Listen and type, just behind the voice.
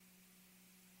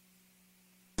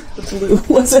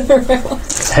wasn't around.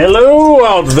 Hello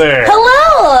out there.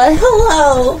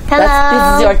 Hello. This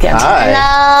is your gift.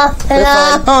 Hi.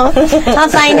 Hello. I'll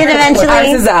find it eventually.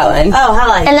 This is Alan. Oh,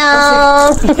 hi.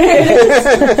 Hello.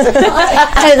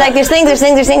 I was like, there's things.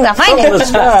 I'll find In the it.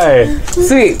 sky.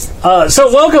 Sweet.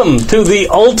 So welcome to the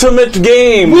ultimate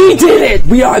game. We did it.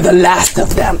 We are the last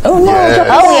of them. Oh no. Yes.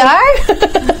 Oh,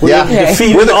 we are? Yeah.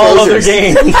 Defeated We're the all other closers.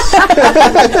 games.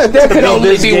 There could only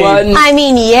this be game. one. I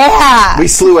mean, yeah. We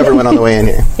slew everyone on the way in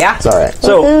here. Yeah. It's all right.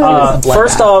 So,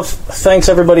 first off, thanks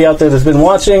everybody out there that's been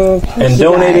watching and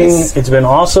donating. guys. It's been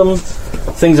awesome.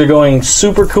 Things are going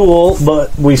super cool,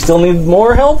 but we still need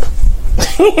more help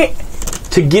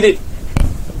to get it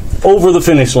over the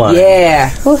finish line. Yeah.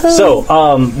 So,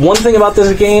 one thing about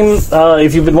this game,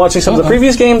 if you've been watching some of the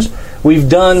previous games, we've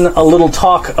done a little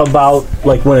talk about,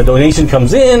 like, when a donation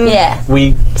comes in, Yeah.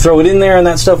 we throw it in there and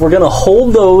that stuff. We're going to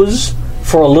hold those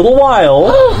for a little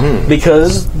while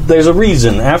because there's a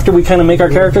reason. After we kind of make our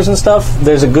characters and stuff,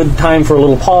 there's a good time for a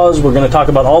little pause. We're going to talk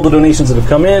about all the donations that have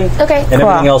come in Okay, and cool.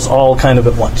 everything else all kind of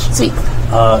at once. Sweet.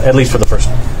 At least for the first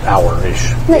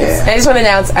hour-ish. Nice. I just want to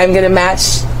announce I'm going to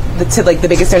match to the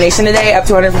biggest donation today, up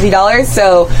to $150.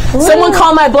 So someone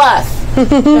call my bluff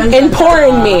and pour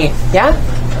in me. Yeah.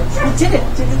 Did the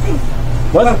thing.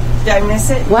 What? Did I miss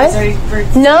it? What? Was I-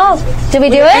 No. Did we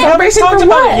do it? Celebration for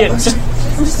what?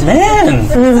 Man.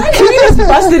 We just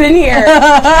busted in here, did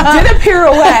a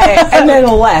pirouette, and then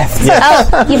left.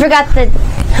 Oh, you forgot the...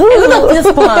 Look at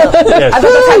this pump. Yes. I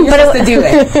thought that's how you're supposed to do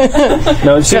it.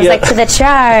 No, I was like, to the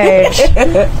charge.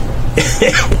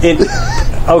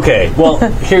 Okay, well,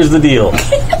 here's the deal.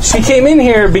 She came in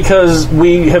here because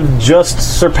we have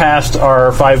just surpassed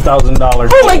our $5,000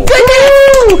 Oh my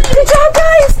goodness! Good job,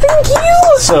 guys! Thank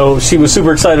you! So she was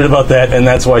super excited about that, and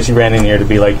that's why she ran in here to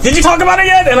be like, did you talk about it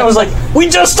yet? And I was like, we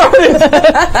just started!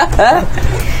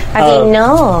 I mean,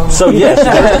 no. So yes,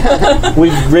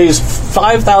 we've raised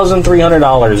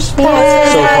 $5,300 so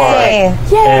far. Yay.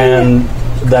 And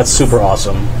that's super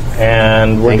awesome.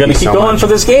 And we're Thank going to you keep so going much. for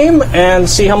this game and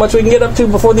see how much we can get up to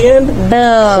before the end.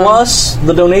 Boom. Plus,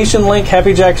 the donation link,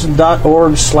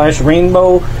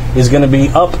 happyjacks.org/rainbow, is going to be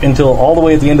up until all the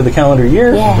way at the end of the calendar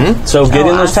year. Yeah. So get Oh,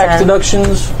 in those tax awesome.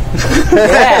 deductions.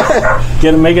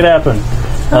 Yeah. Make it happen.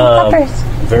 Peppers.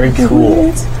 Very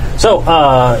cool. So,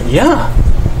 yeah.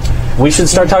 We should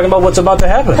start talking about what's about to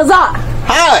happen. Huzzah!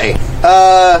 Hi.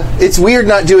 It's weird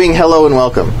not doing hello and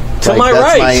welcome. To my that's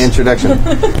right. my introduction.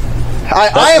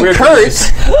 I am weird. Kurt,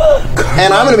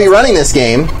 and I'm going to be running this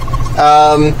game.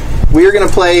 We are going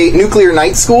to play Nuclear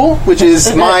Night School, which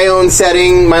is my own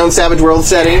setting, my own Savage World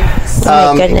setting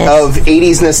Oh my goodness. of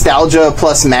 80s nostalgia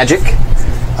plus magic.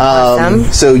 Awesome.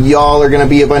 So y'all are going to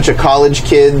be a bunch of college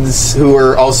kids who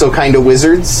are also kind of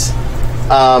wizards,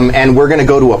 and we're going to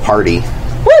go to a party.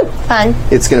 Woo! Fun.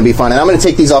 It's going to be fun, and I'm going to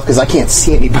take these off because I can't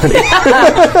see anybody.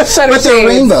 Shutter But they're shades.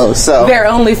 rainbows, so Their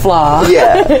only flaw.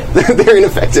 yeah, they're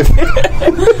ineffective.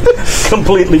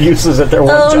 Completely useless at their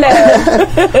one Oh job. no.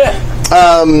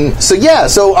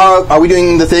 So are we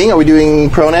doing the thing? Are we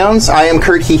doing pronouns? I am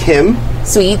Kurt, he, him.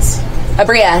 Sweet.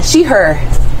 Abria, she, her.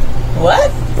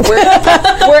 What?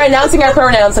 We're announcing our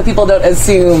pronouns so people don't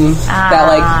assume that,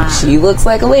 like, she looks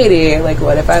like a lady. Like,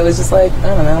 what if I was just like, I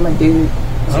don't know, I'm a dude.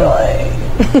 Joy.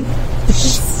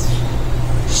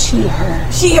 She,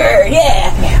 her. She, her,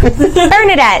 yeah.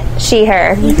 Bernadette. She,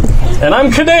 her. And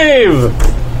I'm Kadave.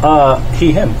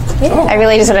 He, him. I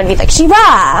really just wanted to be like,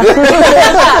 She-Ra.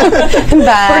 Bernadette is,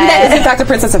 But... in fact, a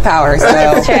princess of power, so.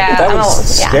 True. That would Oh,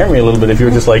 scare me a little bit if you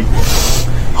were just like,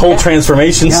 whole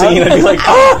transformation scene. I'd be like,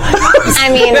 oh!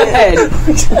 I mean,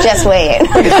 just wait.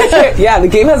 Yeah, the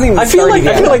game hasn't even I feel started like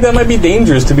yet. that might be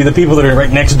dangerous to be the people that are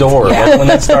right next door. Like, when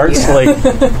that starts, like,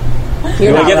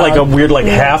 You're do I not get like a wrong. weird like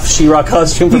half She-Ra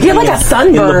costume? For You get being like a in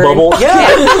sunburn. the bubble.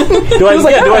 Yeah. do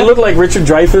I look like Richard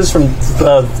Dreyfuss from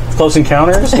Close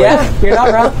Encounters? Like, Yeah, you're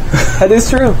not wrong. That is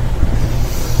true.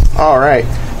 All right.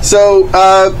 So,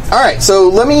 all right. So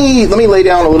let me lay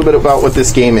down a little bit about what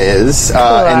this game is,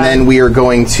 and then we are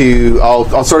going to.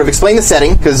 I'll sort of explain the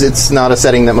setting because it's not a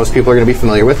setting that most people are going to be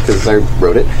familiar with because I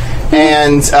wrote it,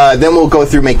 and then we'll go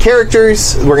through make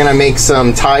characters. We're going to make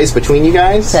some ties between you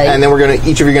guys, Okay. and then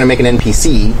each of you are going to make an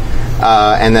NPC.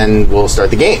 And then we'll start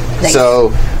the game. Nice.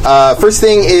 So, first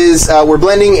thing is we're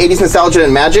blending 80s nostalgia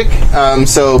and magic.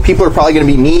 So people are probably going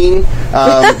to be mean.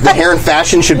 The hair and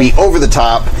fashion should be over the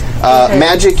top.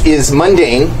 Magic is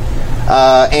mundane,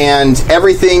 and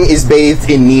everything is bathed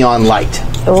in neon light.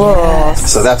 Ooh.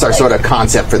 So that's our sort of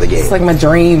concept for the game. It's like my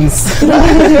dreams.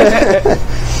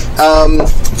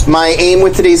 My aim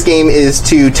with today's game is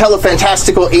to tell a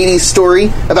fantastical 80s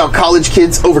story about college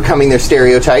kids overcoming their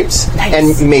stereotypes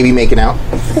and maybe making out.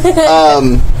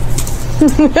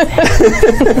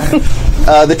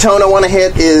 The tone I want to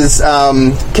hit is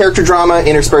character drama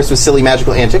interspersed with silly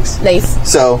magical antics. Nice.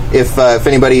 So if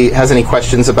anybody has any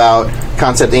questions about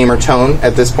concept, aim, or tone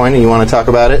at this point and you want to talk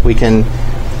about it, we can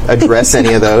address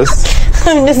any of those.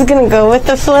 I'm just gonna go with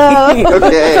the flow.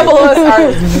 Okay. A couple of us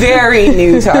are very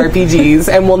new to RPGs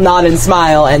and will nod and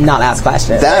smile and not ask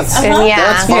questions. That's fine.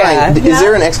 Yeah. Is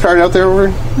there an X card out there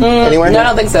anywhere? No, I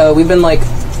don't think so. We've been like,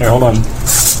 Here, hold on.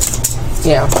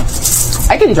 yeah.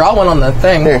 I can draw one on the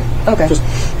thing. Here. Okay.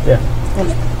 Yeah.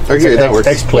 Or here, that works.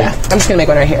 X plate. Yeah, I'm just gonna make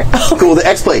one right here. Cool, the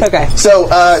X plate. Okay. So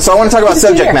I want to talk about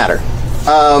subject matter.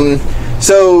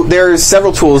 So there's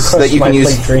several tools that you can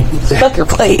use. Fuck your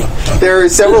plate. There are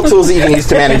several tools that you can use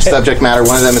to manage subject matter.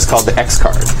 One of them is called the X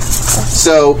card.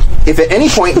 So if at any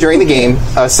point during the game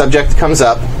a subject comes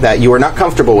up that you are not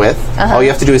comfortable with, all you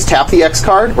have to do is tap the X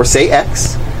card or say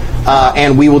X,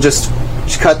 and we will just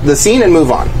cut the scene and move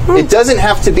on. It doesn't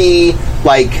have to be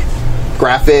like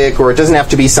graphic, or it doesn't have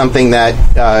to be something that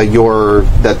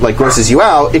that grosses you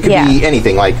out. It could be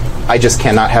anything. Like, I just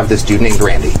cannot have this dude named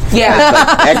Randy. Yeah.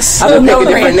 Like, X, pick a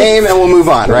different name, and we'll move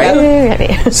on. Right.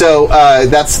 Ready. So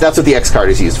that's what the X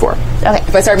card is used for. Okay.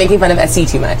 If I start making fun of SC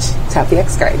too much, tap the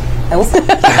X card. I will.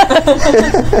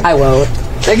 I won't.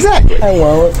 Exactly. I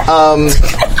won't.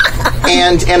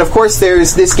 And of course,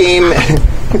 there's this game.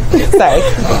 Sorry.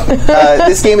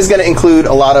 This game is going to include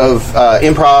a lot of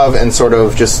improv and sort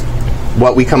of just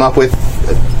what we come up with,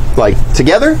 like,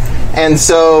 together. And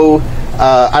so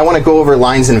I want to go over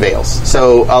lines and veils.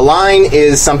 So a line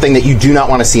is something that you do not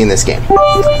want to see in this game.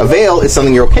 A veil is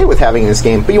something you're okay with having in this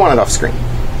game, but you want it off screen.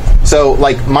 So,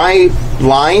 like, my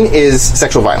line is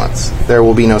sexual violence. There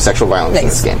will be no sexual violence in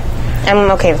this game.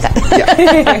 I'm okay with that.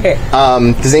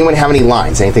 Yeah. Does anyone have any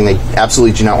lines? Anything they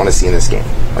absolutely do not want to see in this game?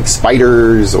 Like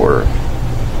spiders or...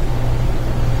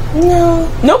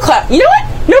 No clown. You know what?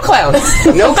 No clowns.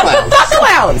 No clowns. Fuck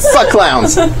clowns. Fuck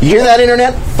clowns. You hear that,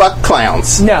 Internet? Fuck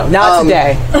clowns. No, not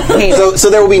today. Hate it. So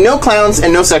there will be no clowns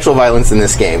and no sexual violence in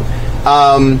this game.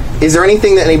 Is there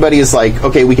anything that anybody is like,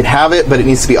 okay, we could have it, but it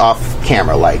needs to be off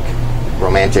camera, like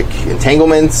romantic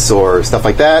entanglements or stuff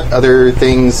like that? Other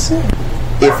things?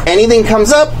 If anything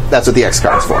comes up, that's what the X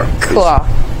card's for. Cool.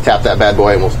 Just tap that bad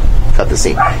boy and we'll cut the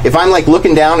scene. If I'm like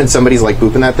looking down and somebody's like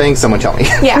booping that thing, someone tell me.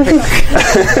 Yeah.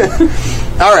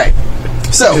 All right.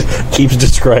 So Keeps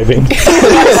describing.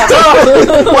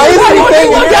 why is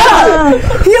anything?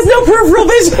 He has no peripheral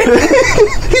vision.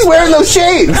 He's wearing those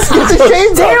shades. Get the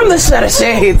shades Damn the set of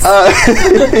shades.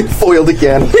 foiled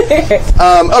again.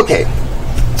 Okay.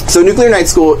 So Nuclear Night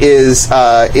School is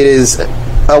it is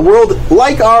a world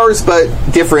like ours, but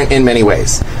different in many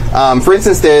ways. For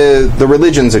instance, the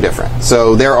religions are different.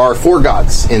 So there are 4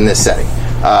 gods in this setting.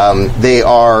 They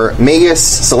are Magus,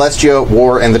 Celestia,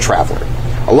 War, and the Traveler.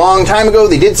 A long time ago,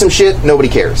 they did some shit. Nobody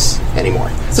cares anymore.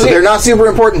 So they're not super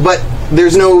important, but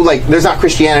there's no, there's not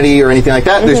Christianity or anything like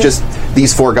that. There's just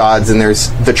these 4 gods, and there's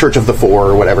the Church of the Four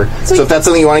or whatever. So if that's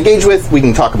something you want to engage with, we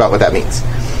can talk about what that means.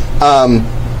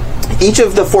 Each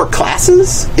of the 4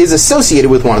 classes is associated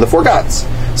with one of the 4 gods.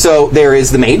 So there is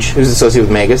the Mage, who's associated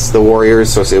with Magus, the Warrior is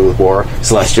associated with War,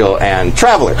 Celestial, and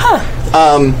Traveler.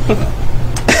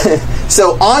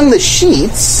 So on the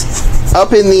sheets,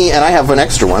 up in the, and I have an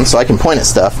extra one, so I can point at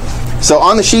stuff. So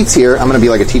on the sheets here, I'm going to be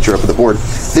like a teacher up at the board.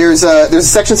 There's a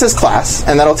section that says class,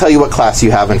 and that'll tell you what class you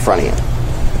have in front of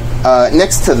you.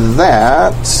 Next to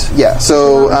that, yeah.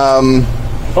 So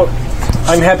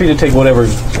I'm happy to take whatever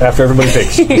after everybody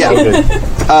picks. Yeah.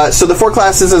 Okay. So the 4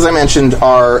 classes, as I mentioned,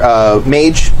 are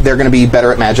Mage. They're going to be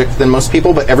better at magic than most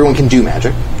people, but everyone can do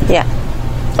magic. Yeah.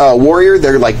 Warrior,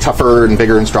 they're like tougher and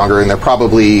bigger and stronger, and they're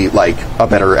probably like a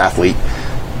better athlete.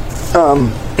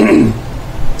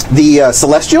 The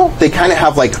Celestial, they kind of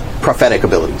have like prophetic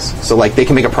abilities. So like they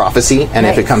can make a prophecy, and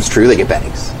if it comes true, they get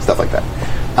bennies, stuff like that.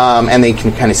 And they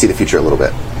can kind of see the future a little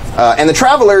bit. And the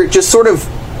Traveler just sort of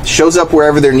shows up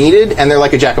wherever they're needed, and they're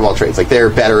like a jack of all trades. Like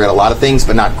they're better at a lot of things,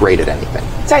 but not great at anything.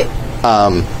 Tight.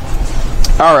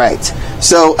 All right.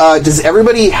 So does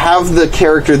everybody have the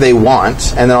character they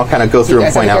want? And then I'll kind of go through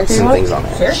and point out some things on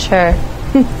there. Sure.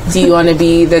 Do you want to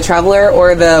be the Traveler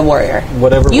or the Warrior?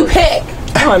 Whatever. You works. pick.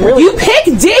 No, I'm really. You pick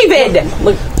David.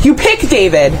 Look, you pick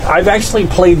David. I've actually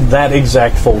played that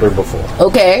exact folder before.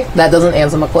 Okay, that doesn't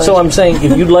answer my question. So I'm saying,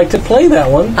 if you'd like to play that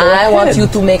one, go I want ahead. you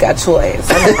to make a choice.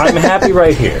 I'm happy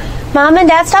right here. Mom and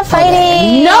Dad, stop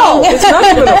fighting. No, It's not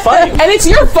even a fight. and it's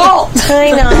your fault.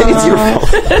 I know. It's your fault.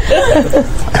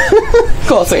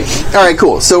 Cool, sweet. All right,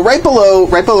 cool. So right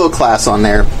below class on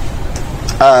there,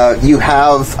 you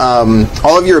have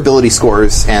all of your ability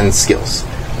scores and skills.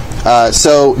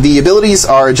 So the abilities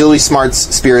are agility, smarts,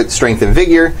 spirit, strength, and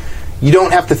vigor. You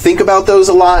don't have to think about those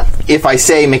a lot. If I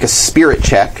say make a spirit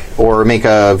check or make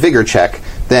a vigor check,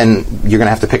 then you're going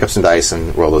to have to pick up some dice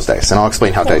and roll those dice. And I'll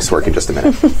explain how dice work in just a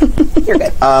minute. You're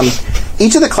good.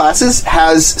 Each of the classes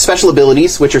has special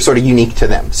abilities which are sort of unique to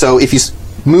them. So if you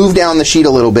move down the sheet a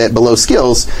little bit below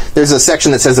skills, there's a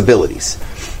section that says abilities.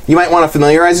 You might want to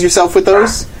familiarize yourself with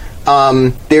those.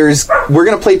 We're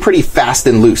going to play pretty fast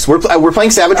and loose. We're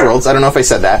playing Savage Worlds. I don't know if I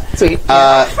said that. Sweet.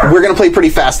 We're going to play pretty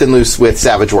fast and loose with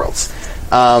Savage Worlds.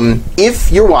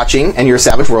 If you're watching and you're a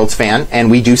Savage Worlds fan and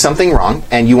we do something wrong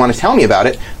and you want to tell me about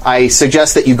it, I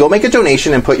suggest that you go make a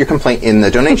donation and put your complaint in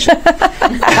the donation.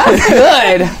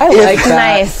 Good. I like that.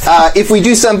 Nice. If we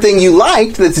do something you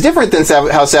liked that's different than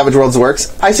how Savage Worlds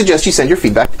works, I suggest you send your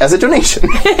feedback as a donation.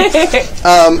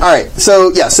 All right.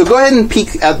 So go ahead and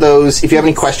peek at those. If you have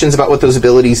any questions about what those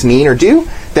abilities mean or do,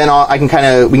 then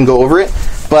we can go over it.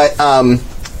 But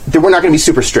we're not going to be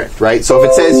super strict, right? So if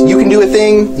it says you can do a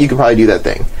thing, you can probably do that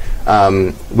thing.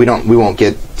 We won't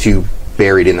get too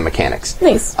buried in the mechanics.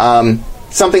 Nice.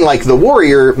 Something like the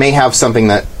warrior may have something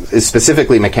that is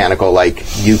specifically mechanical, like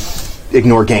you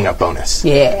ignore gang up bonus.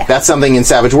 Yeah. That's something in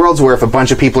Savage Worlds where if a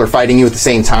bunch of people are fighting you at the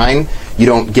same time, you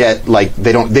don't get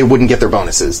they wouldn't get their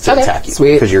bonuses to attack you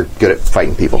because you're good at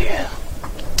fighting people. Yeah.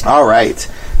 All right.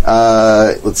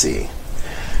 Let's see.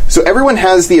 So everyone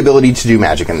has the ability to do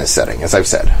magic in this setting, as I've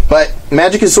said. But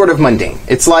magic is sort of mundane.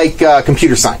 It's like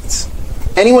computer science.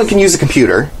 Anyone can use a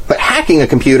computer, but hacking a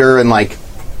computer and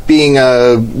being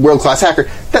a world-class hacker,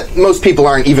 that most people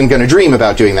aren't even going to dream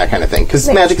about doing that kind of thing, because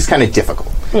magic is kind of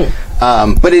difficult.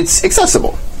 But it's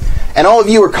accessible. And all of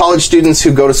you are college students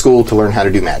who go to school to learn how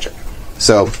to do magic.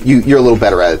 So you're a little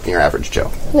better at it than your average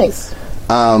Joe. Nice.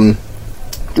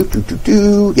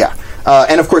 Yeah.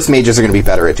 And of course, mages are going to be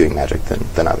better at doing magic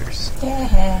than others.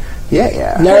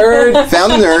 Yeah. Nerd.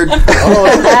 Found the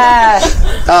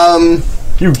nerd.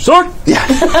 You suck! Yeah.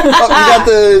 Oh, you got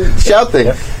the shout thing.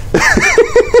 Yep.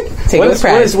 Take it with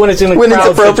pride. When it's in a When it's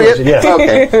crowd appropriate? situation, yeah.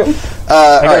 Okay.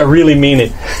 I gotta really mean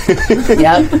it.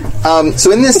 Yep.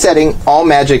 So in this setting, all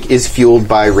magic is fueled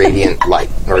by radiant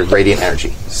light, or radiant energy.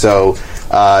 So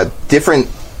different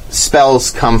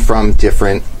spells come from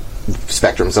different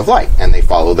spectrums of light, and they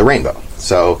follow the rainbow.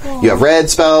 So you have red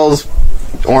spells,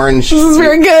 orange. This is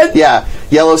very good. Yeah.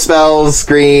 Yellow spells,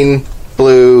 green,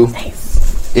 blue,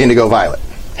 indigo, violet.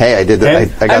 Hey, I did that.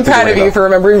 I got I'm proud of you for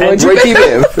remembering Roy G. Roy G.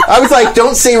 Biv. I was like,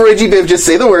 don't say Roy G. Biv, just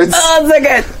say the words. Oh, so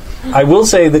good. I will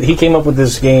say that he came up with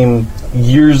this game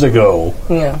years ago,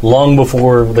 long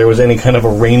before there was any kind of a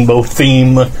rainbow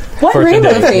theme. What for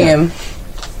rainbow today. theme?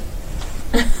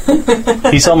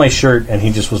 He saw my shirt and he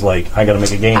just was like, I gotta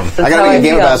make a game. I gotta make a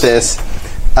game about this.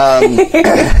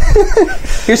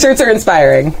 Your shirts are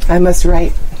inspiring. I must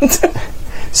write.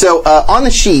 So on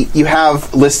the sheet, you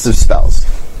have lists of spells.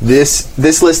 This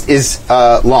list is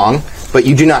long, but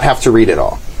you do not have to read it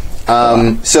all.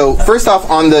 So first off,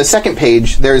 on the second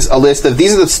page, there's a list of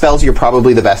these are the spells you're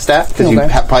probably the best at because you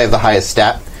probably have the highest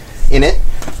stat in it.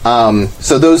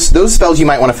 So those spells you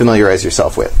might want to familiarize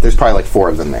yourself with. There's probably 4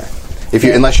 of them there,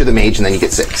 unless you're the mage, and then you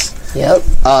get 6. Yep.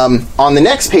 On the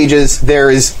next pages,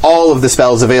 there is all of the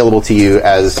spells available to you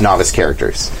as novice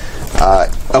characters.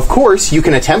 Of course, you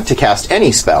can attempt to cast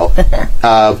any spell,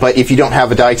 but if you don't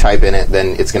have a die type in it,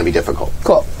 then it's going to be difficult.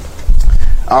 Cool.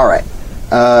 All right.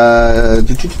 All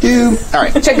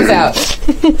right. Check this out.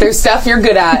 There's stuff you're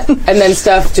good at, and then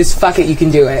stuff just fuck it, you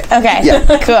can do it. Okay. Yeah.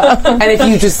 Cool. And if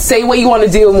you just say what you want to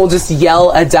do, and we'll just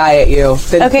yell a die at you,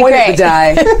 then point at the die,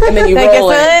 and then you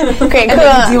roll it. Great, And cool.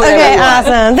 then you do whatever Okay, you want.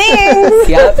 awesome. Thanks.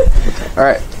 Yep. All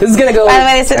right. This is gonna go. By the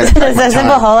way, it's a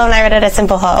simple hoe, and I read it a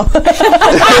simple hoe.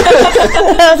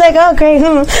 I was like, oh, great.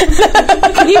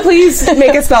 Can you please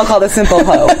make a spell called a simple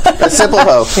hoe? A simple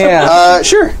hoe. Yeah.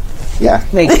 Sure. Yeah.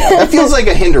 Thank you. That feels like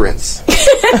a hindrance.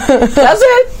 Does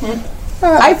it?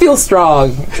 I feel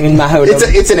strong in my hoe.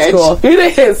 It's an edge. Cool.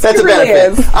 It is. That's it a really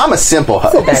benefit. is. I'm a simple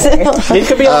hoe. It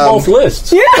could be on both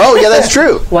lists. Yeah. Oh, yeah, that's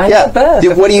true. Why yeah. not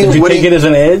both? What do you? Did you what do take you? it as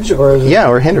an edge or? As Yeah,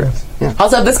 or a hindrance. Yeah.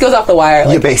 Also, if this goes off the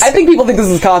wire, You basic. I think people think this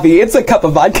is coffee. It's a cup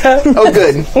of vodka. Oh,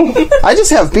 good. I just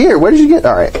have beer. Where did you get?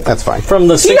 All right, that's fine. From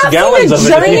the 6 not gallons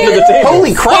seen a of it at the end of the giant- table.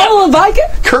 Holy crap! Bottle of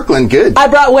vodka. Kirkland, good. I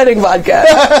brought wedding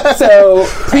vodka, so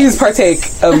please partake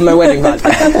of my wedding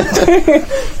vodka.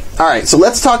 All right, so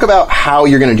let's talk about how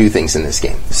you're going to do things in this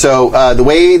game. So the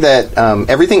way that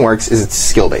everything works is it's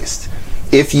skill-based.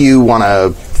 If you want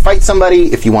to fight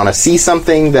somebody, if you want to see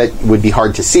something that would be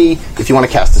hard to see, if you want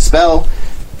to cast a spell,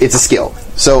 it's a skill.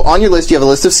 So on your list, you have a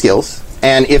list of skills,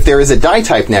 And if there is a die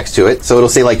type next to it, so it'll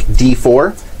say like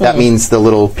D4, that means the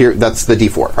little, that's the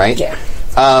D4, right? Yeah.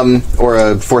 Or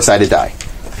a 4-sided die,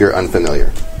 if you're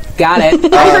unfamiliar. Got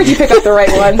it. I heard you pick up the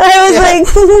right one. I was like,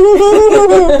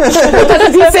 That's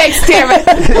a D6, damn it.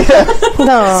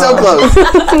 no. So close.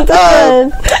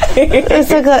 It was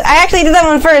so close. I actually did that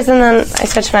one first, and then I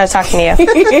switched when I was talking to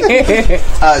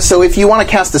you. So if you want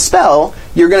to cast a spell,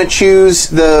 you're going to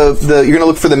choose you're going to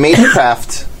look for the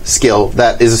Magecraft skill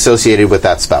that is associated with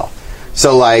that spell.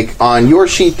 So, like, on your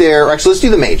sheet there, or actually, let's do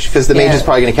the mage, because the mage is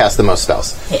probably going to cast the most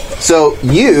spells. So,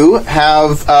 you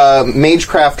have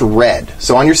Magecraft Red.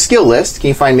 So, on your skill list, can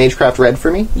you find Magecraft Red for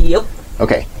me? Yep.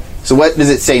 Okay. So, what does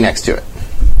it say next to it?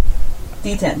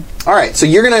 D10. All right. So,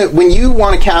 you're going to, when you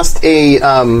want to cast a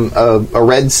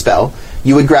red spell,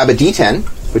 you would grab a D10,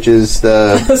 which is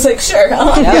the... I was like, sure.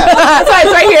 Yeah. That's why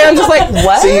it's right here. I'm just like,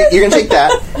 what? So you're going to take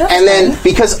that, and then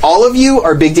because all of you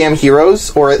are big damn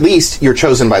heroes, or at least you're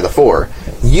chosen by the 4,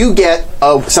 you get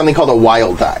something called a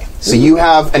wild die. So you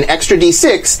have an extra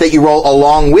D6 that you roll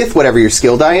along with whatever your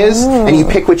skill die is, and you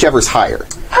pick whichever's higher.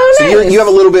 Oh, So nice. you have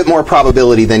a little bit more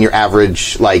probability than your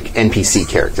average like NPC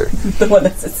character. The one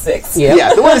that says 6. Yep.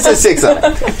 Yeah, the one that says 6 on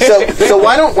it. So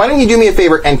why don't you do me a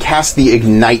favor and cast the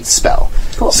Ignite spell?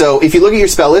 Cool. So if you look at your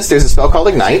spell list, there's a spell called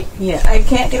Ignite. Yeah, I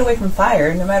can't get away from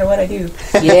fire no matter what I do.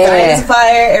 Yeah. Diamond's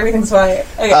fire, everything's fire.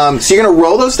 Okay. So you're going to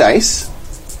roll those dice.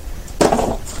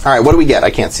 All right, what do we get?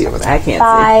 I can't see over there. I can't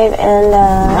 5 and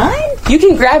 9? You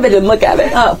can grab it and look at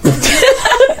it. Oh.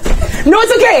 No,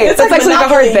 it's okay. It's like actually the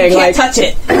hard Monopoly. thing. You Like, can't touch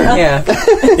it. yeah.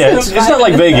 Yeah, it's not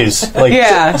like Vegas. Like,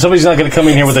 Yeah. somebody's not going to come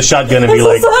in here with a shotgun and be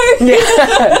like, Sorry.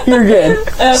 You're good.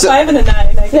 5 and a 9.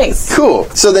 I guess. Thanks. Cool.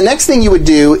 So the next thing you would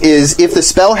do is if the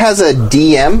spell has a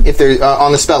DM, if there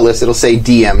on the spell list it'll say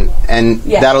DM, and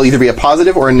Yeah. that'll either be a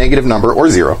positive or a negative number or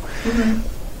 0.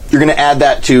 You're going to add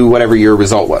that to whatever your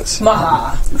result was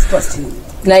Maha. It's +2.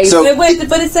 Nice. So-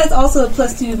 But it says also a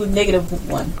 +2 with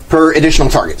 -1. per additional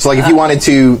target. So like if you wanted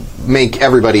to make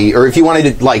everybody, or if you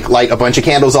wanted to like light a bunch of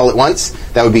candles all at once,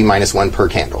 that would be -1 per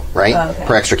candle, right? Oh, okay.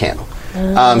 Per extra candle.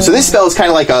 So this spell is kind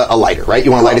of like a lighter, right?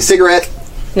 You want to light a cigarette.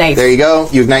 Nice. There you go.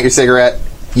 You ignite your cigarette.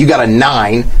 You got a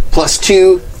 9 plus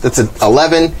 2. That's an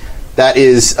 11. That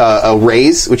is a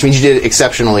raise, which means you did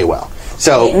exceptionally well.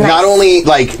 So not only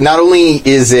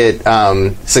is it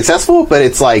successful, but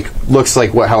it's like looks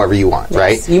like however you want,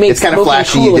 right? You made it's kind of smoking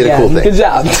flashy. cool You did a cool again. thing. Good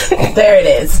job. There it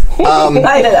is.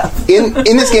 Light it up.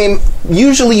 In this game,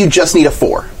 usually you just need a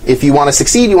 4. If you want to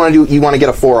succeed, you want to get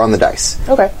a 4 on the dice.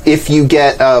 Okay. If you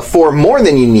get 4 more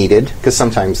than you needed, because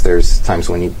sometimes there's times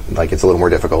when you like it's a little more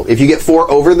difficult. If you get 4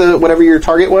 over the whatever your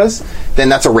target was, then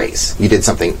that's a raise. You did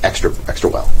something extra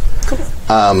well. Cool.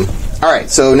 All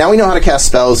right, so now we know how to cast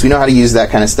spells. We know how to use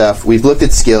that kind of stuff. We've looked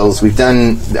at skills. We've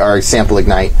done our sample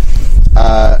Ignite.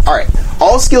 All right,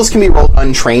 all skills can be rolled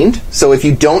untrained. So if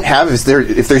you don't have,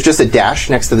 if there's just a dash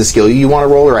next to the skill you want to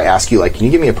roll, or I ask you like, can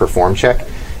you give me a perform check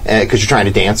because you're trying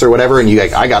to dance or whatever, and you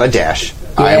like, I got a dash.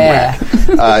 I am whack.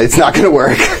 It's not going to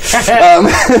work.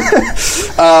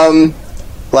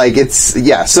 Like it's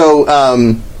So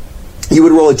you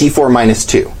would roll a d4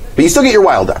 -2, but you still get your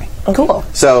wild die. Cool.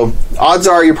 So odds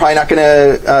are you're probably not going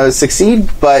to succeed,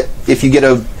 but if you get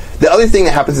the other thing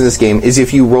that happens in this game is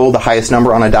if you roll the highest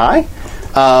number on a die,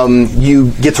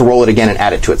 you get to roll it again and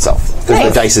add it to itself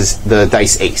because the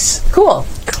dice ace. Cool.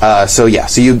 So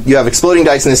you have exploding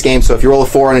dice in this game. So if you roll a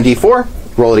 4 on a d4,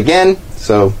 roll it again.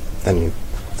 So then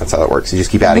that's how that works. You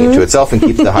just keep adding it to itself and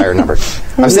keep the higher number.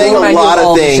 I'm saying a lot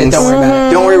of things. Don't worry about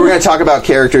it. Don't worry, we're going to talk about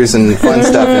characters and fun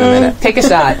stuff in a minute. Take a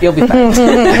shot. You'll be fine.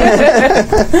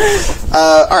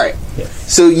 All right.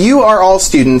 So you are all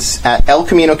students at El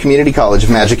Camino Community College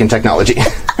of Magic and Technology. I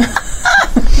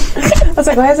was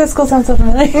like, why does that school sound so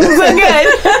familiar? So good.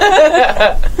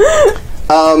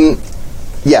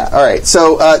 Yeah. All right.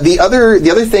 So the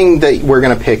other thing that we're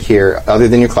going to pick here, other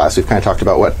than your class, we've kind of talked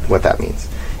about what that means,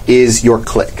 is your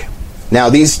clique. Now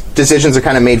these decisions are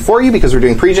kind of made for you because we're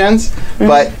doing pre-gens,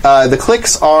 but the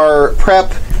cliques are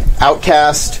Prep,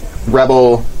 Outcast,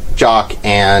 Rebel, Jock,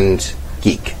 and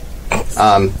Geek.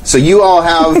 So you all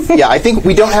have, I think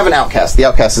we don't have an Outcast. The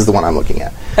Outcast is the one I'm looking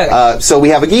at. Okay. So we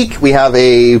have a Geek, we have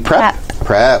a Prep.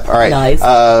 All right. Nice.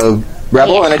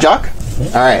 Rebel and a Jock.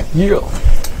 All right. Yeah.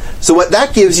 So what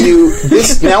that gives you,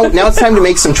 now it's time to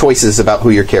make some choices about who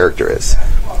your character is.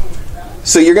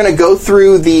 So you're going to go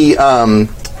through the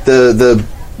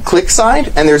click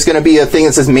side, and there's going to be a thing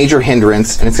that says major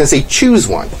hindrance, and it's going to say choose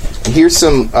one. And here's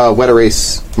some wet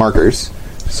erase markers,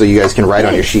 so you guys can write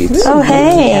on your sheets. Oh,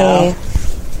 hey.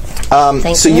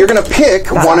 So you're going to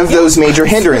pick one of those major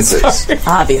hindrances.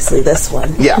 Obviously, this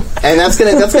one. Yeah, and that's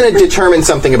going to determine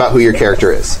something about who your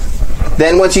character is.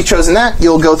 Then once you've chosen that,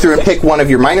 you'll go through and pick one of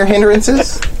your minor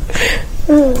hindrances.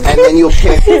 And then you'll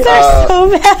pick... so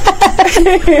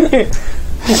bad.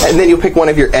 and then you'll pick one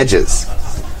of your edges.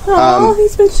 Oh,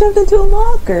 he's been shoved into a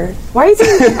locker. Why is he?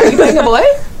 Are you playing a boy?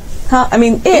 Huh? I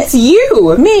mean, It's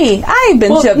you. me. I've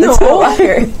been shoved into a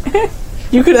locker.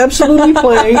 You could absolutely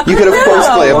play. You could, of course,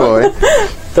 play a boy.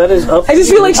 That is up. I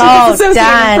just feel like she gets associated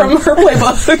done. from her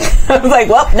playbook. I was like,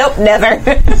 well, nope, never.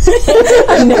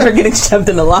 I'm never getting shoved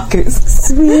into lockers.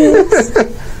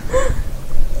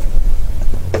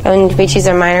 And we choose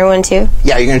our minor one too.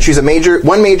 Yeah, you're going to choose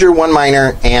one major, one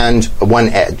minor, and one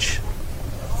edge.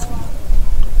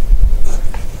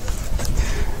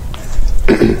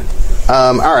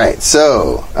 All right,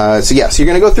 so you're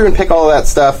going to go through and pick all of that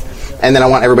stuff, and then I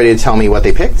want everybody to tell me what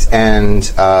they picked, and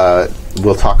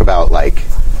we'll talk about like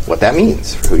what that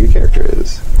means for who your character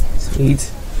is.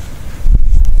 Sweet.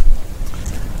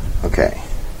 Okay.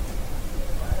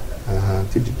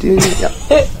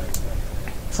 Yeah.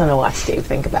 Just want to watch Dave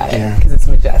think about it Yeah. because it's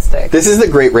majestic. This is the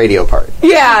great radio part.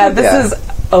 Yeah, this Yeah. is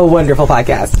a wonderful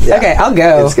podcast. Yeah. Okay, I'll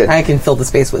go. It's good. I can fill the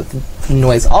space with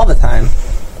noise all the time.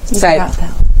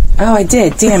 Oh, I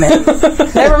did. Damn it.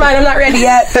 Never mind. I'm not ready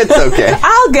yet. It's okay.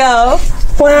 I'll go.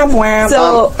 Wham, wham.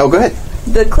 So Go ahead.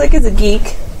 the click is a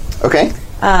geek. Okay.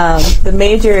 The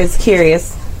major is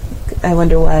curious. I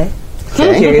wonder why.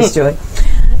 Okay. Curious joy.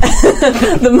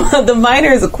 the minor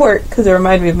is a quirk because it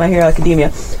reminded me of My Hero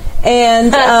Academia.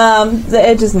 And the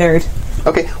edge is nerd.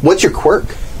 Okay. What's your quirk?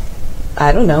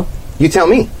 I don't know. You tell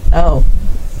me. Oh.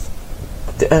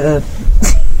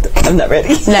 I'm not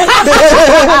ready.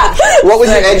 What was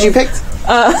your edge you picked?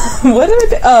 What did I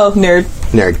pick? Oh, nerd.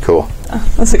 Nerd. Cool. I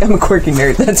was like, I'm a quirky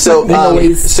nerd. That's So, my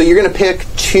noise. so you're going to pick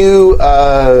two.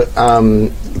 I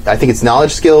think it's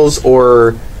knowledge skills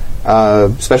or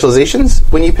specializations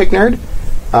when you pick nerd,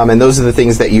 and those are the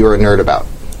things that you are a nerd about.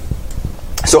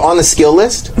 So on the skill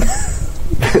list,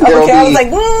 there'll Okay, I was like,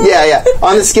 yeah.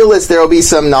 On the skill list, there will be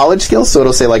some knowledge skills. So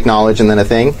it'll say like knowledge and then a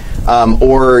thing,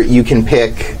 or you can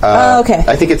pick. Okay.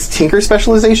 I think it's tinker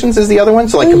specializations is the other one.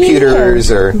 So like computers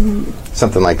or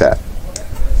something like that.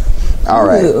 All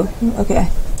right. Ooh, okay.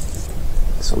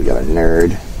 So we got a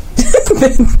nerd.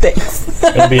 Thanks.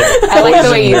 It'd be a I like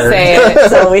the way you say it.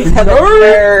 So we have a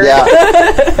nerd. Yeah.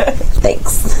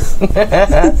 Thanks.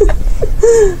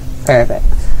 Perfect.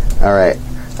 All right.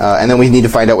 And then we need to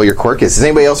find out what your quirk is. Is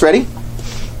anybody else ready?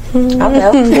 I'll go.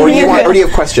 Or do you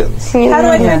have questions? How do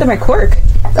I get into my quirk?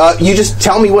 You just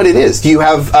tell me what it is. Do you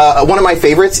have one of my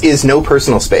favorites is no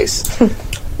personal space.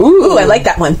 Ooh, I like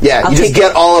that one. Yeah, I'll you just take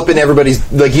get all up in everybody's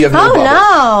like you have no Oh bubble.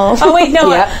 no! Oh wait,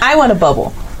 no, Yep. I want a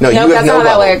bubble. No, you Nope, have that's no not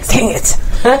how bubble. that works. Dang it!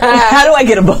 How do I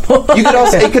get a bubble? You could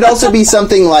also it could also be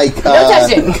something like No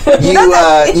touching.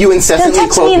 you incessantly Don't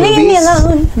touch quote me, leave me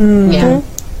movies. alone.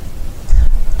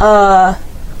 Yeah.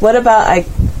 What about I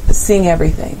sing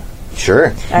everything? Sure.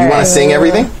 You want to sing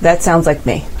everything? That sounds like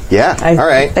me. Yeah. I- all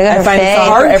right. I got I a find a fake. song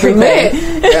for Hard everything.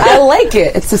 commit. I like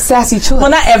it. It's a sassy choice. Well,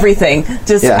 not everything.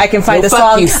 Just Yeah. I can find Well, a fuck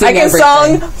song. you, sing I can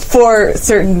everything. song for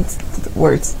certain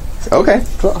words. Okay.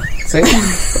 See?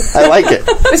 I like it.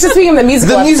 It's just being in the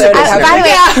musical The music episode. is How there. By the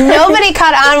can way, nobody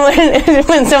caught on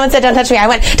when someone said "Don't touch me." I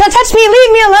went, "Don't touch me,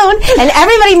 leave me alone," and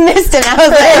everybody missed it. I was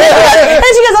like, and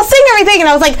she goes, "I'll sing everything," and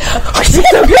I was like, "Oh, she's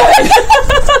so good!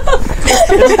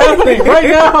 It's happening right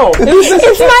now.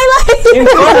 It's my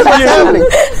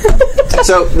life."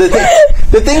 So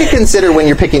the thing to consider when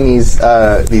you're picking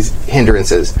these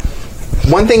hindrances,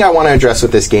 one thing I want to address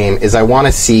with this game is I want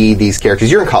to see these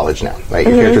characters. You're in college now, right?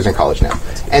 Your characters are in college now,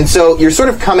 and so you're sort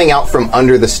of coming out from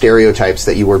under the stereotypes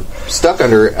that you were stuck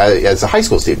under as a high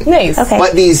school student. Nice. Okay.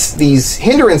 But these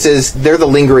hindrances, they're the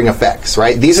lingering effects,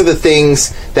 right? These are the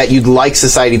things that you'd like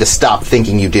society to stop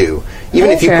thinking you do, even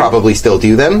if you Okay. probably still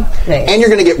do them. Nice. And you're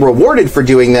going to get rewarded for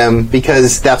doing them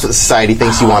because that's what society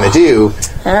thinks you want to do.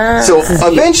 So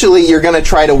eventually you're going to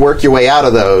try to work your way out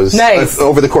of those Nice.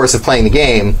 over the course of playing the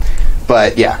game.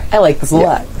 But yeah. I like this a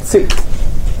lot. Sweet.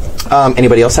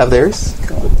 Anybody else have theirs?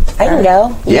 I can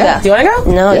go. Yeah. Do you want to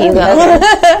go? No, you go.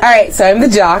 All right, so I'm the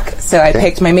jock. So I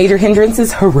picked my major hindrance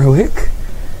is heroic.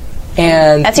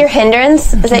 And That's your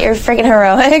hindrance? Is that your freaking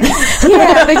heroic?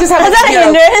 yeah, they just have Is that a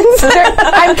hindrance?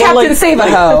 I'm Captain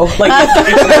Save-A-Ho. Like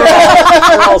if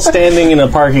they're all standing in a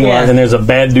parking lot and there's a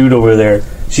bad dude over there.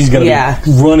 She's gonna Yeah.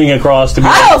 be running across to be.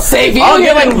 I'll save you. I'll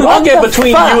You're get, like, I'll what get the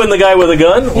between fuck? you and the guy with a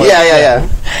gun. Yeah.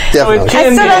 Definitely.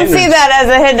 I still don't see that as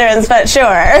a hindrance, but sure.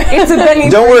 It's a Benny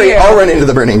Don't for worry, you. I'll run into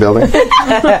the burning building.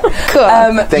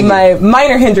 Cool. Thank you. My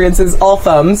minor hindrance is all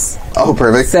thumbs. Oh,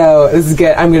 perfect. So this is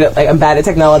good. I'm bad at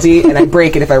technology, and I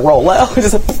break it if I roll low.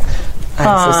 Just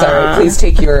I'm so sorry. Please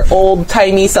take your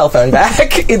old-timey cell phone back.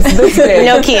 It's this big.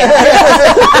 Nokia.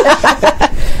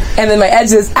 And then my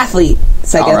edge is athlete.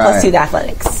 So I get All +2 right. to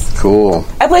athletics. Cool.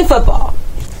 I play football.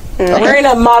 We're in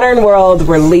a modern world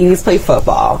where ladies play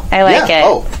football. I like it.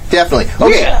 Oh, definitely.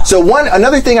 Okay, Yeah. so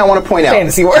another thing I want to point out.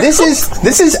 Fantasy world. This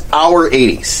is our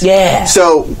 80s. Yeah.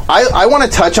 So I want to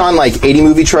touch on like 80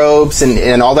 movie tropes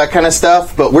and all that kind of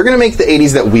stuff, but we're going to make the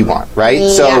 80s that we want, right?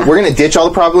 So Yeah. we're going to ditch all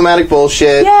the problematic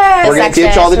bullshit. Yes. We're going to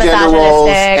ditch all the gender roles,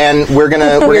 and we're going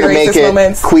to make racist it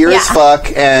moments. queer Yeah. as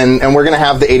fuck, and we're going to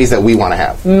have the 80s that we want to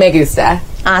have. Me gusta.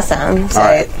 Awesome. All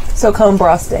right. So come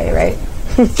Bros Day, right?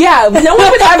 Yeah, no one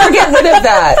would ever get rid of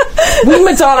that. We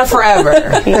Madonna forever.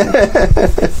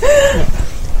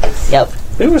 Yep.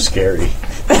 It was scary.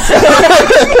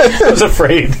 I was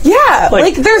afraid. Yeah,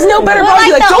 like there's no better Well,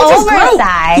 body. like Like, the don't just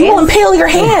oversized. grow. You will impale your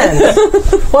hand.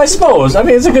 Well, I suppose. I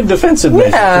mean, it's a good defensive measure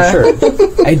Yeah. for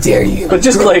sure. I dare you. But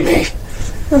just like,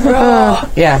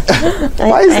 Yeah,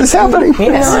 Why is this happening?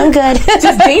 No, I'm good.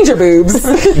 just danger boobs.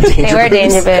 They were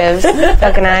danger boobs.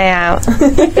 Poke an eye out.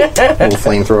 Little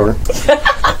flamethrower.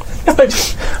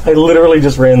 I literally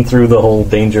just ran through the whole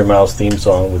Danger Mouse theme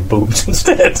song with boobs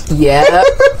instead. Yep,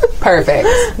 perfect.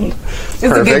 It's a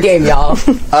Perfect. good game, y'all.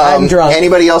 I'm drunk.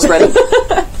 Anybody else ready?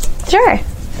 Sure.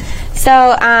 So,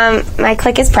 my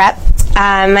click is prep.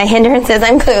 My hindrance is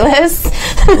I'm clueless.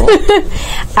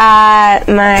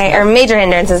 My major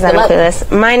hindrance is that I'm clueless.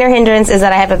 Minor hindrance is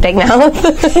that I have a big mouth.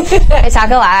 I talk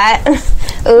a lot. Oops.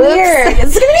 Weird.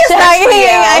 It's gonna be a stretch for you.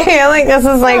 I feel like this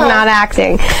is like not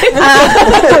acting.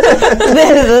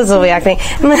 This will be acting.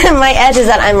 My edge is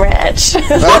that I'm rich.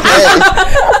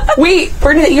 Okay. Wait,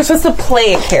 you're supposed to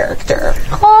play a character.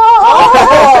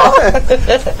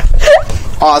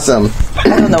 Awesome. I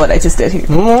don't know what I just did here.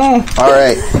 All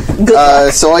right.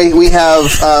 So we have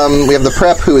the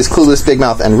prep who is clueless, big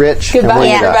mouth, and rich. And Goodbye, what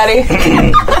do you got?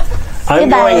 everybody. I'm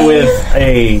Goodbye. going with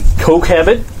a Coke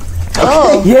habit.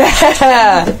 Oh,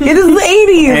 Yeah, it is the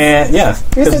 80s. And yeah,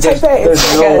 You're so 'cause there's, type A.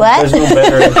 there's no, What? there's no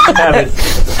better habit.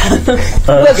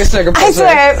 Look at sugar. I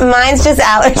swear, mine's just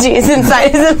allergies and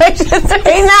sinus infections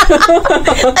right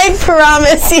now. I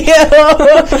promise you.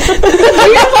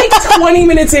 We have like 20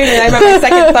 minutes in, and I'm at my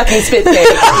second fucking spit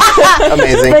take.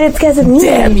 Amazing. But it's because of me.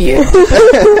 Damn you.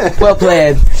 Well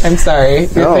played. I'm sorry.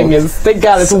 Your No. thing is, thank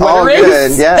God it's All water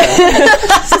good. race. Yeah.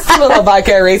 Just a little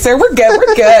vodka eraser. We're good.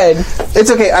 We're good. It's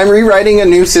okay. I'm rewriting a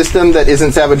new system that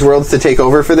isn't Savage Worlds to take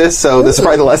over for this, so this is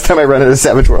probably the last time I run into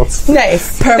Savage Worlds.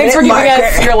 Nice. Thanks for giving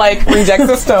us your like reject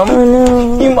system. Oh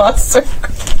no. You monster.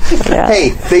 Hey,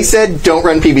 they said don't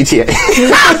run PBTA.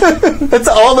 That's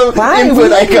all the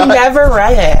input I got. Never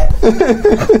run it.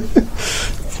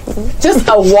 Just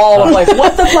a wall of like,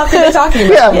 what the fuck are they talking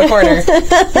about in the corner?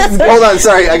 Hold on,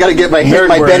 sorry. I got to get my Nerd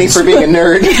Benny words. for being a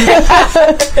nerd.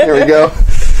 There we go.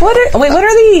 What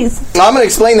are these? I'm going to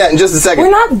explain that in just a second.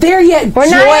 We're not there yet. We're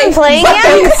not even playing but yet?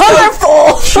 they're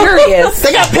colorful. Curious.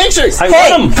 They got pictures. I want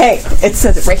them. Hey, it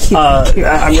says it right here.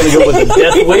 I'm going to go with a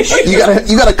Death Wish.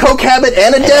 You got a Coke habit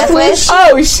and a Death Wish?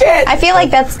 Oh shit. I feel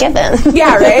like that's given.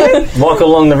 Yeah, right? Walk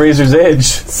along the razor's edge.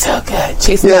 So good.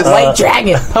 Chasing Yes. that white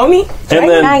dragon. Pony? And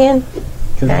then, Dragon.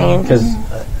 Dragon. because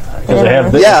I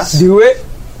have this, Yeah. Do it.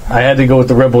 I had to go with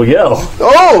the Rebel Yell.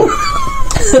 Oh!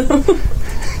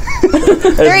 as my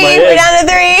 3, we're edge. down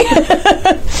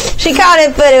to 3. She caught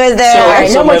it, but it was there. So, Alright,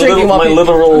 so no more my, drinking while my people-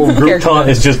 literal group taunt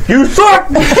is just, you suck!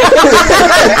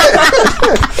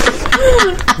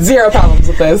 0 problems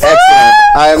with this.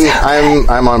 Excellent.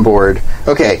 I'm on board.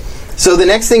 Okay. So the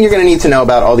next thing you're going to need to know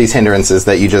about all these hindrances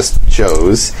that you just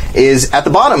chose is at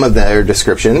the bottom of their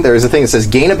description, there's a thing that says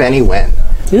gain a Benny when.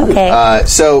 Okay.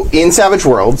 So in Savage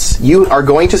Worlds, you are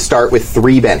going to start with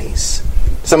 3 bennies.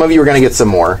 Some of you are going to get some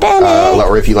more,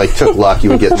 or if you took luck, you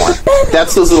would get more.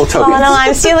 That's those little tokens. Oh no,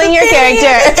 I'm stealing your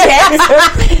character.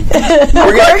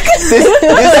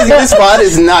 This bot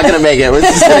is not going to make it. We're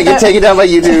just going to get taken down by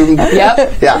YouTube.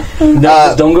 Yep. Yeah.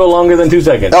 No, don't go longer than 2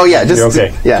 seconds. Oh yeah, just You're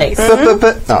okay. Yeah. Nice.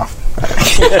 Oh.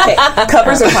 Okay.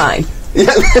 Covers are fine. If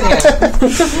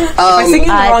I sing in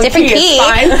the wrong different key, key.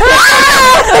 it's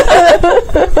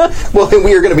fine. Well, then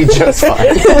we are going to be just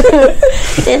fine.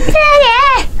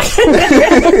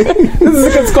 This is a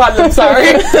good squad. I'm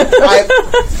sorry.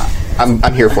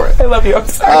 I'm here for it. I love you. I'm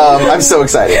sorry. I'm so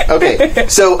excited. Okay,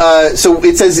 so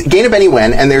it says gain a Benny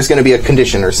when, and there's going to be a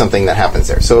condition or something that happens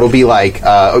there. So it'll be like,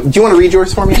 do you want to read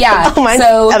yours for me? Yeah. Oh, mine's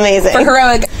so amazing. For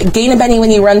heroic, gain a Benny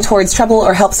when you run towards trouble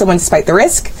or help someone despite the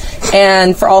risk.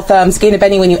 And for all thumbs, gain a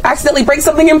Benny when you accidentally break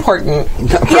something important.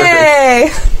 Yay!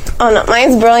 Oh no,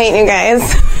 mine's brilliant, you guys.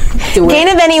 Do it. Gain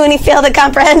a Benny when you fail to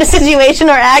comprehend a situation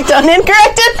or act on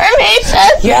incorrect information.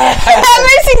 Yeah.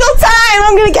 Every single time,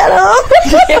 I'm gonna get him.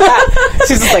 Yeah.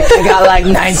 She's just like, I got like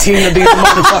 19 of these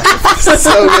motherfuckers.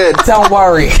 So good. Don't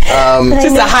worry.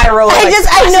 Just a high roller.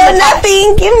 I know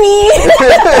nothing. Give me.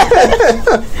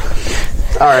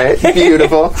 All right,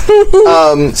 beautiful.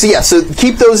 So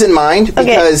keep those in mind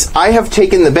because I have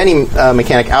taken the Benny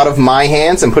mechanic out of my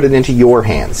hands and put it into your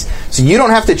hands. So you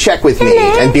don't have to check with me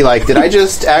and be like, did I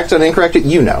just act on incorrect?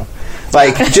 You know.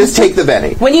 Like, just take the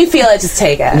Benny. When you feel it, just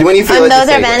take it. When you feel it, those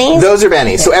just are take bennies? it. Those are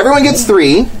bennies. So everyone gets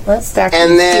 3. Let's stack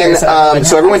and then,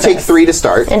 so everyone take 3 to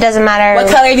start. It doesn't matter.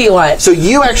 What color do you want? So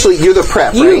you're the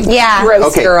prep, right? Yeah. Gross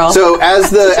Okay, girl. so as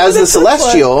the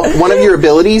Celestial, one of your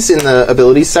abilities in the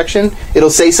abilities section, it'll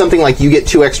say something like you get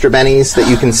 2 extra bennies that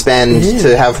you can spend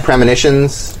to have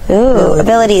premonitions. Ooh,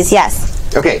 abilities,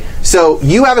 yes. Okay, so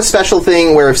you have a special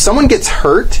thing where if someone gets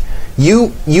hurt,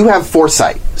 you have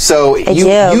foresight. So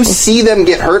you see them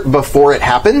get hurt before it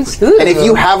happens. Ooh. And if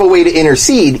you have a way to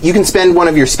intercede, you can spend one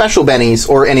of your special bennies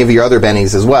or any of your other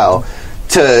bennies as well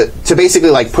to basically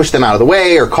like push them out of the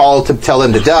way or call to tell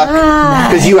them to duck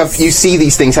because you see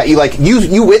these things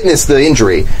you witness the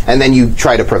injury and then you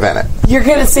try to prevent it. You're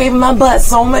gonna save my butt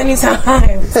so many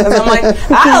times. And I'm like,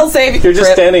 I'll save you. You're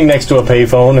just standing next to a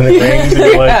payphone and it rings and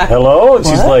you're like, hello? And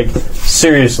she's like,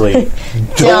 seriously,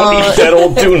 don't eat that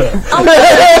old tuna.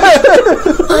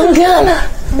 I'm gonna.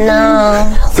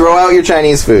 No. Throw out your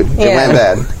Chinese food. It went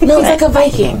bad. No, it's like a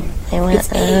Viking.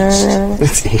 It's aged.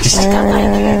 It's aged.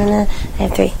 I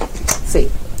have 3. See.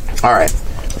 All right.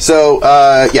 So,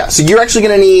 so you're actually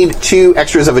going to need 2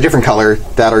 extras of a different color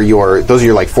that are those are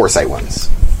your, like, foresight ones.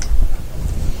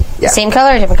 Yeah. Same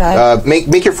color or different color?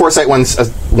 Make your foresight ones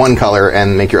one color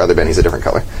and make your other bennies a different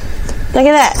color. Look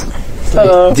at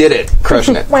that. Did it.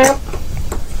 Crushing it.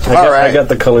 I got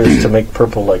the colors to make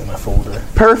purple like my folder.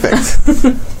 Perfect.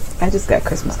 I just got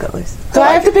Christmas colors. Do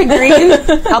I have to pick green?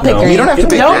 I'll pick green. You don't have to pick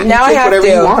green. Now You I have whatever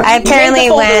to. you want. I apparently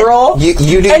You went. roll, You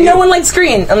do. and no one likes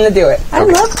green. I'm gonna do it. I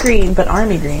love green, but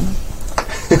army green.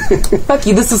 Fuck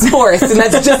you. This is forest, and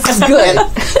that's just as good.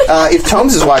 And if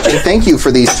Tomes is watching, thank you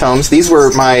for these Tomes. These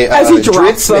were my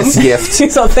Dritsmith's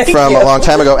gift So thank from you. a long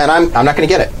time ago, and I'm not going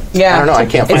to get it. Yeah. I don't know. I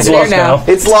can't find It's it. there now.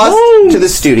 It's lost to the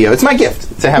studio. It's my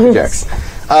gift to Happy Jacks.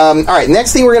 All right,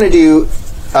 next thing we're going to do,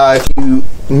 if you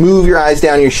move your eyes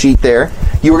down your sheet there,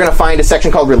 you were going to find a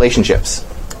section called Relationships.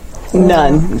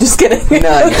 None. Just kidding.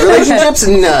 None. Relationships,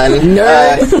 none.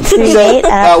 Create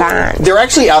a bond. They're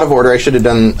actually out of order. I should have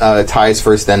done ties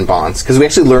first, then bonds, because we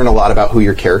actually learn a lot about who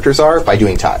your characters are by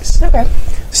doing ties. Okay.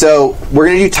 So we're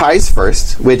going to do ties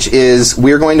first, which is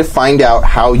we're going to find out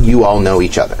how you all know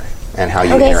each other and how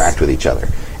you interact with each other.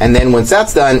 And then once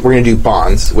that's done, we're going to do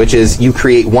bonds, which is you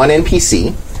create one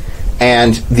NPC,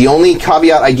 and the only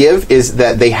caveat I give is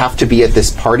that they have to be at this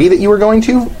party that you were going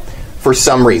to for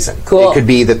some reason. Cool. It could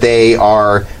be that they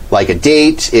are like a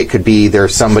date. It could be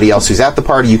there's somebody else who's at the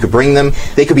party. You could bring them.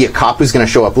 They could be a cop who's going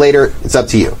to show up later. It's up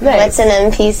to you. What's an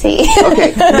NPC?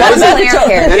 Okay. That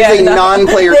is a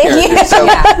non-player character. So,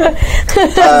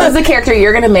 This is a character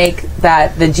you're going to make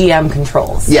that the GM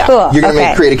controls. yeah, Cool, you're going to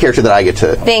okay. create a character that I get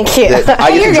to. Thank you. That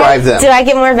I get to drive them. Do I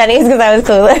get more bennies because I was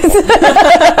clueless?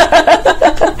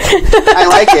 I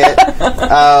like it.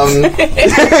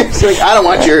 She's like, I don't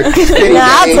want your. No,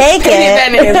 I'll take it.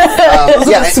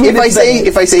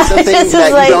 If I say something This that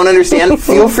is like- you don't understand,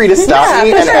 feel free to stop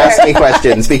me and ask me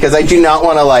questions because I do not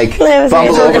want to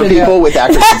bumble What over people with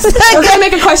accuracy. We're going to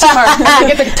make a question mark. We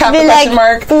get the top Be question like,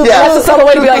 mark. Yeah. That's the subtle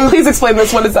way to be like, please explain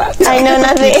this. What is that? I know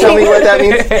nothing. Tell me what that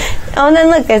means. Oh, and then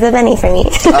look, there's a benny for me.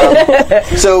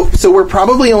 So we're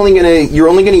probably you're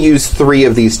only gonna use 3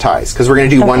 of these ties because we're gonna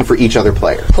do one for each other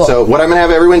player. Cool. So what I'm gonna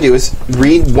have everyone do is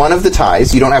read one of the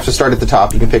ties. You don't have to start at the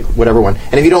top. You can pick whatever one.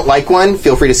 And if you don't like one,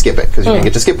 feel free to skip it because you're gonna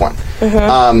get to skip one.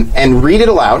 And read it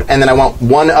aloud. And then I want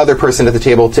one other person at the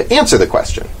table to answer the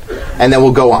question. And then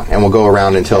we'll go on and we'll go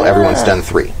around until everyone's done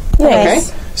 3. Nice.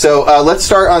 Okay. So let's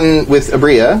start with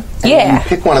Abria. Yeah. You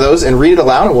pick one of those and read it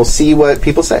aloud, and we'll see what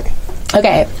people say.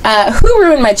 Okay. Who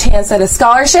ruined my chance at a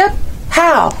scholarship?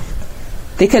 How?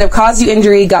 They could have caused you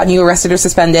injury, gotten you arrested or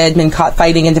suspended, been caught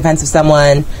fighting in defense of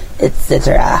someone,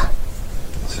 etc.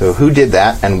 So who did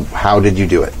that, and how did you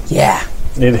do it? Yeah.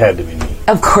 It had to be me.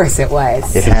 Of course it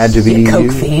was. It had to be You coke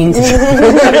you. fiend.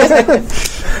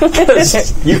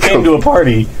 You came to a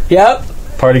party. Yep.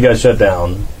 Party got shut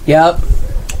down. Yep.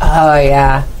 Oh,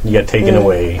 yeah. You got taken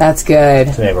away. That's good.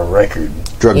 They have a record.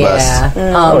 Drug Yeah. bust.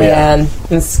 Oh, Oh, yeah. man.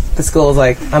 The school's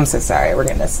like, I'm so sorry. We're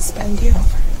going to suspend you.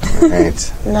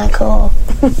 Right. Not cool.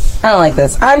 I don't like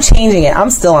this. I'm changing it. I'm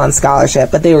still on scholarship,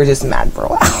 but they were just mad for a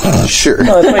while. Sure.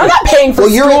 I'm not paying for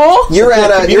Well, school. you're at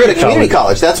a Community community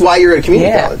college. That's why you're at a community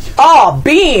Yeah. college. Oh,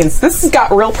 beans. This has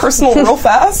got real personal real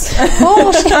fast.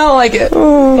 Oh, I don't like it.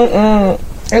 Mm-mm.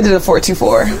 I did a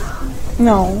 4.24.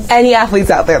 No. Any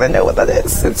athletes out there that know what that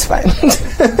is, it's fine.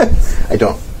 I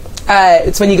don't.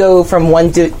 It's when you go from one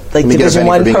me get a Division penny for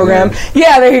 1 being a program. nerd.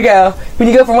 Yeah, there you go. When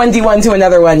you go from one D1 to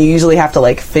another one, you usually have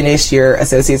to finish your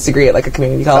associate's degree at a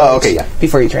community college. Oh, okay, yeah.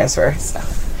 Before you transfer. So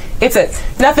it's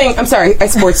nothing. I'm sorry, I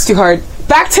sports too hard.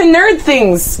 Back to nerd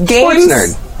things. Games.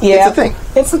 Sports nerd. Yeah, It's a thing.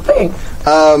 It's a thing.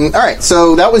 All right,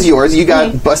 so that was yours. You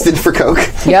got busted for coke.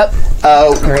 Yep.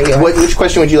 Great. Which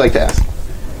question would you like to ask?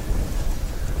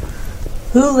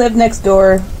 Who lived next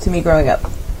door to me growing up?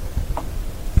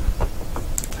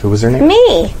 Who was her name?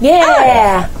 Me.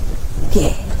 Yeah.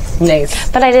 Nice.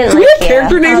 But I didn't Do we like have you.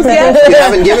 character names yet? You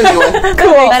haven't given me one.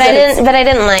 Cool. But I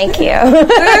didn't like you.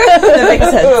 That makes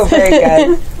sense. Oh, very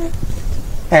good.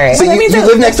 All right. So you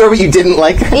live next door, but you didn't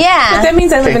like her? Yeah. That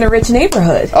means I live in a rich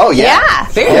neighborhood. Oh, yeah. Yeah.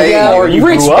 There Yeah, you yeah, go. Or you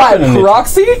Rich grew up by in an-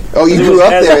 proxy? Oh, you grew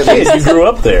up As there a at kid, least. you grew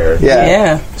up there. Yeah.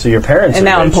 Yeah. So your parents And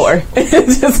are now I'm rich. poor.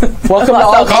 Welcome to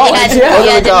all You college. had, Yeah. you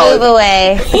had to college. move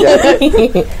away.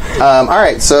 All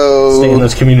right, so... Stay in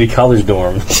those community college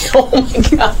dorms. Oh my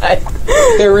god.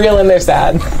 They're real and they're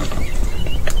sad.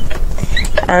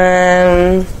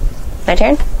 My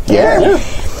turn? Yeah.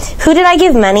 Who did I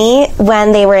give money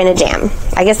when they were in a jam?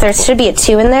 I guess there should be a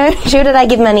 2 in there. Who did I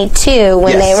give money to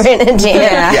when Yes. they were in a jam?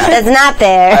 Yeah. Yeah. That's not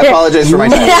there. I apologize for my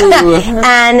time.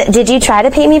 And did you try to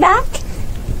pay me back?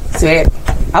 Sweet.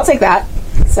 I'll take that.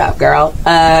 What's up, girl?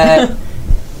 I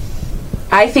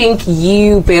think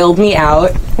you bailed me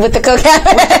out With the coke?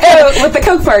 with the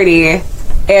Coke party.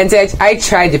 And I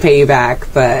tried to pay you back,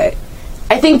 but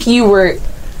I think you were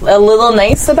a little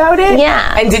nice about it.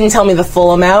 Yeah. And didn't tell me the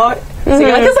full amount. So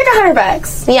you're like, it's like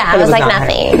 $100. Yeah, But it was like not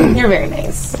nothing. 100. You're very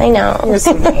nice. I know. You're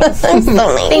so nice. I'm so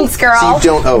nice. Thanks, girl. So you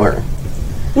don't owe her.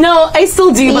 No, I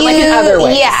still do, but in other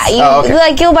ways. Yeah, Oh,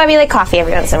 okay. you'll buy me coffee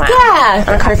every once in a while. Yeah.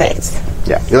 On a coffee. Perfect.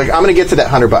 Yeah. You're like, I'm going to get to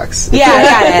that $100. Yeah, I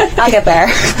got it. I'll get there.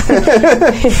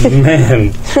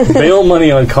 Man, bail money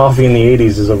on coffee in the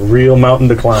 80s is a real mountain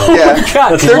to climb. Yeah.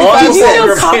 God, That's 35 long cents. you know,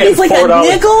 you're paying coffee's like a $4.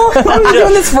 nickel. I'm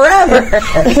doing this forever.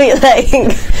 Be like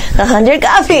 100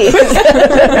 coffees.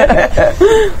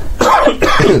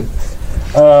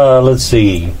 Let's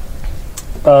see.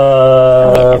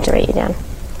 I have to write you down.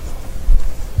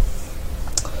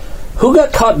 Who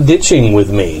got caught ditching with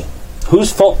me?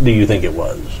 Whose fault do you think it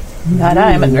was? God,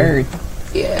 I am a nerd.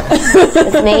 Yeah.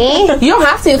 It's me? You don't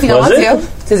have to if you don't Was want it?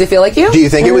 to. Does it feel like you? Do you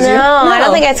think it was No, you? I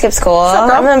don't think I'd skip school. up,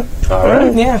 girl? I'm All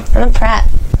right. Yeah. a prep.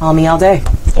 All me all day.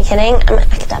 Are you kidding? I'm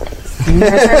an academic.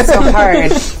 Nerds are so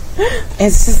hard.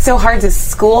 It's just so hard to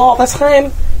school all the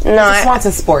time. No, I just want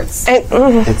to sports.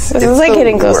 this is like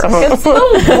getting close to home. It's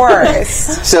the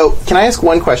worst. So, can I ask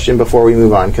one question before we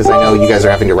move on? Because I know you guys are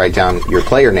having to write down your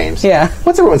player names. Yeah.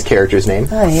 What's everyone's character's name?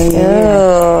 Oh,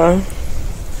 yeah. Ooh.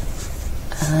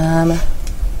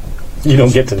 You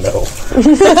don't get to know.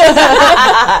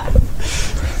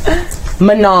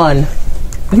 Manon.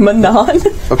 Manon?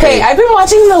 Okay. Hey, I've been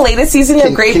watching the latest season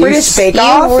of Great can you British Bake You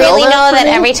Off. really that know for that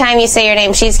me? every time you say your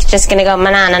name, she's just going to go,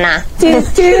 manana. I don't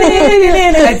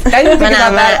think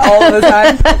about that all the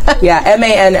time. Yeah,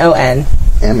 Manon.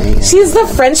 M-A-N. She's the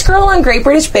French girl on Great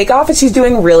British Bake Off, and she's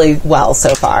doing really well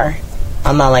so far.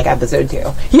 I'm on episode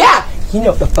 2. Yeah, you know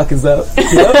what the fuck is up.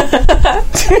 Yep.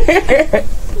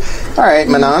 All right,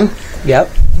 Manon. Yep.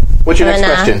 What's your next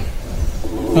Manon. question?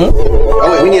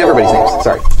 Oh, wait, we need everybody's names.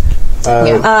 Sorry.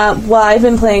 Well, I've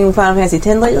been playing Final Fantasy X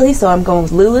lately, so I'm going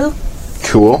with Lulu.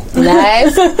 Cool.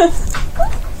 Nice.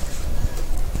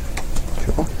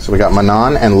 Cool. So we got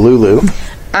Manon and Lulu.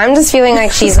 I'm just feeling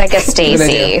like she's like a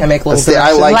Stacy. I make little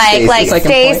I like Like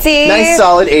Stacy. Stacy. Nice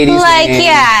solid 80s Like, name.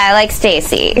 yeah, like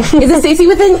Stacy. Is it Stacey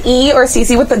with an E or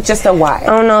Stacey with just a Y?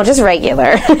 Oh no, just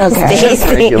regular. Okay.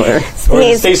 Stacy. Regular. Or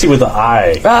Stacy. Stacy with the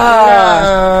I.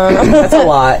 That's a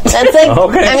lot. That's like,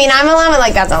 Okay. I mean, I'm a llama,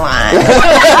 like, that's a lot.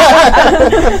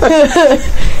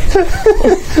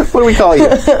 What do we call you?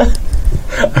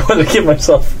 I want to give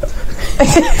myself.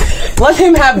 Let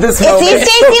him have this See moment.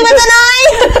 Stacy with an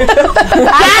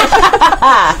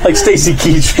eye? Like Stacy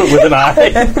Keach, but with an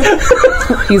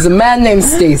I. He's a man named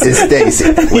Stacey. It's Stacy.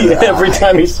 with an Every I.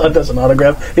 time he does an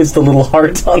autograph, it's the little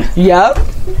heart on. Yep.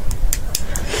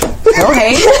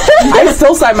 Okay. I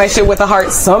still sign my shit with a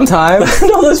heart sometimes.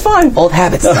 No, that's fine. Old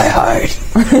habits die hard.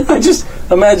 I just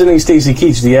imagining Stacy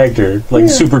Keach, the actor,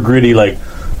 super gritty, like,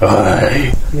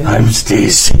 hi, I'm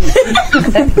Stacy.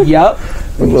 Yep.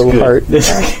 Little heart.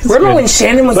 Remember when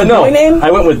Shannon was But a no, boy name?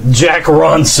 I went with Jack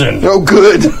Ronson. Oh,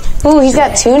 good. Ooh, he's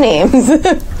got 2 names.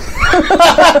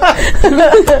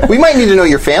 We might need to know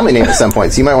your family name at some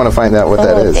point, so you might want to find out what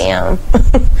that is. Damn.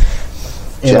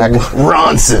 Jack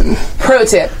Ronson. Pro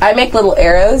tip: I make little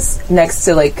arrows next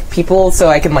to like people so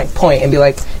I can like point and be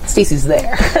like, "Stacy's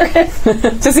there,"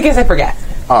 just in case I forget.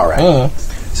 All right.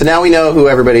 So now we know what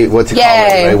to call Yay.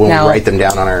 everybody. We'll Now- write them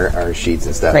down on our sheets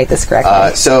and stuff. Write this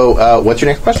correctly. So what's your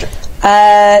next question?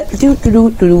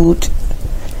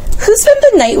 Who spent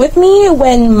the night with me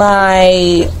when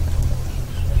my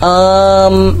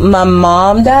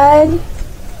mom died?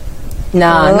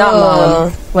 Nah, not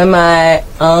mom. When my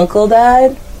uncle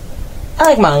died. I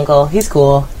like my uncle. He's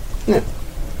cool. Yeah.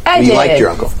 I You did. liked your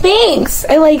uncle? Thanks.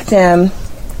 I liked him.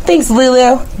 Thanks,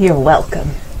 Lulu. You're welcome.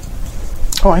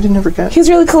 Oh, I didn't ever get. He was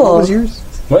really cool. What was yours?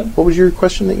 What? What was your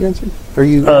question that you answered? Are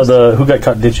you? The who got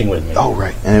caught ditching with me. Oh,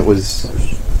 right. And it was.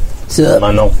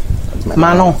 I know.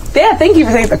 Manon. Yeah, thank you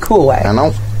for saying it the cool way. I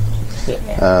know.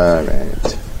 Yeah.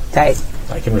 Right. Tight.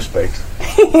 I can respect.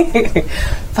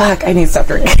 Fuck, I need to stop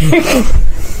drinking.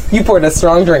 You poured a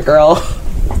strong drink, girl.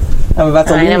 I'm about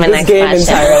to I know leave my this next game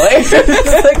question. entirely.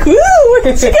 It's like, woo,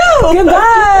 where'd you go?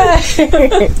 Goodbye.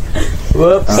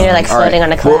 Whoops. You're like floating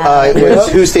on a cloud.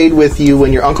 Who stayed with you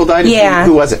when your uncle died? Yeah.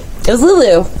 Who was it? It was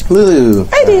Lulu. Lulu.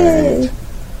 I did. Right.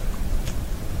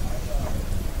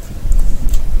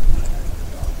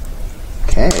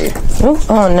 Okay.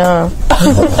 Oh no.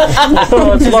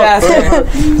 Disaster.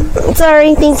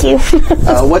 Sorry, thank you.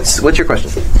 What's your question?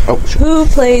 Oh, sure. Who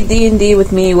played D&D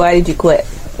with me? Why did you quit?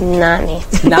 Not me.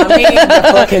 Not me,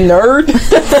 the fucking nerd.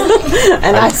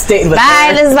 And I stayed with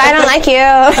Bye, this is why I don't like you.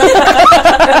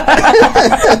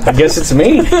 I guess it's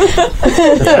me.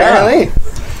 Apparently.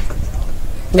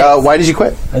 Why did you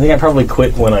quit? I think I probably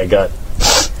quit when I got.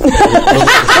 when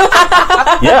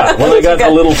I got a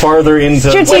little farther into.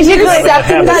 Strategically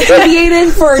Accepting that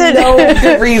deviated for no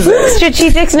good reason.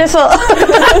 Strategic sniffle.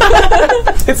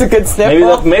 It's a good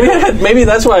sniff. Maybe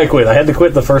that's why I quit. I had to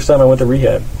quit the first time I went to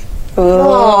rehab. So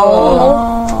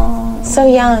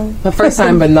young. The first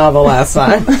time, but not the last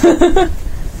time.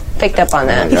 Picked up on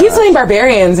that. He keeps playing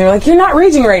barbarians, and you're like, you're not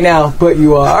raging right now, but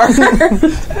you are.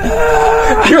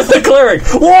 You're the cleric.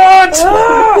 What?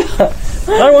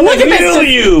 I want to heal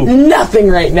you. Nothing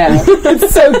right now.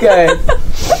 It's so good.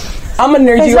 I'm gonna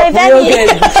nerd you Where's up my real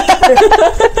Becky?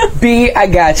 good. B, I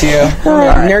got you. I'm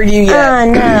gonna nerd you yet. Oh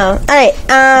no. Alright,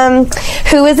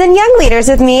 who was in Young Leaders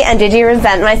with me and did you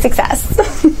resent my success?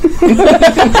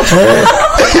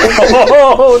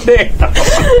 Oh, damn.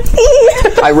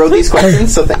 I wrote these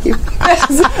questions, so thank you.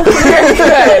 Very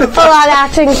good. A lot of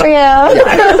acting for you.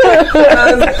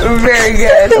 Very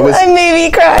good. It was I made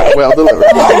me cry. well delivered.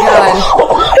 What?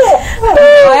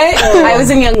 I was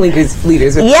in Young Leaders with you.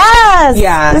 Yes!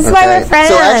 Yeah. This is why we're friends.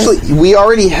 So actually, we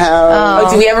already have.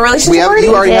 Oh, do we have a relationship You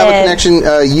already have a did. connection.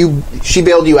 She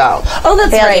bailed you out. Oh,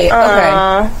 that's right.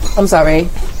 Aw. Okay. I'm sorry.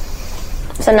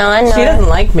 So now I know. She doesn't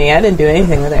like me. I didn't do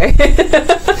anything with her.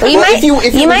 Well, you Well, might, if you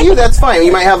you might, review, that's fine.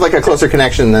 You might have like a closer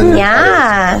connection than.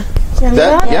 yeah.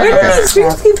 That, yeah. Where Okay. does this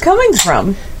dreams keep coming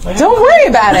from? Don't worry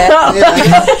about it. I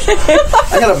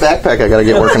got a backpack I got to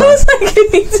get working on. I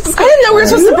didn't know we were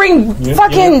supposed to bring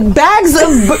fucking bags of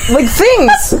like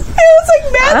things. It was like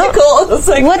magical. It was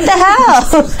like, What the hell?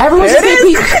 Everyone's just gonna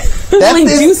be pulling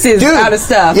That's- juices dude. out of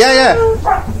stuff. Yeah.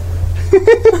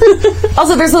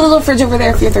 Also, there's a little fridge over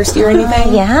there if you're thirsty or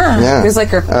anything. Yeah. There's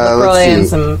like a Let's LaCroix see. and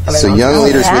some other So ones. young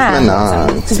leaders yeah. with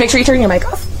Manon. Just make sure you turn your mic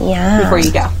off Yeah. before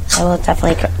you go. I will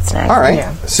definitely snag. All right.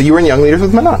 Yeah. So you were in Young Leaders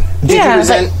with Manon. Did Yeah, you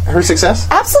resent her success?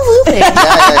 Absolutely. Yeah.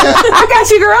 I got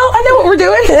you, girl. I know what we're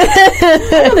doing.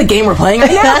 I know the game we're playing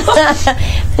right now.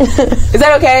 Is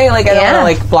that okay? Like, I don't Yeah.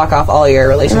 want to like block off all your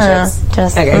relationships.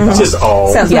 Just Okay. cool. Just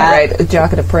all. sounds Yeah. about right. A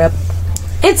jock at a prep.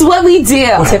 It's what we do.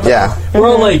 Yeah. We're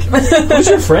all like, who's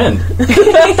your friend? Who's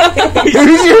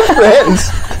your friend?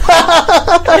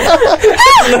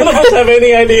 None of us have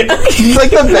any idea. It's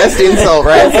like the best insult,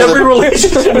 right? Every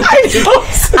relationship.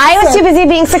 I was too busy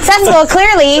being successful,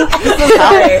 clearly.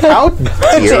 How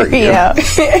dare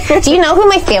you? Do you know who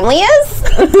my family is?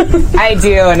 I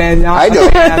do, and I'm not. I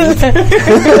don't.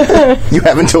 You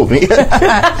haven't told me.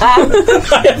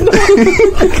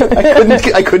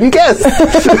 I couldn't guess.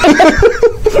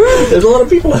 There's a lot of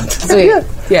people out there. Sweet.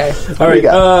 Yeah. All right.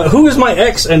 Who is my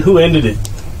ex and who ended it?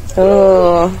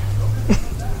 Oh.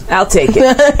 I'll take it.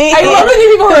 I love when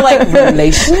people are like,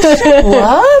 relationship?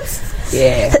 What?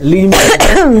 Yeah. Leave me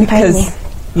Pardon me. because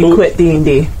you quit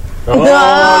D&D. Oh,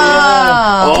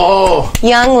 Oh,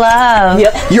 Young love.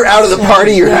 Yep. you're out of the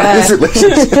party. You're out of this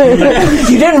relationship.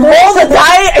 You didn't roll the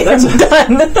die. And you're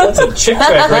done. That's a chick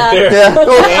track right there. Yeah.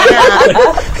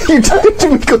 Oh. You took to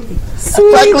me.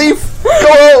 Blackleaf,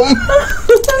 go home.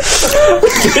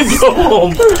 Go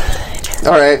home.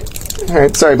 All right.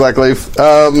 Sorry, Blackleaf.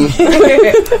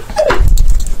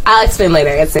 I'll explain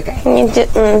later. It's okay.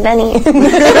 Benny.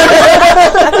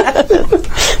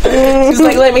 She's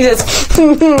like, let me just.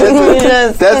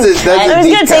 That's it. I'm just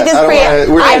gonna take this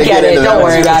I get it. Don't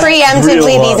worry about it.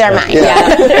 Preemptively, these are mine.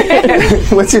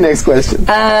 Yeah. What's your next question?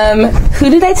 Who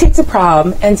did I take to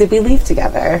prom, and did we leave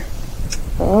together?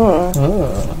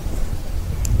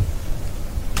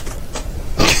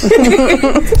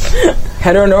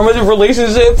 Heteronormative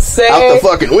relationships. Say Out the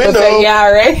fucking window. Okay, yeah,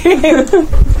 right.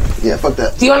 Yeah, fuck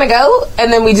that. Do you want to go?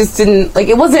 And then we just didn't. Like,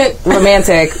 it wasn't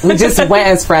romantic. We just went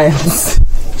as friends.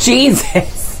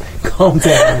 Jesus, calm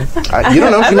down. You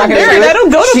don't know. She's not gonna married. do it. I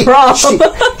don't go to prom.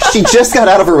 She just got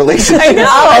out of a relationship. I know.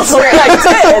 That's what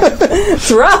I did.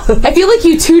 It's rough. I feel like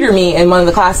you tutor me in one of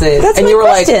the classes, That's and my you were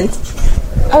question.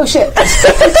 like, "Oh shit."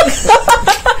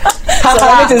 So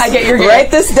let me just I get your write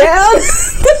this down.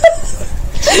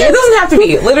 It doesn't have to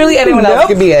be. Literally anyone else Nope.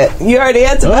 could be it. You already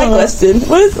answered my question.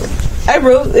 What is it? I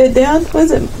wrote it down. What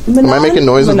is it? Manon? Am I making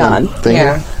noise with my Manon. thing?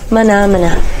 Yeah. Mana.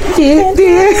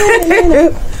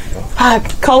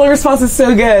 Caller response is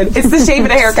so good. It's the shape of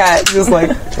the haircut. Just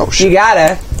like, Oh shit. you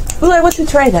gotta. Well, I want to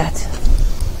try that.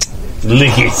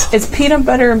 Lick it. It's peanut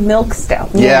butter milk stout.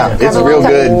 Yeah, it's real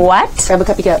good. What? Grab a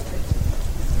cuppy cup.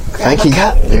 Thank you.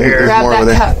 There's Grab more that over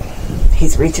there. cup.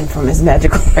 He's reaching from his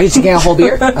magical. Are you getting a whole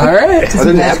beer? All right. Are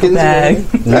there napkins?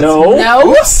 bag. No.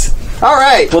 No. Oops. All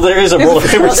right. Well, there is a roll of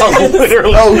paper towel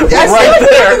literally. Oh, yeah, I feel right like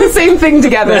there. we're doing the same thing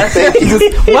together.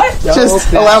 What?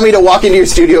 Just allow me to walk into your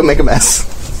studio and make a mess.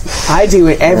 I do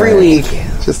it every week.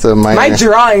 Just a minor, My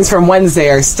drawings from Wednesday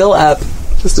are still up.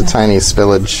 just a tiny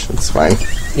spillage. It's fine.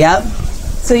 Yep.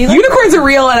 So you Unicorns are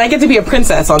real, and I get to be a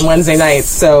princess on Wednesday nights,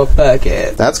 so fuck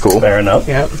it. That's cool. Fair enough.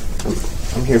 Yep.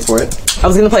 I'm here for it. I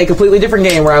was going to play a completely different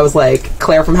game where I was like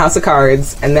Claire from House of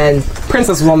Cards, and then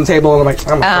Princess was on the table, and I'm like,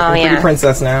 I'm a fucking pretty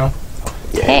princess now.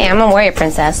 Hey, I'm a warrior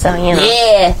princess, so you know.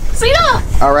 Yeah. Sweet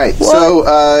up. All right. So,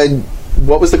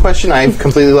 what was the question? I've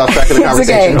completely lost track of the It's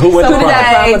conversation. okay. Who went So to did prom?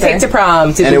 I take to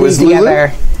prom? Did And we it was leave Lulu?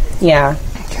 together? Yeah.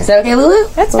 Is that okay, Lulu?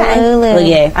 That's fine. Lulu.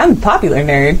 Yeah. I'm a popular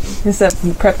nerd,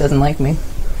 except Prep doesn't like me.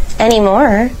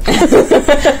 Anymore.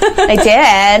 I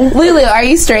did. Lulu, are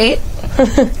you straight?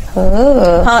 Ooh.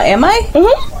 Am I?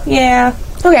 Mm-hmm. Yeah.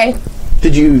 Okay.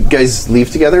 Did you guys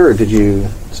leave together, or did you?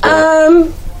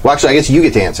 Well, actually, I guess you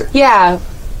get to answer. Yeah.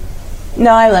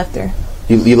 No, I left her.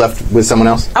 You left with someone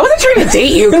else. I wasn't trying to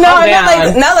date you. No, Calm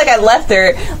not like I left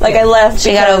her. Like I left.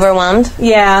 She got because- overwhelmed.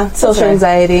 Yeah, social Okay.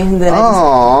 anxiety. And then I just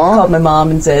Aww. called my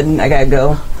mom and said I gotta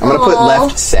go. I'm gonna put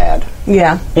left sad.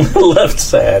 Yeah. Left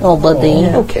sad. Oh, buddy.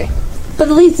 Okay. But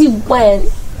at least you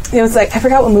went. It was like I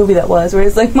forgot what movie that was. Where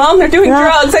it's like, Mom, they're doing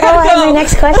drugs. I I gotta have go. my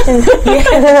next question.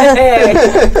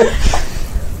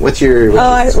 What's your?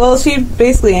 Well, she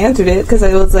basically answered it because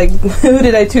I was like, "Who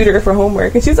did I tutor for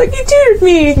homework?" And she was like, "You tutored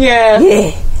me." Yeah.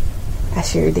 Yeah, I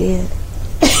sure did.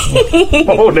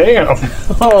 Oh, damn.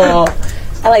 Oh.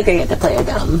 I like to get to play with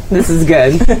them. This is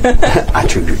good. I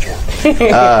tutored you.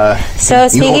 So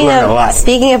won't learn a lot.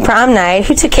 speaking of prom night,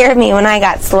 who took care of me when I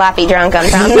got sloppy drunk on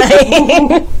prom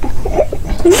night?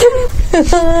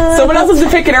 Someone else is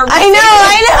picking her.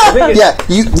 I know. Yeah,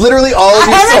 you literally all of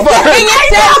you so far.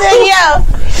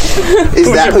 Is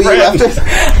that who you left with?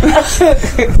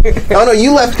 Oh no,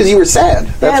 you left because you were sad.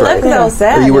 That's I left right. because I was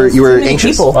sad. Or you were There's too many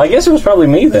anxious. people. I guess it was probably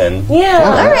me then. Yeah.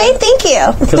 All right, thank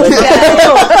you. Because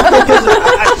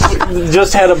I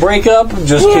just had a breakup,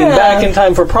 just came Yeah. back in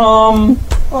time for prom.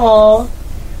 Aw.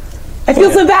 I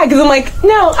feel so bad because I'm like,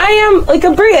 no, I am like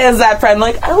Abria is that friend.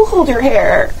 Like, I will hold your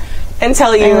hair and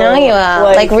tell you. I know you will.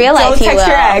 Like, real life don't you text will.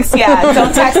 your ex. Yeah,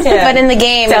 don't text him. But in the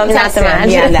game, don't not text so much. him.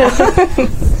 Yeah, no.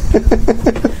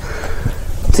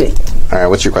 Sweet. All right,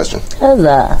 what's your question?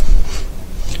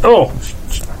 Oh.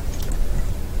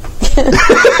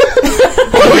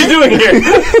 What are we doing here?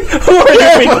 Who are you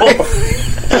people?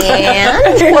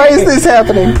 Yeah. Why is this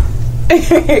happening?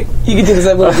 You can do this.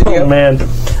 I will Oh, video. man.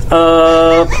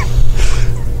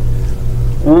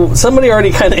 Well, somebody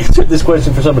already kind of answered this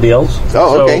question for somebody else.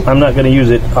 Oh, okay. So I'm not going to use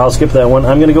it. I'll skip that one.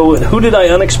 I'm going to go with who did I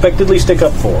unexpectedly stick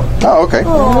up for? Oh, okay.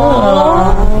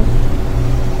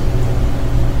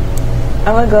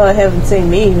 I'm gonna go ahead and say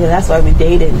me, and that's why we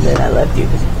dated, and then I left you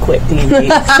to quit D&D.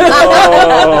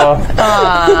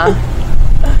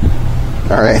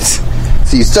 All right.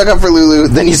 So you stuck up for Lulu,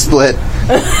 then you split,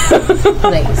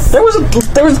 Nice.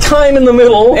 There was time in the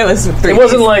middle. It was 3 It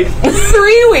wasn't weeks. like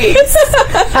 3 weeks.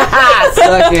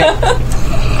 Suck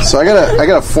it. So I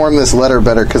gotta form this letter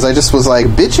better because I just was like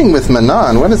bitching with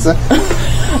Manon. What is that?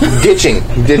 Ditching.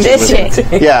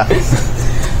 Yeah.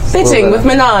 Bitching with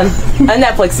Manon, a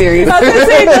Netflix series. I was gonna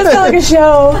say, it does sound like a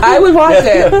show. I would watch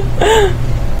it.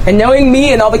 And knowing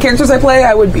me and all the characters I play,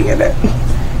 I would be in it.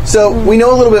 So we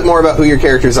know a little bit more about who your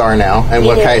characters are now and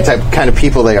what kind of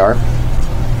people they are.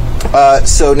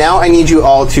 So now I need you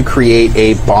all to create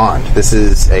a bond. This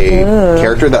is a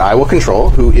character that I will control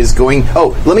who is going...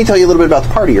 Oh, let me tell you a little bit about the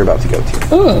party you're about to go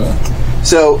to.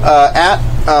 So at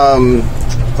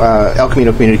El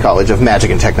Camino Community College of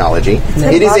Magic and Technology,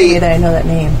 it is a... that I know that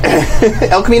name.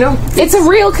 El Camino? It's a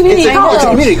real community It's a college.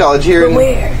 community college here in...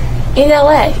 Where? In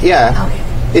LA. Yeah. Okay.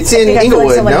 It's in I feel like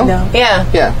Inglewood, somebody no? know. Yeah.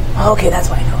 Yeah. Oh, okay, that's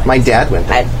why I know it. My dad went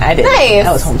there. I did. Nice.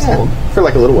 I was homeschooled. For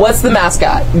like a little while. What's the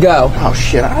mascot? Go. Oh,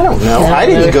 shit. I don't know. I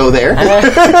didn't go there.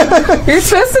 You're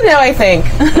supposed to know, I think.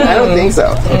 I don't think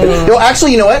so. No,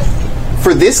 actually, you know what?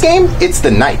 For this game, it's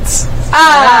the Knights.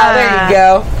 There you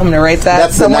go. I'm going to write that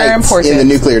That's the somewhere Knights important. in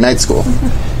the Nuclear Night School.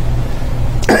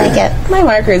 I like it. My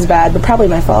marker is bad, but probably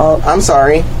my fault. I'm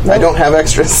sorry. I don't have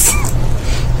extras.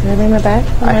 Did I bring my bag?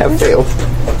 I have failed.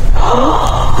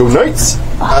 Go Knights!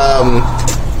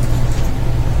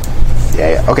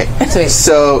 Yeah. Okay. Sweet.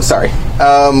 So sorry.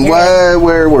 Where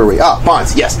were we? Ah,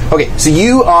 bonds. Yes. Okay. So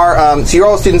you are. So you're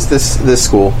all students this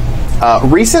school.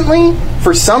 Recently,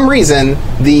 for some reason,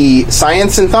 the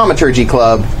Science and Thaumaturgy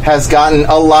Club has gotten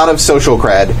a lot of social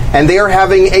cred, and they are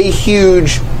having a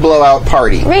huge blowout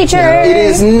party. Rager. It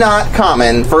is not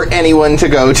common for anyone to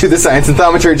go to the Science and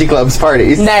Thaumaturgy Club's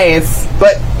parties, Nice.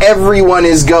 but everyone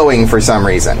is going for some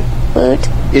reason. Woot.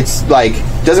 It's like,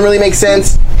 doesn't really make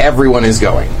sense. Everyone is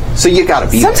going. So you gotta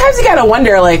be Sometimes you gotta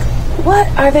wonder, like, what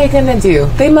are they gonna do?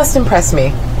 They must impress me.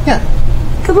 there. Yeah.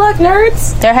 Good luck,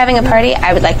 nerds. They're having a party.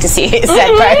 I would like to see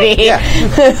said party. Yeah.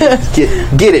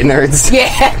 Get it, nerds.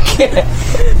 Yeah.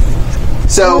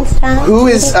 So who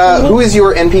is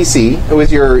your NPC? Who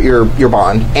is your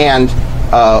bond? And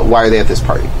why are they at this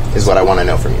party? Is what I want to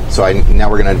know from you. So now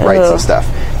we're gonna write some stuff.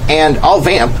 And I'll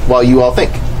vamp while you all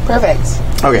think. Perfect.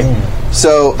 Okay.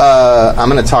 So I'm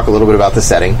going to talk a little bit about the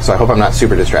setting, so I hope I'm not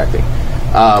super distracting.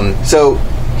 So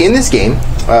in this game,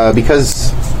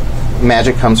 because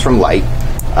magic comes from light,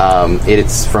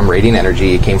 it's from radiant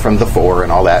energy, it came from the Four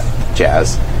and all that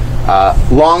jazz.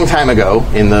 Long time ago,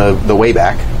 in the way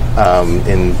back,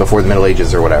 in before the Middle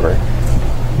Ages or whatever,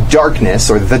 darkness,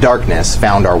 or the darkness,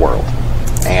 found our world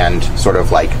and sort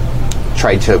of like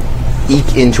tried to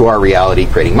eke into our reality,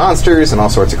 creating monsters and all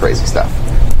sorts of crazy stuff.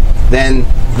 Then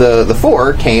the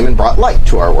Four came and brought light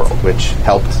to our world, which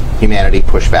helped humanity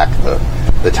push back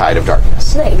the tide of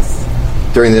darkness. Nice.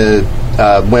 During the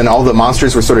when all the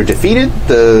monsters were sort of defeated,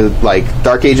 the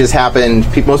Dark Ages happened.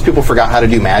 Most people forgot how to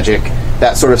do magic.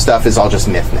 That sort of stuff is all just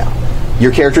myth now.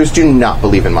 Your characters do not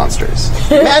believe in monsters.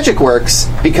 Magic works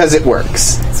because it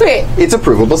works. Sweet. It's a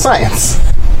provable science.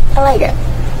 I like it.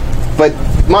 But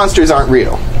monsters aren't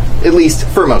real, at least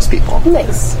for most people.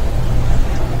 Nice.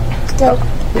 Dope.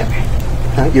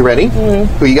 You ready?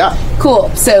 Who you got? Cool.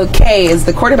 So Kay is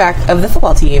the quarterback of the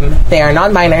football team. They are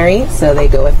non-binary, so they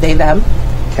go with they, them.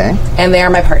 Okay. And they are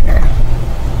my partner.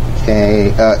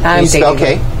 K. Can you spell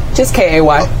dating K? them. Just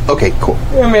K-A-Y. Okay, cool.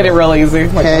 I made it real easy.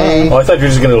 Like, K. Oh, I thought you were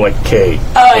just going to like K.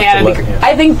 Oh, yeah, Like the letter, yeah.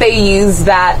 I think they use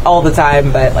that all the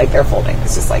time, but like their full name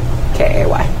is just like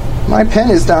K-A-Y. My pen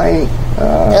is dying.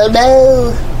 Oh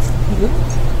no.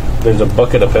 There's a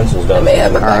bucket of pencils down there.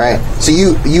 All right. So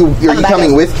you're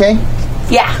coming with K?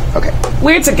 Yeah. Okay.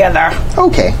 We're together.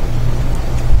 Okay.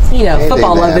 You know, Hey,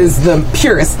 football they love them. is the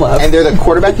purest love. And they're the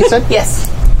quarterback, you said? Yes.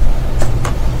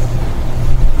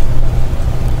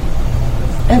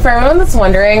 And for everyone that's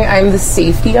wondering, I'm the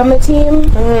safety on the team.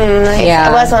 Nice. Yeah.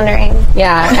 I was wondering.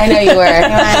 Yeah, I know you were.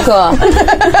 Cool.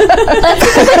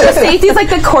 The safety is like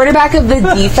the quarterback of the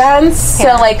defense,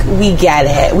 so like we get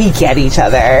it. We get each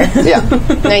other. Yeah.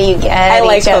 No, you get I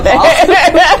like each other.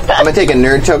 football. I'm going to take a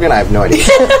nerd token. I have no idea.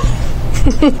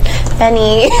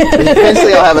 Benny.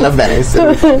 Eventually I'll have enough bennies.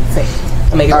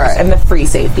 I'll make it All worse. right. I'm the free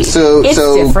safety. So- it's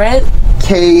so- different.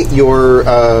 K, your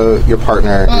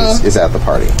partner is at the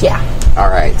party. Yeah. All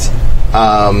right.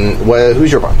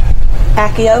 Who's your bond?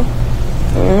 Accio.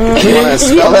 You want to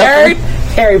spell that? Nerd.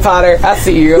 Harry Potter. I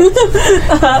see you.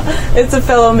 It's a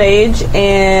fellow mage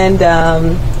and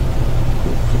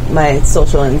my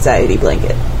social anxiety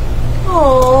blanket.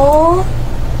 Aww.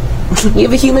 You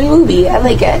have a human movie. I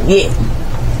like it. Yeah.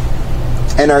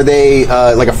 And are they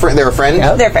like a friend? They're a friend?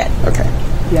 Yep. They're friends. Okay.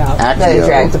 Yeah. That I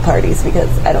drag to Actio. parties because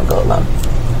I don't go alone.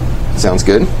 Sounds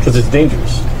good. Because it's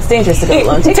dangerous. It's dangerous to go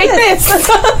alone. Take this. They're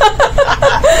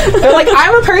like,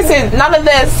 I'm a person, none of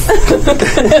this.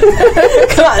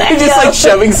 Come on, You're just like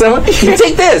shoving someone. You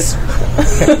take this. I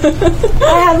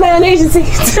have my own agency.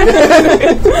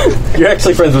 You're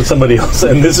actually friends with somebody else,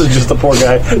 and this is just the poor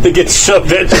guy that gets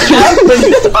shoved at.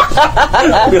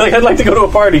 Be like, I'd like to go to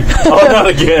a party. Oh, not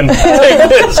again. Take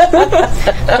this.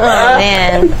 Oh,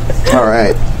 man. All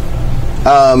right.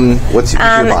 What's your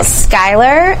bond?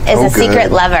 Skylar is Oh, a secret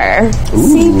good. lover.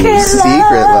 Ooh,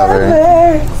 secret lover.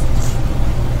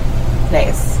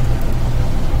 Nice.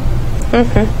 I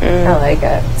like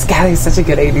it. Skylar's such a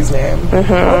good 80s name.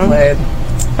 Well played.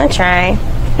 I try.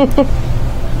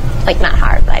 Like, not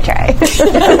hard, but I try.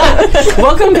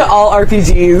 Welcome to all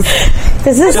RPGs.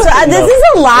 This is a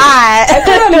lot. I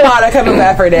put a modicum of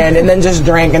effort in and then just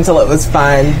drank until it was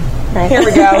fun. Here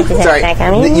we go. Sorry,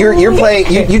 you're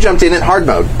playing. You jumped in hard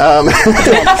mode. I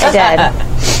did.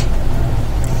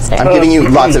 I'm giving you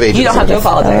lots of agency. You don't have to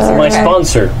apologize. My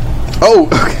sponsor, Oh,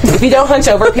 okay. If you don't hunch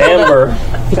over people, Amber.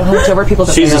 if you don't hunch over people,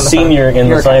 don't She's say a on the senior phone. in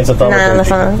You're the science of Not on the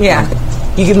thaumaturgy. phone. Yeah,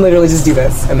 you can literally just do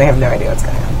this, and they have no idea what's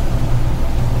going on.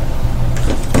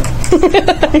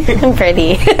 I'm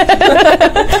pretty.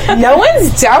 No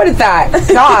one's doubted that.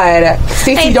 God,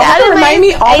 Stacey, you don't have to remind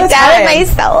me all the I time. doubted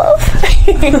myself.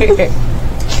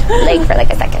 Like, for like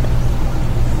a second.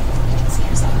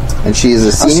 And she is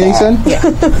a senior, you said? Yeah.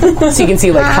 So you can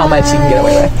see like how much you can get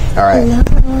away with. All right.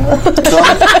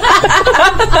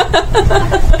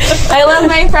 I love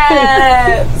my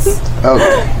friends.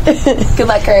 Okay. Good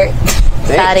luck, Kurt.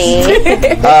 Buddy.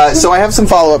 So I have some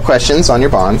follow-up questions on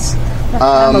your bonds.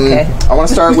 Okay. I want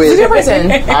to start with Who's your person?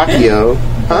 Akio.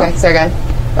 Huh? Okay, sorry, go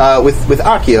ahead. With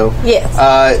Akio.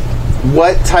 Yes.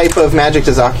 What type of magic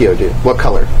does Akio do? What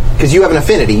color? Because you have an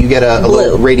affinity. You get a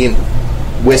little radiant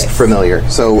wisp familiar.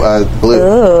 So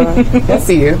blue. I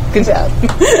see you. Good job.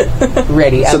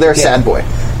 Ready. So they're a sad boy.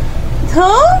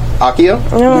 Huh? Akio?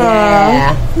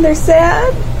 Yeah. They're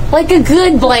sad? Like a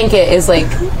good blanket is like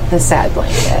the sad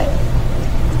blanket.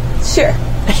 Sure.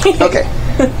 Okay.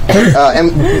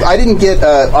 And I didn't get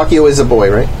Akio is a boy,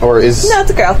 right? Or is... No,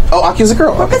 it's a girl. Oh, Akio's a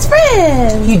girl. Okay. Best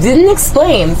friend. You didn't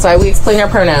explain, so we explain our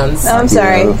pronouns. Oh, I'm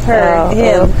sorry. Her,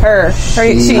 him, her,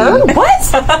 she. Her?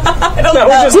 What? I don't know.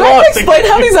 We just Do I have to lost explain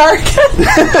how these are?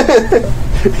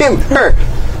 Him, her,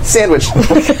 sandwich.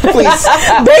 Please.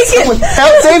 Bacon.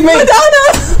 Help, save me. Madonna.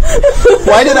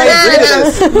 Why did I agree to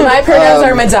this? My pronouns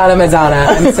are Madonna.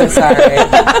 I'm so sorry.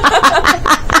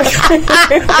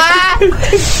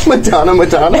 Madonna.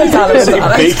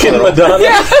 Bacon Madonna.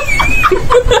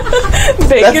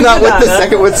 That's not what the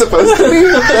second one's supposed to be?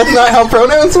 That's not how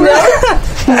pronouns work?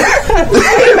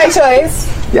 My choice.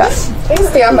 Yes. Please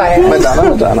stand by it.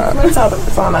 Madonna. Madonna.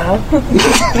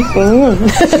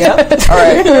 Yep. All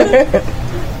right.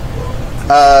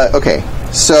 Okay.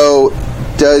 So,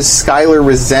 does Skylar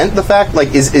resent the fact?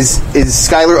 Like, is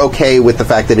Skylar okay with the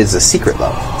fact that it's a secret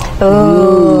love?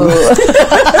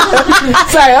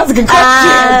 Sorry, that's a good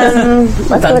question.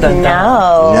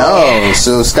 No. No.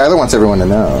 So Skylar wants everyone to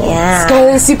know. Yeah.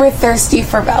 Skylar's super thirsty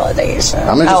for validation.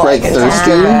 I'm gonna just write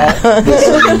thirsty.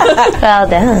 Well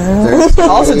done. Thirsty.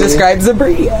 Also describes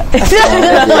Zabria.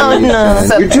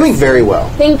 No. You're doing very well.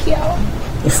 Thank you.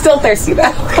 Still thirsty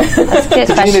though. Good Did you need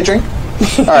a question. drink?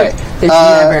 All right. There's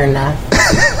never enough.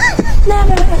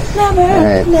 All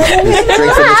right. Just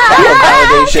drink from this cup of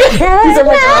validation. These are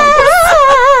my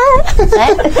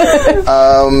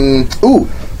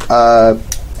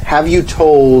Have you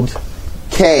told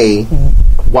Kay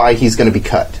why he's going to be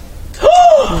cut?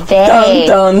 They. Dun,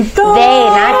 dun. They,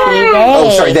 not he. They. Oh,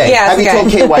 sorry, they. Yeah, Have you okay.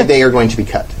 told Kay why they are going to be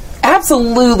cut?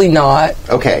 Absolutely not.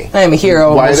 Okay. I am a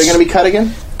hero. Why are they going to be cut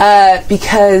again?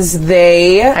 Because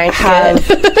they Aren't have.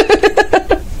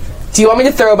 Do you want me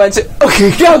to throw a bunch of?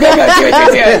 Okay, go, do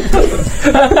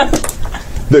it.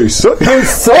 They suck.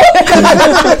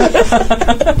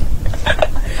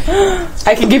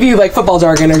 I can give you like football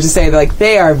jargon, or just say like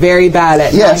they are very bad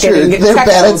at. Yeah, not sure. getting They're bad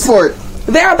at tackles. sport.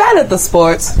 They are bad at the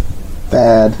sports.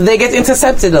 Bad. They get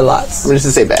intercepted a lot. I'm just going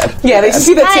to say bad. Yeah, they just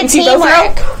see that Bad at Tim Tebow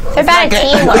teamwork. throw. They're bad at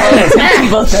teamwork.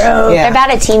 They're Yeah,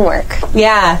 bad at teamwork.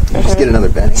 yeah. Just get another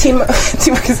bad. Teamwork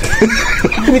is.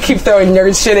 We keep throwing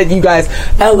nerd shit at you guys.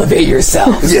 Elevate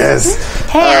yourself. Yes.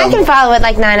 Hey, I can follow it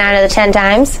like 9 out of the 10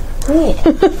 times. All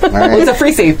right. It's a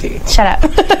free safety. Shut up.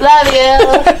 Love you.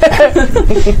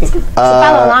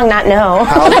 Follow along, not know.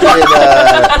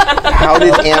 How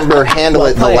did Amber handle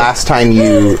it the last time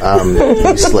you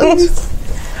slipped?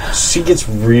 She gets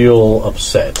real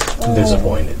upset,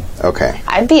 disappointed. Okay.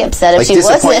 I'd be upset if Like she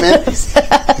disappointment?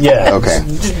 wasn't. Yeah. Okay.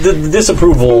 The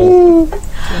disapproval.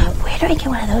 Where do I get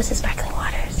one of those in sparkling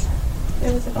waters?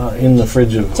 in the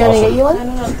fridge of. Do you want to get you one? I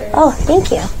don't know if they're. Oh,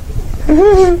 thank you.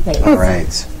 All right.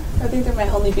 I think there might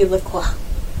only be LaCroix.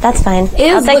 That's fine.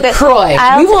 Is LaCroix.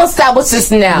 We will establish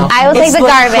this now. I will take the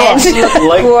garbage.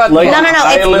 Like No, it's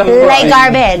Island like Wine.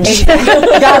 garbage.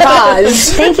 Garbage.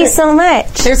 Thank you so much.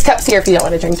 There's cups here if you don't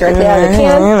want to drink directly out of the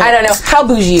can. I don't know how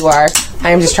bougie you are. I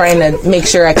am just trying to make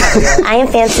sure I can. I am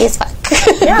fancy as fuck.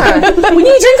 Yeah. When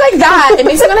you drink like that, it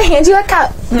makes me want to hand you a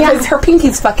cup. Because her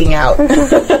pinky's fucking out.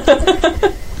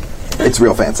 It's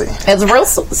real fancy. It's real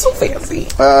so fancy.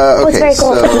 Okay, very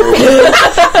cool. so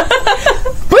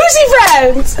Bougie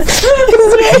friends!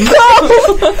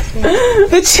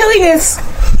 The chilliness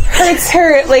hurts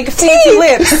her like fancy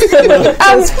lips.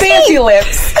 Fancy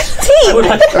lips.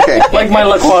 okay. Like my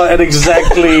LaCroix at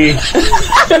exactly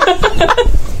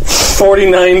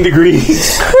 49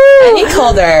 degrees. Any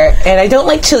colder, and I don't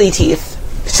like chili teeth.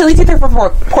 Chili teeth are for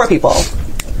poor people.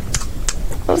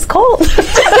 It was cold.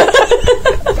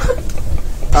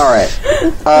 All right.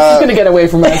 It's gonna get away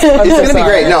from us. It's going to be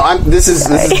great. No, this is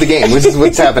the game. This is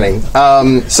what's happening.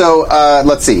 So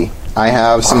let's see. I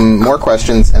have some more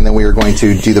questions, and then we are going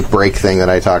to do the break thing that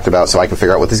I talked about, so I can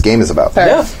figure out what this game is about.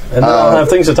 Yeah, and then I'll have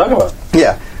things to talk about.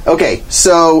 Yeah. Okay.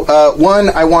 So one,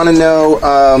 I want to know.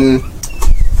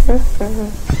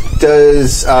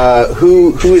 Does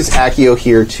who is Accio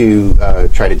here to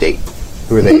try to date?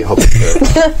 Who are they hoping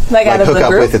to Like out of hook the up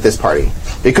group? with at this party?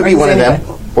 It could be one of them,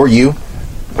 or you,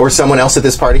 or someone else at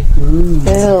this party. Ooh,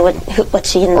 what's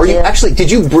she gonna Or do? you actually, did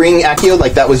you bring Accio?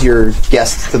 Like that was your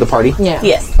guest to the party? Yeah.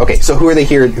 Yes. Okay, so who are they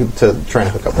here to try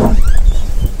and hook up with?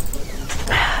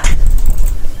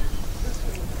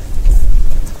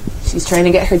 She's trying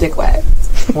to get her dick wet.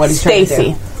 What is trying to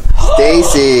Stacy. do?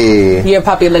 Stacy. You're a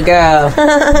popular girl.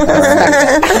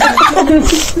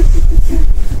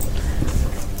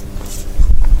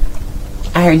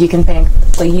 I heard you can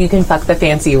fuck the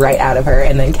fancy right out of her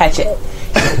and then catch it.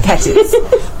 Catches.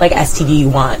 Like STD you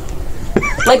want.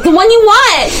 Like the one you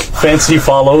want. Fancy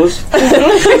follows.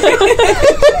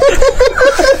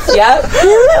 Yep.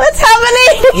 What's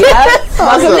happening? Yep.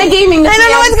 Welcome to gaming. I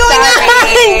don't know what's going on.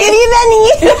 Give me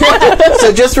Benny.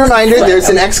 So just a reminder, there's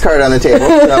an X card on the table.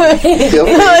 So feel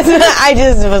free. I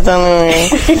just was on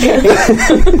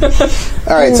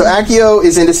All right, so Accio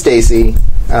is into Stacy.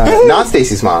 Not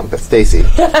Stacy's mom, but Stacy.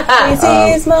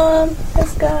 Stacy's mom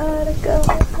has gotta go.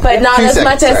 But not 2 as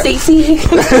much as seconds, Stacey.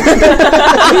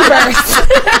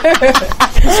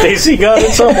 Stacy got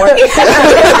it somewhere.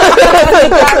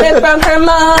 Got it from her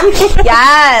mom.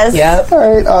 Yes. Yep. All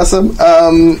right, awesome.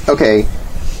 Okay,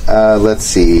 let's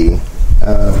see.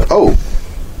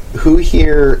 Who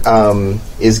here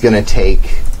is going to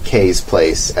take Kay's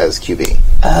place as QB?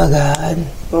 Oh God.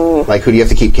 Like, who do you have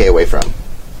to keep Kay away from?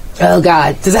 Oh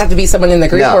God. Does it have to be someone in the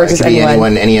group No, or it just could be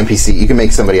anyone? anyone, any NPC. You can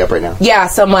make somebody up right now. Yeah,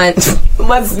 someone.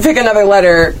 Let's pick another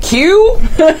letter. Q.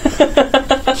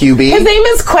 QB. His name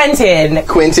is Quentin.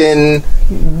 Quentin.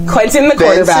 Quentin the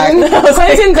quarterback. Benson?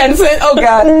 Quentin Benson. Oh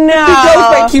God. No. He goes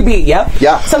by QB. Yep.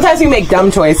 Yeah. Sometimes we make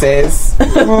dumb choices.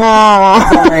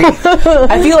 Sorry.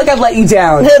 I feel like I've let you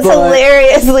down. That's but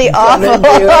hilariously I'm awful.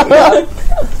 gonna do it. Yep.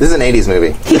 This is an 80s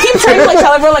movie. He keeps trying to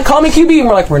tell everyone call me QB, and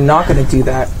we're like, we're not going to do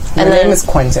that. My And then- name is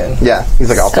Quentin. Yeah. He's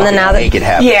like, I'll then fucking now that- make it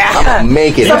happen. Yeah. I'm going to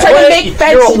make it So I'm happen. trying to make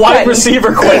bench You're a wide Quentin.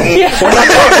 receiver, Quentin.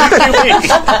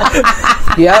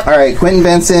 Yep. All right, Quentin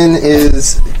Benson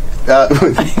is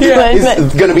going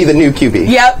to be the new QB.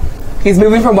 Yep. He's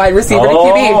moving from wide receiver to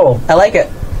Oh. QB. I like it.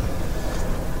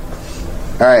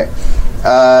 All right.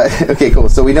 Okay, cool.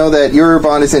 So we know that your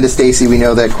bond is into Stacy. We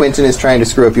know that Quentin is trying to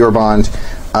screw up your bond.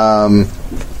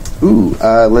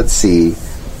 Let's see.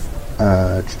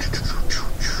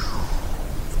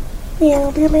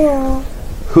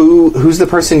 Who's the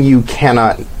person you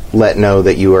cannot let know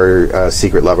that you are a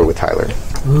secret lover with Tyler?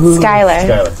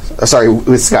 Skylar. Skylar. Sorry,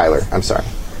 with Skylar. I'm sorry.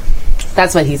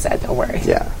 That's what he said. Don't worry.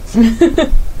 Yeah.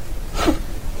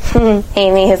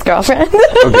 Amy, his girlfriend.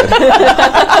 Oh, good.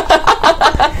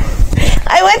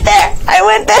 I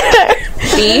went there.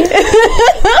 See?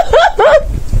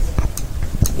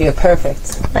 You're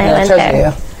perfect. I went told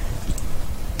there.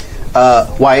 you.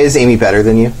 Why is Amy better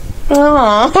than you?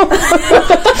 Aww.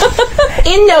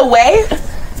 In no way.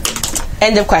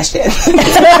 End of question.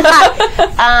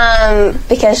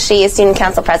 Because she is student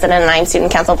council president and I'm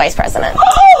student council vice president.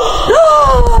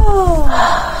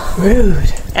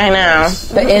 Rude. I know.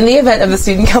 But in the event of the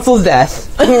student council's death,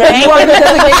 Right? you are the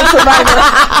designated survivor.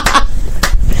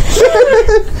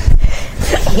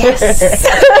 Yes.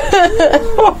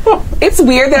 It's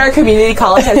weird that our community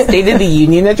college has State of the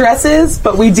Union addresses,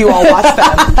 but we do all watch them.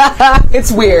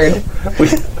 It's weird. But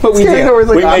we do. We're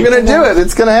like, We I'm make- going to do it.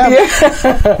 It's going to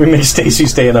happen. We make Stacy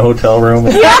stay in a hotel room.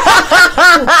 She's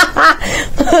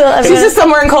just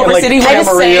somewhere in Culver Like City.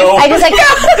 Camarillo. I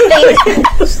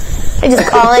just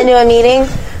call into a meeting.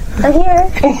 I'm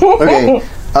here. Okay.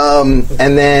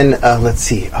 And then, let's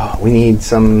see. Oh, we need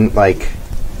some, like...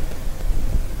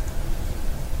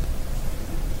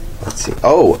 Let's see.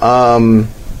 Oh,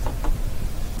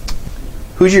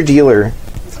 who's your dealer?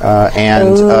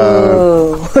 And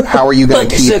how are you going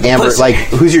to keep Amber? Like,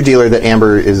 who's your dealer that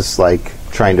Amber is like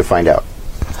trying to find out?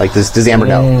 Like, does Amber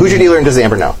know? Who's your dealer and does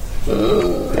Amber know?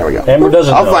 There we go. Amber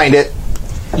doesn't I'll know. find it.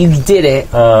 You did it.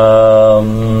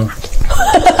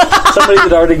 Somebody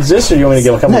that already exists, or you want me to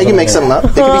give a couple? No, you can make something up. It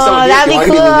could be someone That'd be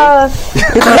cool.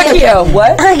 Akio,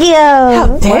 what?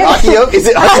 Akio. Akio? Is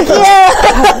it Akio?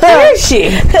 Where is she?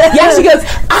 Yeah, she goes,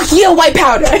 Akio white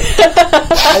powder.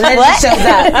 And then What? she shows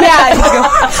up. Yeah, she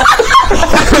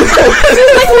goes,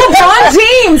 she's like LeBron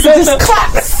James. It just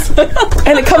claps.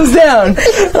 And it comes down.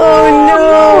 It's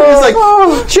like,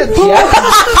 shit.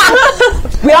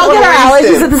 We all get our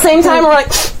wasted. allergies at the same time. We're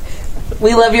like,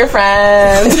 we love your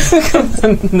friend.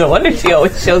 No wonder she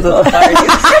always shows up at parties.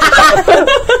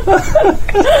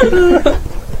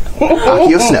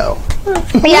 Akio Snow.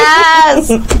 Yes.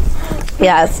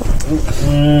 Yes.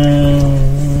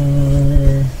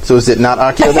 So is it not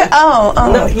Akio then? Oh.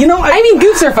 No, you know, I mean,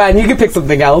 goofs are fun. You could pick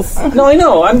something else. no, I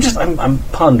know. I'm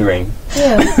pondering.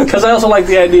 Because I also like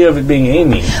the idea of it being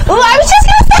Amy. Well, I was just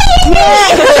gonna say Amy.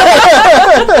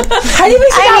 How do you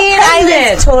think she got I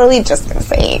pregnant? was totally just gonna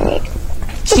say Amy.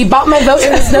 She bought my vote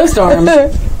in a snowstorm.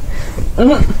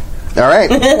 All right.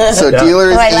 So dealer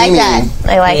is Oh, I like Amy. that.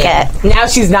 I like it. Now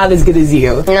she's not as good as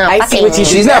you. No, I see what you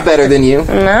She's not better than you.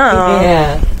 No.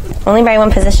 Yeah. Only by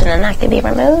one position and that can be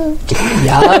removed.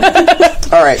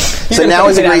 All right. So now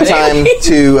is a great time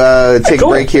to take a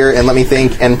break here and let me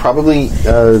think and probably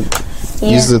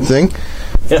use the thing.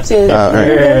 All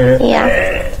right.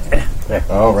 Yeah.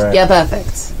 All right. Yeah,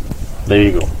 perfect. There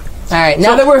you go. All right,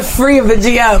 now that we're free of the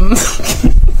GM.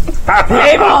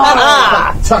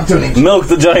 Talk to me. Milk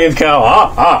the giant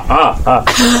cow.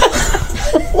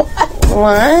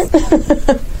 What?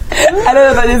 I don't know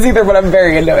if that is either, but I'm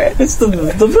very into it. It's the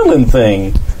villain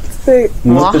thing.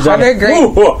 Milk the They're giant. great.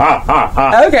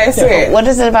 Okay, sweet. What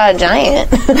is it about a giant?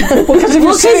 Because if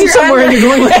you're sitting you're somewhere and you're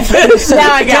going like this, the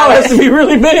Now I cow got has it. to be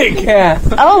really big. Yeah.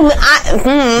 Oh, I don't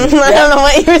know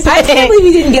what you were I can't saying. believe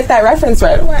you didn't get that reference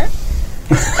right away.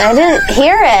 I didn't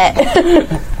hear it.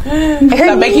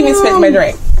 Stop making me spit in my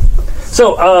drink.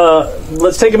 So,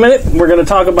 let's take a minute. We're going to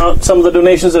talk about some of the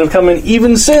donations that have come in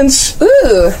even since Ooh,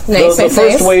 nice, the nice, first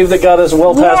nice. wave that got us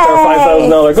well past our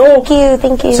 $5,000 goal.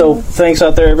 Thank you. So, thanks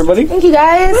out there, everybody. Thank you,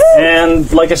 guys. And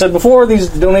like I said before, these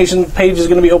donation page is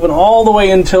going to be open all the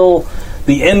way until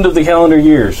the end of the calendar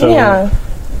year. So, Yeah.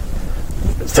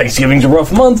 Thanksgiving's a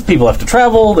rough month. People have to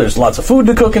travel. There's lots of food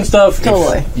to cook and stuff.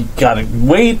 Totally. If you got to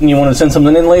wait and you want to send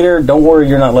something in later, don't worry,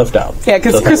 you're not left out. Yeah,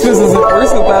 because Christmas isn't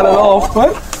worse than that at all.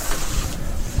 What?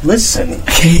 Listen.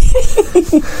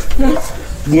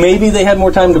 Maybe they had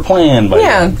more time to plan by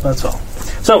then. That's all.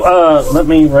 So, let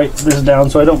me write this down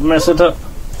so I don't mess it up.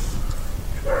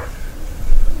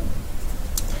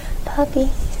 Puppy.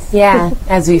 Yeah,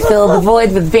 as we fill the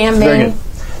void with Bam Very Bam. good.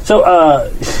 So,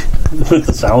 with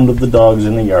the sound of the dogs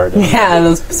in the yard. Yeah,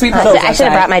 those sweet I should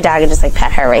have brought my dog and just like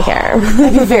pet her right here.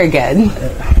 That'd be very good.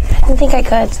 I didn't think I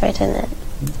could, so I didn't.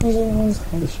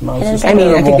 This mouse is I mean,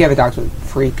 I think terrible. the other dogs would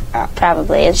freak out.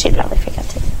 Probably, and she'd probably freak out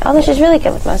too. Although she's really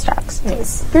good with most dogs.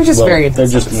 They're just Well, very they're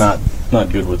intense. just not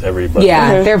good with everybody.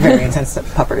 Yeah, they're very intense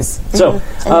puppers. So,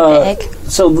 And big.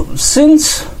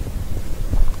 since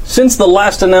the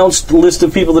last announced list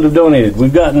of people that have donated,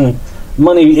 we've gotten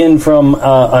money in from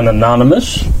an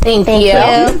anonymous, Thank you.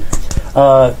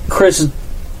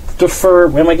 Christopher.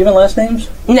 Am I giving last names?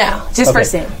 No, just Okay.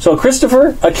 first name. So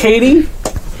Christopher, a Katie.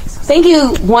 Thank you,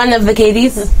 one of the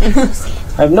Katies.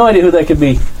 I have no idea who that could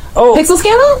be. Oh, Pixel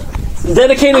Scandal?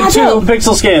 dedicated to dope.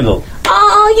 Pixel Scandal.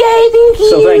 Oh, yay, thank you.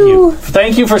 So thank you.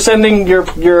 Thank you for sending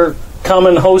your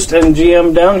common host and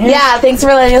GM down here. Yeah, thanks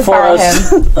for letting us For borrow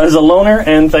us him. as a loaner,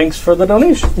 and thanks for the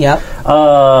donation. Yep.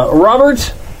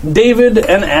 Robert, David,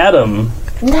 and Adam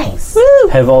Nice.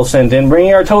 have all sent in,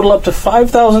 bringing our total up to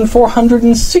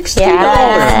 $5,460.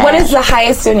 Yeah. What is the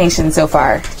highest donation so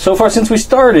far? So far since we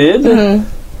started,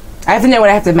 I have to know what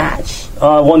I have to match.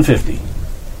 150.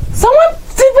 Someone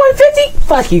did 150?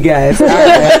 Fuck you guys.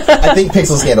 I think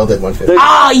Pixel Scandal did 150.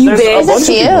 Oh, you There's a bitch. bunch of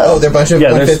Cute. people. Oh, they're a bunch of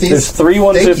Yeah, 150s? there's 3 Thank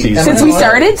you. 150s. Since we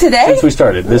started today? Since we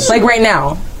started. Like right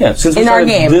now. Yeah, since we in our started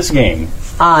game. this game.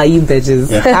 Ah, you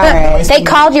bitches. All right. They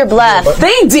called your bluff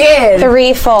They did.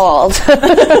 threefold.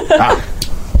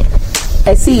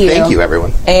 I see you. Thank you,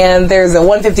 everyone. And there's a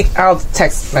 150. I'll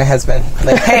text my husband.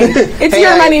 Like, hey, it's Hey,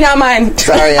 your I- money, not mine.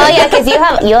 Sorry, Oh yeah, because you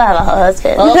have a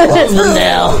husband.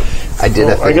 now. I did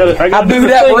a thing. I got I boot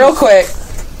it up real quick.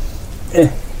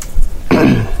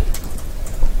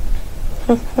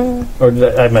 Or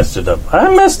did I messed it up.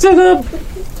 I messed it up.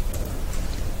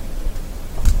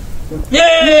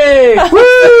 Yay!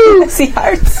 Woo! See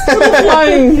hearts.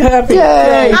 Flying happy.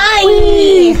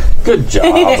 Hi. Good job.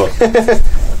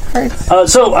 And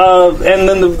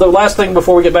then the last thing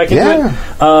before we get back into it,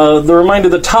 the reminder: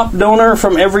 the top donor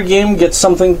from every game gets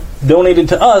something donated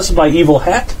to us by Evil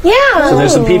Hat. Yeah. So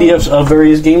there's some PDFs of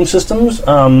various game systems.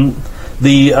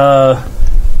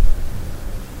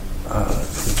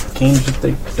 Games that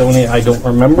they donate, I don't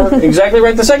remember exactly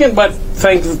right this second, but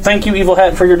thank you, Evil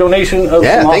Hat, for your donation of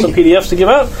some awesome PDFs to give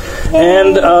out.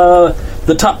 And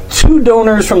the top 2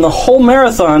 donors from the whole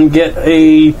marathon get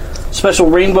a special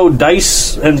rainbow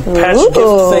dice and patch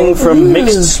gift thing from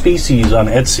Mixed Species on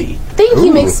Etsy. Thank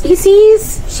you, Mixed Species.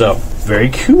 So, very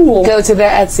cool. Go to their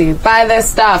Etsy. Buy their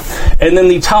stuff. And then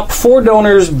the top 4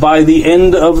 donors by the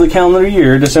end of the calendar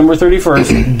year, December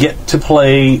 31st, get to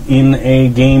play in a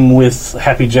game with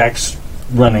Happy Jack's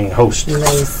running host.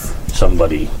 Nice.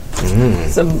 Somebody.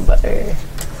 Somebody.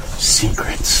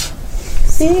 Secrets.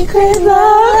 Secret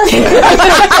love.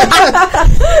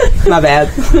 My bad.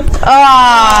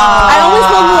 I only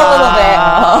smoked a little bit.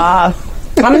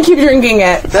 I'm gonna keep drinking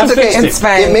it. That's okay. It's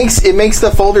fine. It makes the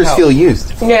folders feel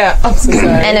used. Yeah, I'm so sorry.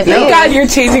 And if Thank you- God you're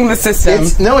changing the system.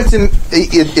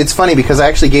 It's funny because I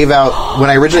actually gave out when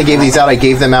I originally gave these out. I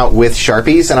gave them out with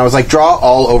Sharpies, and I was like, draw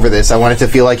all over this. I wanted to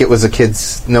feel like it was a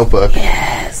kid's notebook.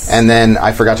 Yes. And then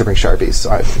I forgot to bring Sharpies,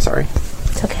 so I'm sorry.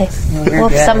 It's okay. you're We'll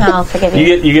good. somehow forgive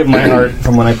you. You get my art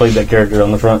from when I played that character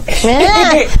on the front.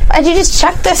 Yeah. Why'd you just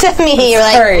chuck this at me? You're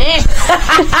like, Sorry.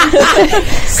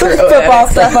 Football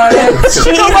stuff on it.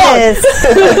 Jesus.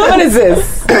 What is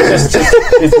this?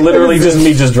 It's literally just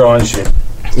me just drawing shit.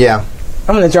 Yeah.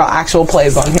 I'm gonna draw actual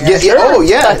plays on here. Yeah. Oh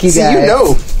yeah. Fuck you See, guys. you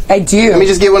know. I do. Let me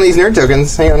just get one of these nerd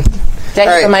tokens. Hang on. Did I hit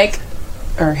All the right. mic?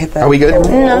 Or hit that? Are we good?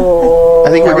 No. I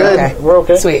think we're good. Okay. We're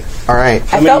okay. Sweet. All right.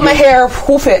 I felt my hair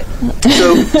woof it.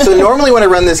 So normally when I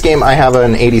run this game, I have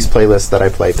an 80s playlist that I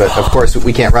play, but of course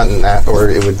we can't run that, or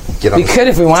it would get on. We could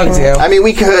if we wanted to. I mean,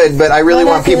 we could, but I really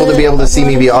want people to be able to see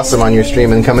me be awesome on your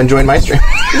stream and come and join my stream.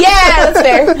 Yeah, that's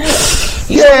fair.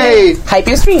 Yay! Hype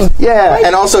your stream. Yeah,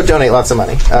 and also donate lots of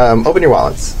money. Open your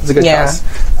wallets. It's a good Yeah.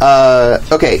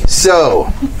 cause. Okay, so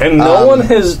And no one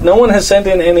has sent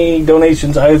in any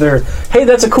donations either. Hey,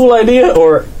 that's a cool idea,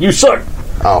 or you suck.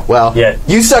 oh well. Yeah.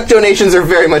 You suck donations are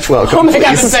very much welcome. Oh my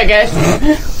god, please. that's so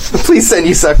good. Please send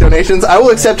you suck donations. I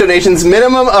will accept donations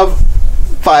minimum of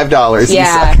 $5. You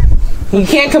Yeah. suck. You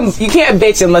can't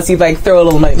bitch unless you like throw a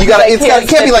little money. You got it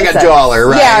can't be like $1,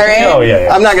 right? Yeah, right? Oh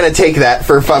yeah. I'm not going to take that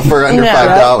for under No.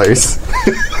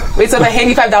 $5. Wait, so if I hand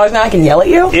you $5 now, I can yell at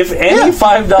you? If any $5,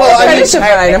 Well, I mean- Credit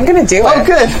fine. I'm gonna do it. Oh,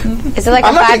 good. Is it like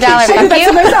I'm a not gonna $5 keep saying fuck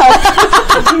you?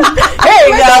 There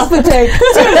you go.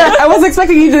 I was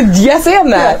expecting you to yes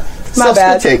and that. My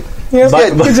bad. Take. Yeah,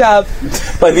 But- good job.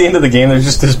 by the end of the game, there's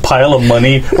just this pile of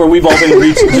money where we've all been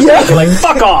reaching. Just like,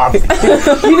 fuck off. You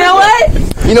know what?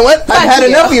 You know what? I've had you.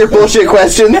 enough of your bullshit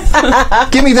questions.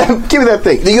 Give me that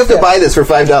thing. You have to buy this for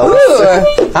 $5.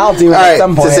 Ooh, I'll do it All at right,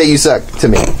 some point. to say you suck to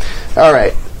me. All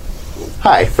right.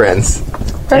 Hi, friends.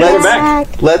 And we're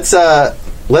back. Let's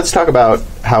talk about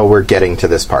how we're getting to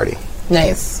this party.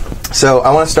 Nice. So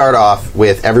I want to start off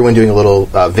with everyone doing a little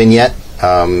vignette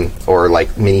or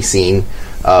like mini scene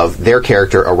of their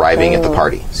character arriving at the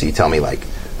party. So you tell me like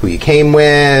who you came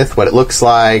with, what it looks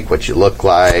like, what you look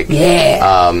like.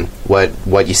 Yeah.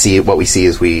 What you see, what we see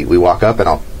as we walk up, and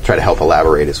I'll try to help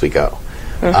elaborate as we go.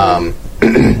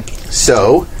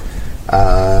 So,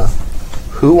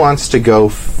 who wants to go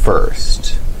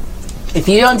first? If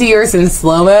you don't do yours in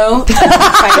slow-mo,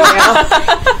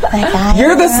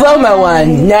 you're the slow-mo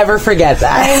one. Never forget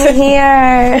that. I'm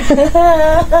here.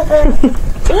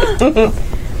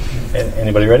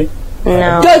 Anybody ready?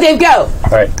 No. Go, Dave, go!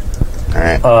 All right. All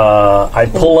right. I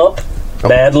pull up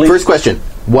badly. First question: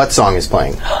 what song is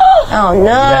playing? Oh no.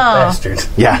 That bastard.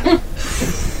 Yeah.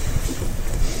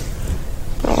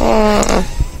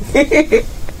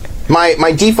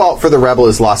 My default for the Rebel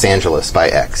is Los Angeles by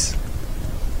X.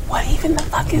 What even the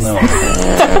fuck is No.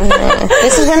 that?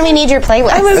 This is when we need your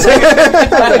playlist.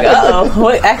 Uh-oh.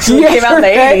 What actually came out in the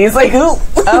 80s? Like, ooh.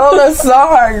 Oh, those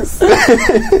songs.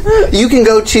 You can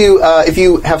go to, if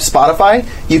you have Spotify,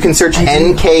 you can search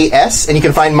NKS, and you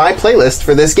can find my playlist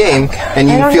for this game, and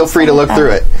you don't feel free to look know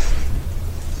through it.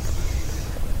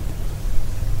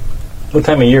 What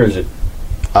time of year is it?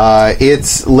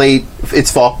 It's late.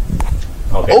 It's fall.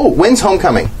 Okay. Oh, when's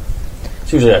Homecoming?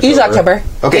 It's usually October. Use October.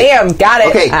 Okay. Damn, got it.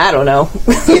 Okay. I don't know.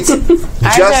 It's are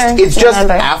it's just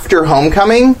November. after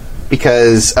Homecoming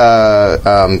because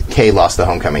Kay lost the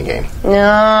Homecoming game. No.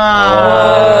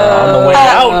 On the way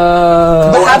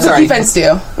out. But how'd the sorry. defense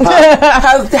do?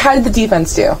 How did the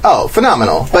defense do? Oh,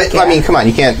 phenomenal! But I mean, come on,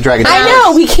 you can't drag it down. I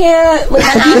know, we can't. Like,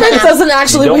 the defense doesn't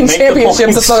actually You don't win make the championships.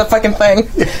 points. That's not a fucking thing.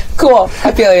 Cool.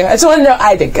 I feel you. I just want to know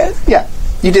I did good. Yeah,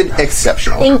 you did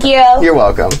exceptional. Thank you. You're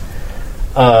welcome.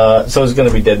 So it's going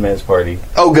to be Dead Man's Party.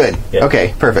 Oh, good. Yeah.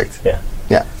 Okay, perfect. Yeah.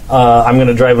 Yeah. I'm going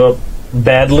to drive up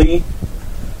badly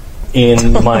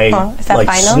in my Is that like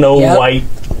final? Snow Yep. White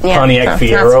Yeah. Pontiac Not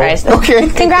Fiero. surprised. Okay.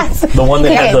 Congrats. The one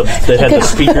that had the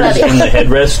speakers in the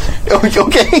headrest.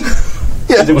 Okay.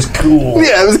 It was cool.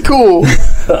 Yeah, it was cool.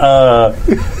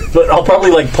 But I'll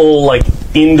probably like pull like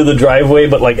into the driveway,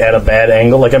 but like at a bad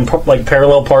angle. Like I'm like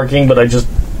parallel parking, but I just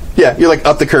Yeah, you're like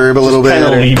up the curb a little bit. kind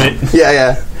of or- leave it, Yeah,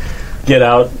 yeah. get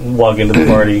out, and walk into the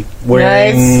party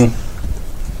wearing. Nice.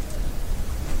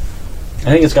 I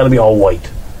think it's got to be all white.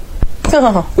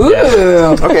 Oh.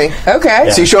 Ooh. Okay. Okay.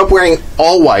 So you show up wearing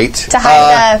all white. To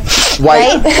hide the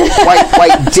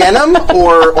white denim,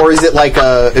 or is it like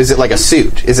a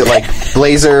suit? Is it like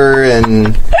blazer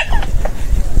and?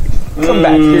 Come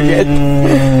back. You're good.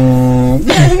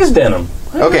 Yeah, I think it's denim.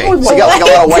 Okay, so you got like a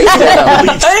lot of white denim,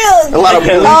 a lot of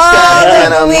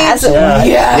bleached denim.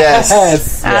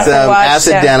 Yes, some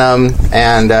acid denim,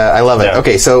 and I love it. Yeah.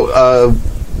 Okay, so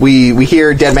we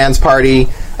hear Dead Man's Party.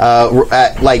 And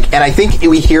I think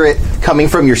we hear it coming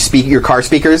from your car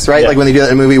speakers, right? Yeah. Like when they do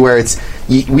that in a movie where it's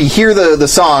we hear the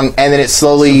song and then it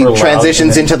slowly Super loud,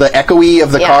 transitions and into the echoey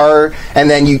of the car, and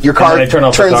then your car then I turn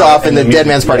off the turns car off and the and the Dead music,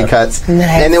 Man's Party yeah. cuts,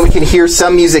 Nice. and then we can hear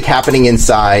some music happening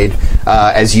inside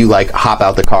as you like hop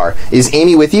out the car. Is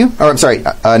Amy with you? Or I'm sorry,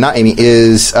 not Amy.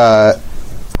 Is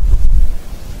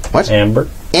what? Amber.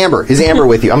 Is Amber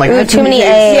with you? I'm like, Ooh, too many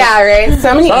A's. Yeah, right?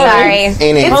 So many Sorry. A's.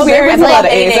 A name. It's weird with a lot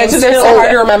of A's. It's just they're so hard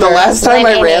to remember. The last time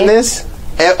I Blame ran Amy. this,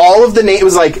 all of the names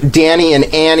was like Danny and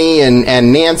Annie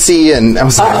and Nancy, and I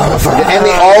was like, oh, fuck it. And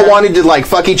they all wanted to like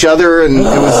fuck each other, and it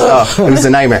was a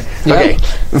nightmare. Okay,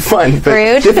 fun, but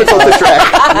Rude. difficult to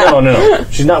track. No.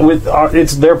 She's not with.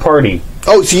 It's their party.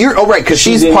 Oh, so you're right because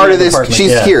she's in part the of this. apartment,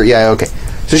 She's yeah. here. Yeah. Okay.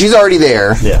 So she's already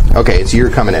there. Yeah. Okay. So you're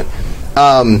coming in.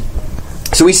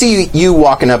 So we see you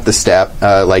walking up the step,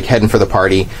 like heading for the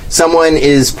party. Someone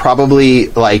is probably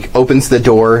like opens the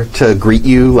door to greet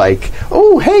you, like,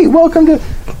 "Oh, hey, welcome to."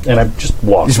 And I just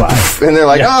walked by. And they're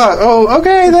like, Yeah. oh,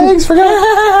 okay, thanks for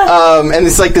coming. And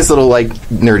it's like this little like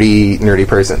nerdy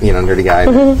person, nerdy guy.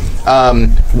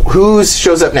 Who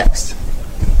shows up next?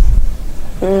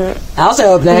 I'll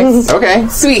show up next. Okay.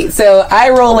 Sweet. So I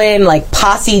roll in like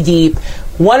posse deep.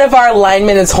 One of our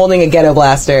linemen is holding a ghetto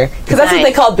blaster because that's what Nice.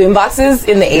 they called boomboxes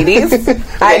in the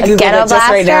 80s. I googled ghetto it just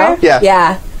right now. blaster? Yeah.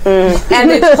 Yeah.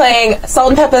 And it's playing Salt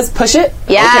and Peppa's "Push It."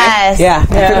 Yes. Yeah, I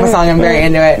picked the song. I'm very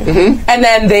into it. And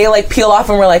then they like peel off,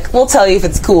 and we're like, "We'll tell you if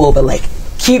it's cool, but like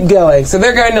keep going." So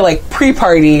they're going to like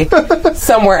pre-party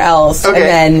somewhere else, Okay. and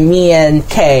then me and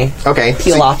Kay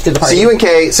peel off to the party. So you and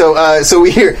Kay. So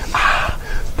we hear.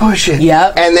 Push it.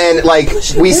 Yep. And then, like,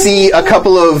 we see a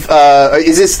couple of,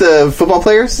 is this the football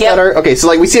players? Yep. That are, okay, so,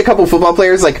 like, we see a couple of football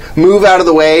players, like, move out of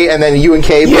the way, and then you and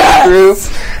Kay push through.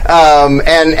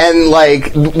 And,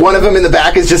 like, one of them in the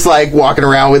back is just, like, walking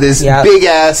around with his big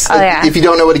ass, yeah. if you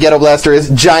don't know what a ghetto blaster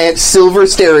is, giant silver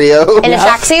stereo. In a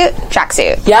tracksuit?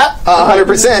 Tracksuit. Yep.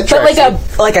 100%.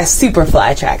 But like a super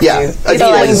fly track. Yeah. It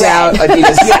Adidas. out.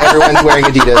 Adidas. Everyone's wearing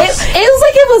Adidas. It was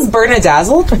like it was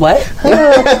Bernadazzled. What?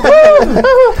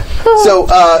 So,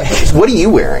 what are you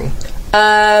wearing?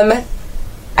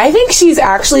 I think she's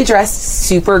actually dressed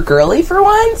super girly for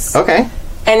once. Okay.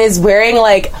 And is wearing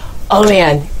like, oh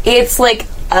man, it's like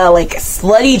a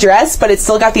slutty dress, but it's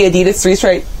still got the Adidas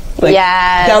 3-stripe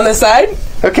down the side.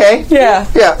 Okay. Yeah.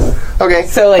 Yeah. Okay.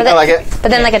 So like, I like it. But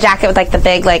then like a jacket with like the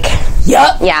big like.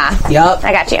 Yup. Yeah. Yup.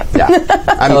 I got you. Yeah.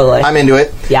 Totally. I'm into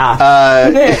it. Yeah.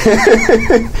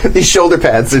 These shoulder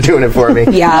pads are doing it for me.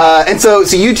 Yeah. And so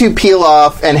you two peel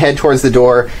off and head towards the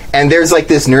door, and there's like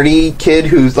this nerdy kid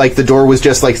who's like the door was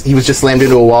just like he was just slammed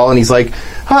into a wall, and he's like,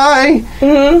 "Hi,"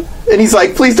 and he's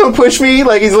like, "Please don't push me."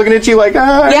 Like he's looking at you like,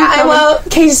 "Ah." Yeah, I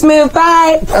won't. Can you just move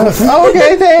by? Oh,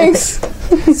 okay, thanks.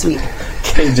 Sweet.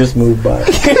 Kay just moved by.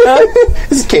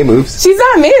 This is K moves. She's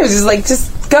not me. She's like,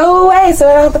 just go away so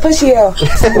I don't have to push you.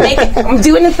 I'm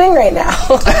doing a thing right now.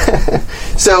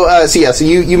 So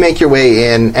you make your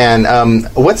way in, and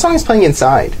what song is playing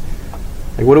inside?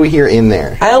 Like, what do we hear in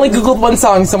there? I only Googled one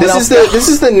song. This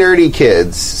is the nerdy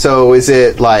kids. So is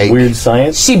it like Weird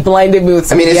Science? She blinded me with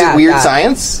some. I mean, is it Weird that.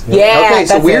 Science? Yeah. Okay,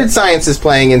 so that's Weird it. Science is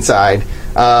playing inside.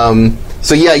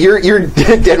 So yeah, your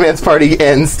Dead Man's Party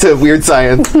ends to Weird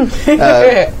Science.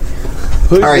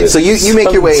 All right, so you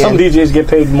make your way Some in. DJs get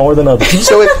paid more than others.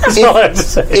 So That's all I have to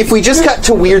say. if we just cut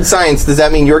to Weird Science, does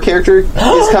that mean your character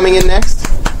is coming in next?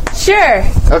 Sure.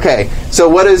 Okay, so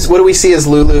what do we see as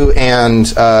Lulu and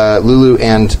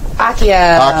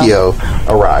Akio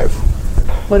arrive?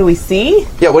 What do we see?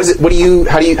 Yeah, what is it?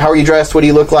 How are you dressed? What do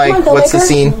you look like? Come on, What's the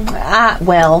filmmaker. scene?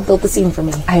 Well, Build the scene for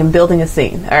me. I am building a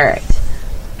scene. All right.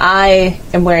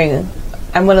 I'm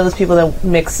one of those people that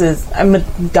mixes. I'm a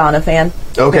Madonna fan.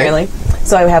 Okay. Apparently.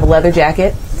 So I have a leather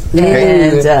jacket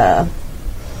and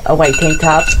a white tank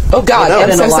top. Oh God, Oh, no. I'm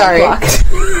and so an alarm sorry. clock.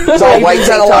 So a white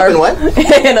tank top and what?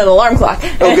 And an alarm clock.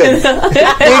 Oh, good.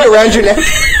 Big around your neck.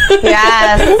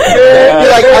 Yes.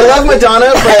 You're like, I love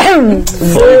Madonna, but I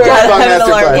have an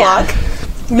alarm clock.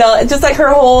 No, just like her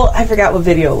whole, I forgot what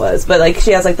video it was, but like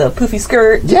she has like the poofy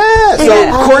skirt. Yeah, so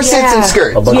Yeah. corsets yeah. and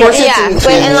skirts. A bunch of- Corsets Yeah. and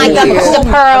And like the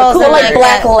pearls Cool, and like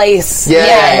black that. lace.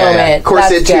 yeah, moment.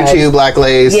 corset, That's tutu, good. black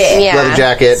lace, Yeah. leather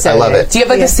jacket. So I love good. it. Do you have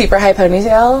like a super high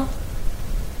ponytail?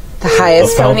 The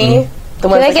highest A fountain. pony? The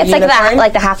one Like with, it's like unicorn? that,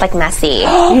 like the half like messy.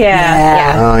 Yeah.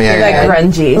 Yeah. Oh yeah, Like yeah.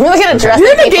 grungy. Look at a dress. You're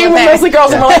in that the people game with wear. mostly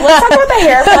girls and we're like, let's talk about the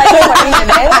hair for like 20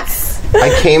 minutes. I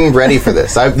came ready for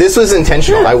this. This was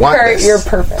intentional. I want Kurt, this. you're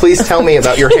perfect. Please tell me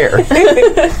about your hair.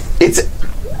 It's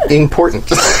important.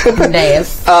 Dave.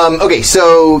 Okay,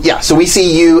 so we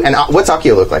see you, and what's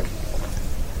Akio look like?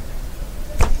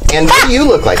 And what do you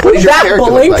look like? What does your That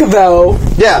character blink, look like? though.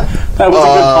 Yeah. That was a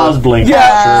good pause blink.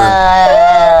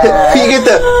 Yeah. You get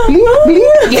the blink,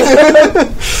 blink.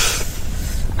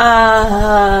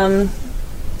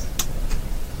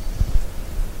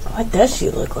 What does she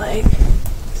look like?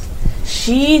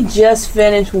 She just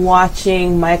finished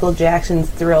watching Michael Jackson's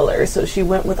Thriller, so she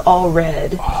went with all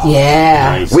red.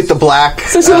 Yeah. Nice. With the black,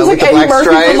 So she looks with like the Eddie black Murphy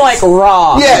stripes. from like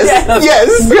Raw. Yes,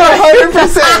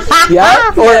 100%.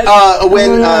 Yeah. Or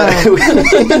when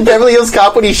Beverly Hills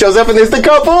Cop, when he shows up and there's the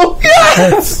couple.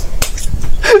 Yes.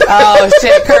 Oh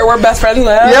shit, Kurt, we're best friends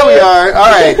now. Yeah, we are. All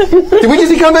right. Did we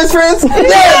just become best friends?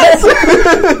 Yes.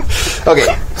 Okay.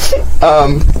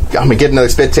 I'm gonna get another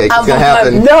spit take. It's gonna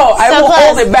happen. No, I So will close.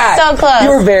 hold it back. So close. You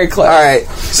were very close. All right.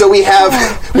 So we have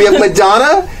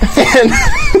Madonna and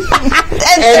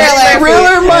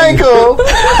Thriller Michael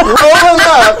rolling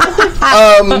up.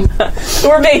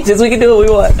 We're mages. We can do what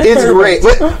we want. It's great.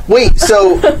 Wait.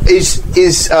 So is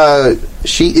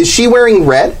she wearing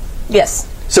red? Yes.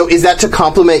 So is that to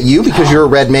compliment you because you're a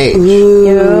red mage?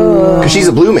 Because she's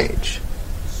a blue mage.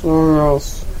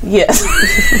 Yes.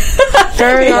 Okay. For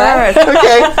some reason,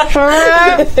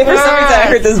 I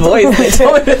heard this voice. They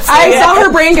told me to say I it. saw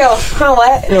her brain go, huh,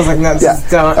 what? And I was like, no, just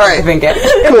don't. All right. Think it.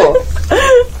 Cool.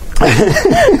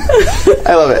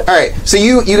 I love it. All right, so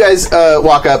you guys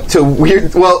walk up to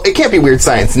Weird. Well, it can't be Weird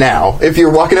Science now. If you're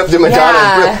walking up to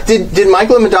Madonna, Yeah. did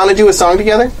Michael and Madonna do a song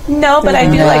together? No, but I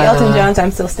do like Elton John's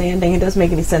 "I'm Still Standing." It doesn't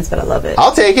make any sense, but I love it.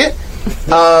 I'll take it. I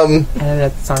don't know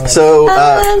what the song is. So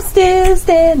I'm still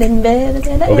standing better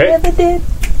than I Okay. ever did.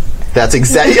 that's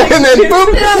exactly. And then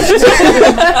boop,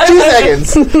 2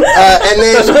 seconds, and then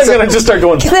I'm gonna just start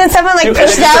going. Then someone like And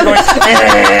pushed then just down. start going,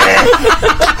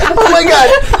 oh my god.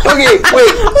 Okay,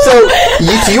 wait. So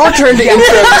it's your turn to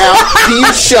intro now. Do you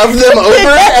shove them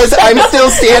over as I'm Still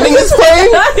Standing is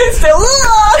playing?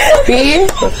 See?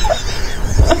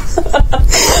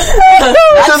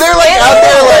 So they're like out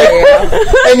there, like,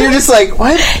 and you're just like,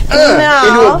 what? No.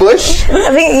 Into a bush?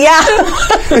 I think, yeah.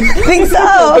 I think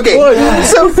so. Okay,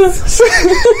 so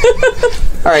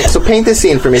all right. So paint this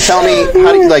scene for me. Tell me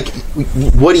how do you like?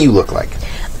 What do you look like?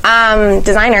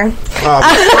 Designer.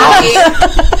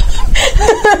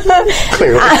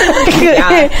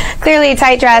 Clearly, Clearly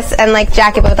tight dress and like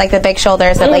jacket but with like the big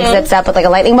shoulders that like zips up with like a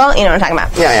lightning bolt. You know what I'm talking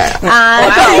about? yeah.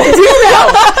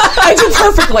 I do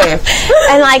perfectly.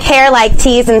 And like hair like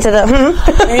teased into the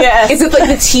Yes. Is it like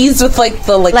the tees with like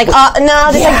the like? like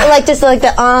no just like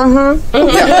the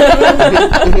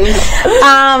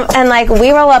and like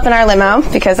we roll up in our limo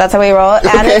because that's how we roll and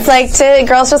Okay. it's like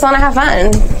girls just want to have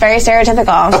fun. Very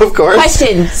stereotypical. Of course.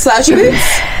 Question: slouchy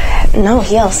boots? No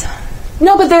heels.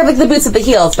 No, but they're like the boots at the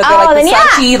heels, but they're Oh, like then the yeah.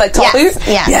 slouchy, like tall Yes, boots.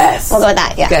 yes. Yes. We'll go with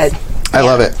that. Yeah. Good. I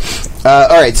love it. All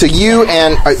right, so you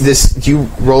and this. Do you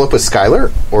roll up with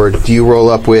Skylar, or do you roll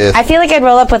up with? I feel like I'd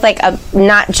roll up with like a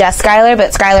not just Skylar,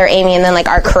 but Skylar, Amy, and then like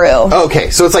our crew. Okay,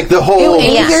 so it's like the whole.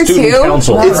 Amy's here Student too?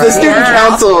 council. It's the student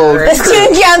council. The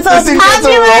student council is student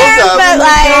council popular, rolls up. but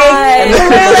like The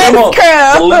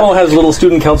Rulin's limo crew. has little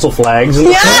student council flags. And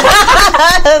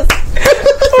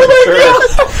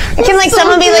Can like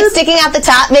someone be like sticking out the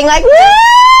top, being like, "Woo!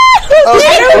 Of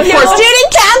course. Student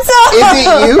council." Is it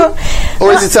you,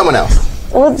 or is it someone else?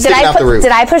 Well, Sticking out the roof.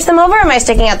 did I push them over, or am I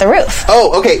sticking out the roof?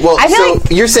 Oh, okay. Well, I feel so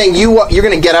like- you're saying you're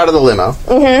going to get out of the limo.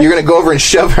 Mm-hmm. You're going to go over and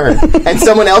shove her, and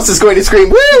someone else is going to scream,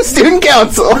 "Woo, student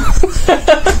council!"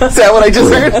 Is that what I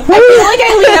just heard? I feel like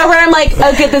I lean over and I'm like,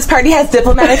 okay, this party has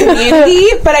diplomatic immunity,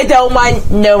 but I don't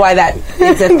know why that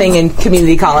is a thing in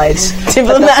community college.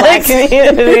 Diplomatic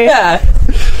community. Yeah.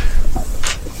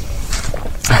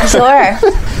 Sure.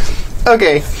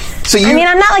 Okay. So you. I mean,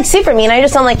 I'm not like super mean. I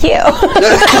just don't like you.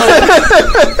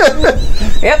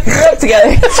 Yep, grew up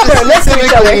together.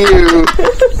 Specifically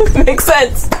you, Makes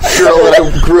sense. girl that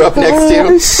I grew up next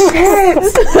to.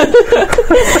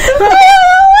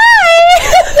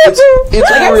 It's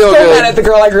Like, I'm real so mad good. at the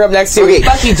girl I grew up next to. Okay.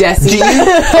 Fuck you, Jesse. Do you?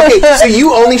 Okay, so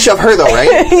you only shove her though, right?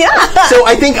 Yeah. So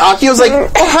I think Akio's like, "Oh,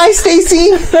 hi,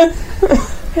 Stacy."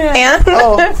 And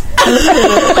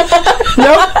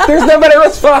Nope, there's no better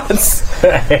response.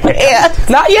 yeah.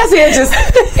 Not yes, and just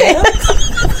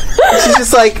She's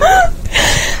just like,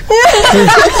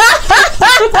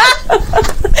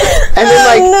 and then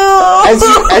like,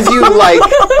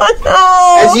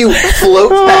 as you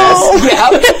float past,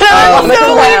 on the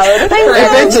cloud.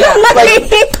 eventually,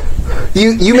 like,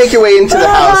 you make your way into the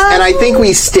house, and I think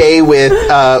we stay with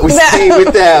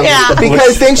them Yeah.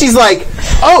 because then she's like,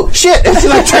 "Oh shit!" and she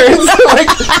like turns to like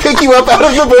pick you up out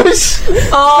of the bush.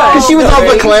 Because she was all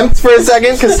verklempt for a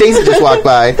second because Stacy just walked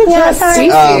by. Yeah, sorry.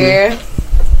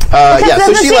 Yeah,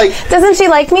 so she like doesn't she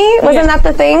like me? Wasn't that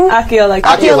the thing? Akio like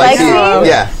Akio likes likes you. me?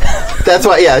 Yeah, that's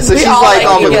why. Yeah, so she's all like like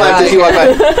all you, verklempt as she walked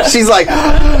by. She's like,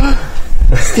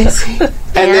 Stacy,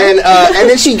 and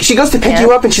then she goes to pick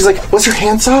you up, and she's like, "Was her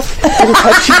hand soft? Did it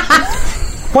touch you?"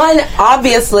 one,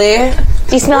 obviously.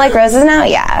 Do you smell like roses now?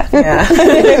 Yeah.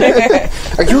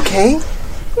 Are you okay?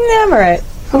 Yeah, I'm alright.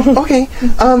 Okay.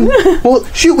 Well,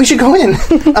 shoot, we should go in.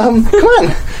 Come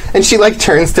on. And she like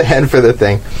turns to head for the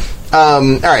thing. All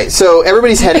right, so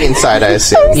everybody's heading inside, I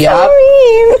assume. Yep.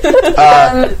 Mean.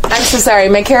 I'm so sorry.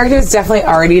 My character is definitely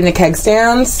already in the keg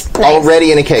stands.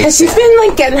 Already in a case. Because she's been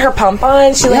like getting her pump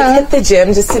on. She like hit the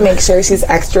gym just to make sure she's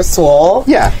extra swole.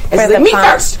 Yeah. And she's like, me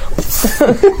first.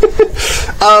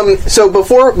 So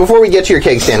before we get to your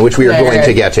cake stand, which we are going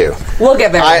to get to, We'll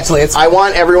get there eventually. It's I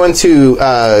want everyone to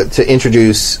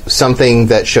introduce something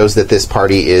that shows that this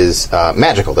party is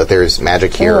magical. That there's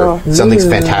magic here. Something's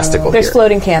fantastical There's here.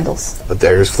 floating candles.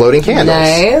 There's floating candles.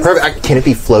 Nice. Perfect. Can it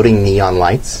be floating neon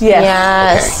lights? Yeah.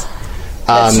 Yes.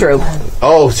 That's true.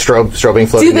 Oh, strobing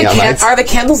floating neon lights. Are the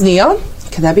candles neon?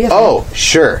 Can that be a thing? Oh,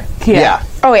 sure. Yeah.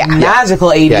 Oh yeah. Magical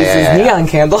 80s Yeah. is neon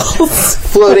candles.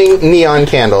 Floating neon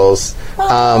candles.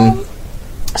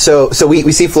 So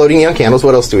we see floating neon candles.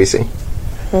 What else do we see?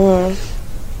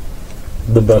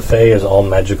 The buffet is all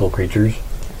magical creatures.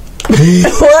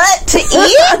 What to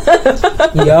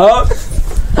eat? Yup.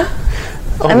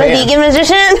 Oh, I'm a man. vegan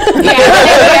magician.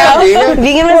 Vegan?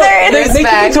 Vegan wizard. There's They can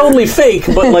bags. be totally fake,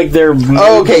 but like they're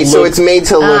Oh, okay, so it's made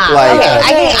to look like.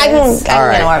 Okay, I can All get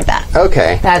right. more of that.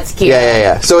 Okay. That's cute.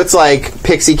 Yeah. So it's like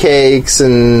pixie cakes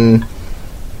and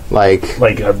like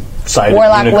a side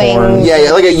Warlock unicorn.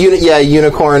 wings. like a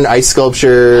unicorn ice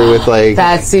sculpture with like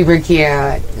That's super cute.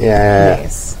 yeah.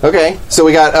 Nice. Okay, so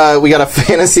we got a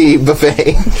fantasy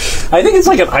buffet. I think it's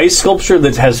like an ice sculpture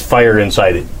that has fire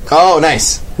inside it. Oh,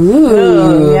 nice.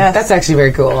 Ooh. yes. That's actually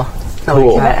very cool.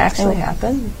 Cool. That actually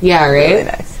happened. Yeah, right? Really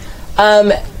nice.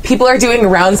 People are doing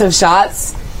rounds of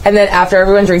shots, and then after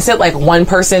everyone drinks it, like one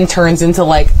person turns into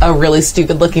like a really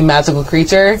stupid looking magical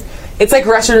creature. It's like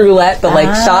Russian roulette, but like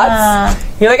shots.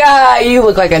 You're like, you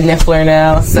look like a niffler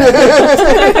now. So.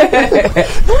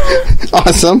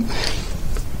 Awesome.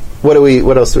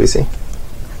 What else do we see?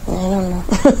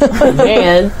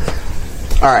 Man.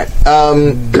 All right.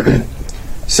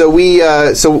 So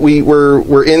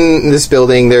we're in this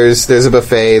building. There's a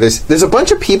buffet. There's a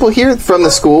bunch of people here from the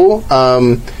school.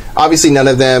 Obviously, none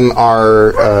of them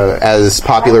are as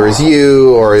popular as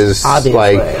you, or as Obviously.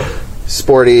 like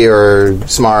sporty or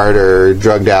smart or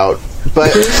drugged out.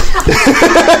 But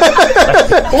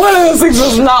One of those things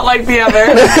was not like the other.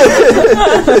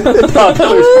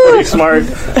 Popular, pretty smart,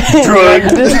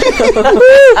 drugged.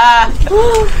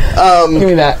 Give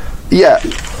me that. yeah.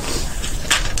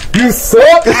 You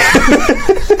suck.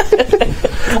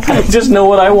 I just know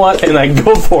what I want and I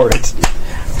go for it.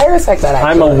 I respect that.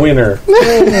 I'm Actually. a winner.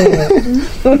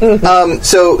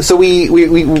 So we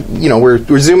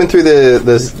we're zooming through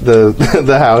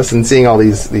the house and seeing all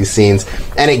these scenes,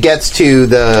 and it gets to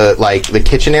the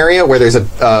kitchen area where there's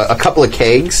a couple of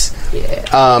kegs,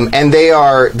 and they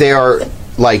are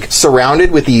like surrounded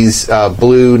with these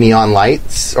blue neon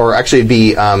lights, or actually it'd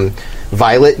be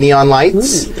violet neon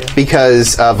lights,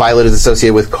 because violet is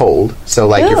associated with cold. So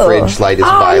like your fridge light is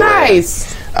violet.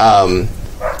 Nice.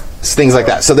 Things like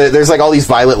that. So there's like all these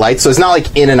violet lights. So it's not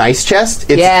like in an ice chest.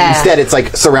 It's instead it's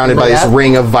like surrounded by this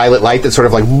ring of violet light that's sort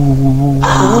of like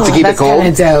to keep it cold.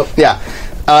 That's kind of dope. Yeah.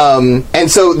 And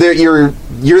so you're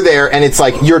there, and it's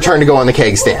like your turn to go on the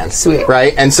keg stand. Sweet.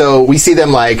 Right? And so we see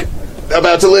them like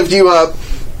about to lift you up.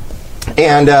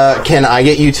 And can I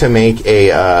get you to make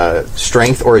a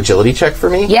strength or agility check for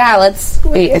me? Yeah, let's...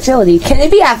 Wait, agility. Can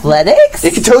it be athletics?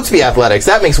 It can totes be athletics.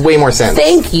 That makes way more sense.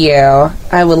 Thank you.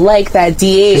 I would like that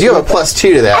D8. 'Cause you have a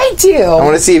 +2 to that. I do. I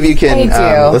want to see if you can...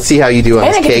 I do. let's see how you do on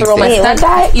And this I get cake to roll my stand. stunt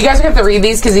die. You guys are going to have to read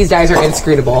these because these dice are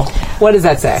inscrutable. What does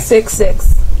that say?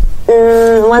 6.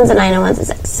 One's a 9 and one's a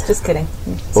 6. Just kidding.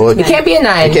 Well, It can't be a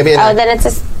 9. it can't be a Oh, nine. then it's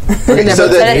a... Okay, so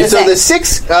it's a the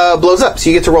 6 blows up, so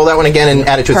you get to roll that one again and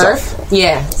add it to itself. Perf?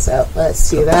 Yeah, so let's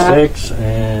do that. 6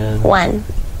 and... 1.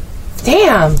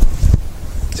 Damn.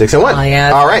 6 and 1. Oh,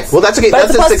 yeah, All right. Well, that's okay. But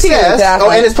That's it's a +2, success. exactly.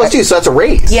 Oh, and it's +2, so that's a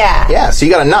raise. Yeah. Yeah. So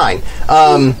you got a 9.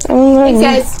 Thanks,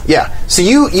 guys. Yeah. So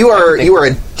you are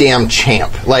a damn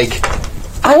champ. Like,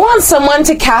 I want someone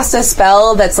to cast a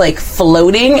spell that's like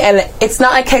floating, and it's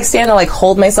not a keg stand to like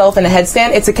hold myself in a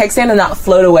headstand. It's a keg stand to not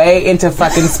float away into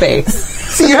fucking space.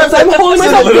 so you have to, I'm holding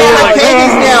myself the down. keg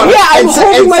is down. Yeah, I'm and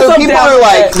holding myself so people down are with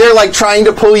like, it. they're like trying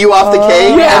to pull you off the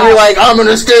keg, Yeah. and you're like, I'm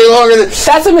gonna stay longer than.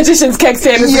 That's a magician's keg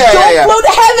stand. It's Yeah, like, don't yeah. float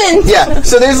to heaven. Yeah.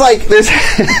 So there's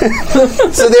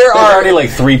so there There's are. already like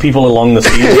 3 people along the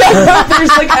ceiling.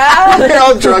 There's like, ah. They're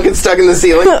all drunk and stuck in the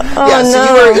ceiling.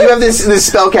 So you have this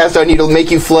spell cast on you to make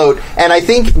you float, and I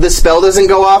think the spell doesn't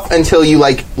go off until you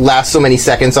like last so many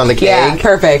seconds on the keg. Yeah,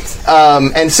 perfect.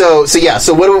 And so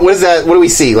what is that? What do we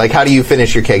see? Like, how do you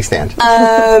finish your keg stand?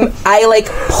 I like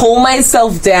pull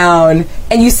myself down,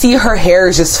 and you see her hair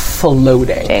is just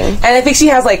floating. And I think she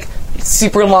has like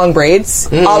super long braids,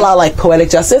 a la like Poetic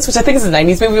Justice, which I think is a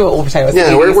 90s movie, but we're talking about the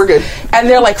 80s. we're good. And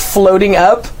they're like floating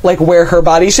up, like where her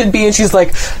body should be, and she's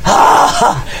like,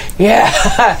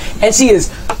 yeah. And she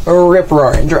is rip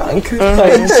roaring drunk.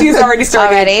 Like, she's already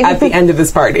started at the end of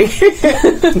this party.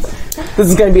 This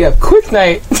is going to be a quick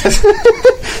night.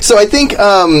 So I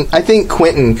think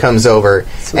Quentin comes over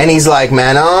and he's like,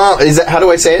 Manon, is that how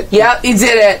do I say it? Yep, you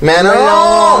did it. Manon.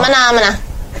 Mana.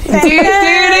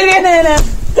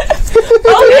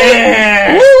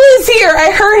 Oh, Lulu's here.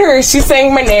 I heard her. She's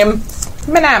saying my name.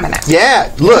 Mana.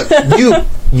 Yeah, look,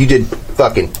 you did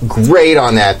fucking great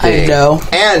on that thing. I know.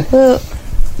 And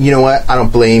you know what? I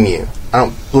don't blame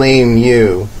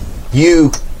you.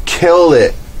 You killed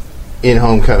it in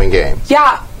Homecoming game.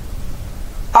 Yeah.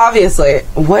 Obviously.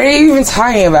 What are you even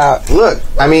talking about? Look,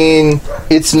 I mean,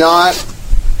 it's not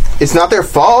their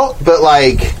fault, but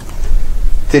like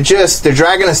they're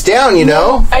dragging us down, you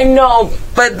know? I know,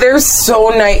 but they're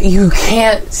so nice. You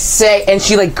can't say. And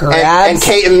she like grabs. And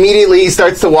Kate immediately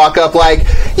starts to walk up like,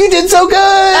 you did so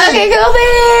good! Okay, go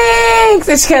thanks!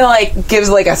 And she kind of like gives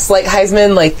like a slight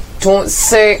Heisman, like, don't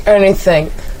say anything.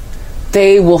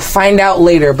 They will find out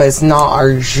later, but it's not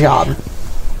our job.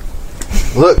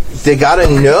 Look, they gotta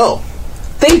know.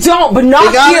 They don't, but not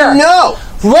They gotta here. know.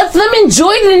 Let them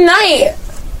enjoy the night.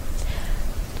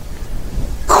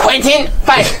 Quentin,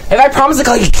 fine. If I promise to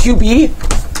call you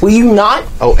QB, will you not?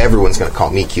 Oh, everyone's gonna call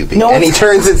me QB. No And he one's-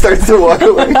 turns and starts to walk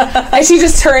away. And she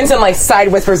just turns and like side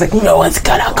whispers, like, no one's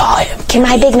gonna call him. Can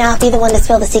my big mouth be the one to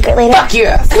spill the secret later? Fuck you.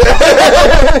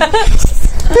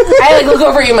 I like look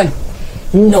over at you and I'm like,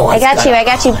 no I one's got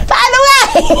you. By the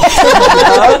way!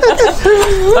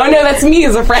 Oh no, that's me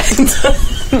as a friend.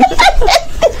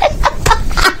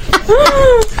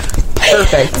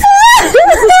 Perfect. This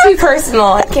is too personal.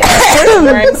 I can't.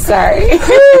 I'm sorry.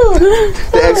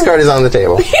 The X card is on the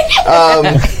table. He's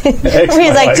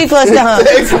like too close to home.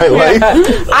 X my life.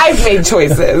 I've made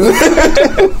choices.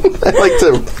 I'd like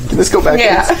to let's go back.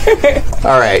 Yeah.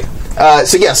 All right.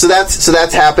 So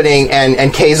that's happening,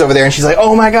 and Kay's over there, and she's like,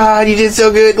 "Oh my god, you did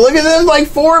so good! Look at them! Like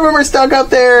 4 of them are stuck up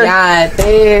there." Yeah,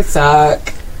 they suck.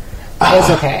 It's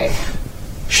okay.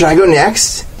 Should I go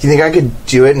next? Do you think I could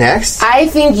do it next? I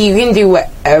think you can do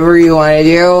whatever you want to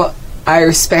do. I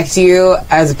respect you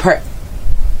as a part.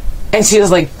 And she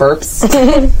just like burps.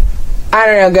 I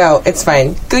don't know. Go. It's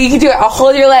fine. Go. You can do it. I'll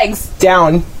hold your legs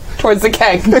down. towards the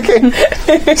keg. Okay.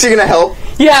 So you're gonna help?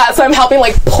 Yeah, so I'm helping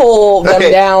like pull them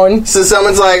down. So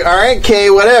someone's like, all right, Kay,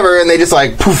 whatever, and they just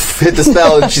like poof, hit the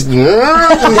spell, and she's they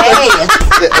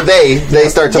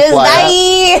start to fly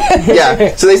up.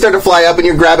 Yeah, so they start to fly up, and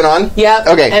you're grabbing on. Yep.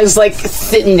 Okay. And it's like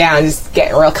sitting down, just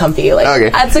getting real comfy. Like, Okay.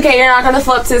 That's okay. You're not gonna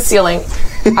flip to the ceiling.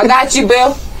 I got you,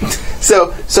 boo.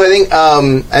 So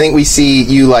I think we see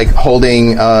you like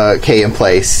holding Kay in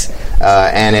place,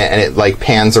 and it like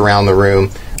pans around the room.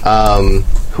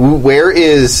 Where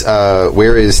is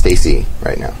Stacy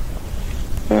right now?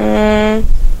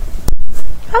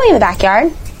 Probably in the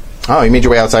backyard. Oh, you made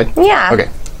your way outside? Yeah. Okay.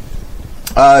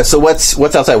 So what's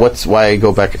outside? Why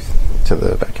go back to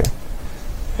the backyard?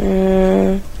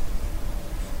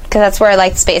 Because that's where,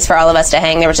 like, space for all of us to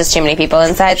hang. There was just too many people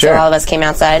inside, Sure. so all of us came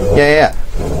outside. Yeah.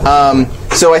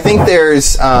 So I think there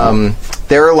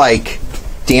are like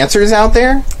dancers out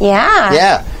there. Yeah.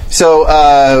 Yeah. So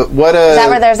what? Is that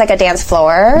where there's, like, a dance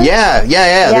floor? Yeah.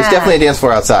 There's definitely a dance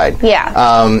floor outside.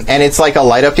 Yeah. And it's like a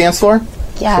light up dance floor.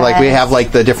 Yeah. So, like we have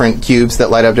like the different cubes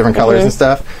that light up different colors and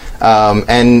stuff.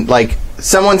 And like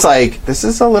someone's like, "This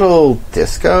is a little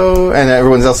disco," and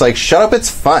everyone's else like, "Shut up, it's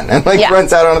fun," and like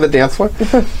runs out onto the dance floor.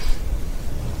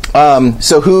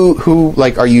 So who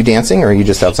like are you dancing or are you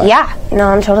just outside? Yeah. No,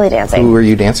 I'm totally dancing. Who are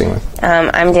you dancing with?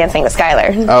 I'm dancing with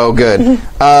Skylar. Oh, good.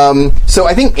 So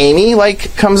I think Amy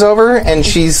like comes over and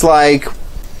she's like,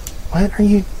 "What are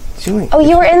you doing?" Oh,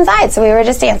 you were inside, so we were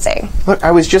just dancing. Look,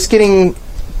 I was just getting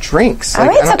drinks. All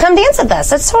right, so come dance with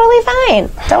us. It's totally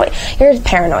fine. You're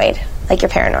paranoid. Like, you're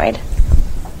paranoid.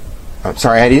 I'm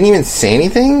sorry, I didn't even say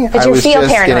anything. Did you feel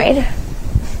paranoid?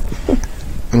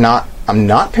 I'm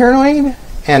not paranoid.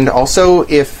 And also,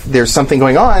 if there's something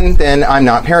going on, then I'm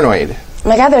not paranoid. Oh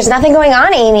my God, there's nothing going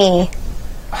on, Amy.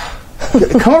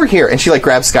 Come over here. And she like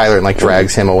grabs Skylar and like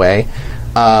drags him away,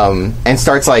 and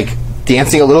starts like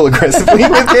dancing a little aggressively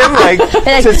with him, like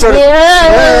to sort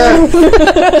of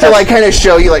to like kind of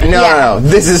show you like, no,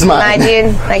 this is mine. My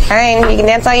dude, like, fine, you can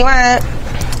dance all you want.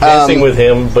 Dancing with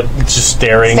him, but just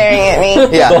staring. Staring at me.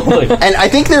 Yeah, and I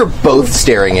think they're both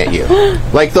staring at you.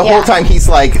 Like the whole time he's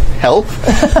like, "Help,"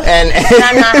 and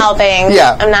I'm not helping.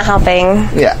 Yeah, I'm not helping.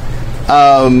 Yeah.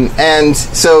 And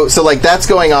so like that's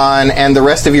going on, and the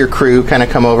rest of your crew kind of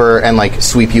come over and like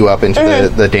sweep you up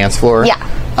into the dance floor. Yeah.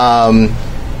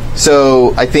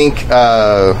 So I think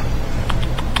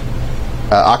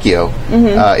Akio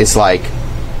is like,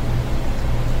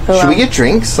 should we get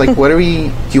drinks? Like, do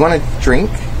you want to drink?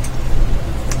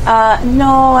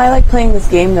 No, I like playing this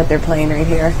game that they're playing right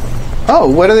here. Oh,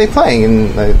 what are they playing?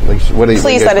 And like, what are you?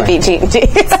 Please let it be D&D. D&D.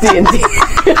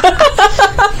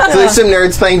 So there's some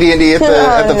nerds playing D&D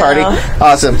at the party.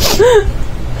 Awesome.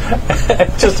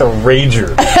 Just a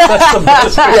rager. That's the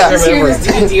best thing I remember.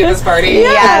 D&D at this party.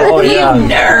 Yeah. Oh, yeah. You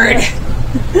nerd.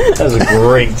 That was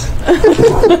great.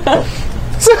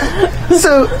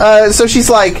 So she's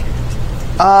like,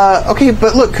 okay,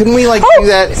 but look, couldn't we like do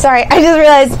that? Sorry, I just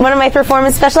realized one of my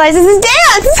performance specializes is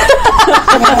dance.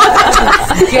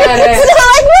 Get it. It's not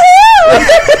like woohoo.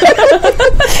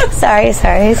 sorry.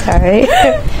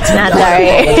 Not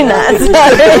sorry.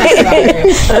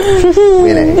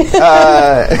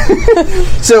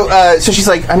 So she's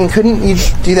like, I mean, couldn't you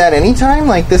do that anytime?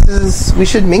 Like, we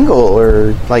should mingle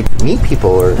or like meet people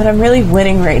or. But I'm really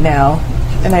winning right now,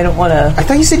 and I don't want to. I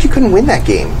thought you said you couldn't win that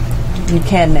game. You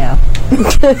can now. You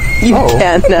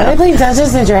can I now. play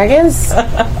Dungeons and Dragons.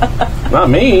 Not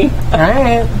me. All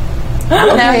right. I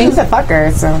don't know. He's a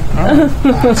fucker, so.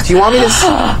 Do you want me to?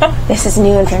 This is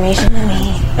new information to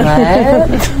me. What?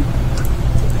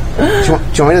 Do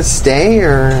you want me to stay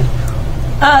or?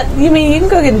 You mean you can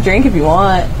go get a drink if you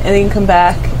want, and then you can come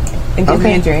back and give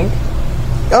me a drink.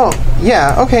 Oh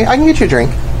yeah, okay. I can get you a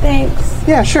drink. Thanks.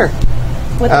 Yeah, sure.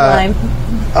 With lime.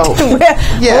 Oh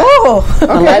yeah.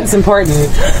 Okay. That's important.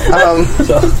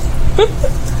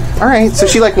 All right. So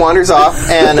she like wanders off,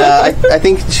 and I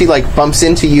think she like bumps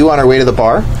into you on her way to the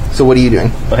bar. So what are you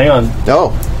doing? But hang on.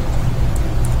 Oh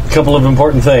A couple of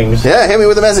important things. yeah, hit me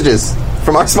with the messages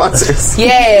from our sponsors.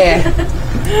 Yeah.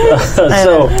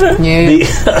 So Yeah.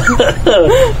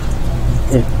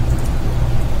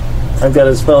 I've got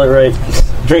to spell it right.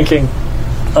 Drinking.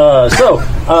 We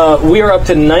are up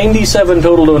to 97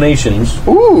 total donations.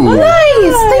 Ooh,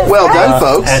 Nice. well done,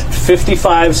 folks. At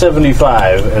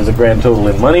 $55.75 as a grand total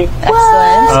in money.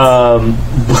 Excellent.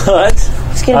 But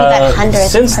It's gonna be that 100th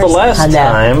since the person. last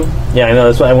time, yeah, I know,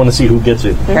 that's why I want to see who gets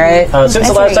it. Right. Since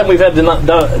the last time, we've had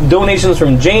donations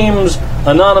from James,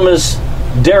 Anonymous,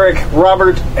 Derek,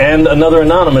 Robert, and another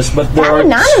Anonymous. But there That are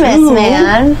anonymous, two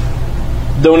man.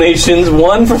 donations,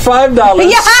 one for $5.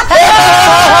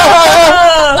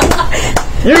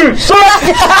 You suck!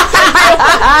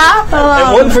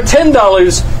 And one for $10.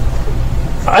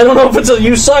 I don't know if it's a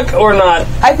you suck or not.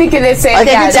 I think it is saying I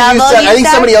think it's a you double suck. you I think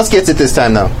suck? somebody else gets it this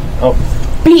time, though. Oh.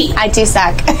 B. I do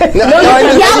suck. No, I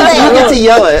mean, you get to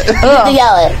yell it.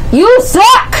 Yell it. You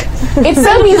suck! It's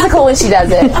so musical when she does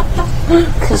it.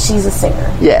 Because she's a singer.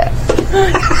 Yeah.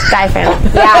 Die fan.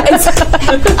 Yeah,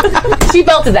 she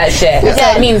belted that shit. So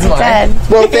it means more. Dead.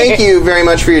 Well, thank you very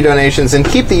much for your donations, and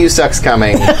keep the you sucks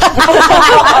coming. They make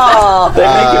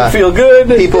it feel good.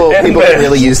 People and can bad.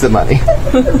 really use the money.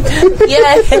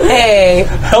 Yay!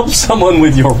 Help someone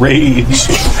with your rage.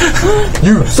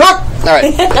 You suck! All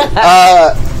right.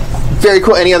 Very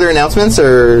cool. Any other announcements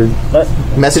or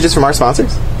messages from our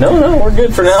sponsors? No, we're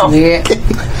good for now. Yeah.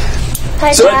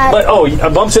 Hi, So, Dad. but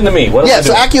it bumps into me. What am Yeah, I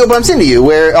so doing? Akio bumps into you.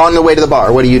 We're on the way to the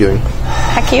bar. What are you doing?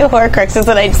 Akio Horcrux is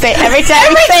what I'd say every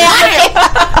time you say Akio.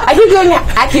 I keep doing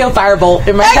Akio Firebolt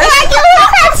in my head.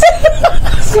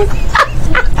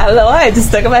 I don't know why. It just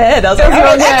stuck in my head. I was like,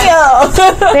 Akio.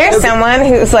 There's someone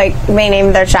who's like may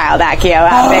name their child Akio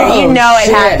out there. You know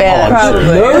it happened.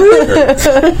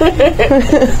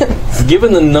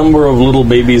 Given the number of little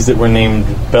babies that were named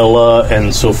Bella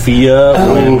and Sophia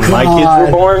when my kids were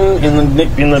born in the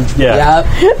Yep.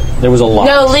 there was a lot.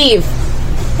 No, leave.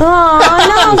 Oh no,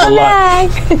 There's a come lot. back.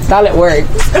 Not at work.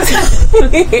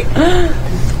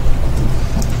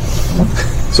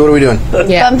 So what are we doing?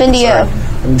 Yeah. Bump into you.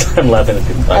 I'm laughing at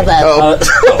people. I love.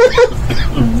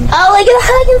 Oh, like a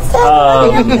hug and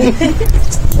stuff.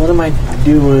 What am I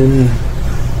doing?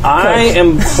 I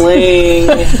am playing.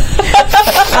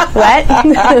 What?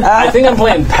 I think I'm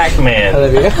playing Pac-Man.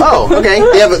 Oh, okay.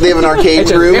 They have an arcade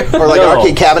room or like an No.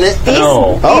 arcade cabinet.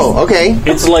 No, Oh, okay.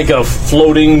 it's like a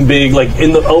floating big, like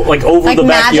in the like over Like the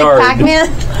Magic backyard. Pac-Man?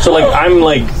 So like I'm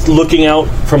like looking out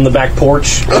from the back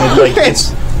porch, and it's like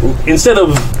it's instead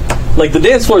of like the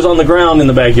dance floor's on the ground in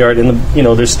the backyard, and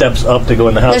there's steps up to go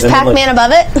in the house. There's and then, Pac-Man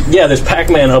above it? Yeah, there's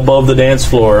Pac-Man above the dance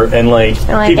floor, and like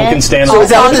like people it. can stand. So on is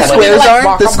that what the squares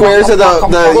are? The squares are the you Well,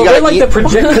 got they're like the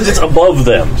project because it's above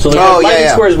them. So there's Oh, yeah, lighting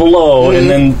yeah. squares below, and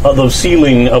then the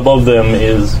ceiling above them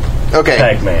is Okay.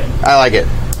 Pac-Man. I like it.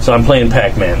 So I'm playing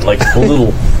Pac-Man, like a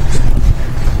little.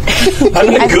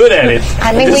 I'm not good at it.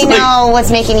 I think It's we like, know what's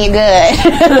making you good.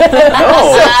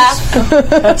 No,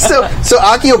 So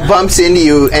Akio bumps into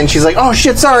you and she's like, "Oh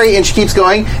shit, sorry," and she keeps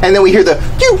going, and then we hear the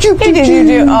 "Choo, choo, choo, choo."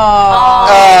 You're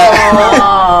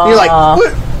like,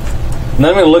 "What?" now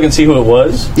I'm gonna look and see who it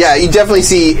was. Yeah, you definitely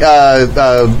see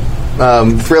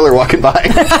Thriller walking by.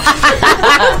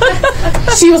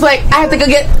 She was like, I have to go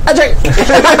get a drink.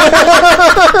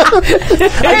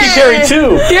 I can carry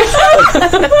two.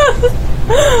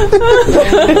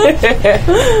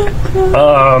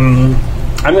 I'm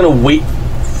gonna wait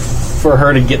for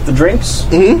her to get the drinks,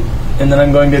 and then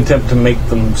I'm going to attempt to make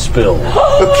them spill.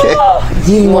 Okay.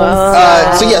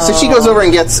 So she goes over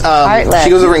and gets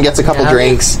Heartless. a couple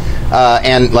drinks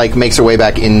and like makes her way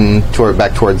back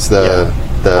towards the.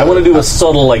 I want to do a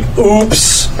subtle like,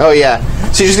 oops. Oh yeah.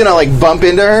 So you're just gonna like bump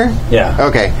into her? Yeah.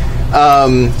 Okay.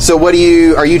 So what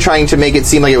are you trying to make it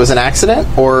seem like it was an accident,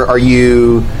 or are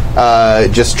you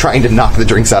just trying to knock the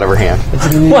drinks out of her hand?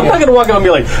 Well, I'm not going to walk up and be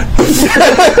like,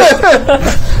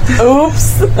 Oops.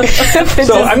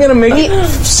 so I'm going to make it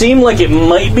seem like it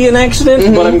might be an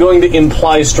accident, but I'm going to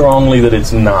imply strongly that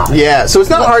it's not. Yeah, so it's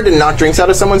not hard to knock drinks out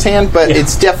of someone's hand, but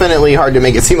it's definitely hard to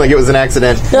make it seem like it was an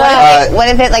accident. What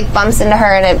if it like bumps into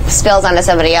her and it spills onto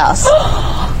somebody else?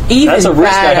 Even That's a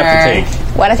risk I better. have to take.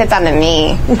 What if it's onto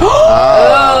me?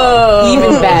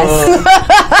 Even best.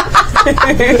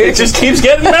 It just keeps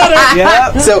getting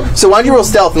better. So why don't you roll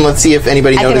stealth and let's see if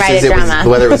anybody I can notices write a drama.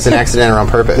 whether it was an accident or on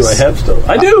purpose. Do I have stuff?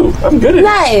 I do. I'm good at it.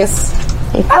 Nice.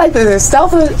 I like this.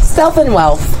 Stealth and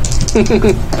wealth.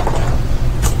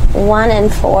 1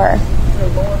 and 4.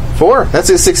 4. That's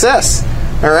a success.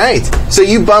 All right. So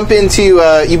you bump into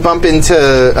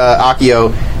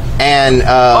Akio, and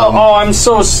Oh, I'm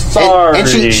so sorry. and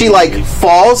she like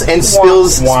falls and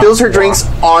spills her drinks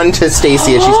onto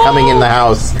Stacy as she's coming in the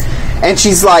house, and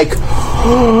she's like,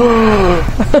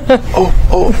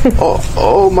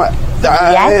 oh my.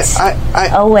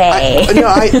 Away.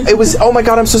 It was. Oh my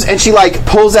god! I'm so. And she like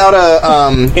pulls out a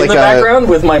in like the a background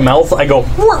with my mouth, I go.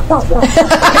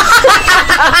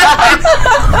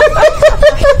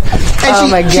 And Oh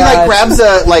my she like God. grabs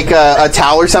a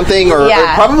towel or something, or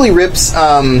Yeah. probably rips.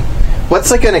 What's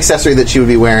like an accessory that she would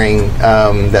be wearing?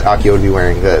 That Akio would be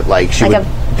wearing. That like she Like would.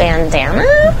 a bandana?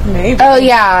 Maybe. Oh,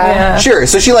 yeah. Sure.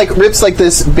 So she like rips like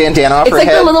this bandana off It's her like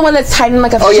head. the little one that's tied in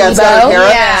like a Oh yeah, it's got a bow. Hera.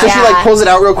 Yeah. So she like Yeah. pulls it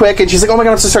out real quick, and she's like, "Oh my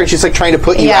god, I'm so sorry." She's like trying to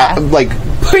put you Yeah. out, like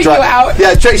Put you out.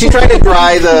 Yeah, she's trying to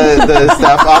dry the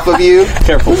stuff off of you.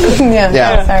 Careful.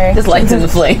 Yeah. Sorry. Just lights in the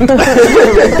flame.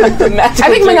 I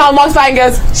think my mom walks by and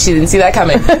goes, she didn't see that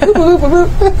coming.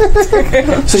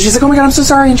 So she's like, "Oh my god, I'm so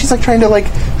sorry," and she's like trying to like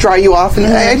dry you off, and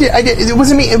I did. It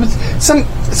wasn't me. It was some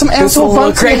asshole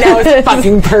bumps Right now it's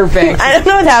fucking perfect. I don't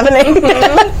know what's happening.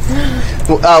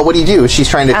 What do you do? She's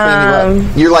trying to clean you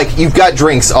up. You're like, you've got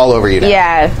drinks all over you now.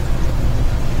 Yeah.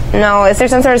 No, is there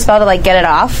some sort of spell to like get it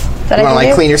off? That You want to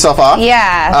like clean yourself off?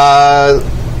 Yeah.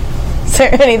 Is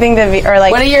there anything to be, or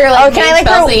like? What are your, like, can I main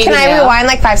spells that you can can I do? rewind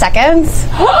like 5 seconds?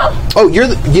 Oh,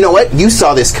 you know what? You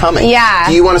saw this coming. Yeah.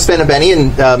 Do you want to spend a penny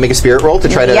and make a spirit roll to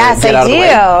try to Yes, get I out do. of the way?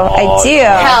 I do.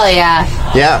 Hell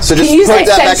yeah. Yeah. So just Can you put like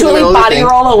that back in the sensually middle of the body thing.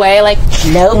 roll away? Like,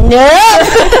 nope. No.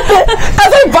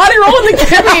 As I body roll in the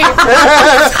kimmy.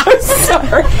 I'm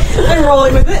sorry. I'm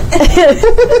rolling with it.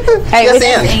 Hey, Yes, which,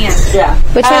 and. Yeah.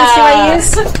 which ones do I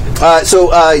use?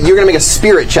 So you're going to make a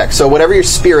spirit check. So whatever your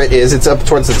spirit is, it's up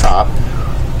towards the top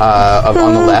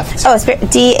on the left. Oh, spirit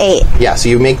D8. Yeah, so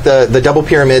you make the double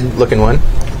pyramid looking one.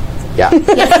 Yeah. and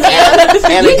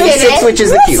a You did D6, it. which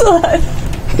is the cube.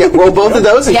 Yeah, roll both of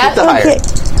those and Yeah, keep the higher. Okay.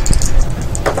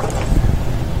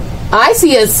 I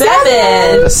see a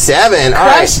 7. A 7. All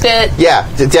right. Crushed it. Yeah,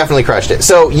 definitely crushed it.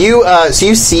 So you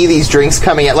see these drinks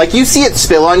coming out, like you see it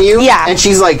spill on you. Yeah. And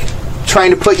she's like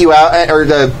trying to put you out, or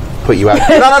put you out.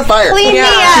 You're not on fire. Clean me up.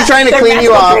 She's trying to clean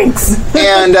you off.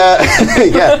 And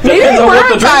yeah, Maybe on we're what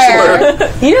on the drinks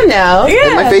fire. You don't know.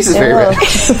 my face is very red.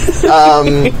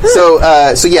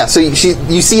 So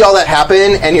you see all that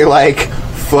happen, and you're like,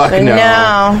 fuck no.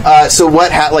 No. So what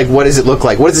does it look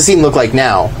like? What does the scene look like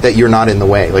now that you're not in the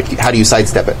way? Like, how do you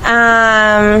sidestep it?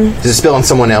 Does it spill on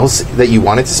someone else that you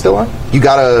want it to spill on? You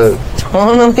gotta.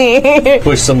 Totally.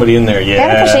 Push somebody in there,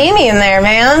 Gotta push yeah. Amy in there,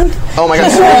 man. Oh my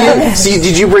god!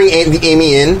 Did you bring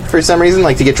Amy in for some reason,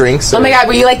 like to get drinks? Oh my god,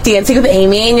 were you like dancing with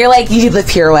Amy and you're like, you do the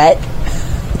pirouette?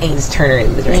 And just turn her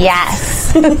into the drink.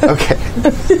 Yes. Okay.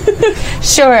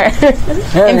 Sure.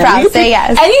 Improv. Say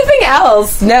yes. Anything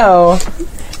else? No.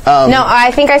 No,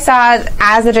 I think I saw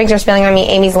as the drinks are spilling on me,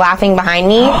 Amy's laughing behind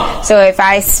me. So if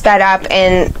I sped up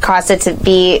and caused it to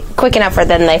be quick enough for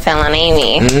them, they fell on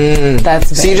Amy.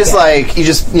 That's So you just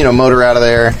motor out of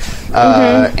there,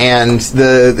 and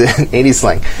the 80s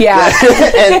slang. Yeah.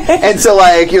 and so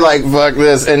like you're like fuck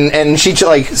this, and she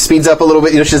like speeds up a little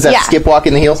bit. You know, she does that Yeah. skip walk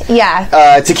in the heels.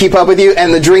 Yeah. To keep up with you,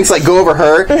 and the drinks like go over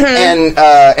her,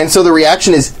 and so the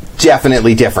reaction is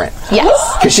definitely different.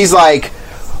 Yes. Because she's like,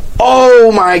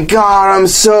 "Oh my god, I'm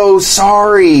so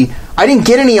sorry. I didn't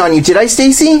get any on you, did I,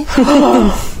 Stacy?"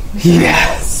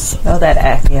 Yes. Oh, that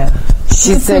act, yeah.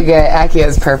 She's so good. Akia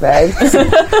is perfect.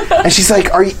 And she's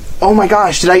like, "Are you? Oh my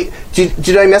gosh,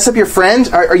 did I mess up your friend?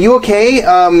 Are you okay?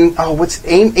 What's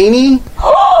Amy?"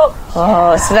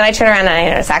 Oh, so then I turn around and I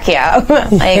notice Akio.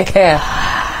 Like,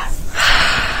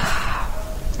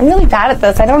 I'm really bad at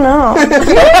this. I don't know.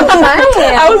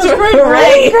 I was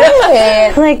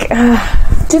right. Like,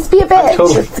 Just be a bitch.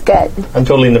 Totally. It's good. I'm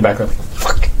totally in the background.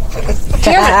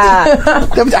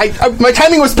 My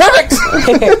timing was perfect.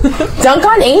 Dunk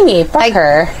on Amy. Fuck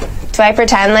her. do I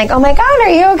pretend like, oh my god, are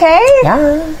you okay?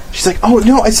 Yeah. She's like, "Oh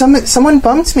no, someone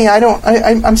bumped me.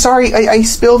 I'm sorry. I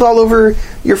spilled all over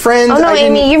your friend." Oh no,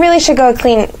 Amy, you really should go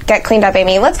get cleaned up,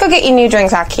 Amy. Let's go get you new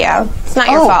drinks, Akio. It's not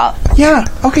your fault. Yeah.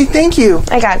 Okay. Thank you.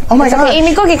 I got. Oh my It's god, okay,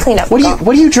 Amy, go get cleaned up. What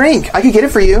do you drink? I could get it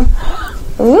for you.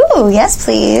 Ooh, yes,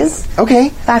 please. Okay.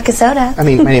 Vodka soda. I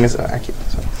mean, my name is Aki.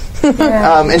 So.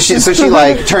 And she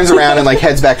like turns around and like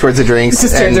heads back towards the drinks.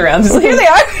 Just and, turns around. Just like, here they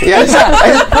are. Yeah.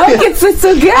 It's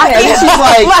so good. I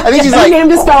think she's I like,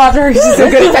 named a spell after her. She's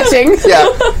so good at fetching. yeah.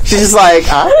 She's just like,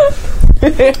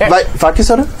 like vodka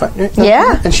soda.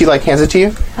 Yeah. And she like hands it to you,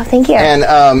 Oh, thank you.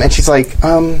 and she's like, Who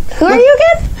are you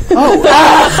again?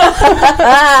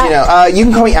 you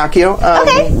can call me Akio.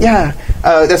 Okay. Yeah.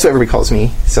 That's what everybody calls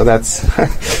me. So that's.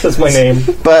 That's my name.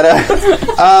 But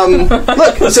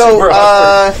look, so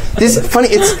this funny.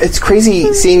 It's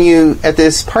crazy seeing you at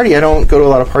this party. I don't go to a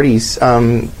lot of parties.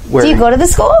 Where Do you go to the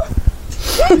school?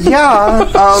 Yeah,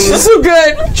 So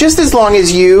good. just as long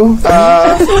as you.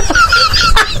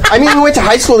 I mean, we went to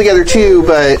high school together too,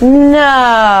 but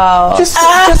No. just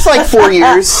like 4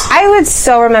 years. I would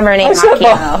so remember a name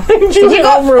Akio. Did you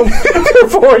go room for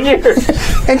 4 years?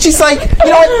 And she's like, you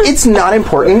know what? It's not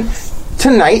important.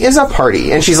 Tonight is a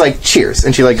party, and she's like, cheers,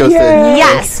 and she like goes to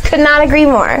Yes, could not agree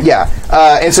more. yeah.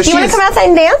 And so Do you want to come outside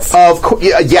and dance? Of course,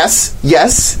 yes.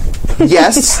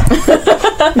 Yes.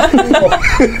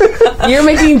 You're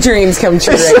making dreams come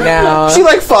true right now. She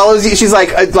like follows you. She's like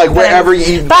wherever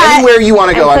you, But anywhere you want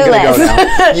to go, I'm gonna go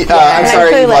clueless. now. I'm sorry,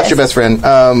 you clueless. lost your best friend.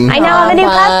 I know, I'm a new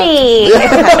puppy.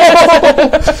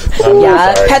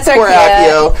 Yeah, pets are Poor cute.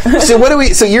 Akio. So what do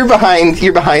we? So you're behind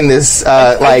this.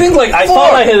 I think I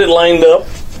thought I had it lined up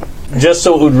just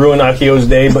so it would ruin Akio's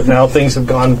day, but now things have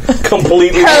gone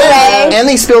completely wrong. And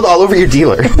they spilled all over your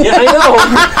dealer. Yeah, I know.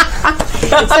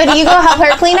 So do you go help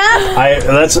her clean up?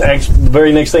 That's actually the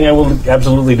very next thing I will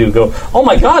absolutely do. Go, oh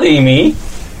my God, Amy,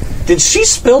 did she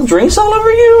spill drinks all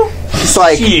over you? It's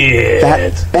like Shit.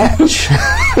 that batch.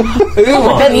 Come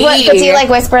on. But do you like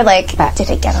whisper like, did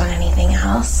it get on anything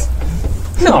else?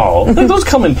 No, those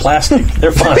come in plastic.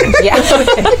 They're fine. Yeah.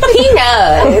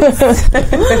 Peanuts.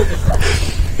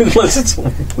 Unless it's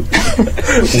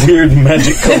weird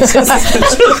magic coat.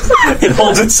 It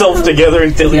holds itself together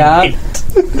until you eat.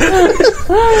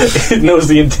 It knows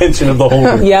the intention of the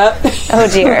holder. Yep. Oh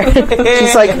dear.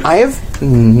 She's like, I have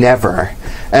never.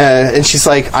 And she's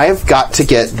like, I have got to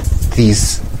get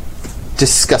these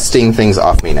disgusting things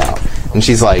off me now. And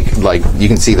she's like you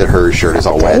can see that her shirt is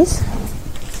all wet.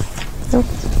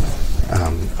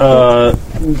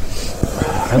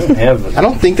 I don't have. I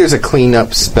don't think there's a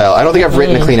cleanup spell. I don't think I've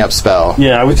written a cleanup spell.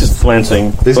 Yeah, I was just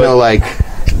glancing. There's no like.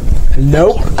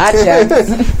 Nope. I checked.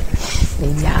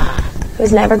 It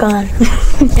was never gone.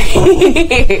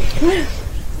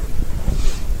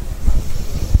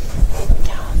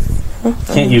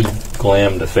 Can't use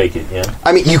glam to fake it. Yeah.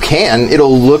 I mean, you can.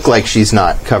 It'll look like she's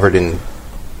not covered in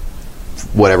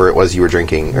whatever it was you were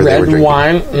drinking or they were Red drinking.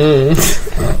 wine.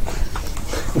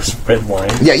 Red wine.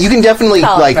 Yeah, you can definitely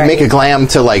Solid make a glam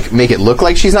to make it look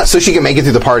like she's not, so she can make it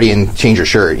through the party and change her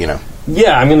shirt.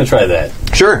 Yeah, I'm gonna try that.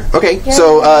 Sure. Okay.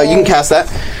 So you can cast that.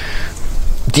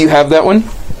 Do you have that one?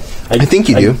 I think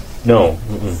you do. No.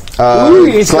 Ooh,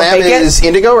 you just Glam gonna make it? is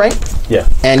indigo, right? Yeah,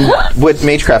 And what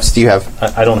magecrafts do you have?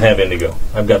 I don't have indigo.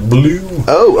 I've got blue.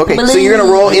 Oh, okay. So you're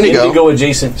gonna roll indigo. Indigo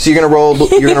adjacent. So you're gonna roll.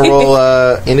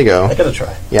 Indigo. I gotta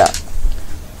try. Yeah.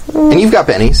 And you've got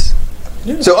bennies.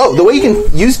 So, the way you can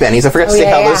use bennies, I forgot to say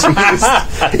how those are used,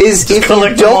 is if you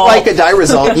collect them don't all. like a die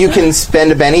result, you can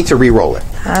spend a benny to re-roll it.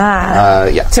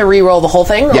 Yeah. To re-roll the whole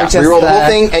thing? Or Yeah, just re-roll the whole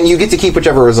thing, and you get to keep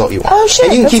whichever result you want. Oh, shit,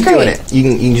 And you can that's keep doing great. it. You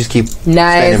can just keep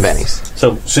Nice. spending bennies.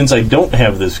 So since I don't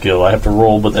have this skill, I have to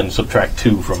roll, but then subtract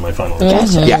 2 from my final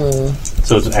result. Yeah.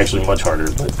 So it's actually much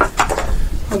harder. But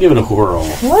I'll give it a whirl.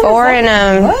 4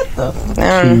 and What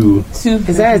the? 2.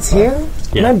 Is that a 2?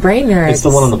 Yeah. My brain hurts. It's the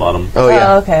one on the bottom. Oh,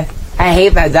 yeah. Oh, okay. I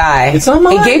hate that die. It's not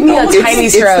mine. It gave me a tiny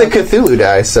It's stroke. the Cthulhu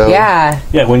die, so... Yeah.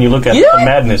 Yeah, when you look at You know the what?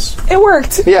 madness, It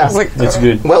worked. Yeah. I was like, that's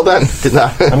good. Well done. Did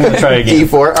not. I'm gonna try again.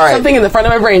 D4. All right. something in the front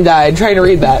of my brain died trying to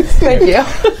read that. Thank you.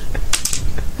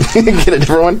 Get a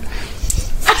different one.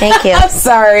 thank you.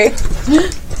 Sorry.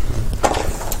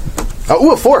 Oh,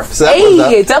 ooh, a 4. So that one's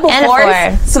Hey, up. double And a fours.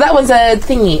 4. So that one's a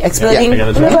thingy. Exploding. Yeah,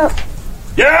 I gotta try.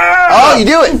 Yeah! Oh, you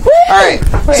do it! All right.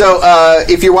 So,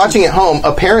 if you're watching at home,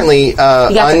 apparently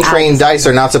got the untrained dice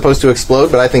are not supposed to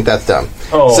explode, but I think that's dumb.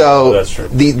 Oh, so that's true.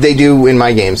 They do in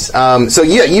my games. So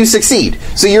yeah, you succeed.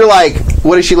 So you're like,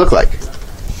 what does she look like?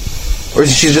 Or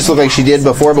does she just look like she did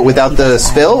before, but without the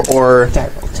spill? Or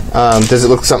does it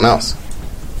look something else?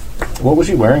 What was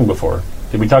she wearing before?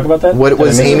 Did we talk about that? What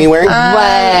was Did I miss Amy it? wearing?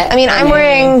 I mean, I'm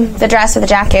wearing the dress with the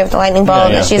jacket with the lightning bolt.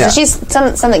 Yeah, yeah. And she's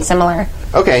something similar.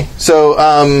 Okay, so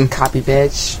Copy,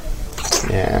 bitch.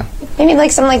 yeah. Maybe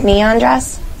like some neon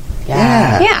dress.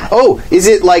 Yeah. Oh, is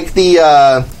it like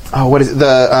the what is it?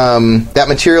 The that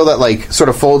material that Shiny sort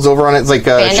of folds over on it? It's like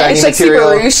shiny It's like material.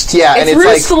 super ruched. Yeah, It's and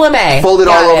it's ruched like lame. folded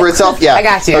Got all it. over itself. Yeah, I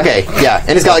got you. Okay, yeah,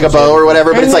 and it's got like a bow or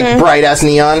whatever, but it's like bright ass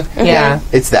neon. Yeah.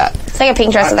 It's that. It's like a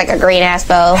pink dress with like a green ass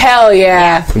bow. Hell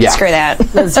yeah. Yeah. Screw that.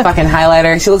 This fucking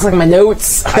highlighter. She looks like my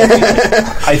notes.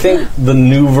 I think the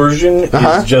new version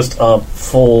is just a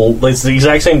full. It's the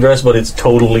exact same dress, but it's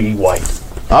totally white.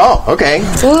 Oh, okay.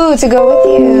 Ooh, to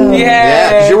go with you. Yeah,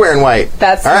 because you're wearing white.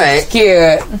 That's all right.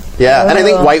 cute. Yeah, and I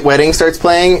think White Wedding starts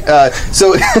playing.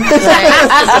 So It's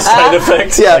a side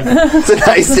effect. yeah, it's a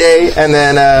nice day, and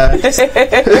then and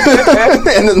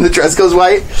then the dress goes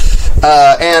white,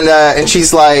 and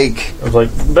she's like, I was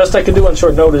like, best I could do on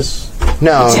short notice.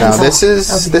 no, this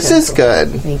is good.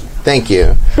 Thank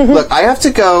you. Look, I have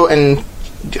to go and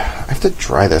I have to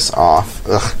dry this off.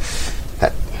 Ugh,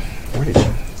 where did she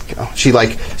go? She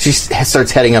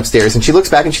starts heading upstairs, and she looks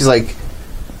back and she's like,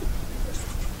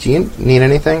 "Do you need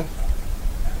anything?"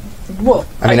 Well,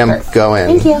 I mean, I'm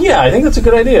going. yeah, I think that's a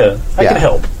good idea. I Yeah. can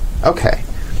help. Okay.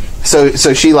 So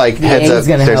she heads he's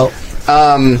gonna upstairs.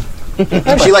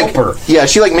 she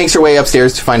like makes her way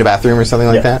upstairs to find a bathroom or something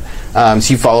like that.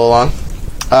 So you follow along.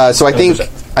 So I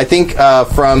think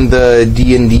from the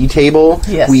D&D table,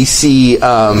 we see.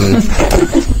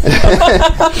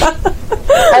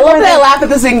 I love that I laugh at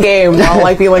this in game. I'll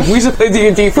like be like, we should play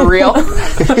D&D for real. Or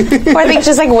I think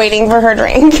just like waiting for her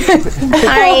drink.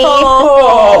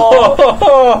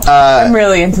 I'm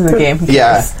really into the game.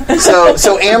 Yeah.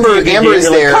 So Amber is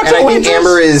there, and I think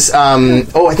Amber is. I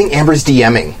think Amber's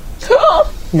DMing.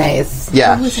 Nice.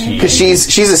 Yeah, because she's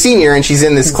a senior and she's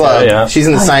in this club. Yeah. She's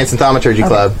in the Science and Thaumaturgy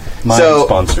Club.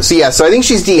 Sponsor. So I think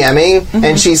she's DMing,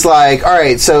 and she's like, "All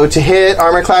right, so to hit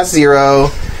armor class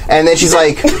 0," and then she's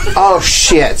like, "Oh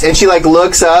shit!" and she like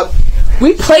looks up.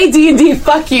 We play D&D.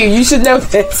 Fuck you. You should know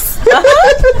this.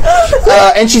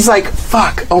 And she's like,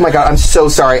 "Fuck! Oh my god! I'm so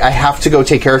sorry. I have to go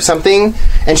take care of something."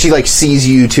 And she like sees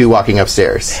you two walking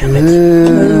upstairs.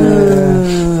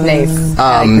 Nice.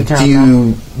 Do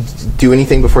you do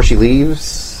anything before she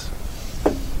leaves?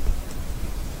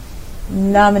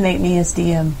 Nominate me as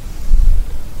DM.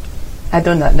 I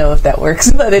do not know if that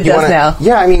works, but it does now.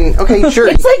 Yeah, I mean, okay, sure.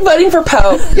 It's like voting for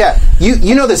Pope. Yeah,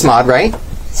 you know this mod, right?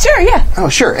 Sure, yeah. Oh,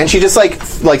 sure. And she just like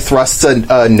thrusts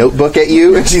a notebook at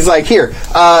you, and she's like, "Here,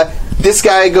 this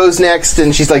guy goes next,"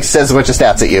 and she's like says a bunch of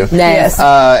stats at you. Nice.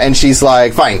 And she's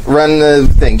like, "Fine, run the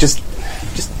thing. Just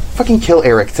fucking kill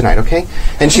Eric tonight, okay?"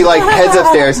 And she like heads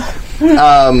upstairs,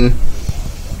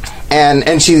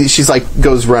 and she's like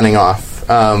goes running off.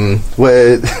 How do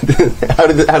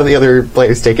the other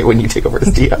players take it when you take over as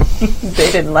DM? They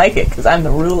didn't like it because I'm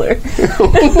the ruler.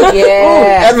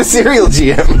 Yeah. Adversarial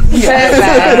GM.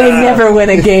 They never win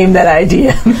a game that I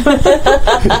DM.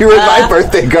 You're in my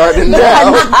birthday garden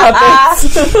now. She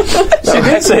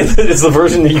did say that it's the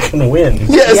version that you can win.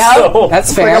 Yes. So,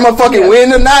 That's fair. Like, I'm gonna fucking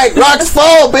win tonight. Rocks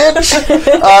fall, bitch.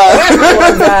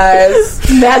 Guys.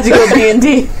 Magical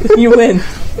D&D. You win.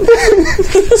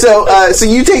 So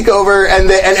you take over,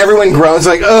 and everyone groans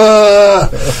like,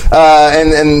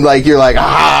 and like you're like,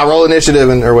 roll initiative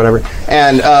or whatever.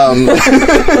 And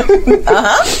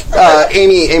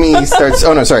Amy starts.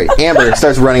 Oh no, sorry, Amber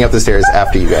starts running up the stairs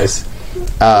after you guys.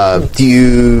 Do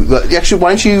you actually? Why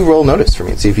don't you roll notice for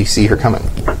me and see if you see her coming?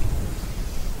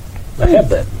 I have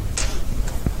that.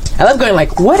 I love going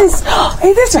like, what is...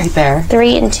 hey, this right there.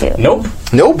 3 and 2. Nope.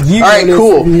 All right,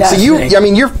 cool. So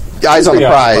nothing. you're eyes on the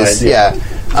prize. Yeah.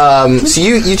 So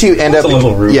you two end up. A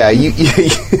little rude. Yeah. You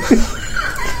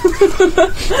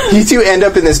two end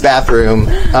up in this bathroom,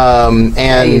 and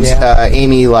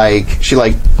Amy she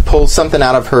pulls something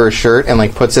out of her shirt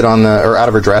and puts it on or out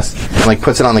of her dress and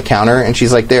puts it on the counter, and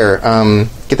she's like, "There,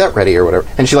 get that ready or whatever."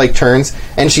 And she turns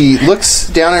and she looks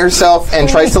down at herself and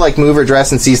tries to move her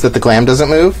dress and sees that the glam doesn't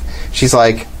move. She's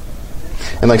like,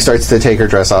 and starts to take her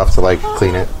dress off to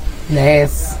clean it.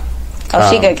 Nice. Oh,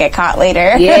 she could get caught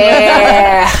later.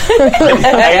 Yeah.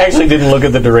 I actually didn't look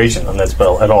at the duration on that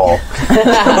spell at all.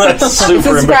 That's super It's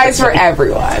a surprise for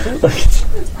everyone.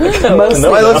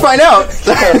 Well, let's find out.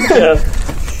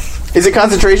 Is it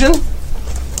concentration?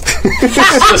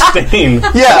 Sustain.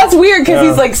 Yeah. That's weird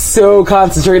because he's so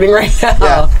concentrating right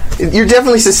now. Yeah. You're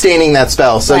definitely sustaining that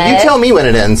spell, so you tell me when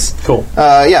it ends. Cool.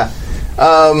 Yeah.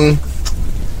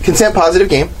 Consent positive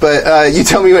game, but you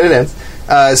tell me when it ends.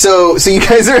 So you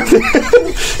guys are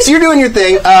so you're doing your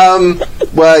thing.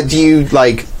 Well, do you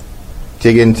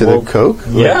dig into the Coke?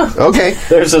 Yeah. Okay.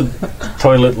 There's a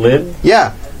toilet lid.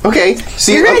 Yeah. Okay.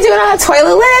 So You're going to do it on a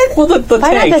toilet lid? Well, the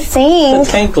Why tank. not the sink?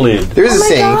 The tank lid. there's a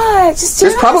sink. God, just do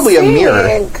There's it on probably a sink.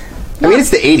 mirror. I mean, it's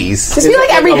the 80s. Just be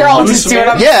like every a girl, loose just do it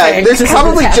on the Yeah, sink. there's Just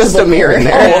probably an just a mirror in Oh,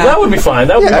 there. well, that would be fine.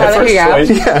 That would be my there first you go. choice.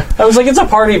 Yeah. I was like, it's a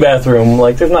party bathroom.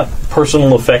 There's not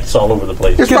personal effects all over the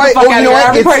place. There's Get the probably, fuck you know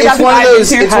out of what? here. It's one of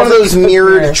those. It's one of those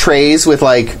mirrored mirror. trays with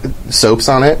soaps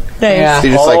on it. Yeah. So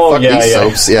you're just fuck yeah, these yeah.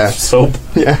 soaps. Yeah. Soap.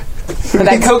 Yeah. But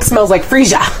that Coke smells like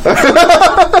Frisia.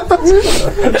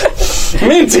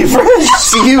 Minty fresh.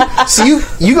 So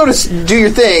you go to do your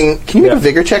thing. Can you make a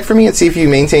vigor check for me and see if you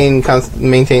maintain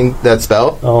that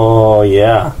spell? Oh,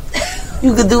 yeah.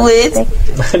 You could do it.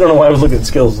 I don't know why I was looking at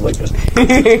skills like this.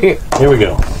 Here we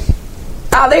go.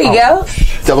 Oh, there you go.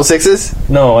 Double sixes?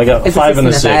 No, I got It's a 5 and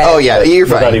a 6. 6 and a 5. Oh yeah, you're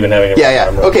fine. Without even having a yeah.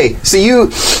 armor. Okay, so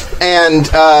you and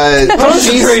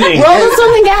Concentrating. Roll this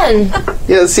one again.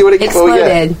 yeah. Let's see what we get.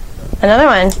 Exploded. Another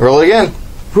one. Roll it again.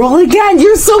 Roll again.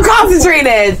 You're so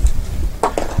concentrated.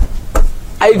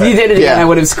 If you did it again, Yeah. I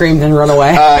would have screamed and run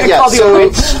away. Yeah. Called you a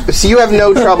witch. So you have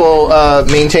no trouble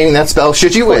maintaining that spell,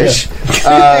 should you wish.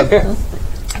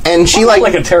 and she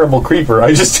like a terrible creeper.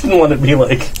 I just didn't want to be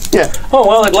like, yeah. oh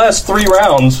well, it lasts 3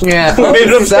 rounds. Yeah. I made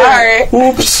it Sorry.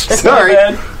 Oops. Sorry.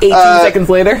 18 seconds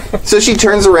later. So she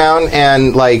turns around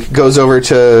and like goes over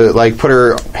to like put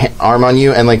her arm on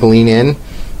you and like lean in,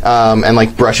 and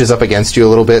like brushes up against you a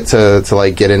little bit to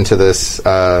like get into this.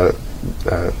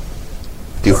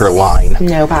 Do her line.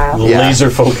 No pile. Yeah.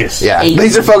 Laser focus. Yeah,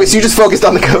 laser focus. You just focused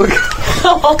on the coke.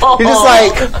 You're just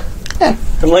like,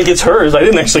 And like it's hers. I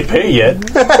didn't actually pay yet.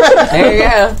 There you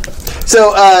go.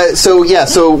 so yeah.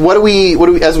 So what do we?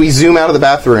 As we zoom out of the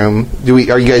bathroom,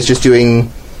 are you guys just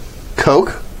doing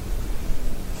coke?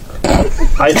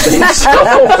 I think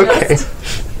so. Okay.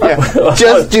 Yeah.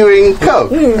 Just doing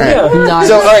coke. All right. Nice.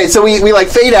 So all right, so we like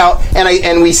fade out,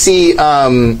 and we see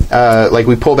like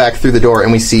we pull back through the door,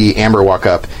 and we see Amber walk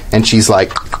up, and she's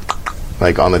like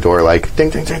on the door, like ding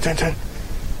ding ding ding ding.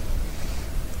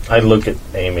 I look at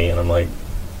Amy and I'm like,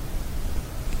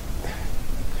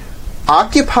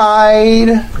 occupied.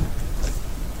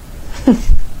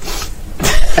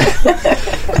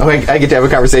 Oh, I get to have a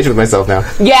conversation with myself now.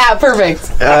 Yeah,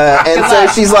 perfect. And so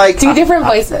she's like, 2 different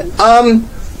voices.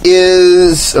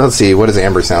 let's see, what does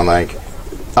Amber sound like?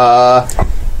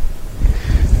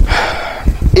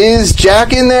 Is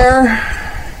Jack in there?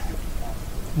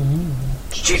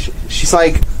 She's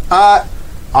like,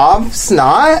 obv's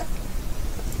not.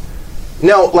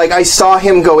 No, like I saw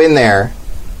him go in there.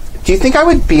 Do you think I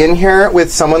would be in here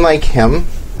with someone like him?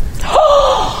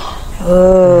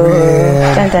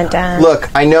 Dun, dun, dun. Look,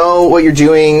 I know what you're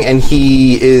doing, and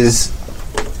he's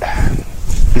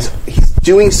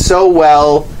doing so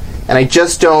well, and I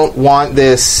just don't want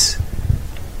this.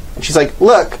 She's like,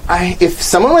 look, if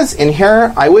someone was in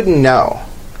here, I would know.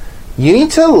 You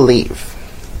need to leave.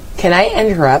 Can I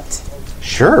interrupt?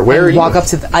 Sure. Where are you? Walk up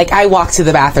to I walk to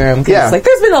the bathroom. Yeah. Like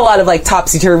there's been a lot of like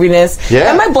topsy-turviness. Yeah.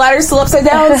 And my bladder's still upside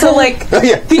down. So like Oh,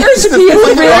 yeah. the urge to pee is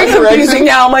Like very wrong confusing direction.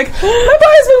 now. I'm like, my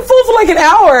body's been full for like an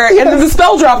hour, and then the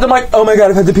spell dropped. I'm like, oh my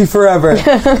god, I've had to pee forever.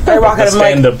 I walk out. I'm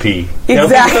like, stand up pee.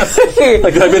 exactly.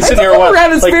 Like I've been sitting here a while.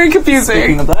 around. It's like, very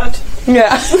confusing. of that,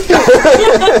 Yeah.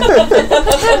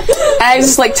 And I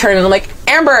just like turn and I'm like,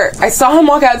 Amber, I saw him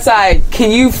walk outside.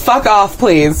 Can you fuck off,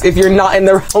 please, if you're not in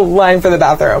the line for the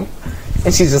bathroom?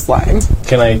 And she's just lying.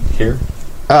 can I hear?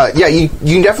 Yeah, you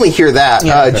can definitely hear that.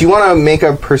 Do you want to make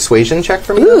a persuasion check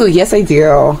for me? Ooh, yes I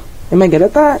do. Am I good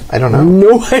at that? I don't know.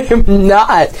 No, I am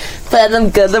not. But I'm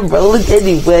gonna roll it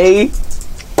anyway.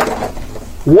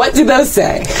 What do those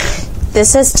say?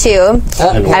 This is 2.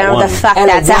 And I don't know what the fuck And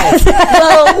a that's at.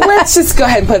 Well, let's just go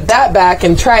ahead and put that back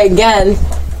and try again,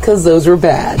 because those were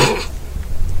bad.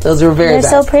 Those were very They're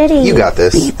bad. so pretty. You got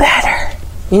this. Be better.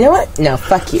 You know what? No,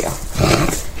 fuck you.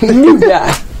 You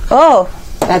die. Oh.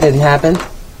 That didn't happen.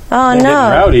 Oh, Getting no.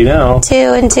 rowdy now. 2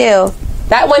 and 2.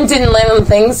 That one didn't land on the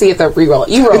thing, so you have to re-roll it.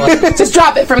 You roll it. Just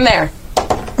drop it from there.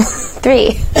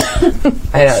 3.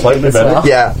 I know. Slightly this better. well.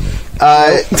 Yeah.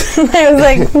 I was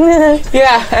like,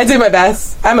 Yeah, I did my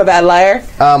best. I'm a bad liar.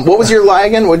 What was your lie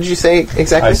again? What did you say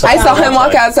exactly? I saw- I saw him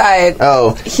walk outside.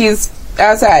 Oh. He's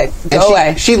outside. And Go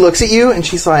away. she looks at you and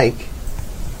she's like,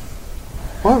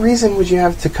 what reason would you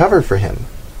have to cover for him?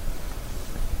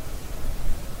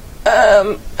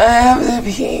 I have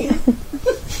to pee.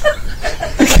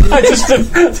 I just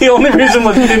the only reason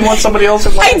was you didn't want somebody else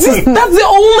in my That's the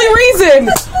only reason.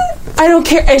 I don't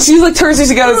care. And she like turns and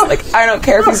she goes like, I don't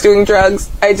care if he's doing drugs.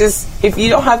 If you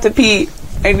don't have to pee,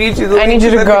 I need you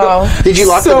to go. Did you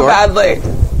lock the so door? badly.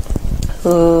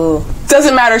 ooh.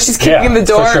 Doesn't matter. She's kicking in the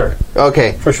door. For sure.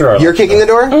 Okay. For sure. You're kicking the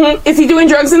door? Mhm. Is he doing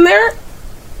drugs in there?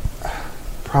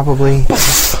 Probably.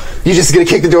 You just gonna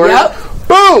kick the door? Yep.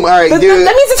 Boom! Alright, That dude. means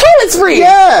the toilet's free.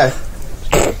 Yeah!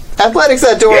 Athletics,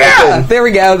 that door Yeah, open. there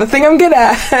we go. The thing I'm good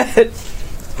at.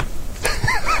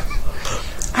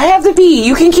 I have to pee.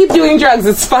 You can keep doing drugs.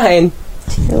 It's fine.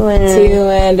 2 and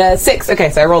 2 and 6. Okay,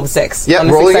 so I rolled a 6. Yep, On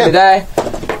the roll 6 die.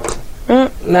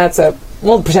 That's a.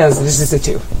 We'll pretend it's just a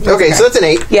 2. Okay, so that's an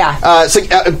 8. Yeah. So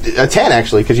a 10,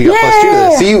 actually, because you got plus 2 to Yeah.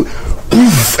 this. So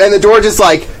you... And the door just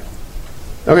like...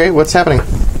 Okay, what's happening?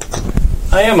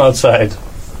 I am outside.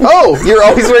 Oh, you're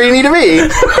always where you need to be.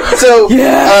 So,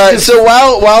 so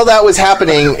while that was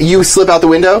happening, you slip out the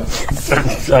window.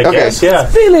 I guess, yeah.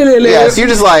 Yeah, so you're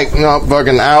just like, no,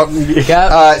 fucking out.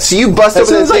 Yep. So you bust As open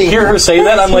soon the as I thing. hear her say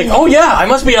that, I'm like, oh yeah, I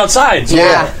must be outside. So,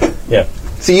 Yeah. yeah.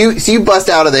 So you bust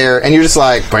out of there, and you're just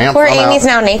like, bam. Poor I'm out. Amy's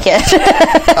now naked.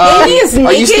 Amy is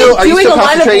Are you naked still doing a line of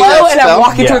concentrating blow, that and I'm spell?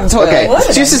 walking Yeah. toward the toilet. Okay,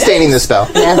 so you're sustaining this spell.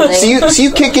 So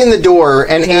you kick in the door,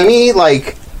 and Amy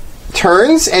like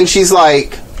turns, and she's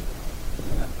like,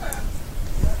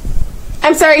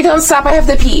 I'm sorry, don't stop. I have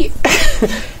to pee.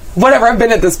 whatever, I've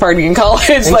been at this party in college.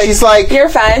 And like, she's like, you're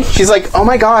fine. She's like, oh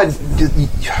my god,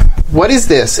 what is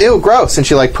this? Ew, gross. And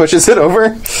she like pushes it over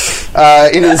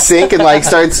into the sink and like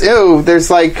starts, ew, there's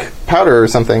like powder or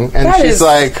something. And That she's is-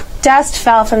 like, Dust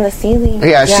fell from the ceiling.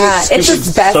 yeah, Yeah, it's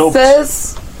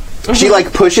asbestos. she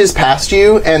like pushes past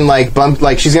you and like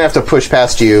like she's gonna have to push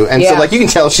past you. And so Yeah. like you can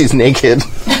tell she's naked.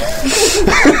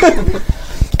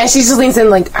 And she just leans in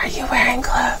like, are you wearing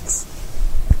clothes?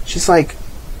 She's like,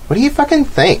 what do you fucking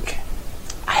think?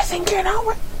 I think you're not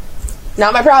wearing...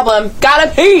 Not my problem.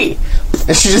 Gotta pee!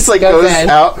 And she just like Go goes ahead.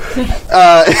 out.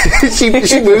 She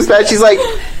moves back. She's like,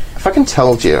 I fucking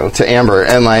told you to Amber,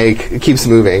 and like keeps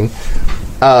moving.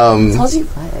 Told you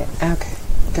what? Okay.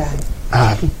 Go ahead.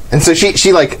 And so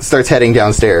she like starts heading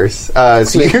downstairs.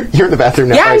 So you're in the bathroom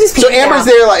now. Yeah, right? I'm just so peeing Amber's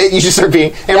now. there. Like you just start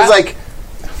being. Amber's Yeah. like,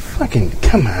 fucking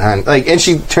come on. Like, and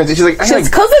she turns. She's like, Let's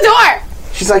close the door!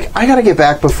 she's like, I gotta get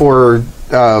back before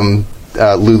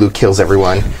Lulu kills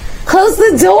everyone. Close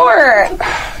the door!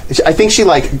 I think she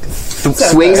like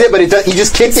swings it, but it does, he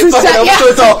just kicks it fucking open, yeah. so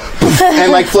it's all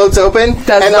and like floats open.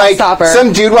 Does and not like stop her.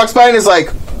 some dude walks by and is like,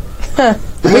 and,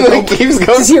 like keeps going.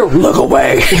 Just here, look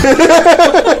away.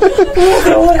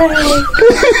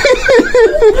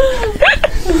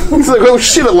 He's like, oh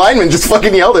shit, a lineman just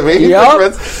fucking yelled at me.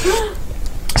 Yup.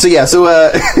 So yeah, so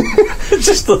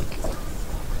Just the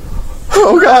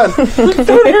oh god.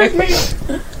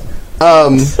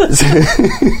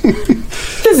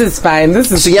 This is fine.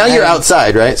 This is So now fine. you're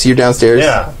outside, right? So you're downstairs.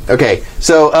 Yeah. Okay.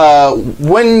 So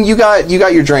when you got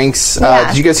your drinks, Yeah.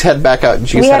 did you guys head back out?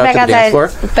 Did you guys We head head out back to the dance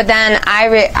outside, floor? but then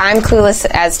I'm clueless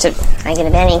as to I get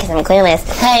a Benny because I'm clueless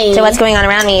to what's going on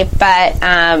around me. But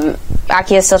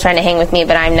Aki is still trying to hang with me,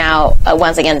 but I'm now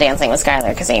once again dancing with Skylar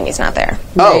because Amy's not there.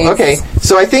 Oh, Nice. okay.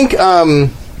 So I think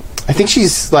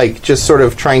she's like just sort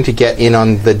of trying to get in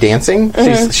on the dancing.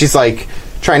 She's like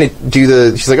trying to do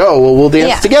the. She's like, oh well, we'll dance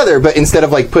Yeah. together, but instead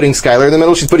of like putting Skylar in the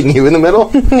middle, she's putting you in the middle.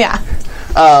 Yeah.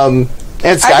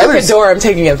 And I took a Skylar's door, I'm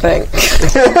taking a thing.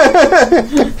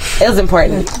 It was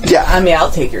important. yeah. I mean,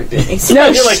 I'll take your Denny's. No,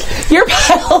 You're like- your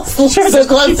pal's so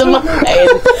close to mine.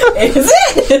 Is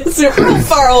it? It's real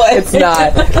far away. It's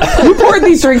not. You poured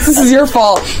these drinks. This is your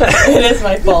fault. It is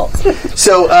my fault.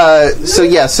 So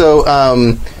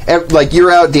like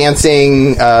you're out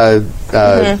dancing.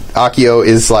 Akio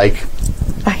is like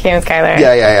Aki and Skylar.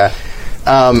 yeah.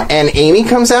 And Amy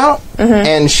comes out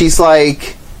and she's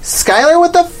like, Skylar,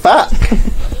 what the fuck?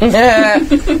 And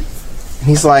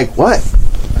he's like, what?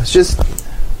 It's just,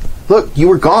 look, you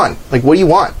were gone. Like, what do you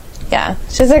want? Yeah.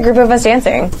 It's just a group of us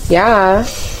dancing. Yeah.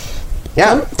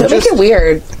 Yeah, Don't make it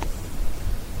weird.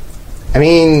 I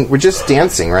mean, we're just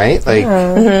dancing, right?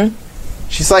 Like,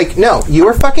 she's like, no, you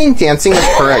are fucking dancing with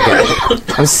her again.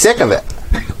 I'm sick of it.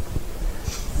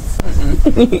 I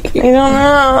don't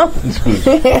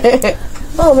know.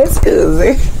 Oh, that's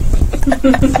good.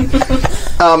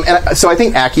 And so I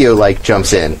think Akio like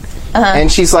jumps in,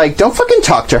 and she's like, "Don't fucking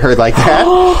talk to her like that."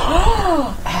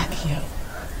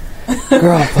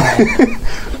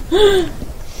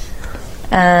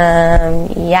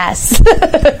 Yes.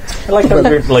 I like that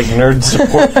weird like nerd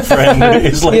support friend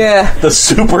who's like Yeah. the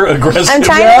super aggressive. I'm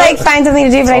trying to like find something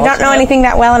to do, but I don't know anything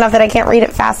that well enough that I can't read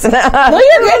it fast enough. No,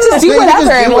 you're good. Just do No, you whatever. can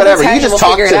just and do we'll whatever. text You can and just we'll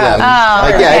talk to figure it them. out. Oh,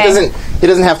 Like, yeah, okay. it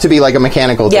doesn't have to be like a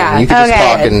mechanical thing. Yeah. You can just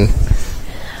Okay. talk and.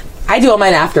 I do all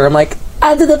mine after. I'm like,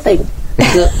 I did the thing.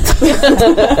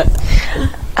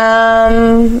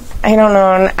 I don't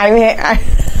know. I mean,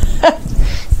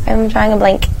 I'm drawing a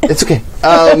blank. It's okay.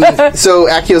 So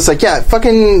Akio's like, yeah,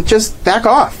 fucking just back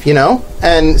off, you know?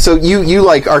 And so you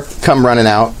like come running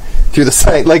out through the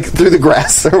site, like through the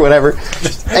grass or whatever.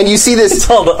 And you see this, It's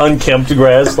all the unkempt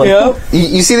grass. Like,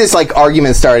 you see this like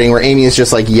argument starting where Amy is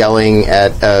just like yelling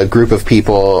at a group of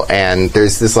people, and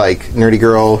there's this like nerdy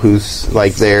girl who's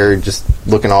like there just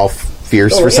looking all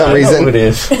fierce for some I know reason. who it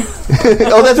is.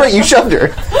 Oh, that's right, you shoved her.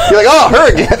 You're like, oh, her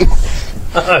again.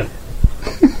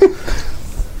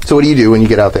 So what do you do when you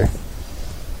get out there?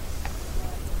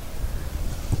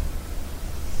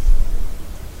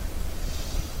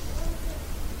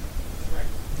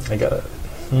 I got it.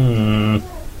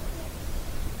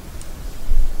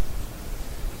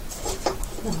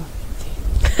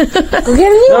 Go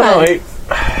get a new No, one. wait.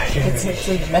 It's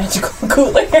in the magical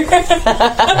cooler. See,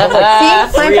 my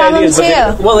Three problem ideas,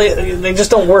 but too. well, they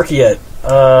just don't work yet.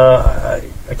 I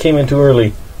came in too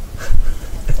early.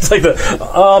 It's like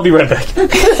I'll be right back.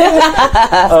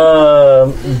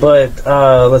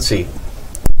 But let's see.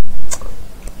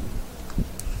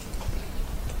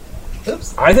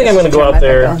 Oops. I think I'm going to go out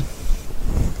there.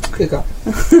 Good girl.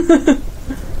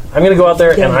 I'm going to go out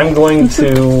there and I'm going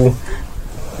to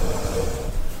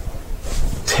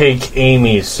take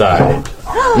Amy's side.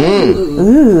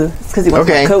 It's because he wants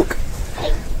Okay. Coke.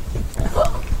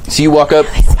 So you walk up.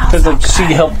 Because she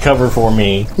helped cover for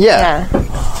me. Yeah.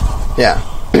 Yeah.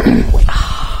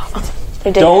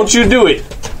 Don't you do it.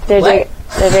 They're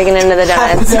digging into the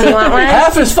donuts. Do you want one?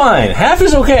 Half is fine. Half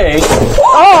is okay.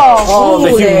 Oh, The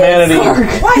humanity.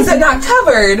 Why is it not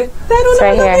covered? I don't It's know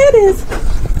right what here. that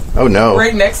is. Oh no.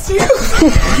 Right next to you. You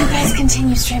guys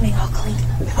continue streaming. I'll clean.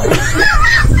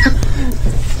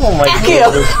 Oh my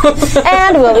god.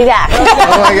 and we'll be back.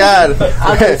 Oh my god.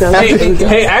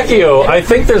 Hey, Akio, I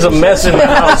think there's a mess in the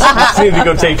house you need to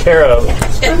go take care of.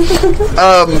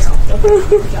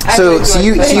 So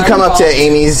you come up to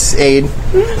Amy's aid.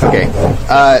 Okay.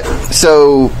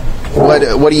 So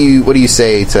what do you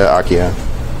say to Akia?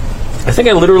 I think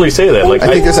I literally say that. Like, I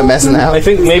think there's a mess in the house. I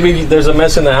think maybe there's a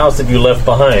mess in the house that you left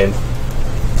behind.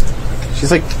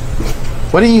 She's like,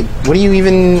 what do you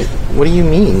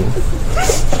mean?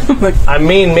 I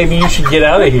mean, maybe you should get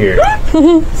out of here.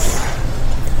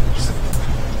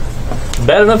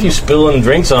 Bad enough you spilling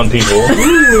drinks on people.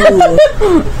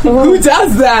 Who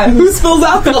does that? Who spills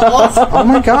alcohol? Oh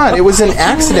my god, it was an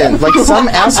accident. Like some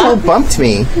asshole bumped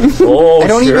me. Oh, I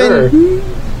don't sure. even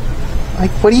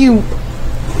like. What do you?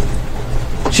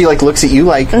 She like looks at you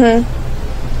like.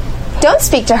 Don't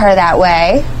speak to her that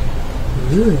way.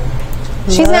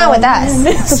 She's not with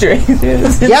us. Strange.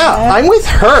 Yeah, I'm with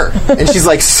her, and she's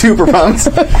like super pumped.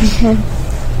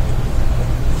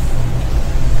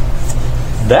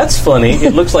 That's funny.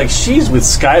 It looks like she's with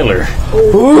Skylar.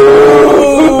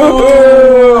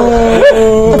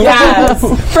 Yes.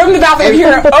 From the bathroom, you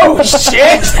hear, oh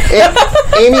shit.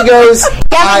 Amy goes.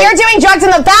 Yeah, but you're doing drugs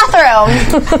in the bathroom.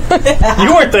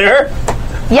 You weren't there.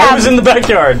 Yeah, I was in the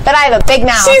backyard. but I have a big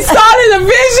mouth. She saw it in a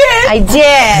vision. I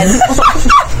did.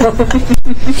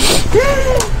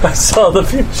 I saw the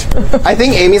future. I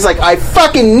think Amy's like, I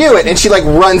fucking knew it, and she like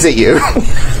runs at you.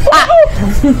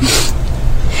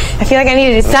 I feel like I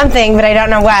need to do something, but I don't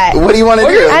know what. What do you want to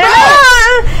do? I don't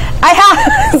know. I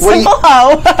have What do you- simple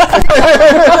hoe,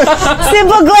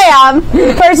 simple glam,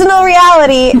 personal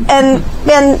reality, and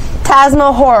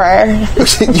phantasmal horror.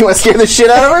 You want to scare the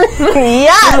shit out of her?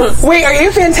 Yes, Wait, are you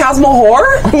a phantasmal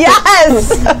whore? yes.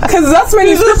 Because that's my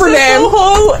new stripper name.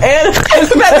 And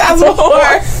phantasmal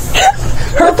whore.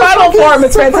 Her final form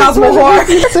is phantasmal whore.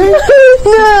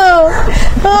 No.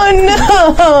 Oh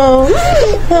no.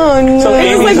 Oh no. So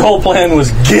Amy's whole plan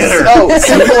was get her. Oh,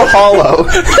 simple hollow.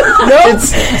 Nope.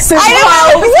 Simple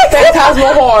house,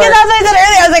 phantasmal whore. Yeah, that's what I said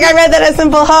earlier. I was like, I read that as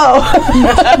simple hoe.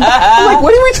 I'm like,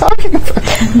 what are we talking about?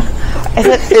 I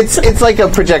said, It's like a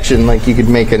projection. Like you could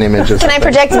make an image of. can I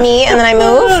project me and then I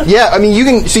move? Yeah, I mean, you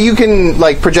can. So you can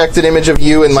like project an image of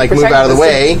you and like move Project out of the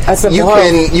way. a simple You horror.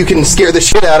 can can scare the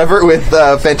shit out of her with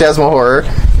phantasmal horror.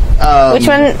 Which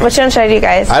one should I do,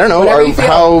 guys? I don't know. Whatever Or you feel.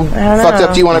 how don't fucked know.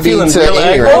 up do you want to be to feeling real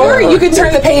Amy angry. right Or now? you could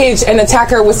turn the page and attack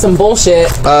her with some bullshit.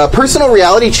 Personal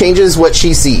reality changes what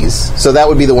she sees. So that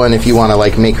would be the one if you want to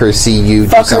like make her see you do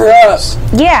Fuck something her up. else.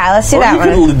 Yeah, let's do Or that you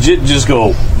could one. legit just go,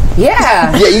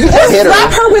 Yeah. Yeah, you can just hit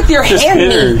Slap her. her with your just hand.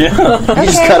 hit her. meat. Yeah. You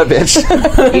just cut a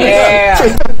bitch.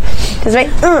 Yeah. Because right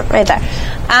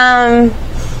there.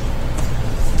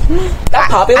 That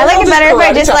popular. I like I'll it better if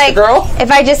I karate just chop the like girl.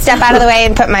 if I just step out of the way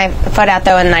and put my foot out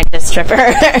though, and I just strip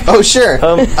her. Oh sure.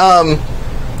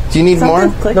 Do you need more?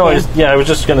 No, I was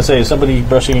just gonna say somebody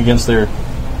brushing against their.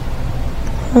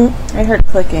 I heard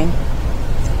clicking.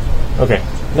 Okay,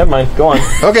 never mind. Go on.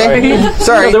 Okay.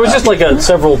 Sorry. No, there was just like a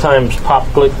several times pop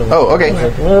click. Oh, okay.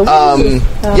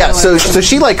 Yeah. So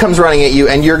she like comes running at you,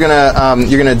 and you're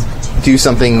gonna do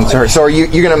something to her. So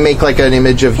you're gonna make like an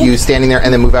image of you standing there,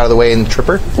 and then move out of the way and trip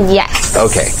her. Yes.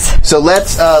 Okay. So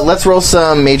let's roll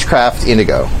some Magecraft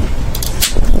Indigo.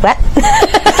 What?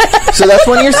 So that's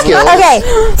one of your skills. Okay.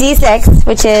 D6,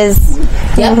 which is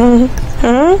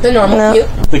The normal cute.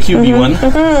 The QB one,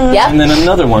 Yep. and then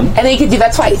another one. And then you could do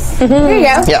that twice. There you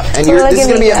go. Yeah, and So this is look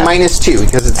gonna be at at me -2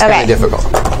 because it's kind Okay. of difficult.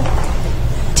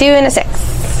 2 and a 6.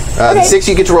 The 6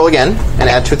 you get to roll again and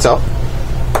add to itself.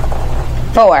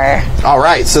 4. All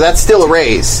right, so that's still a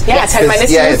raise. Yeah, 10 minus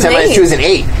 2 Yeah, is 10 an minus 2 is an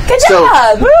 8. Good So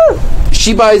job.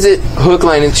 she buys it hook,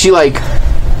 line, and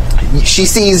she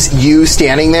sees you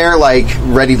standing there, like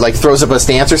ready, like throws up a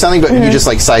stance or something, but you just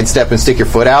like sidestep and stick your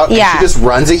foot out. And Yeah. she just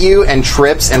runs at you and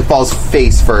trips and falls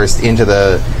face first into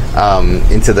the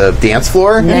dance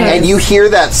floor, and you hear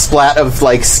that splat of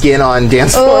like skin on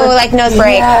dance Ooh, floor. like nose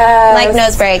break. Yes. Like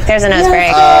nose break. There's a nose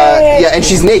break. Yeah, and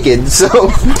she's naked, so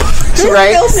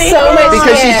right, So much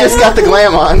because she's just got the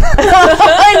glam on.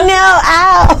 Oh no!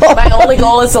 Ow! My only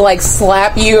goal is to like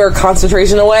slap you or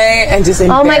concentration away and just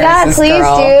embarrass Oh my god! this Please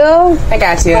girl. do. I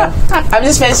got you. I'm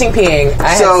just finishing peeing.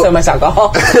 I So- had so much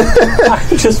alcohol.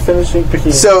 Just finishing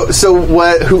picking. So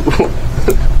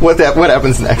what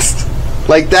happens next?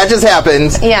 Like that just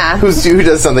happened. Yeah. Who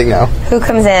does something now? Who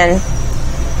comes in?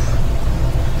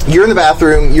 You're in the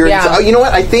bathroom. Yeah. You know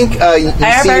what? I think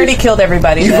I've already killed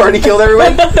everybody. You've already killed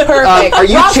everyone. Perfect. Are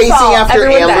you Rock chasing salt. after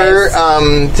Everyone Amber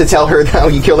dies. to tell her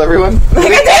that you killed everyone?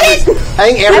 I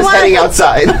think Amber's heading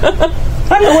outside.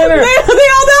 I'm the winner. They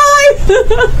all died.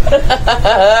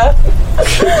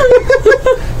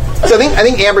 So I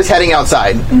think Amber's heading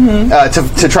outside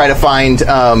to try to find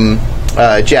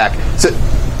Jack. So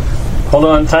Hold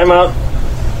on, time out.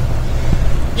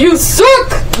 You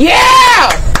suck. Yeah.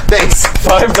 thanks.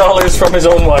 $5 from his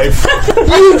own wife.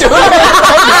 You do it.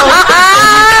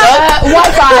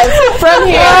 One five from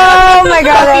here. Oh my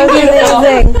god! That was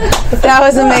amazing. That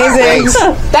was amazing. Thanks.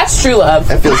 That's true love.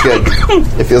 That feels good.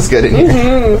 It feels good in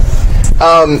here.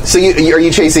 So are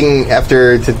you chasing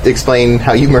after to explain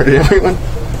how you murdered everyone?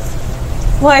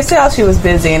 Well, I saw she was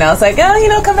busy, and I was like,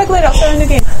 oh, come back later. I'll start a new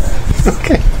game.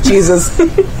 Okay. Jesus.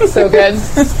 So good.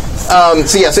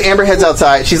 So Amber heads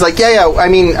outside. She's like, yeah. I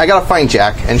mean, I gotta find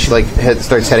Jack, and she like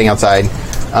starts heading outside.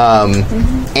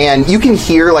 And you can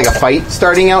hear like a fight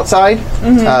starting outside.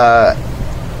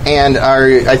 And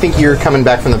I think you're coming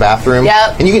back from the bathroom.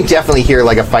 Yep. And you can definitely hear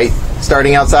like a fight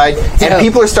starting outside, and Yep.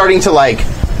 people are starting to like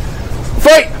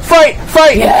fight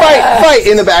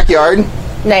in the backyard.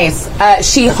 Nice.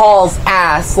 She hauls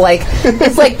ass. Like,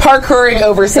 it's like parkouring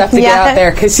over stuff to get Yeah. out there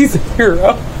because she's a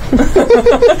hero. I'm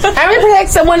gonna protect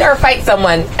someone or fight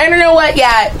someone. I don't know what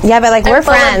yet. Yeah, but like we're I'm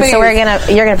full of friends, so booze.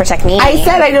 you're gonna protect me. I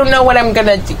said I don't know what I'm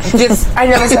gonna do. Just I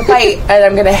know there's a fight and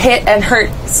I'm gonna hit and hurt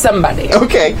somebody.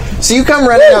 Okay, so you come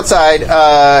running outside,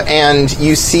 and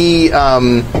you see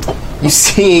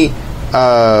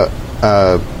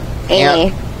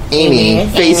Amy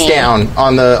face Amy. down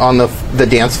on the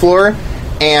dance floor,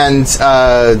 and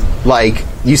like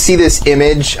you see this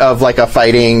image of like a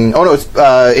fighting. Oh no,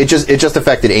 it just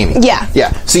affected Amy.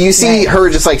 Yeah. So you see her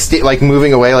just like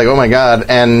moving away, like oh my god,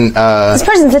 and This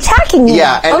person's attacking me.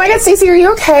 yeah, and Oh my god, Stacey, are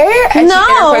you okay? And No.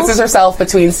 she air quotes herself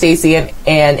between Stacey and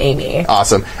Amy.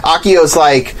 awesome. Akio's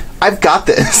like, I've got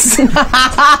this. Hey,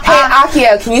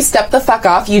 Akio, can you step the fuck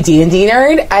off, you D&D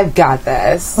nerd? I've got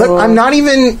this. But I'm not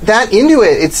even that into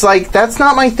it. It's like that's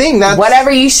not my thing. That's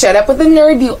Whatever, you shut up with a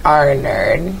nerd, you are a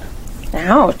nerd.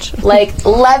 Ouch. Like,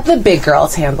 let the big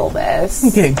girls handle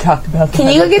this. Getting talked about. Can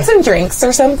you go get some drinks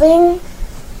or something?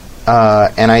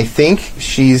 And I think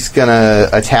she's gonna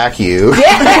attack you.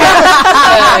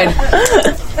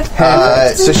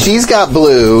 Good. So she's got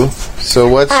blue. So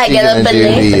what's I she get a gonna do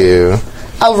blue. to you?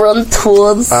 I'll run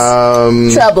towards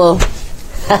trouble.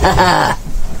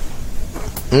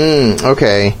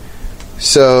 Okay.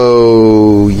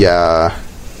 So yeah.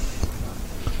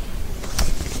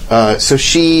 So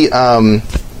she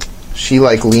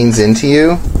like leans into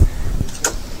you,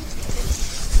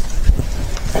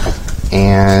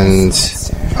 and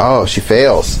she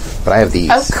fails. But I have these.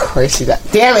 Of course you got.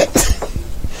 Damn it.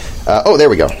 There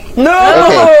we go.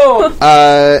 No!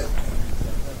 Okay.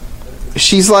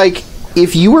 She's like,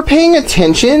 if you were paying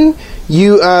attention,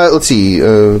 you let's see,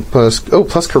 plus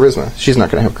charisma. She's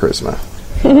not going to have charisma.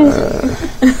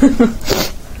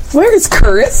 Where's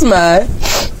charisma?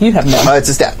 You have none. It's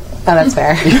a stat. Oh, that's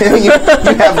fair. you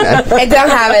have none. I don't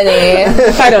have any.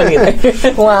 I don't either.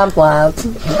 Womp womp.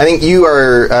 I think you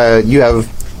are. You have.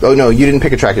 Oh no, you didn't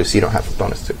pick attractive, so you don't have a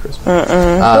bonus to charisma.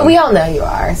 But we all know you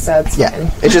are, so it's Yeah,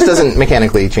 fine. it just doesn't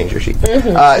mechanically change your sheet.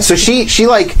 So she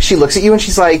looks at you and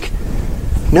she's like,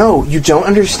 "No, you don't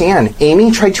understand.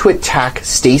 Amy tried to attack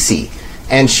Stacy,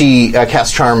 and she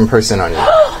cast Charm Person on you.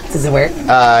 Does it work?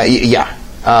 Yeah."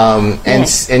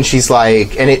 And she's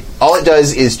like, and all it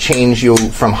does is change you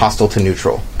from hostile to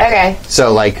neutral. Okay.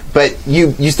 So like, but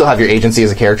you still have your agency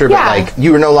as a character, but Yeah. like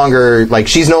you are no longer like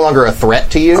she's no longer a threat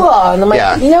to you. Cool. And I'm like,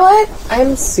 Yeah. you know what?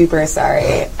 I'm super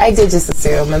sorry. I did just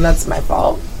assume, and that's my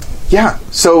fault. Yeah.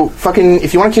 So fucking,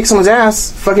 if you want to kick someone's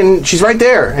ass, fucking, she's right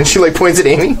there, and she like points at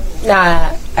Amy.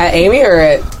 Nah, at Amy or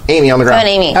at... Amy on the ground. Go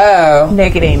on, Amy. Oh.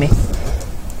 Naked Amy.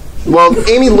 Well,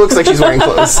 Amy looks like she's wearing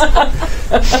clothes.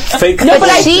 Fake. No, but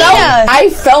She I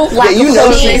felt like you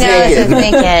know She she's knows naked. it's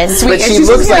naked. But and she she's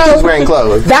looks like, like "No." she's wearing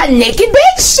clothes. that naked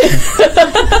bitch.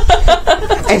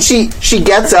 And she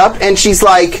gets up and she's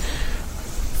like,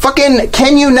 fucking,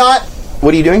 can you not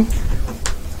what are you doing?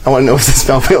 I want to know if the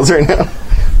spell fails right now.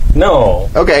 No.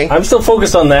 Okay. I'm still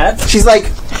focused on that. She's like,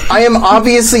 I am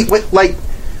obviously like,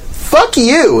 fuck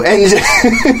you, and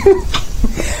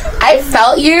I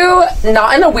felt you,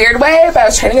 not in a weird way, but I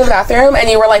was trying to go to the bathroom, and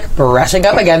you were, like, brushing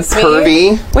up against me.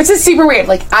 Pervy. Which is super weird.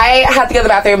 Like, I had to go to the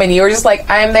bathroom, and you were just like,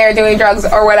 I'm there doing drugs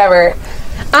or whatever.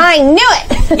 I knew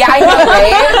it. Yeah, I know,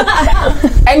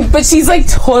 right? But she's, like,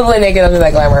 totally naked under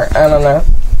that glamour. I don't know.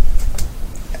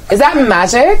 Is that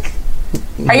magic?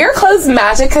 Are your clothes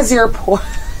magic because you're poor?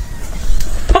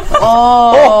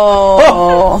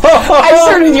 Oh. I just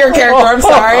heard in your character, I'm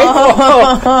sorry.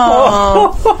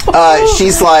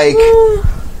 she's like, you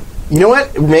know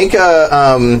what? Make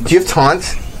a. Do you have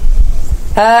taunt?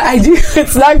 I do.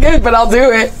 It's not good, but I'll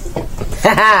do it.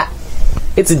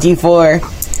 It's a D4.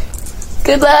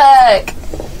 Good luck.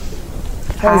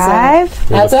 5.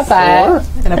 That's a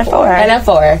 5. And a 4. And a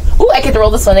 4. Ooh, I get to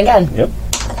roll this one again. Yep.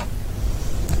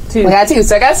 2. I got 2,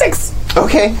 so I got 6.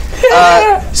 Okay.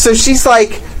 So she's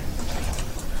like,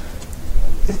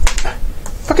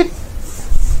 fuck it.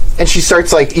 And she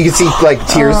starts like, you can see like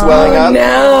tears welling up.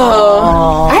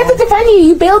 No. I have to defend you.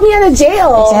 You bailed me out of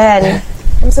jail. Dead.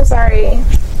 I'm so sorry.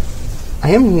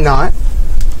 I am not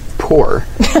poor.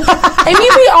 I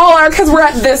mean, we all are because we're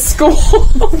at this school.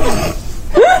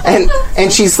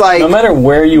 And she's like, No matter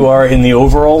where you are in the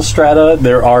overall strata,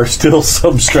 there are still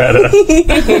substrata.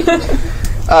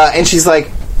 and she's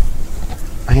like,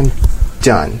 I am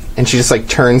done. And she just like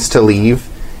turns to leave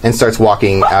and starts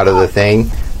walking out of the thing.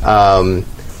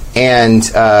 And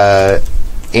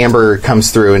Amber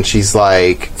comes through and she's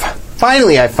like,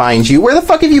 finally I find you. Where the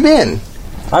fuck have you been?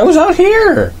 I was out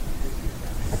here.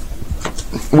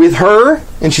 With her?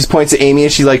 And she points at Amy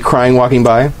and she's like crying walking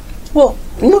by. Well,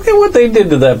 look at what they did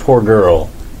to that poor girl.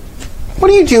 What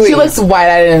are you doing? She looks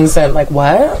wide-eyed and innocent. Like,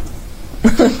 what?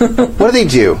 What do they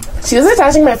do? She was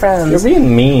attacking my friends. You're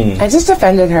being mean. I just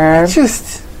defended her.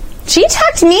 Just She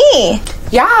attacked me.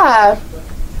 Yeah.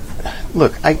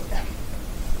 look,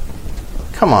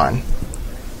 come on.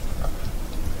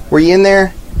 Were you in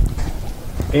there?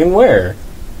 In where?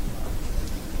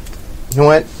 You know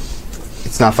what?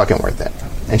 It's not fucking worth it.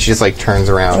 And she just like turns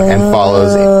around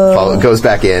and goes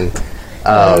back in.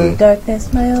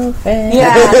 Darkness, my old friend.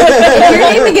 Yeah. If your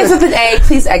name begins with an A,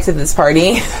 please exit this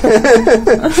party.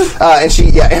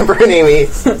 And Amber and Amy.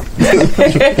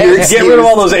 Get rid of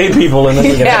all those A people and then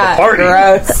we can have a party.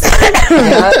 Gross.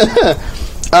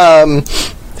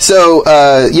 So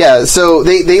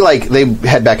they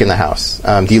head back in the house.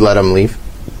 Do you let them leave?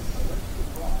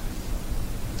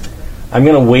 I'm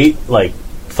gonna wait like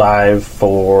 5,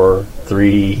 4,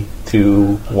 3,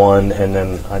 2, 1, and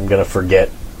then I'm gonna forget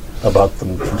about the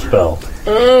spell.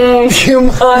 You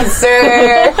monster.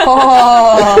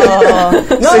 Oh.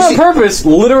 Not on purpose.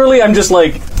 Literally, I'm just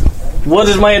like, what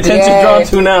is my attention drawn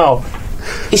to now?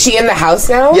 Is she in the house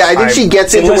now? Yeah, I think she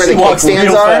gets into where the kickstands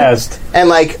are, fast. and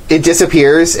like it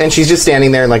disappears, and she's just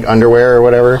standing there in like underwear or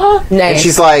whatever. Nice. And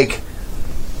she's like,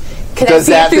 Can does I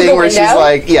see that it through thing the where window? she's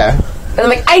like, yeah. And I'm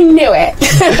like, I knew it.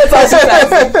 That's all she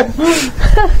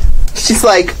says. She's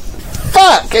like,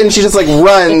 fuck, and she just like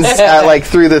runs like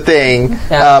through the thing.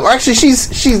 Yeah. Or actually,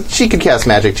 she could cast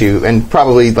magic too, and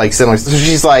probably like similar. So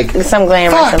she's like, Some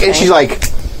glamour or fuck, something. and she's like,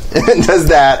 does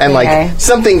that, and Okay. like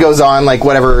something goes on, like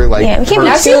whatever, like. Yeah, we can't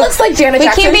Now be she looks like Janet We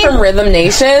Jackson can't be- from Rhythm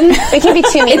Nation. We can't be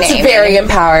too mean. It's to Amy. very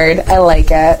empowered. I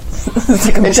like it.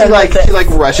 And she like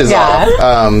rushes Yeah.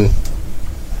 off.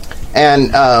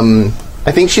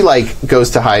 I think she like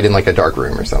goes to hide in like a dark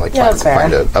room or something. Like Yeah, that's fair.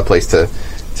 find a place to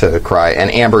cry.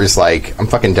 And Amber's like, I'm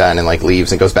fucking done, and like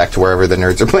leaves and goes back to wherever the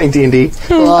nerds are playing D&D.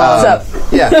 What's up?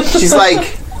 Yeah, she's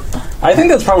like, I think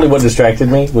that's probably what distracted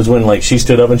me, was when like she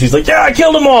stood up and she's like, yeah, I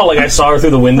killed them all. Like I saw her through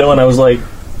the window and I was like,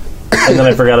 and then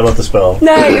I forgot about the spell.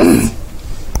 Nice.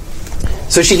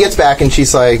 so she gets back and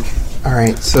she's like, all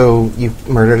right, so you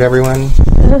murdered everyone?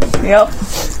 Yep.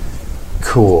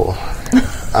 Cool.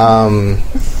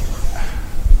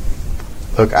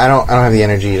 Look, I don't have the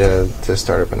energy to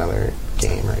start up another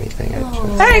game or anything.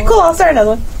 All right, cool. I'll start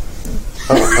another one.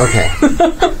 Oh, okay.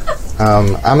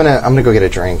 I'm gonna go get a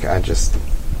drink. I just.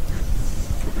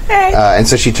 And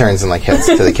so she turns and like heads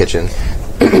to the kitchen.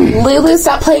 Lulu,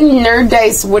 stop playing nerd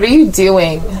dice. What are you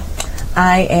doing?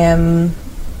 I am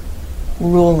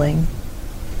ruling.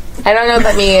 I don't know what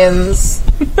that means.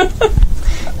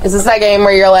 Is this that game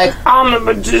where you're like, I'm a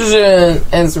magician?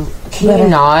 And can you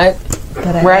not?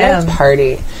 But I We're am at a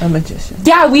party. a magician.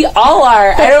 Yeah, we all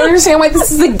are. I don't understand why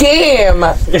this is a game.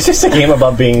 It's just a game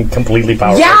about being completely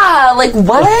powerful. Yeah, like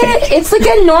what? It's like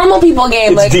a normal people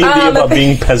game. It's Like D&D about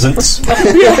being peasants.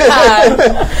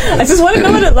 I just want to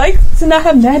know what it's like to not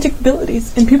have magic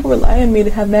abilities, and people rely on me to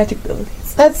have magic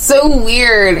abilities. That's so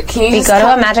weird. Can you We just go to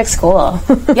come- a magic school.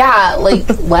 Yeah, like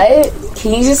what?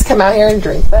 Can you just come out here and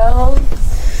drink though?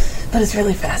 But it's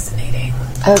really fascinating.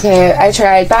 Okay, I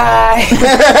tried. Bye.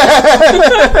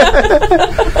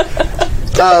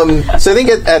 So I think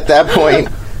at that point,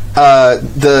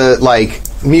 the like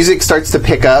music starts to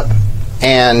pick up,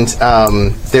 and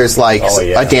there's like Oh,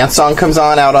 yeah. a dance song comes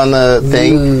on out on the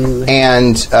thing,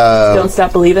 and Don't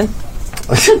stop believing.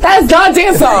 That's not a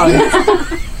dance song.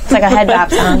 It's like a head bop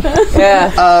song.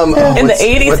 Yeah, In the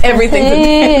 80s, everything's a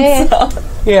dance song.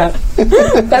 yeah.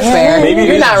 That's fair. Maybe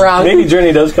You're not wrong. Maybe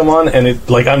Journey does come on, and it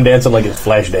like I'm dancing like it's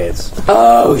Flashdance.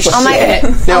 Oh shit. Oh my god!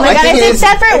 no, Oh my I god! think Is it it is-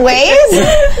 separate ways?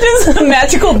 Just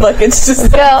magical buckets.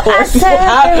 Just Go our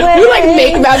separate ways. You like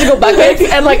make magical buckets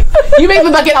and like you make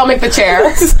the bucket, I'll make the chair.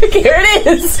 here it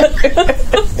is.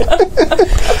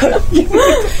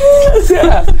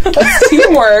 Yeah, that's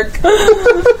teamwork.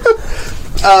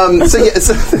 so yeah,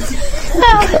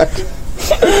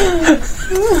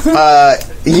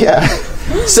 yeah.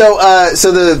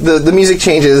 So the music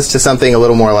changes to something a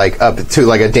little more like up to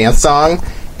like a dance song,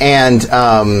 and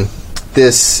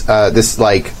this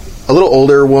like a little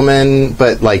older woman,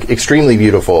 but like extremely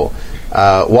beautiful,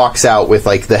 walks out with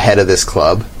like the head of this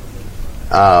club.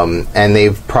 And they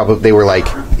were like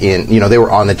they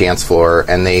were on the dance floor,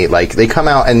 and they come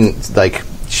out, and like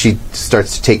she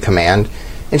starts to take command,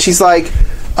 and she's like,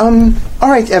 all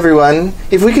right, everyone,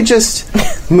 if we could just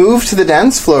move to the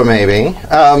dance floor, maybe.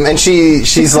 And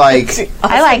she's like,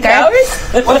 I like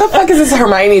her. What the fuck is this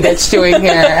Hermione bitch doing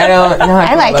here? I don't know.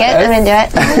 I like it. I'm into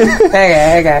it.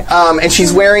 Okay. and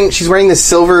she's wearing this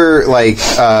silver like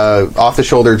off the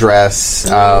shoulder dress.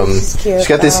 She's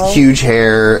got this huge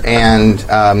hair, and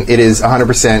it is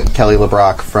 100% Kelly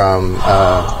LeBrock from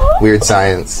Weird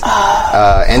Science.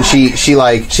 And she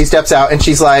steps out, and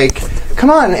she's like, come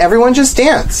on, everyone, just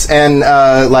dance. And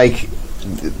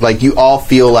like you all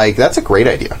feel like that's a great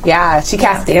idea. Yeah, she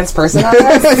cast dance person on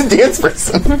us. Dance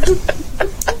person.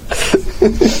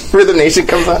 Rhythm Nation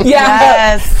comes on. Yeah.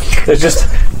 Yes. There's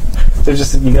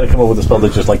just you got to come up with a spell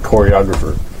that's just like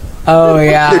choreographer. Oh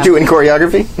yeah. They're doing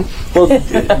choreography. Well,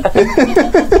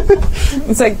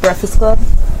 It's like Breakfast Club,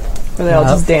 where they all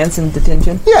just dance in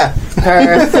detention. Yeah.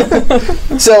 Her.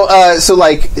 So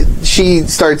like she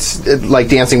starts like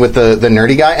dancing with the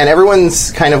nerdy guy, and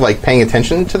everyone's kind of like paying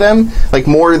attention to them, like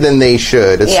more than they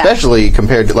should, especially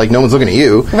compared to like no one's looking at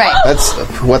you. Right. That's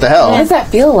what the hell. What does that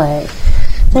feel like?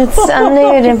 It's new, but I'm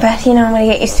gonna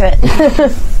get used to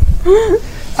it.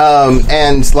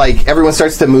 And like everyone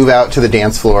starts to move out to the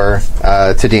dance floor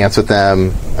to dance with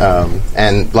them,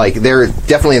 and like they're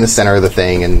definitely in the center of the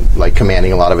thing and like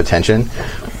commanding a lot of attention.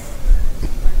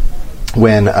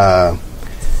 When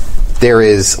there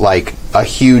is like a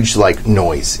huge like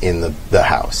noise in the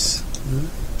house,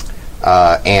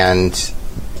 and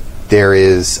there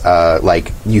is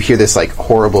like you hear this like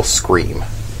horrible scream,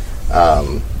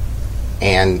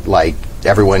 and like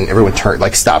everyone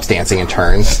stops dancing and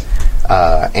turns.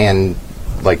 And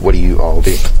like, what do you all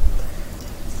do?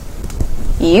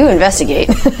 You investigate.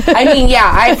 I mean, yeah,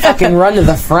 I fucking run to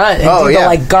the front and Oh, do yeah. the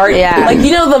like guard. Yeah. Like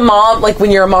you know the mom, like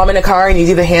when you're a mom in a car and you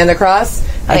do the hand across.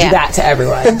 I do Yeah. that to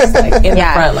everyone, just, like in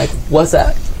Yeah. the front. Like, what's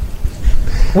up?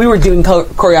 We were doing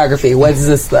choreography. What is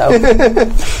this though?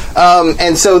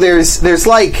 And so there's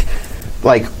like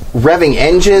revving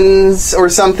engines or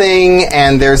something,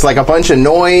 and there's like a bunch of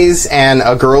noise, and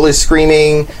a girl is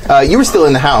screaming. You were still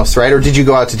in the house, right? Or did you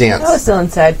go out to dance? I was still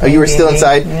inside. Oh, you were still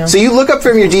inside? Yeah. So you look up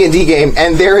from your D&D game,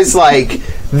 and there is like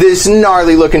this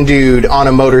gnarly looking dude on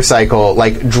a motorcycle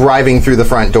like driving through the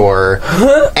front door,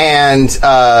 and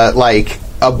like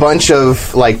a bunch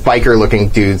of like biker looking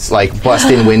dudes like bust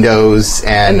in windows,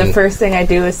 and And the first thing I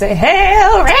do is say,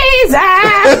 Hellraiser!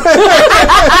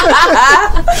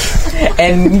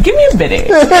 And give me a biddy.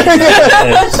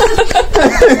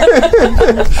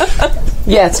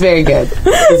 Yeah, it's very good.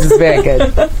 This is very good.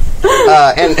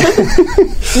 and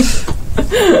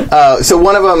so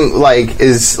one of them like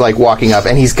is like walking up,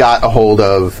 and he's got a hold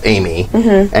of Amy,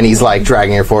 and he's like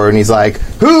dragging her forward, and he's like,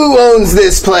 "Who owns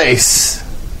this place?"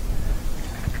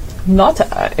 Not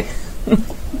I.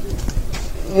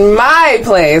 My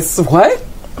place. What?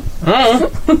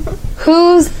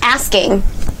 Who's asking?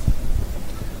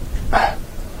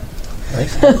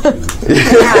 Nice. That's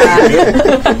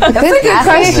a good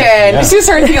question. She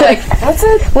started to be like, that's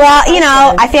it. Well, you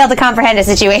know, I failed to comprehend a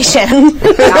situation. Oh,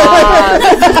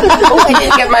 I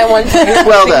didn't get my one time.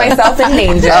 Well Putting done. myself in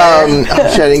danger. Oh,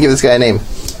 shit, I didn't give this guy a name.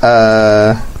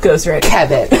 Ghost Rider.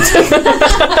 Kevin. Did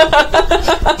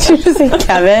you just say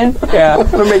Kevin? Yeah.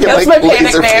 I'm gonna make it That's like my panic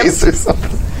laser name. face or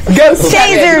something. Ghost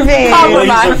Taser face.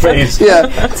 Laser face. Yeah.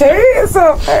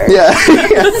 Taser face. Yeah,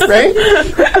 right?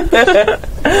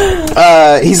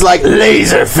 He's like,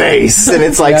 laser face, and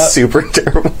it's like super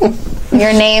terrible.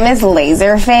 Your name is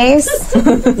Laserface?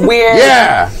 Weird.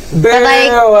 Yeah. But,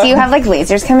 like, do you have, like,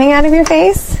 lasers coming out of your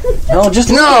face? No, just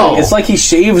No. It's like he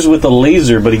shaves with a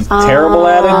laser, but he's terrible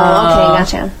at it. Okay,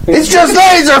 gotcha. It's just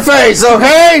laser face,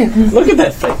 okay? Look at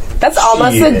that face. That's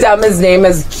almost Yeah. the dumbest name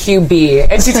as QB.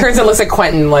 And she turns and looks at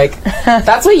Quentin like,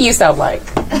 that's what you sound like.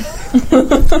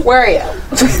 Where are you?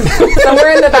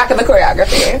 Somewhere in the back of the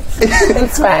choreography.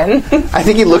 It's fine. I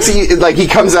think he looks at you, like, he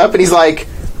comes up and he's like,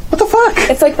 what the fuck?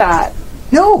 It's like that.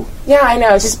 No. Yeah, I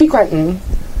know. Just be Quentin.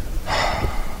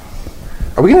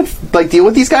 Are we gonna, like, deal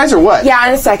with these guys or what? Yeah,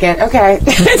 in a second. Okay.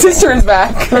 It just turns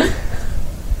back.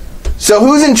 So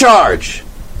who's in charge?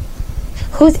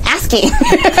 Who's asking?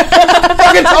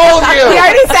 Fucking told He you!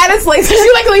 already said it's laser.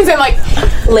 She like leans in like,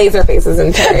 laser face is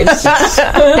in charge. And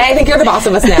I think you're the boss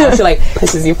of us now. She like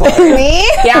pushes you forward. Me?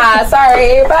 Yeah,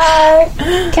 sorry. Bye.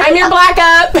 I'm your black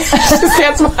up. She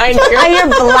stands behind you. I'm your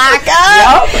black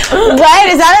up? What?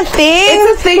 Is that a thing?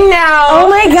 It's a thing now. Oh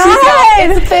my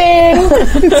god. It's a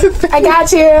thing. I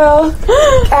got you.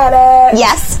 Got it.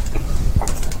 Yes.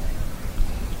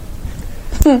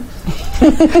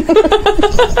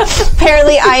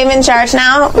 Apparently I am in charge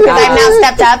now because I've now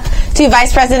stepped up to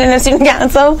vice president of student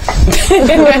council.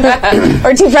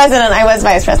 Or to president. I was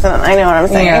vice president. I know what I'm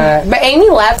saying. Yeah. But Amy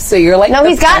left, so you're like No, the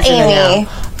he's got president Amy. now.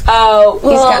 Oh,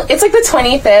 well, got- it's like the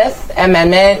 25th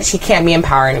Amendment. She can't be in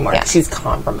power anymore. Yeah. She's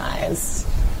compromised.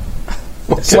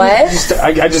 What?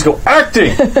 I just go,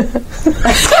 acting!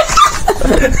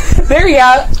 There you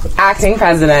go. Acting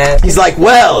president. He's like,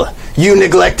 well, you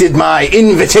neglected my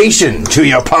invitation to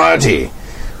your party.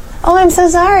 Oh, I'm so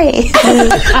sorry.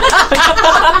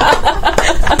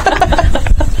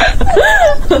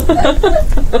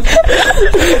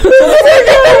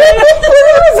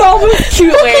 It was almost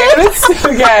cutely. It was so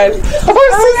good.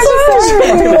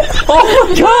 Oh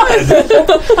my god! I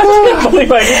can't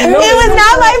believe I didn't know It was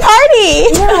not my party.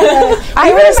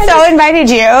 I would have so invited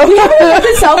you. We haven't got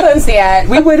the cell phones yet.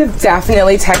 We would have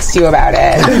definitely texted you about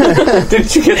it.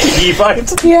 Didn't you get the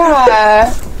e-fight?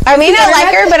 Yeah. I may not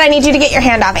like her, but I need you to get your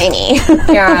hand off Amy.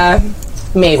 Yeah.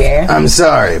 Maybe. I'm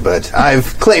sorry, but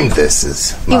I've claimed this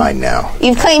as mine now.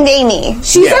 You've claimed Amy.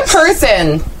 She's Yes. a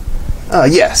person.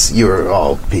 Yes, you're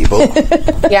all people.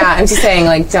 Yeah, and she's saying,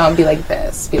 like, don't be like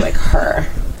this. Be like her.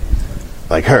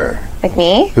 Like her, Like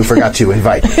me? who forgot to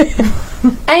invite me.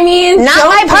 I mean, Not don't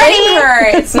my party. blame her.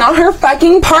 It's not her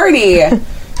fucking party.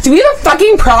 Do we have a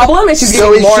fucking problem? And she's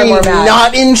So getting is more she and more mad.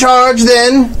 not in charge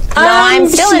then? No, I'm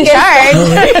still in she charge.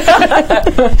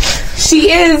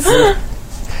 She is.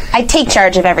 I take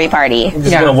charge of every party. I'm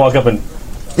just Yeah. gonna walk up and...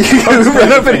 You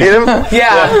run up and hit him?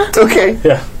 Yeah. Okay.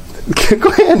 Yeah. Go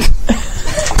ahead.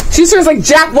 She starts like,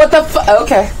 Jack, what the fuck?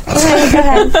 Okay. Go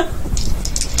ahead.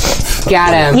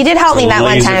 Got him. You did help me that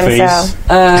one Laser time, face. so.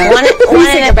 One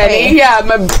Take a and Benny. three. Yeah,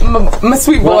 my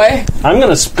sweet boy. I'm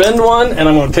gonna spend one, and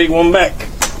I'm gonna take one back.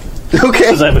 Okay.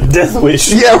 Because I have a death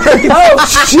wish. Yeah, right. Oh,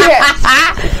 shit.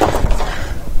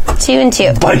 2 and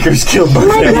 2. Bikers killed by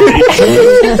family.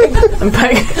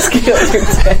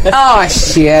 Oh,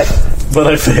 shit. But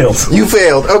I failed. You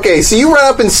failed. Okay, so you run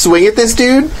up and swing at this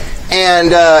dude, and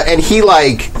he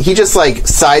just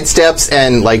sidesteps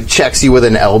and like checks you with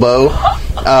an elbow,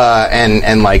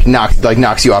 and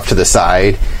knocks you off to the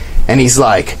side, and he's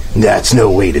like, "That's no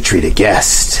way to treat a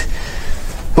guest."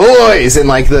 Boys, and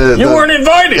like the You weren't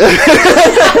invited! He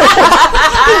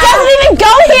doesn't even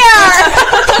go here!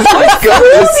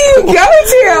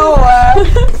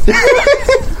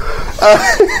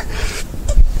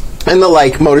 and the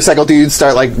like motorcycle dudes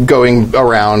start like going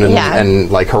around and, Yeah.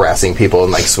 and like harassing people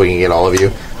and like swinging at all of you.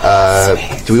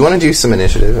 Do we want to do some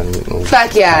initiative? And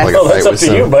Fuck yeah. like, a Oh, that's fight up with to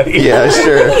some- you, buddy. Yeah,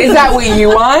 sure. Is that what you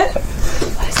want?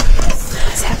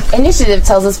 Initiative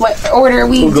tells us what order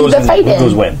we Who do goes the in? fight Who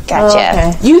goes in. when?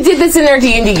 Gotcha. You did this in our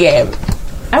D&D game.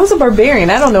 I was a barbarian.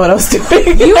 I don't know what I was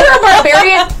doing. You were a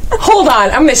barbarian? Hold on,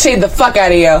 I'm gonna shade the fuck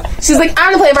out of you. She's like,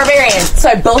 I'm gonna play a barbarian. So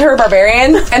I built her a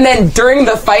barbarian, and then during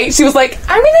the fight, she was like,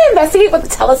 I'm gonna investigate what the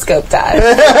telescope does.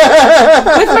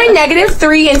 With my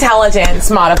 -3 intelligence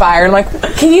modifier. I'm like,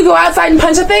 can you go outside and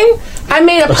punch a thing? I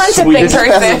made a punch a thing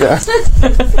person.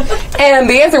 And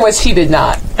the answer was she did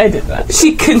not. I did that.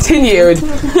 She continued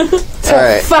to All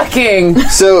right. fucking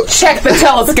So check the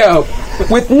telescope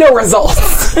with no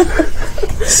results.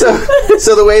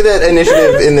 So the way that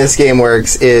initiative in this game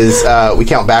works is we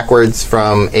count backwards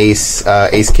from ace,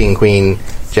 king, queen,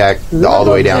 jack, all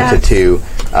the way down to 2.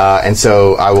 And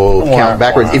so I will count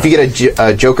backwards. If you get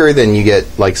a joker, then you get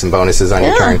like some bonuses on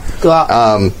your turn.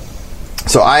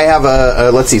 So I have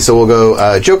a let's see. So we'll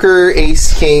go joker,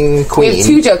 ace, king, queen. We have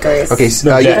 2 jokers. Okay,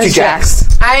 so you have 2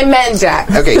 jacks. I meant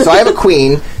jack. Okay, so I have a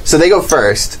queen, so they go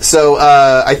first. So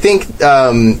I think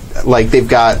like they've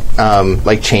got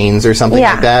like chains or something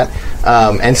like that.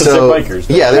 And so they're bikers.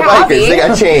 Yeah, they're bikers. They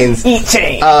got chains. Eat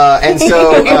chain. And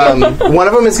so one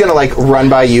of them is going to like run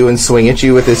by you and swing at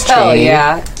you with his chain. Oh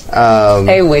yeah.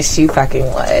 I wish you fucking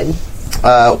would.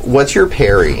 What's your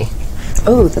parry?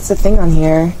 Oh, that's a thing on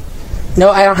here. No,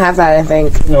 I don't have that, I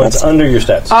think. No, it's under your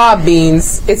stats. Ah,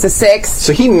 beans. It's a 6.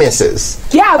 So he misses.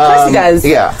 Yeah, of course he does.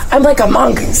 Yeah. I'm like a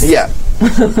mongoose. Yeah.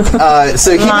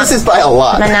 So he misses by a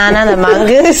lot. Banana the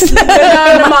mongoose.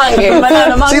 Banana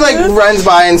mongoose. So he like runs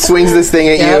by and swings this thing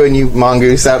at you, and you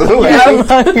mongoose out of the way.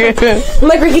 I'm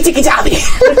like Ricky Tikki Tavi.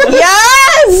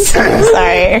 Yes!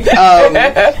 Sorry.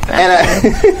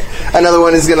 And another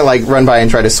one is going to like run by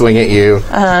and try to swing at you.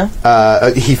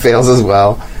 He fails as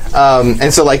well.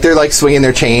 And so like they're like swinging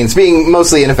their chains, being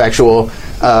mostly ineffectual.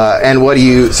 And what do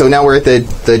you? So now we're at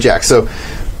the jack. So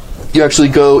you actually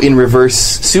go in reverse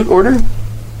suit order.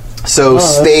 So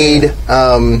spade,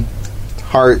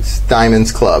 hearts,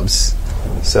 diamonds, clubs.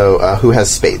 So who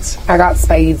has spades? I got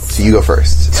spades. So you go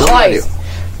first. So what do you do?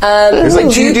 There's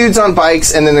like 2 dudes on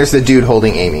bikes, and then there's the dude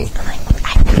holding Amy.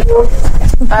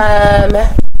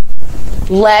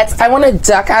 I want to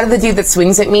duck out of the dude that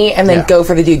swings at me and then go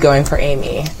for the dude going for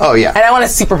Amy. Oh, yeah. And I want to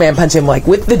Superman punch him, like,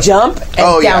 with the jump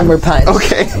and downward punch.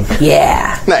 Okay.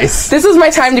 Yeah. Nice. This was my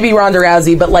time to be Ronda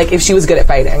Rousey, but, like, if she was good at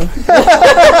fighting.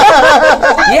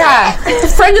 Yeah.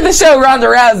 Friend of the show, Ronda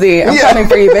Rousey. I'm coming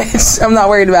for you, bitch. I'm not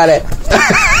worried about it.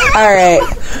 All right.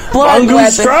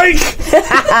 Mongoose strike!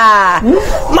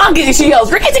 Mongoose, she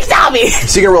yells, Ricky Tikki Tavi.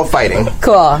 So you can roll fighting.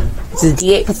 Cool. It's a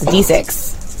D8 plus a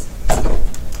D6.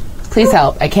 Please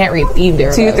help. I can't read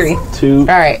either. 2, 3. 2. All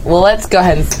right. Well, let's go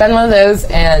ahead and spend one of those.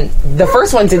 And the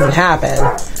first one didn't happen.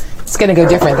 It's going to go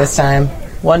different this time.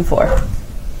 1, 4.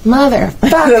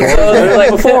 Motherfucker.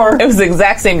 Like before. It was the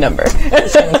exact same number.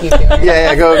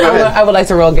 Yeah, go ahead. I would like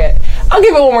to roll good. I'll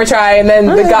give it one more try. And then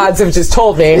the gods have just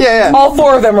told me. Yeah. All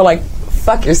 4 of them were like,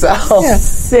 fuck yourself. Yeah.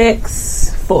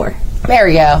 6, 4. There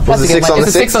we go. Was That's it a good 6 one. on the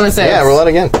It's a 6 on the 6. Yeah, roll it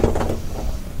again.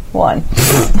 1.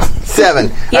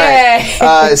 7. Yay.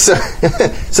 All right. So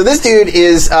this dude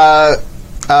is he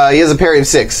has a parry of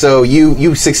 6. So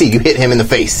you succeed. You hit him in the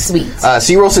face. Sweet.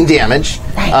 So you roll some damage.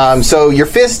 Nice. So your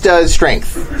fist does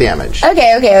strength damage.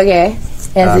 Okay.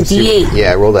 And it's a D8.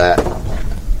 Yeah, roll that.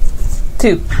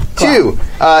 2. 2.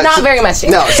 Not very much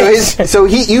damage. No.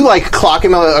 You like clock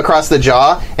him across the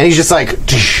jaw, and he's just like,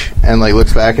 and like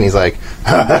looks back, and he's like,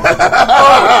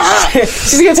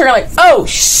 she's gonna turn around like, oh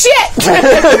shit.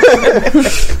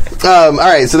 all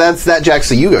right, so that's that, Jack.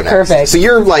 So you go next. Perfect. So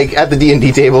you're like at the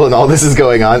D&D table, and all this is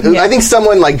going on. Yeah. I think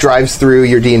someone like drives through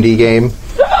your D&D game,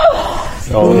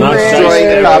 Oh, not destroying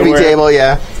the coffee table.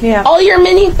 Yeah. All your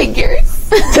minifigures.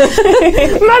 Of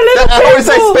course,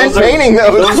 I spent painting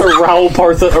those. Those are Raoul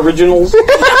Partha originals.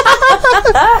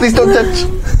 Please don't touch.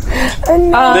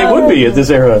 They would be at this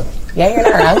era. Yeah, you're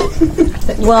not wrong.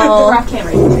 Well,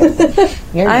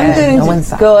 You're I'm dead. No going one's to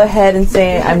sorry. go ahead and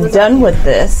say I'm done with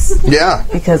this Yeah.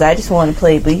 because I just want to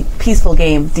play the peaceful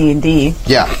game D&D.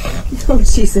 Yeah. Oh,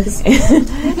 Jesus.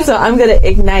 So I'm going to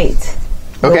ignite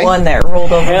Okay. the one that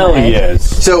rolled over Hell my head. yes.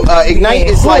 So ignite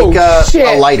is like shit.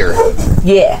 a lighter.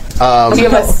 Yeah. Do you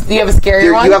have a scary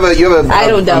one? You have I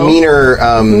don't a know.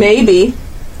 meaner. Maybe.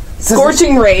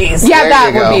 Scorching rays. Yeah, There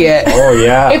that you would go. be it. Oh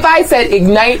yeah. If I said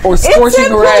ignite or It scorching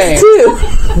said ray,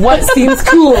 +2. what seems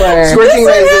cooler? Scorching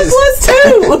rays is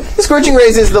 +2. Scorching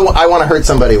rays is the I want to hurt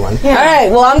somebody one. All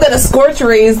right. Well, I'm going to scorch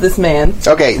rays this man.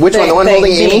 Okay, which one? The one Thank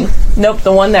holding Amy? me. Nope,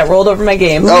 the one that rolled over my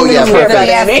game. Oh, yeah, Who's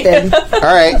perfect. Amy? All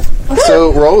right,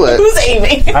 so roll it. Who's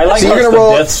Amy? I like So how you're it's gonna the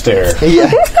roll- death stare. Yeah.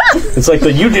 It's like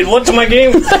the you did what to my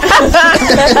game?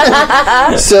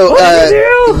 So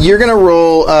you're gonna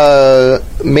roll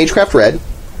Magecraft Red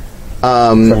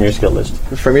From your skill list.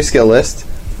 from your skill list,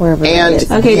 and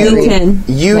Okay, you, D10.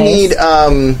 you Nice. need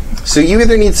So you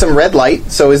either need some red light.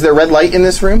 So is there red light in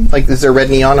this room? Like, is there red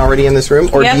neon already in this room?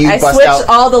 Or Yep, do you I bust switched out?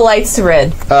 all the lights to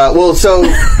red. Well, so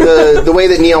the way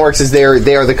that neon works is they are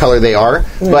the color they are.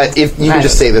 But if you can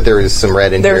just say that there is some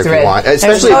red in here There's if red. you want,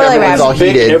 especially totally if everyone's red. all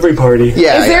Big heated. every party.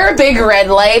 Yeah. Is there a big red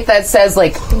light that says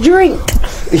like drink?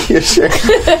 Yeah, sure.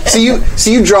 so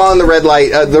you draw on the red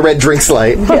light, the red drinks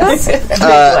light, Yes. Big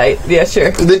light. Yeah,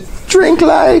 sure. the drink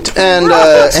light, and You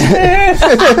don't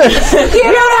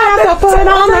have to put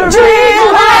on the drink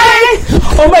light.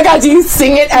 Oh my god, do you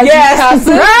sing it as you pass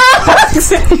it?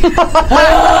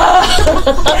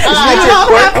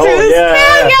 Oh,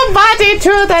 yeah. Your body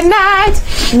through the night.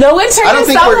 No one turn I don't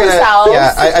think to we're gonna. themselves.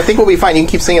 Yeah, I think we'll be fine. You can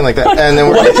keep singing like that, and then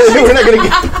we're not gonna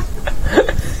get.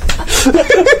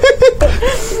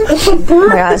 Oh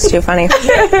my god, that's too funny.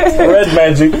 Red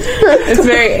magic. It's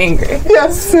very angry.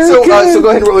 Yes. So go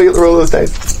ahead and roll those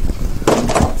dice.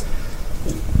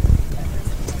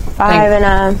 5 and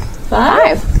a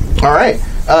 5. All right.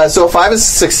 So 5 is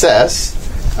success,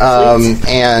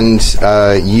 and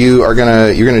you're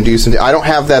gonna do some. I don't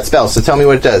have that spell, so tell me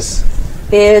what it does.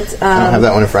 It I don't have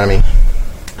that one in front of me.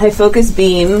 I focus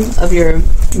beam of your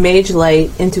mage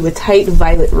light into a tight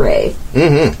violet ray.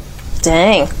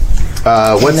 Dang.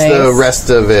 What's the rest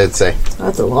of it say?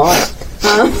 That's a lot.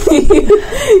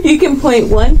 You can point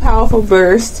one powerful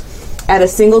burst at a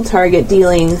single target,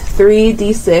 dealing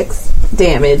 3d6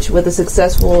 damage with a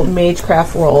successful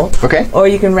magecraft roll. Okay. Or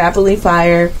you can rapidly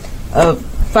fire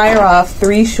off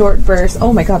 3 short bursts.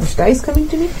 Oh my god, there's dice coming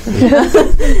to me.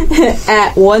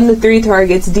 At 1 to 3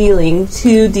 targets, dealing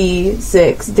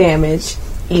 2d6 damage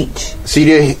each. So do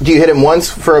you hit him once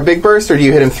for a big burst, or do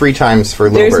you hit him 3 times for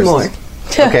little There's bursts? more.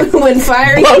 Okay. When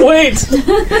firing, Oh, wait.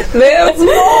 there's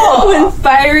more. When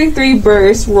firing 3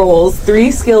 bursts, rolls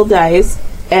 3 skill dice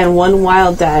and 1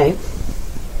 wild die.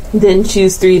 Then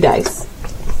choose 3 dice.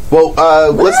 Well,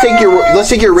 let's take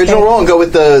your original roll and go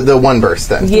with the 1 burst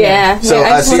then. Yeah. So,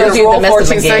 I just so want to you're do the roll mess 4, of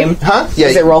the 2, 3? game. Huh? Yeah.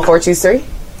 Is it roll 4, choose 3?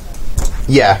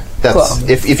 Yeah. That's Cool.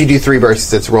 if you do 3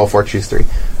 bursts, it's roll 4, choose 3.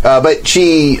 But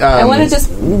she. I want to just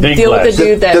deal with blast. the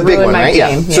dude that the big ruined one, my right?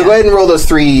 game. Yeah. So go ahead and roll those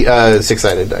 3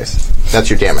 6-sided dice. That's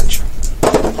your damage.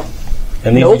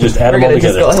 And these you just add We're them all gonna just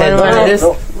together. go ahead and Well, run it.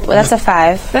 Well, that's a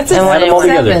 5. That's and a one Add them all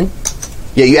together. 7.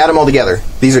 Yeah, you add them all together.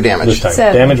 These are damage. This time.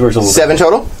 7. Damage works a little 7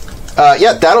 total.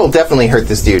 Yeah, that'll definitely hurt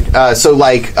this dude. So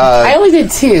like. I only did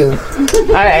 2. All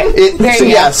right. There So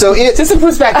you yeah, go. so it. Just some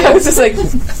perspective. I was just like,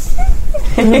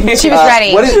 She was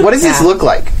ready. What does this look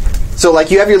like? So,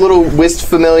 like, you have your little whist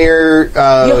familiar.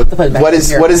 have to put it back What in is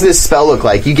here. what does this spell look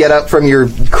like? You get up from your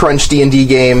crunch D&D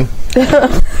game. so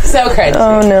cringy.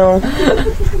 Oh no.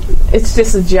 It's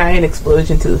just a giant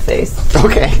explosion to the face.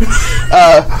 Okay.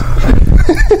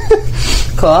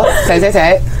 Cool.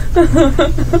 Tight.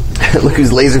 Look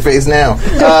who's laser faced now. And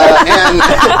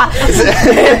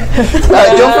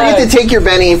don't forget to take your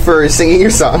Benny for singing your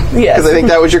song. Yes. Because I think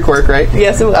that was your quirk, right?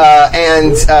 Yes, it was.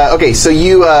 Okay, so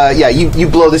you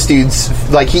blow this dude's,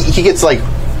 like, he gets, like,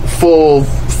 full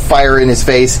fire in his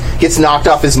face, gets knocked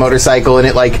off his motorcycle, and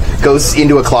it, like, goes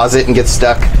into a closet and gets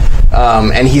stuck.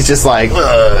 And he's just like,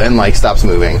 ugh, and, like, stops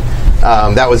moving.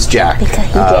 That was Jack.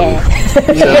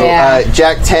 Yeah.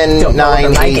 Jack 10,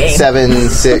 9, 8, 7,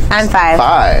 6, I'm 5.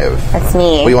 5. That's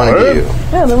me. What do you want to do?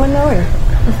 Yeah, they went nowhere.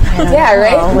 Yeah,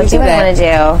 right? Oh, what do I want to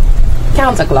do?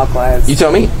 Counterclockwise. You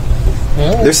tell me.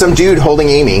 There's some dude holding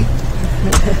Amy.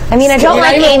 I mean, I don't You're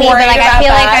like not even Amy, but worried like I about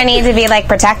feel like that? I need to be like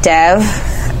protective.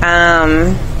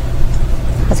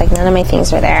 It's like none of my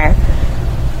things were there.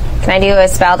 Can I do a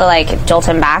spell to like jolt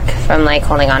him back from like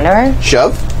holding onto her?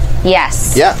 Shove?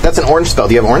 Yes. Yeah, that's an orange spell.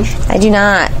 Do you have orange? I do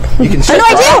not. You can Oh, shove. no,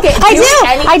 I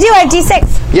do. I have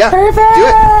D6. Yeah. Perfect. Do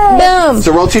it. Boom.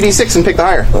 So roll 2d6 and pick the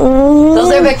higher.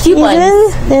 Those are the cute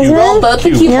ones. This Roll one? both the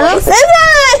Cute. cute No, ones. this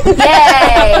one.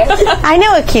 Yay. I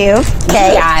know a cube.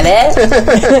 Okay. Got it.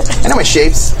 I know my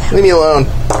shapes. Leave me alone.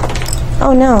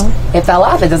 Oh no. It fell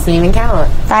off. It doesn't even count.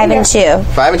 5 and 2.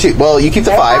 5 and 2. Well, you keep the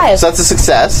 5, 5. so that's a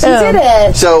success. You did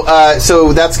it.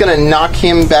 So that's going to knock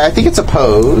him back. I think it's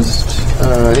opposed.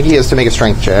 I think he has to make a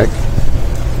strength check.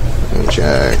 Let me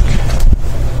check.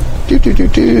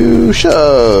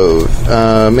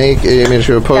 Shove. Make a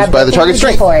miniature opposed by the target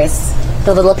strength.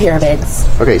 The little pyramids.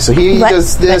 Okay, so he What?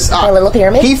 does this. The little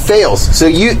pyramid? He fails. So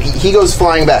he goes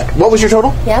flying back. What was your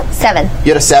total? Yep. 7.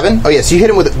 You had a 7. Oh yeah, so you beat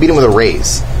him with a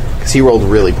raise because he rolled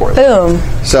really poorly. Boom.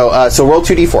 So roll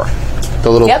 2d4. The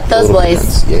little Yep, those the little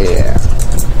boys. pins. Yeah.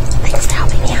 Thanks for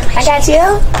helping me. I got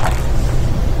you.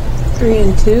 3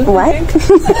 and 2. What?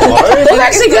 It's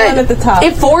actually Down good. at the top.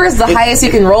 If 4 is the highest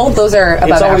you can roll, those are above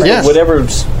It's always average. Yeah.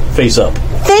 whatever's face up.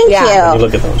 Thank Yeah. When you.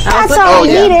 you look at those. That's all I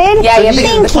yeah. needed. Yeah, you have to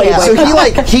Thank get the you.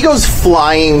 Playboy. So he goes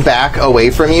flying back away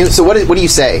from you. So what do you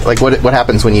say? Like what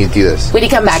happens when you do this? When you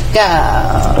come back,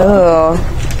 go. Ooh.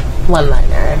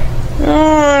 One-liner.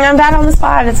 I'm bad on the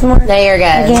spot. It's more No, you're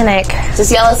good. organic.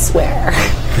 Just yell a swear.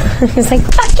 He's like,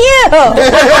 fuck you.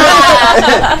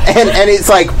 And it's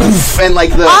like poof, and like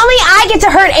the Only I get to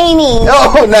hurt Amy.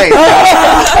 oh nice.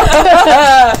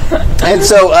 And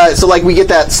so like we get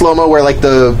that slow mo where like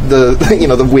the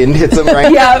the wind hits him,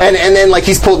 right? Yeah. And then like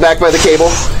he's pulled back by the cable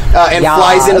and Yes.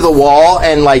 flies into the wall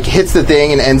and like hits the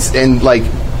thing and like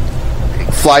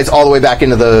flies all the way back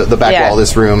into the back Yeah. wall of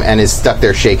this room and is stuck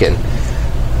there shaken.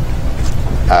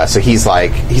 So he's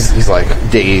like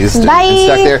dazed and Bye.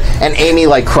 stuck there, and Amy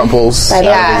like crumples out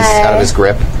of his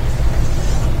grip.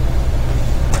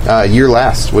 You're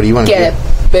last. What do you want to do? Get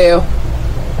it. Boo.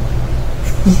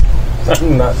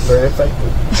 I'm not very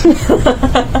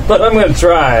effective. But I'm going to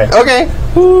try. Okay.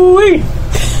 Ooh-wee.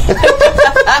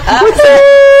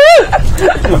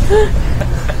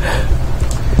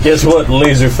 Guess what,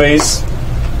 Laserface?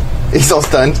 He's all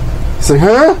stunned. He's like,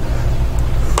 huh?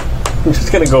 I'm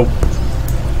just going to go...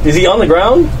 Is he on the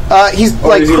ground? He's Or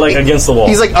like is he, like, against the wall?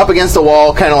 He's like up against the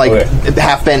wall, kind of like Okay.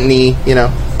 half bent knee, you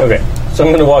know. Okay. So I'm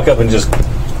going to walk up and just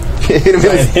Hit him in try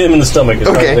and his- hit him in the stomach as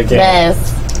hard Okay. as I can.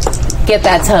 Yes. Get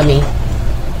that tummy.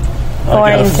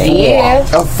 I got a 4.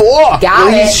 Yeah. A 4.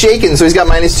 Got He's it. shaken, so he's got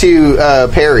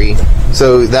 -2 parry.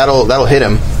 So that'll hit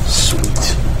him. Sweet.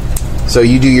 So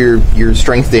you do your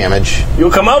strength damage.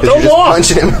 You'll come out 'Cause no you're just more!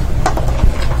 punching him.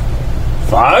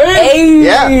 5? Hey,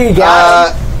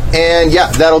 Yeah. And yeah,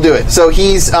 that'll do it. So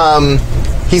he's got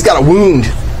a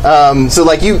wound. So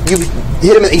like you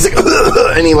hit him and he's like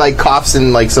and he like coughs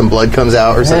and like some blood comes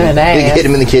out or something. nice. You hit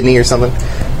him in the kidney or something.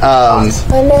 Oh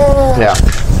no. Yeah.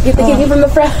 Get the kidney from the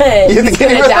front. Get the He's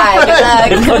kidney gonna from the die. front.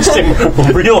 Good It luck. punched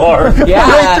him real hard.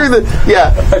 Yeah. Right through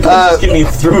the Get me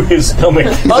through his stomach.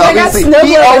 Oh my God, Obviously, Snow he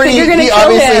Globe, I already think you're gonna he kill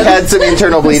obviously him. had some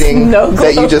internal bleeding Snow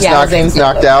that you just Yeah, his name's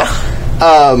knocked out.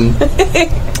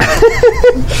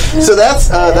 So that's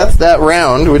that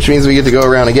round, which means we get to go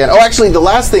around again. Oh, actually, the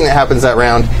last thing that happens that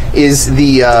round is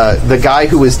the guy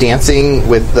who was dancing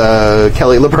with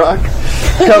Kelly LeBrock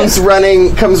comes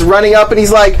running up, and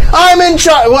he's like, "I'm in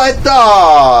charge." What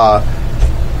the?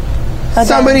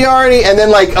 Somebody already, and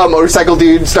then like a motorcycle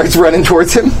dude starts running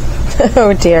towards him.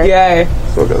 Oh dear. Yay.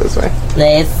 We'll go this way.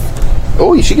 Nice.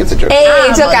 Oh, she gets a joke. Hey,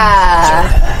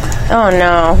 Joka. Oh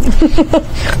no.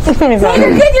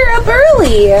 You're good. You're up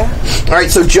early. All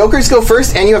right, so Jokers go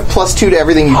first, and you have +2 to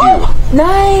everything you do.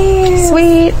 Nice.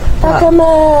 Sweet. Come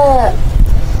up.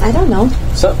 I don't know.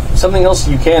 So, something else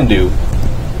you can do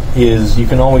is you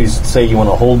can always say you want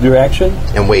to hold your action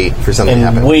And wait for something to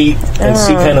and happen. wait and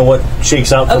see kind of what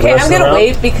shakes out for Okay, the rest I'm of the gonna round.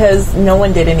 wait because no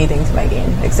one did anything to my game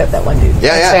except that one dude.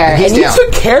 Yeah, yeah. Fair. He's And you down.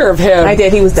 took care of him. I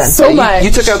did. He was done. So Yeah, much.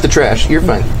 you took out the trash. You're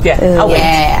fine. Yeah. I'll wait.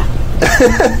 Yeah.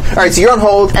 All right, so you're on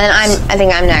hold. And I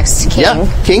think I'm next, King. Yeah,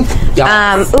 King.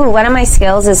 One of my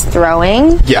skills is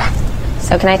throwing. Yeah,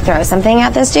 So can I throw something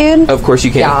at this dude? of course you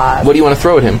can. Yeah. What do you want to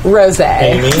throw at him, Rose.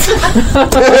 Amy,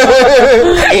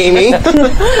 Amy?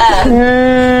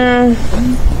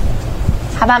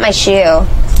 How about my shoe?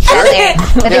 There.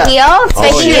 With Yeah. a heel? It's my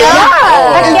Oh, shoe.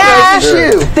 yeah. Yeah. Throw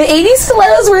the shoe. The 80s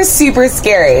stilettos were super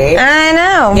scary. I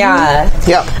know. Yeah.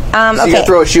 Yep. So you Okay. gonna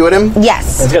throw a shoe at him?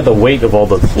 Yes. it's got the weight of all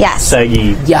the Yes.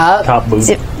 saggy Yup. top boots.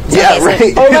 So- Yeah, okay, so-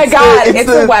 right. Oh my God, the- it's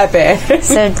a weapon.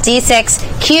 So D6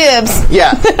 cubes.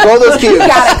 Yeah, throw those cubes.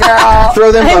 Got it, girl.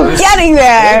 Throw them I'm both. getting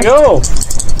there. Go!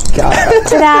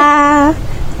 Ta-da.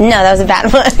 No, that was a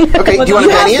bad one. Okay, do you want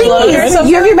to penny it? Bennies.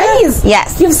 You have your bennies.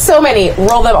 Yes. You have so many.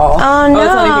 Roll them all. Oh no. Oh,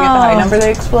 it's only if you get the high number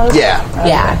they explode? Yeah.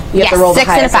 Yeah. You have Yes, to roll 6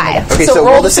 the and a highest 5. Okay, So, so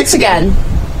roll roll the 6 again.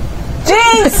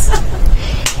 Jinx!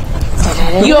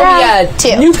 You owe me a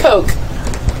 2. new Coke.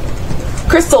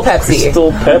 Crystal Pepsi.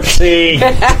 Crystal Pepsi.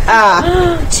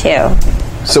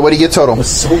 2. So what do you get total?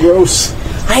 So gross.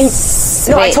 I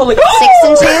Wait, totally. 6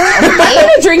 and 2? I'm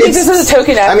gonna drink it just as a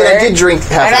token I mean, I effort. did drink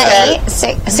half of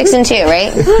that. 6 and 2,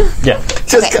 right? Yeah.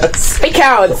 Just Okay. 'cause. It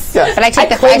counts. Yeah. But I take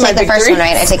the claim my first victory. one,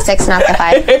 right? I take 6, not the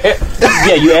 5.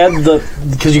 Yeah, you add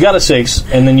because you got a 6,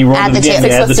 and then you roll Add it the again. two.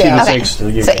 You add the 2 and Okay.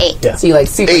 6. So 8. Yeah. So you like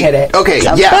super hit it. Okay,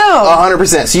 So yeah, boom.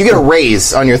 100%. So you get a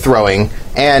raise on your throwing,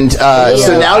 and so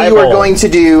now you are Eyeball. going to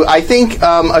do. I think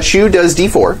a shoe does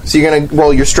D4. So you're going to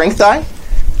roll your strength die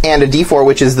and a D4,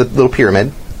 which is the little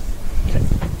pyramid.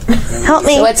 Help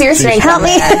me. So what's your strength? Help on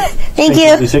me. that? Thank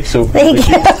you. 6, so Thank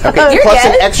you. Okay, You're plus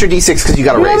good. an extra D6 because you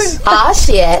got a raise. Aw,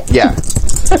 shit. Yeah.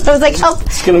 I was like, help.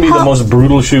 It's going to be the most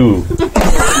brutal shoe.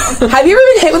 Have you ever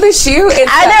been hit with a shoe?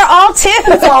 They're all two.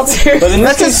 It's all two. But in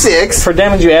this That's a case, 6. for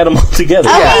damage, you add them all together.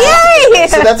 Yay!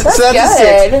 So that's a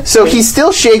good. 6. So he's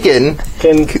still shaken.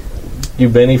 Can you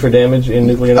Benny for damage in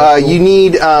nuclear? You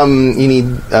need the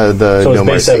So it's no base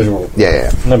mercy. savage rule.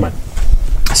 Yeah. Never mind.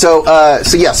 So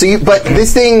but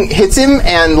this thing hits him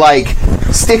and like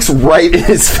sticks right in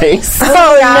his face. Oh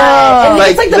no! And Like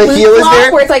it's like the the heel boot is block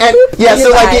there. where it's like, and, boop, yeah, and so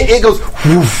you like die. it goes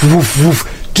woof woof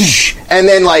woof, dish, and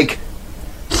then like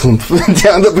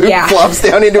down the boot Yeah. flops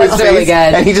down into his That's face, really good.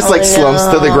 and he just like slumps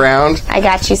to the ground. I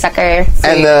got you, sucker.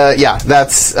 And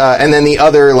that's and then the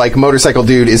other like motorcycle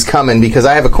dude is coming because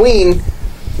I have a queen,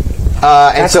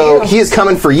 and so you. he is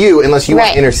coming for you unless you want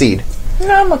Right. to intercede.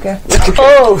 No, I'm okay.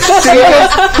 Oh,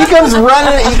 so he comes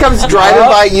running. He comes driving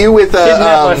by you with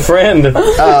Kidnap my a friend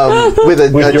with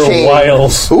a your chain.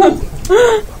 wiles. Ooh.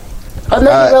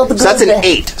 So that's an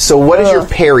 8. So what does your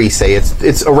parry say?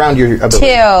 It's around your ability. 2.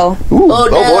 Ooh,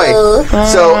 oh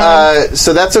boy.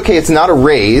 So that's okay. It's not a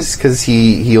raise because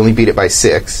he only beat it by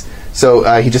 6.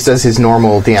 So he just does his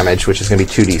normal damage, which is going to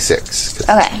be 2d6.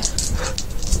 Okay.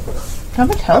 How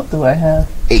much health do I have?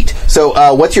 8.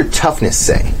 So what's your toughness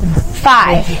say?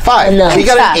 5. 5. No. So you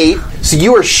got Tough. an 8. So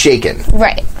you are shaken.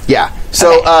 Right. Yeah.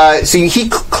 So he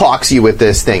clocks you with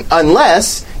this thing,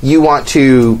 unless you want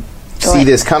to see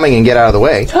this coming and get out of the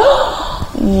way.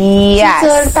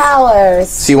 Yes. powers.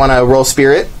 So you want to roll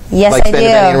spirit? Yes, like I spend do.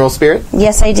 a penny and roll spirit?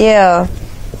 Yes, I do.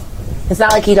 It's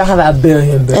not like you don't have a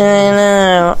billion.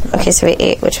 No. Okay, so wait,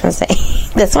 8. Which one's the 8?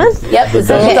 This one? Yep, it's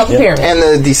Okay. a double pyramid. And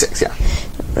the d6, yeah.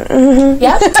 Yep.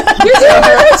 You're doing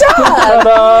a good job.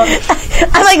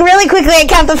 I'm like, really quickly, I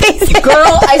count the faces.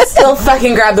 Girl, I still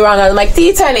fucking grabbed the wrong one. I'm like,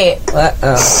 D20.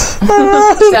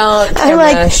 Don't. I'm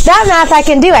like, that math I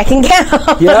can do. I can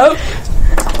count. Yep.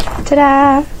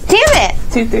 Ta-da. Damn it.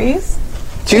 2 3s?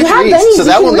 2 have 3s. bennies, So you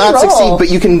that can will not re-roll. succeed, but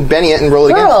you can Benny it and roll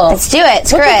again. Girl, Let's do it.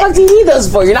 Screw what the fuck it. do you need those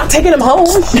for? You're not taking them home.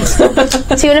 2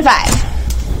 and a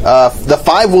 5. The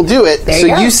 5 will do it. There So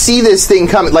you go. you see this thing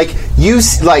coming. Like you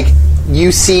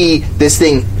see this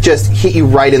thing just hit you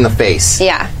right in the face.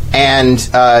 Yeah. And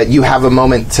you have a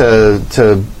moment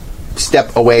to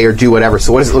step away or do whatever.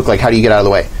 So what does it look like? How do you get out of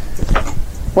the way?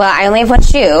 Well, I only have one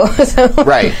shoe. So,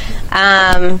 Right.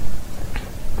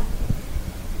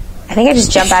 I think I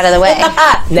just jump out of the way.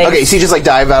 Okay, so you just like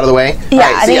dive out of the way? Yeah,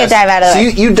 I think I dive out of the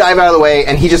way. So you dive out of the way,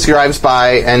 and he just drives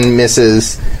by and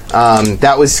misses.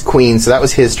 That was Queen, so that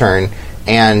was his turn.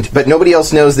 But nobody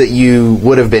else knows that you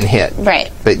would have been hit.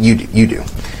 Right. But you do.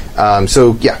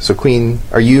 So Queen,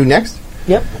 are you next?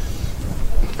 Yep.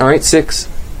 All right, 6.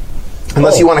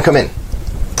 Unless you want to come in.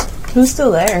 Who's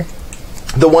still there?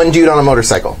 The one dude on a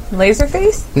motorcycle.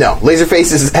 Laserface? No,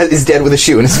 Laserface is dead with a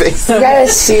shoe in his face. He got a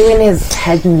shoe in his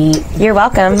head meat. You're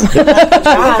welcome.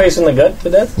 Face in the gut to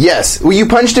death? Yes. Well, you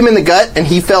punched him in the gut, and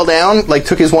he fell down, like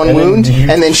took his one And then wound, you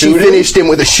and then she shoot him? finished him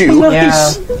with a shoe.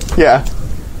 Yeah. Yeah.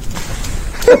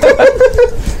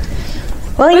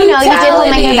 Well, you know, you did hold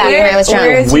my hand back when I was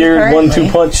Where drunk. is- Weird currently?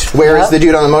 1-2 punch. Where is the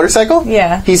dude on the motorcycle?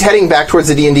 Yeah. He's heading back towards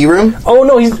the D&D room. Oh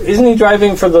no, isn't he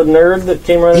driving for the nerd that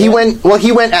came running? He went at her.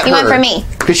 He went for me.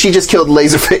 Because she just killed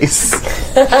Laserface.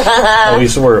 Oh, he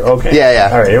swore. Okay. Yeah.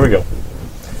 All right, here we go.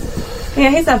 Yeah,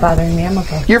 he's not bothering me. I'm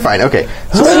okay. You're fine, okay.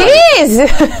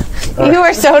 Jeez! You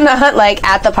were so not, like,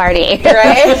 at the party.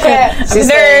 Right? She's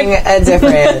throwing a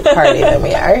different party than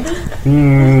we are.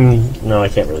 No, I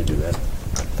can't really do that.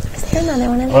 Is there another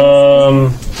one in there?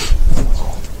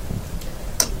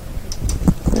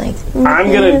 Like,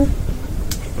 I'm gonna.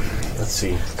 Let's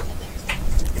see.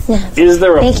 Yeah. Is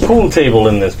there a Thank you. pool table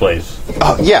in this place?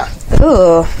 Oh, yeah.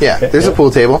 Ooh. Yeah, there's a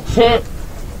pool table.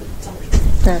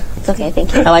 No, it's okay,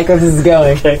 thank you. I like where this is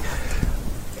going. Okay.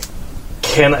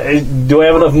 Do I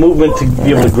have enough movement to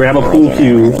be able to grab a pool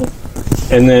cue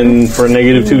and then for a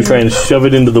 -2 try and shove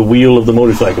it into the wheel of the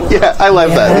motorcycle? Yeah, I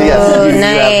love that. Yes, Oh, you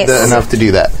nice. have enough to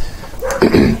do that.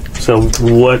 So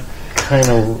what kind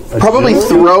of... Probably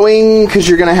throwing, because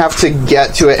you're going to have to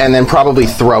get to it, and then probably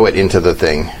throw it into the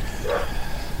thing.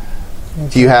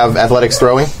 Do you have athletics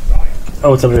throwing?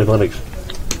 Oh, it's under athletics.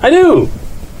 I do!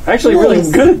 Actually, really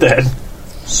good at that.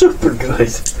 Super good.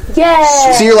 Yeah.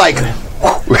 So you're like,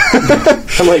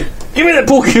 I'm like, give me that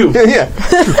pool cue! yeah.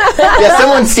 Yeah,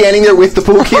 someone's standing there with the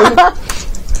pool cue.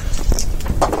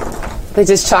 They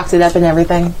just chalked it up and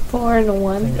everything. 4 and a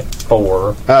 1.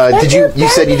 4. You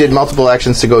said you did multiple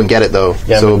actions to go and get it, though.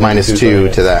 Yeah, so but minus -2 2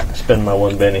 to that. Spend my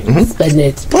 1 Benny. Spend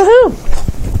it. Woohoo!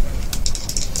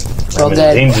 Roll I'm in the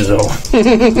dead. danger zone.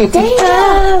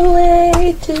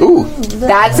 Ooh.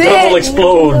 That's Double it.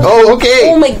 explode! Oh,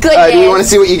 okay. Oh my goodness. Do we want to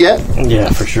see what you get? Yeah,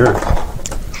 for sure.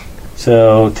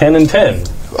 So, 10 and 10.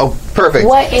 Oh, perfect.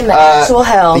 What in the actual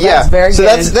hell? Yeah, That's very so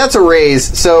good. that's a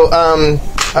raise. So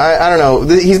I don't know.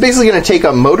 He's basically going to take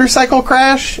a motorcycle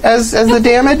crash as the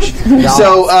damage.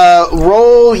 So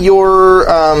roll your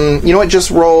you know what?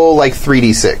 Just roll like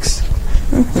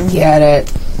 3d6. Get it.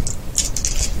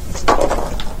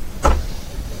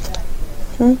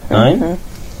 9?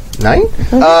 9?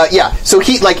 Yeah. So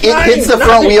he it hits the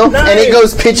front wheel and it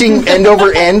goes pitching end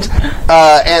over end,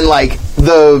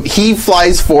 and he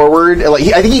flies forward.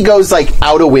 I think he goes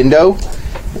out a window,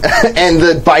 and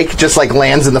the bike just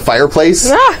lands in the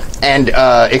fireplace and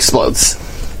explodes.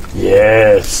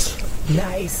 Yes.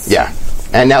 Nice. Yeah.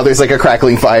 And now there's a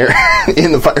crackling fire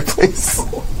in the fireplace.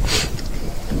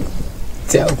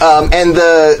 Dope. And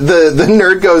the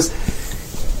nerd goes,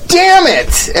 "Damn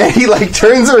it!" And he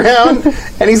turns around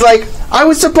and he's like, "I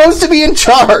was supposed to be in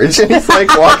charge." And he's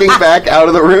walking back out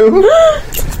of the room.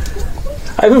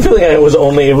 I have a feeling I was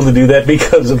only able to do that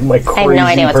because of my crazy I have no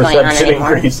idea what's going on perception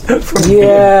anymore. increase from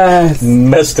Yes.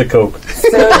 Mesticoke. So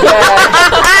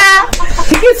good.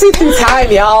 You can see through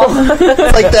time, y'all.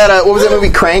 Like that, what was that movie,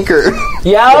 Cranker?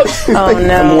 Yep. Oh I'm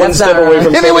no. one step away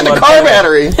from Hit me with the car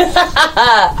battery.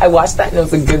 I watched that and it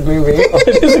was a good movie.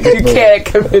 It is a good You movie. can't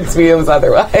convince me it was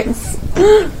otherwise.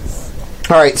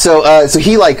 All right, so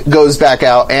he goes back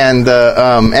out, and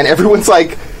and everyone's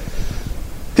like,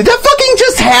 "Did that fucking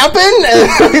just happen?"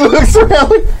 And he looks around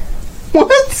like,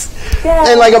 "What?" Yeah.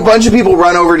 And a bunch of people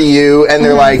run over to you, and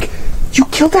they're like, "You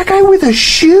killed that guy with a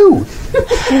shoe.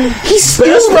 He's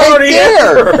still right party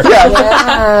there." ever.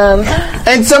 Yeah.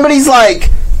 And somebody's like,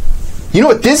 "You know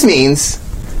what this means?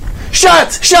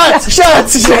 Shots! Shots!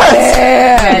 Shots! Shots!"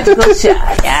 Magical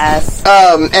shot. Yes.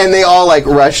 And they all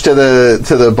rush to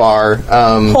the bar.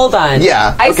 Hold on.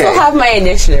 Yeah, I okay. still have my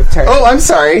initiative turn. Oh, I'm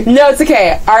sorry. No, it's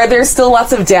okay. Are there still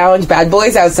lots of downed bad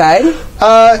boys outside?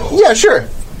 Yeah, sure.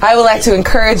 I would like to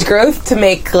encourage growth to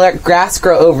make grass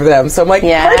grow over them. So I'm like,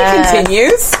 Yeah. party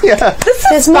continues. Yeah. This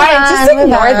is move fine. on, Just move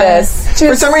ignore on. this.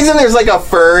 For some reason, there's a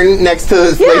fern next to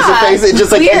the place of face. It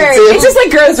just weird. eats It just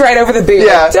grows right over the boot.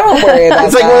 Yeah. Don't worry about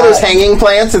It's that. one of those hanging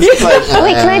plants. It's just Oh,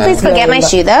 wait, can I please go get my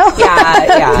shoe though?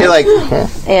 Yeah, You're yeah.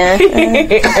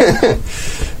 Yeah.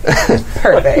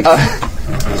 Perfect.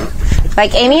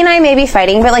 Amy and I may be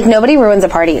fighting, but nobody ruins a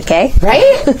party, okay?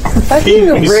 Right?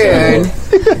 Fucking He's rude.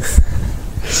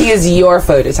 She is your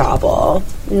foe to topple,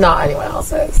 not anyone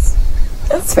else's.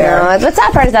 That's fair. No, the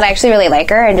sad part is that I actually really like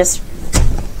her and just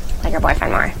like her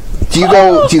boyfriend more. Do you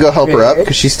go help her up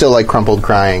because she's still crumpled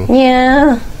crying?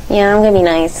 Yeah. Yeah, I'm gonna be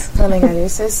nice. Oh my god, you're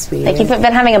so sweet. You've been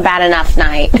having a bad enough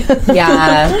night.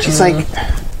 Yeah. She's like,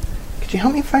 "Could you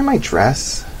help me find my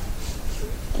dress?"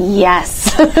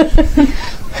 Yes.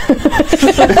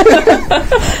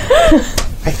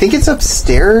 I think it's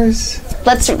upstairs.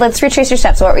 Let's retrace your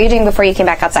steps. What were you doing before you came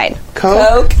back outside? Coke.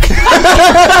 Coke.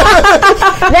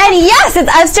 Then yes, it's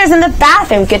upstairs in the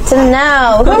bathroom. Good to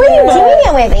know. Who are you doing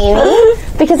it with,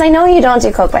 Amy? Because I know you don't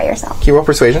do coke by yourself. Can you roll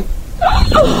persuasion?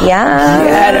 Yeah.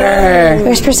 Better.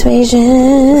 Where's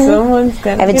persuasion? Someone's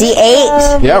gonna I have a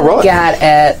D8. Yeah, roll it. Got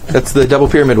it. That's the double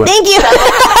pyramid one. Thank you.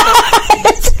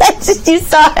 You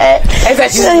saw it. I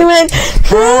bet you. I went,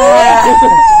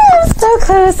 so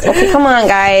close. Okay, come on,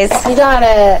 guys. You got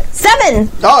it. 7.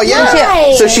 Oh yeah.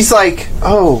 Nice. So she's like,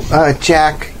 "Oh,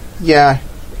 Jack, yeah,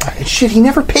 shit, he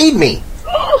never paid me."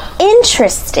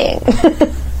 Interesting.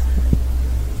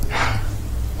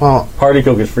 Well, Party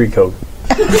Coke is free Coke.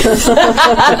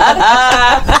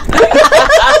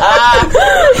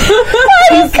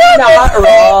 Not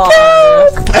wrong.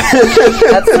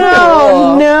 That's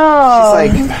cool. No.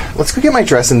 she's like, "Let's go get my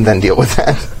dress and then deal with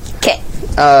that." Okay.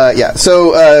 Yeah.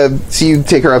 So you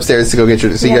take her upstairs to go get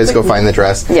your. So you guys go find the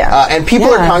dress. Yeah. And people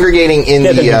are congregating in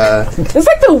the. It's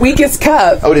like the weakest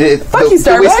cup. Oh, did it? Fuck the, you,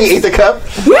 the whiskey Starbucks. ate the cup.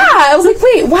 Yeah, I was like,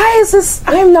 wait, why is this?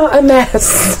 I'm not a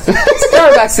mess.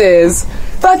 Starbucks is.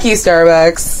 Fuck you,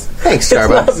 Starbucks. Thanks, It's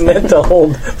Starbucks. not meant to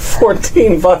hold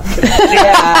 14 vodka.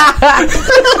 Yeah.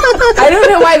 I don't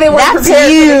know why they weren't That's prepared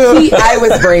for you. the heat I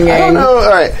was bringing. Oh, all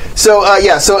right. So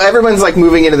yeah, so everyone's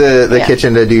moving into the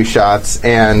kitchen to do shots,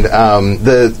 and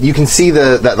you can see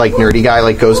that nerdy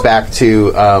guy goes back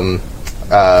to Kelly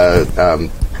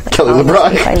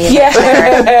LeBron, Yeah.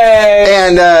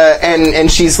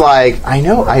 and she's like, I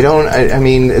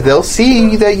mean, they'll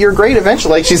see that you're great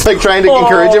eventually. She's trying to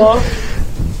encourage him.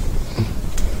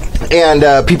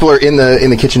 And people are in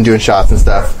the kitchen doing shots and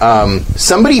stuff.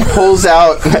 Somebody pulls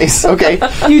out. Nice. Okay.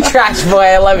 You trash boy,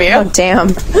 I love you. Oh, damn.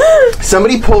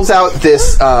 Somebody pulls out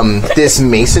this this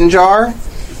mason jar,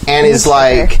 and is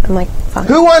like, I'm like, fuck.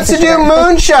 "Who wants to do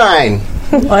moonshine?"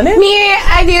 Me,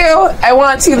 I do. I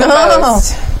want to the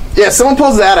most. Yeah, someone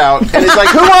pulls that out, and it's like,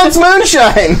 "Who wants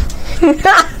moonshine?"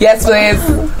 Yes, please.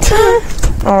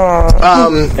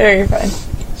 Very fun.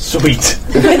 Sweet.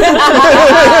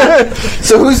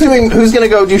 So who's gonna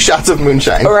go do shots of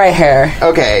moonshine? Right here.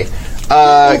 Okay.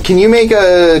 Can you make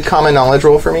a common knowledge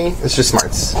roll for me? It's just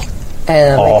smarts.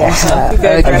 And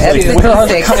okay, that's Like, well,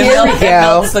 6. Here we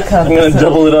go. I'm going to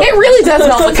double it up. It really does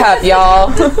melt the cup,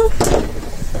 y'all.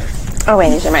 Oh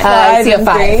wait, is it right? I see a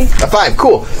 5. A 5.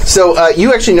 Cool. So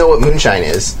you actually know what moonshine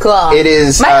is. Cool. It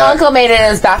is. My uncle made it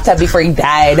in his bathtub before he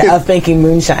died of making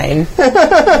moonshine.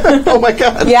 Oh my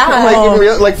god. Yeah. Like in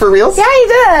real, like for reals? Yeah, he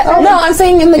did. No, I'm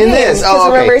saying in the game. this. Oh, 'Cause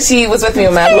okay. remember, she was with me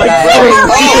when my uncle Oh, died.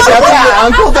 that's where your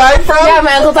uncle died from? Yeah,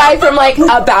 my uncle died from like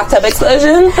a bathtub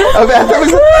explosion. A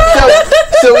bathroom.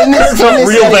 So in this, Turns out in this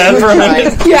real setting, bad for a moonshine-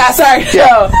 minute. Yeah, sorry.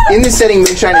 Yeah. In this setting,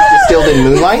 moonshine is distilled in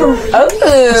moonlight, Oh,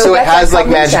 so it that's has like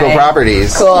called magical moonshine.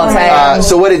 properties. Cool. Okay.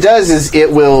 So what it does is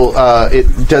it will it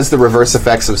does the reverse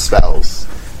effects of spells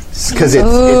because it's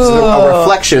a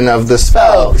reflection of the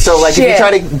spell. Oh, so like if you shit.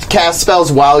 try to cast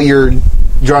spells while you're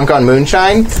drunk on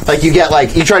moonshine, like you get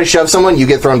like you try to shove someone, you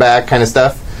get thrown back, kind of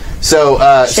stuff. So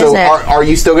Shiznit. are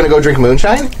you still going to go drink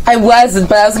moonshine? I was,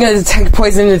 but I was going to detect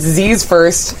poison and disease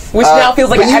first, which now feels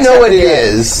like but an you extra know what to it do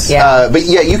is. Yeah. But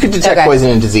yeah, you could detect Okay.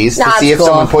 poison and disease to Nah, see if it's cool.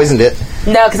 someone poisoned it.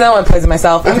 No, because I don't want to poison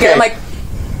myself. Okay. I'm like,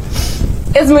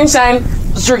 it's moonshine.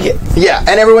 Let's drink it. Yeah,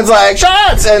 and everyone's like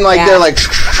shots, and like Yeah. they're like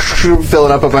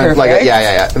filling up a bunch. Like Perfect.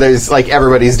 yeah. There's like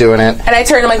everybody's doing it. And I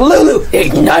turn, I'm like, Lulu,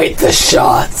 ignite the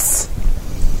shots.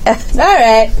 All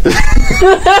right.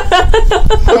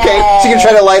 Okay, so you can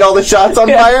try to light all the shots on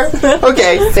fire.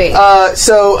 Okay, Sweet.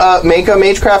 so make a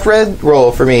Magecraft Red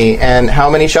roll for me. And how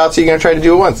many shots are you going to try to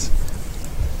do at once?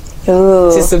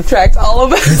 Ooh. To subtract all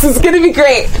of us. It's going to be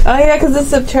great. Oh yeah, because it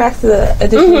subtracts the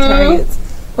additional targets.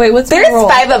 Wait, what's There's my roll?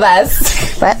 5 of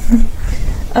us. What?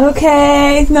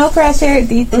 Okay, no pressure.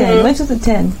 D10. Which was a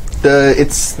 10?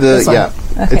 It's the one. yeah,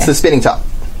 Okay. it's the spinning top.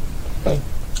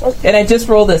 And I just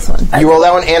rolled this one. You roll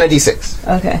that one and a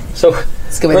d6. Okay. So,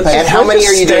 Let's go with let's- And how many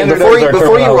are you doing Standardize our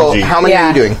before you roll? terminology. How many are Yeah.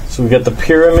 you doing? so we got the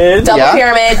pyramid, Double Yeah.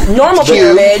 pyramid, normal Cube.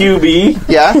 pyramid, QB,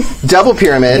 Yeah, double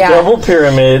pyramid, Yeah. double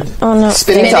pyramid, spinning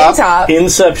spinning top. top,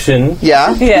 inception,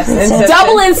 Yeah, Yes. Inception.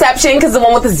 double inception because the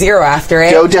one with the 0 after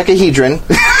it. dodecahedron.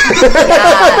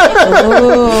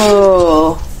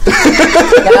 Ooh.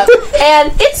 Yep.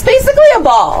 And it's basically a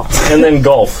ball. and then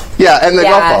golf. Yeah, and the Yeah.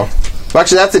 golf ball. Well,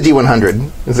 actually, that's a D100.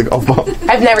 It's a golf ball.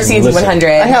 I've never seen Listen.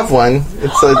 100. I have one. It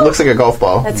looks like a golf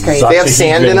ball. That's great. They have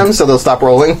sand in them, so they'll stop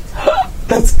rolling.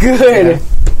 That's good.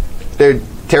 They're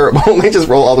terrible. They just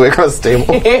roll all the way across the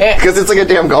table because it's like a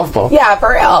damn golf ball. Yeah,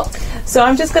 for real. So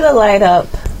I'm just gonna light up.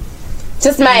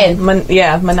 Just mine.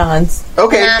 Manon's.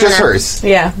 Okay, Nah, just nah. hers.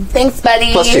 Yeah. Thanks,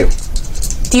 buddy. +2.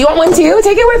 Do you want one too?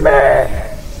 Take it with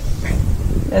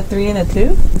me. A 3 and a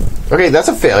 2. Okay, that's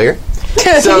a failure. So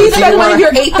Can you do you spend one of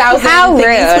want your 8,000 How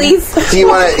thingies, rude. please? do you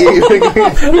want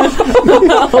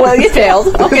to? Well, you failed.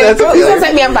 Okay, That's a please don't failure.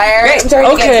 set me on fire. I'm trying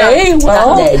to Okay, get some. well.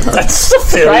 Not dead. That's a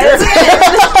failure.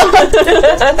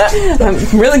 I'm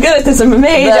really good at this. I'm a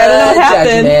mage. I don't know what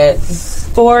happened.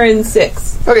 Judgment. 4 and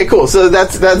 6. Okay, cool. So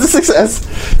that's a success.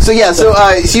 So yeah, so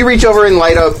you reach over and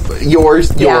light up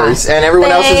yours, Yeah. and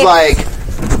everyone else is like,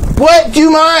 "What? Do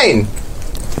mine?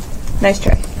 Nice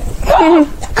try.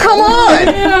 Come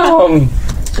on,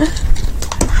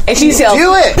 And she yells,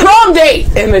 do it!" prom date!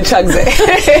 And then chugs it.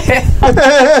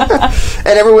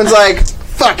 And everyone's like,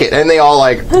 "Fuck it!" And they all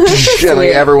like, and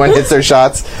like everyone hits their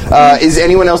shots. Is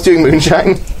anyone else doing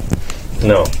moonshine?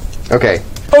 No. Okay.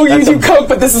 Oh, you do coke,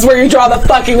 but this is where you draw the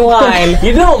fucking line.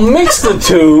 You don't mix the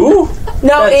two.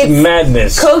 No, That's it's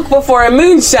madness. coke before a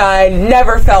moonshine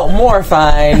never felt more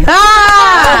fine.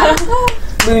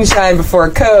 Moonshine before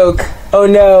coke. Oh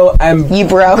no, I'm You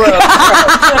broke.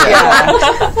 yeah.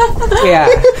 Yeah.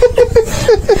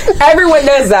 Everyone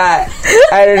knows that.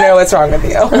 I don't know what's wrong with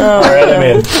you. All right, I'm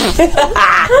in.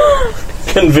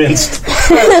 Convinced.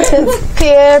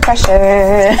 Peer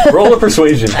pressure. Roll a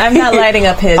persuasion. I'm not lighting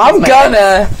up his. I'm My-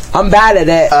 gonna. I'm bad at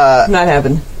it. Not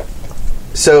happening.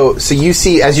 So you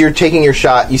see, as you're taking your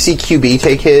shot, you see QB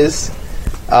take his,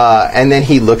 and then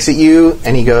he looks at you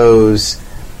and he goes,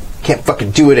 "Can't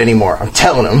fucking do it anymore. I'm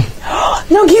telling him."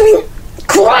 No, give me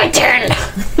Quentin.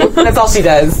 That's all she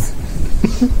does.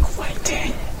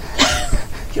 Quentin,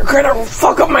 you're gonna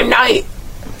fuck up my night.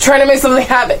 Trying to make something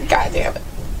happen. God damn it.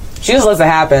 She just lets it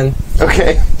happen.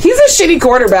 Okay. He's a shitty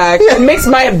quarterback. It makes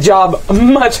my job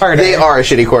much harder. They are a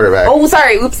shitty quarterback. Oh,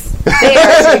 sorry. Oops. They are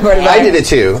a shitty quarterback. I did it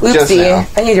too. Just Oopsie. now.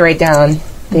 I need to write down.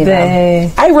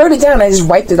 They. I wrote it down. I just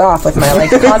wiped it off with my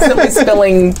constantly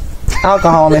spilling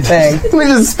alcohol on my thing. We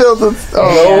just spilled the...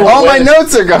 Oh, all my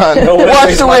notes are gone.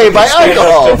 Washed away by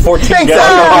alcohol. 14 Thanks,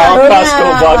 gallons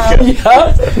alcohol. of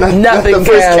Costco vodka. Nothing. The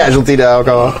first casualty to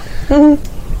alcohol.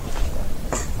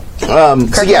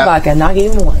 Vodka, not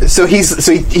even one. So he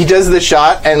does the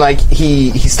shot and like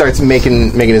he starts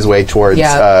making his way towards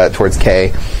towards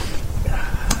Kay.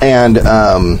 And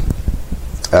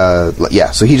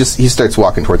so he starts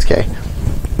walking towards Kay.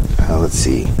 Let's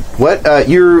see. What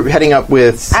you're heading up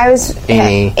with? I was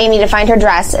Amy to find her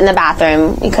dress in the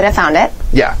bathroom. We could have found it.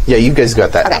 Yeah, you guys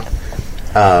got that.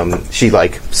 Okay. She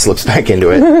like slips back into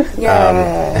it.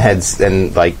 Heads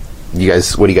and like you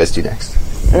guys. What do you guys do next?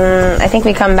 I think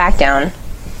we come back down.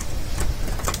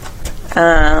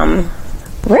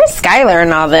 Where's Skylar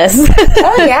in all this?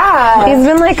 Oh yeah. He's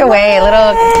been like away, a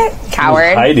little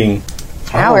coward. Hiding.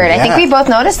 Coward. yeah. I think we both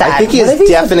noticed that. I think he is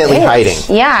definitely hiding.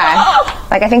 Yeah.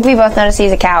 Like I think we both noticed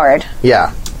he's a coward.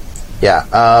 Yeah.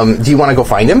 Do you want to go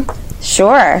find him?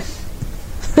 Sure.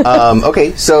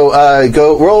 Okay, so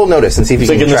go roll notice and see if you It's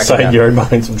like can in the track him side down. yard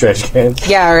behind some trash cans.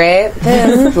 Yeah, right?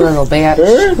 This little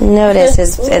bitch. Notice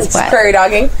is what? Prairie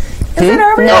dogging.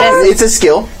 Notice. It's a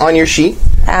skill on your sheet.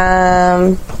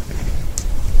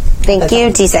 Thank you.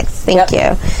 D6. Thank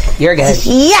you. You're good.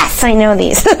 Yes, I know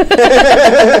these. You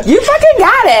fucking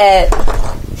got it.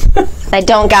 I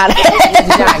don't got it.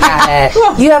 Not got it.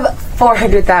 You have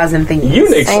 400,000 things.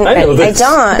 Unix, I know I this. don't.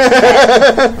 All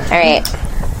right.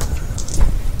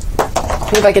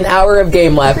 You have like an hour of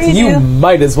game left. You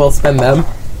might as well spend them.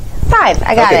 5.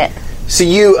 I got Okay. it. So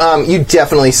you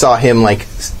definitely saw him like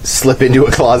slip into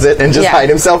a closet and just hide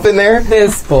himself in there,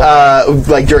 This boy.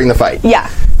 like during the fight. Yeah.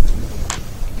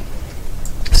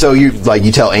 So you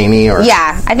tell Amy or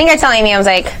Yeah. I think I tell Amy, I was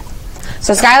like,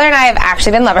 so Skylar and I have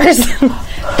actually been lovers,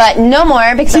 but no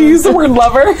more because you use the word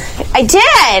lover? I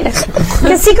did.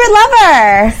 The secret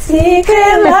lover.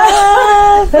 Secret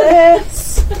lovers.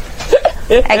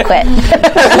 I quit.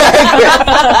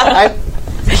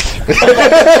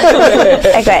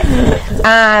 I quit.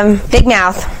 Big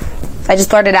mouth. I just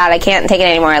blurted out. I can't take it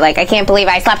anymore. Like, I can't believe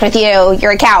I slept with you.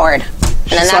 You're a coward. And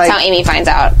then She's that's like- how Amy finds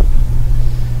out.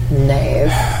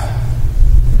 Nice.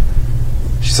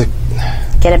 She's like,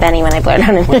 Get a Benny when I blurt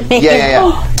out her name.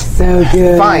 yeah. So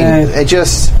good. Fine. I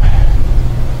just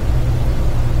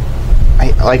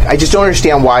don't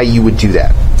understand why you would do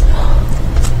that.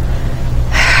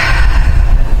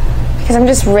 Because I'm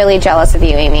just really jealous of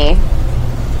you, Amy.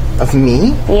 Of me?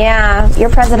 Yeah, you're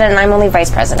president and I'm only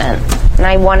vice president. And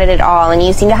I wanted it all, and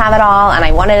you seem to have it all, and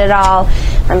I wanted it all.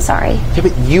 I'm sorry. Yeah,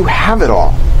 but you have it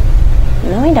all.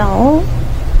 No, I don't.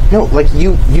 No, like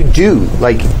you do.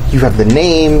 Like you have the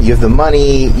name, you have the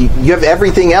money, you have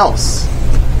everything else.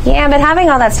 Yeah, but having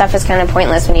all that stuff is kind of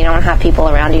pointless when you don't have people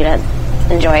around you to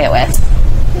enjoy it with.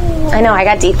 I know, I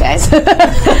got deep, guys. So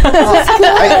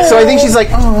I think she's like,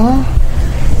 oh.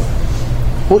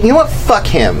 Well, you know what? Fuck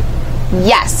him.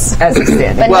 Yes. As a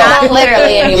stand. But Well, not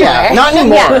literally anymore. Yeah, not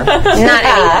anymore. Not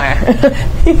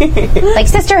anymore. Like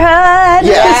sisterhood.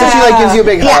 Yeah, so she like gives you a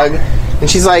big Yeah. hug, and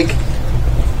she's like,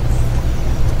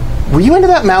 "Were you into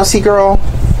that mousy girl?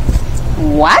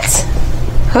 What?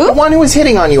 The one who was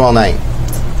hitting on you all night?"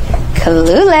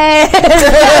 Clueless.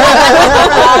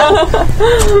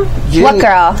 You What didn't-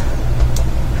 girl?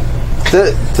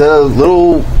 The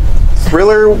little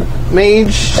thriller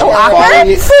mage. awkward?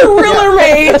 You. Thriller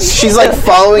mage. She's like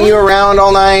following you around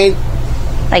all night.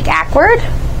 Like awkward?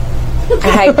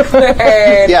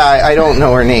 Yeah, I don't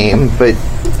know her name, but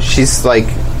she's like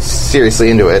seriously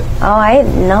into it. Oh, I had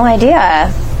no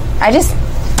idea.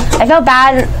 I felt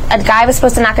bad. A guy was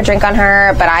supposed to knock a drink on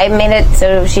her, but I made it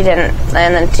so she didn't.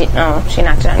 And then she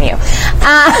knocked it on you.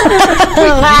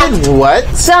 You did what?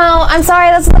 So I'm sorry.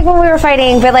 That's like when we were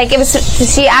fighting, but like it was.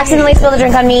 She accidentally spilled a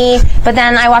drink on me, but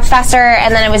then I walked faster,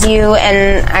 and then it was you.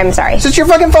 And I'm sorry. Is it your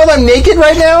fucking fault I'm naked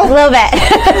right A now? little bit,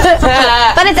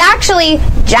 but it's actually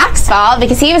Jack's fault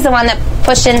because he was the one that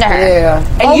pushed into her. Yeah.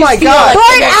 And Oh you my feel God. like-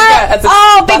 Blurt out! that's a-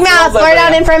 Oh, big that's mouth! all Blurt over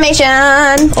out you.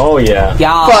 information. Oh, yeah.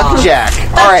 Yeah. Fuck Jack.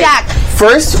 All right. Jack.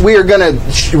 First, we are gonna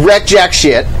wreck Jack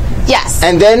shit, Yes.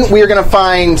 and then we are gonna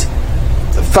find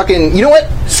fucking. You know what?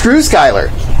 Screw Skylar.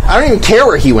 I don't even care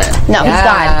where he went. No, he's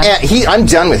Yeah. gone. And I'm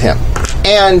done with him.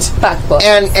 And Fuck books.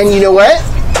 and you know what?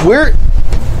 We're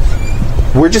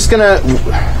just gonna.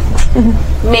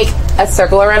 Make a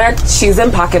circle around our shoes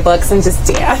and pocketbooks and just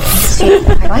dance. She's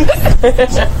like,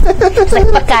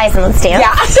 fuck guys and let's dance.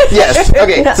 Yeah. Yes.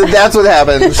 Okay. So that's what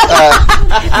happens. So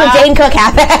Dane Cook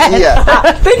happened. Yeah.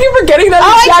 Thank you for getting that.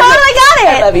 Oh, I totally got it. I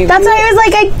love you. That's why I was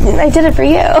like, I did it for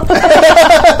you.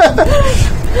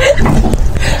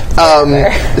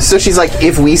 So she's like,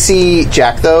 if we see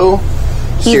Jack though,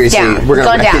 He's seriously, down. we're gonna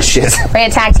Go wreck down. his shit. We're gonna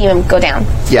tag team him. Go down.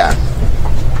 Yeah.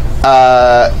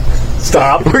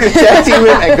 Stop. We're gonna tag team him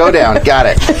and go down. Got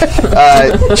it.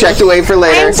 Checked away for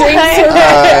later.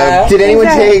 Did anyone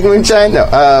take moonshine? No.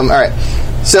 All right.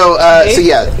 So so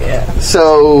you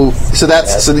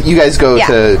guys go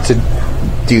to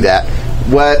do that.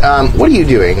 What are you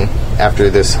doing after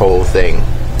this whole thing?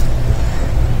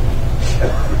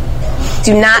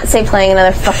 Do not say playing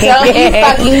another fucking Don't you game.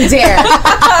 fucking dare.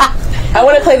 I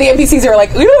want to play the NPCs who are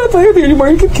like, we don't want to play with you anymore,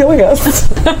 you keep killing us.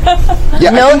 Yeah,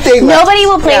 I think they left. Nobody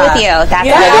will play with you. That's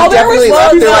Yeah, they Albert definitely was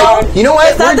left. They're low. like, you know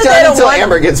what? We're not that they done don't until want-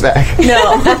 Amber gets back.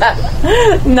 No,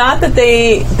 not that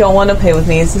they don't want to play with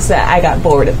me. It's just that I got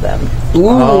bored of them.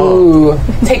 Ooh.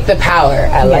 Take the power.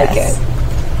 I like Yes. it.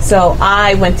 So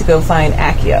I went to go find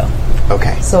Accio,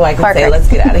 Okay. so I could say, Perfect. "Let's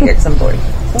get out of here," because I'm bored.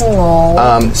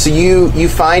 So you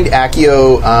find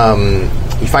Accio.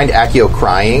 You find Accio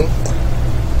crying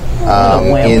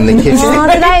in the kitchen. Oh,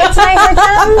 did I hurt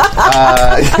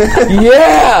them?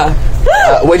 Yeah.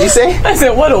 What'd you say? I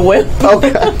said, "What a whip!"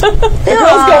 Okay. Girls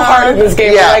go hard in this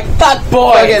game. Yeah. They're like, fuck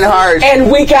boys. Fucking hard.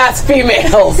 And weak ass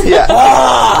females. Yeah.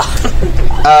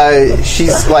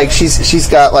 She's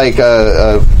got like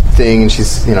a thing, and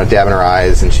she's dabbing her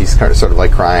eyes, and she's kind of sort of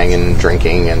like crying and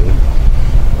drinking, and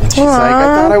she's like, I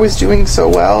thought I was doing so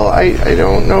well. I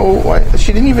don't know why.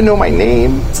 She didn't even know my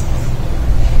name.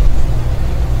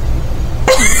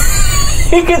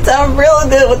 You can tell I'm real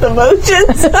good with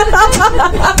emotions.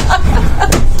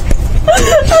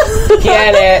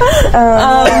 Get it.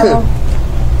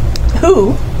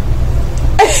 Who?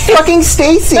 Fucking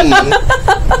Stacy.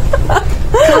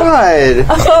 God.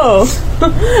 Oh,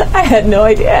 I had no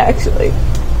idea actually.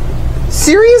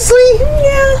 Seriously?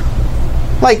 Yeah,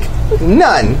 Like,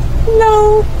 none.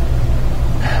 no.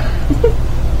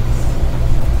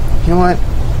 You know what?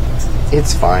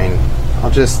 It's fine. I'll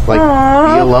just, be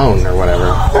alone or whatever.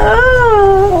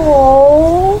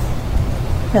 Oh.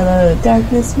 Hello,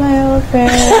 darkness, my old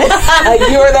friend.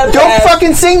 You're the Don't best.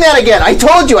 fucking sing that again. I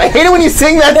told you. I hate it when you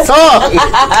sing that song.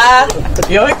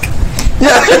 Yoink.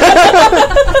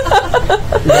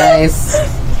 Nice.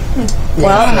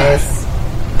 Well, Nice.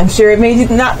 I'm sure it made you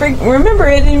not remember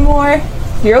it anymore.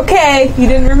 You're okay. You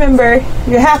didn't remember.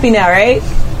 You're happy now, right?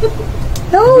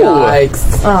 No.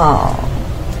 Yikes. Oh.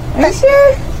 Are you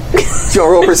sure? Do you want to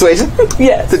roll persuasion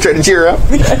Yes. to try to cheer her up?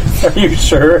 Are you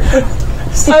sure?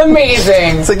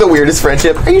 Amazing. It's like the weirdest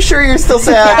friendship. Are you sure you're still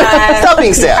sad? Stop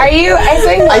being sad. Are you? I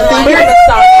think I think you're you're- the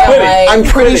song. Like, I'm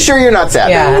pretty sure you're not sad.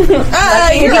 yeah.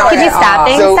 Could you stop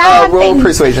being So sad? roll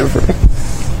persuasion for me.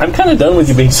 I'm kind of done with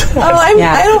you being sad. Oh, I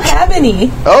don't have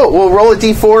any. Oh, well, roll a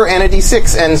d4 and a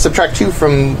d6 and subtract 2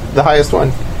 from the highest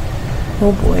one.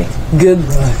 Oh boy. Good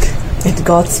luck. And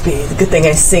Godspeed. Good thing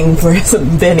I sing for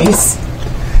some bennies.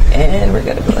 And we're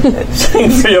gonna go ahead. Sing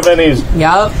for your bennies.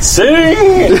 Yup.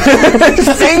 Sing!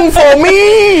 Sing for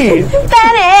me!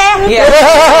 Benny!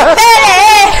 Yeah.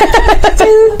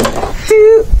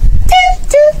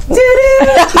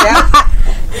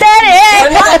 Benny!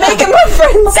 I'm not making my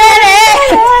friends.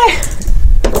 Benny!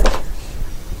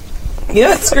 You know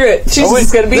what? Screw it. She's Oh, wait.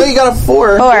 just gonna be. No, you got a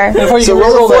 4. Four. Before you So can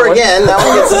roll re-roll a 4 that one. again. That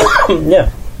one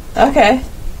gets. Yeah. Okay.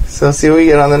 So see what we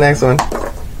get on the next one. 4.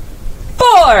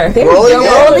 Roll it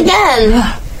Roll again.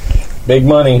 again. Big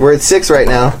money. We're at 6 right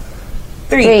now.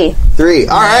 3. 3.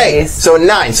 All right. Nice. So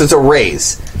 9. So it's a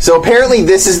raise. So apparently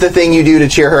this is the thing you do to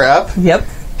cheer her up. Yep.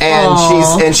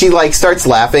 And she like starts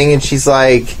laughing, and she's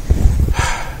like,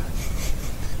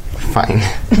 "Fine,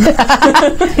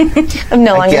 I'm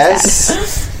no longer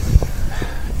sad.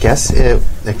 guess it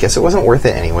wasn't worth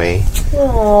it anyway."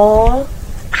 Aww.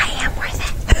 I am worth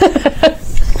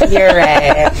it. You're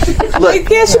right. Look,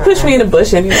 Yeah, she pushed me in a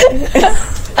bush anyway.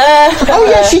 oh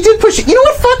yeah, she did push. You know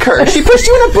what? Fuck her. She pushed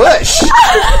you in a bush.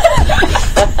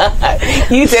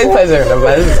 You did push her in the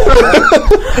bus.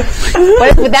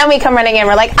 What if then we come running in?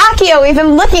 We're like, Akio, we've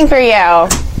been looking for you.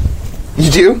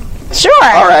 You do? Sure.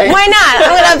 All right. Why not? I'm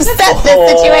going to upset this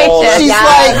situation. She's Yeah.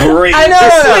 like, Great. I know.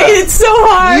 It's so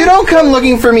hard. You don't come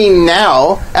looking for me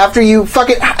now after you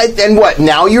fucking and what?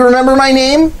 Now you remember my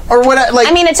name or what? Like,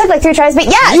 I mean, it took like 3 tries, but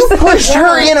yes. you pushed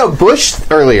her in a bush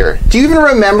earlier. Do you even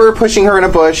remember pushing her in a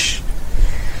bush?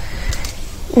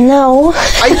 No.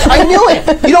 I knew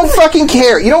it. You don't fucking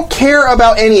care. You don't care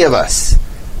about any of us.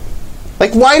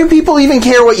 Like, why do people even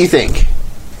care what you think?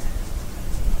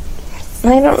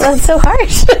 I don't. That's so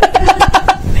harsh.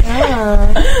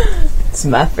 It's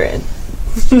my friend.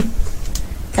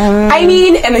 I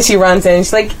mean, and then she runs in and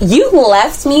she's like, you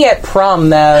left me at prom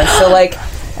though, so like,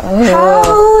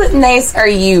 how nice are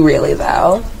you really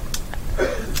though?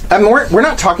 We're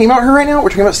not talking about her right now. We're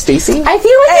talking about Stacy. I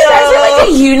feel like you guys are like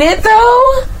a unit,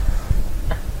 though.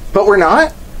 But we're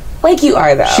not. Like you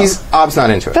are, though. Ob's not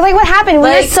into it. But like, what happened? We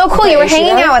were Like, so cool. okay, you were she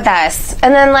hanging knows. out with us,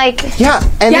 and then like, Yeah,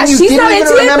 and Yeah, then you she's didn't not even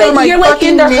into it, remember but my you're, like, fucking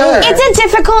into name. her. it's a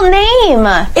difficult name.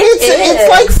 It's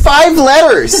like 5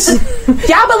 letters.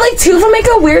 Yeah, but like 2 of them make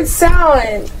a weird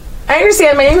sound. I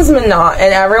understand. My name is Manon,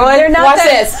 and everyone. They're not watch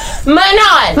that- this.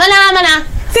 Manon. Mana.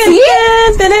 See?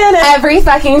 Every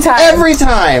fucking time. Every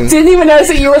time. Didn't even notice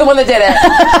that you were the one that did it.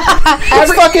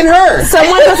 It's fucking her.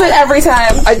 Someone does it every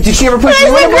time. Did she ever push you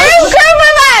in a brush?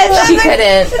 She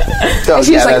couldn't. Oh, And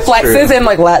she just like that's flexes true. and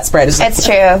like let spread. It's like, It's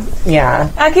true. yeah.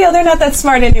 Akio, they're not that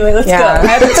smart anyway. Let's Yeah. go. I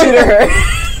have to tutor her.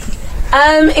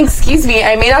 Excuse me.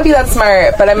 I may not be that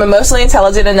smart, but I'm emotionally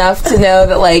intelligent enough to know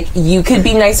that like you could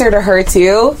be nicer to her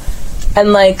too.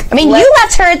 And like, I mean, you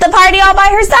left her at the party all by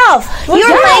herself. You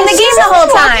were playing the game the whole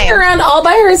walking time. around all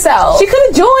by herself. She could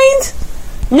have joined.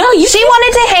 No, you. She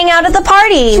wanted to hang out at the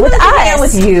party with Hang out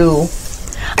us. with you.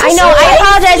 I know. I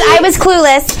apologize. I was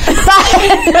clueless, but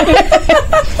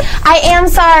I am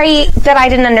sorry that I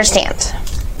didn't understand.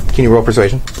 Can you roll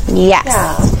persuasion? Yes.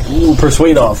 Ooh,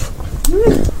 persuade off.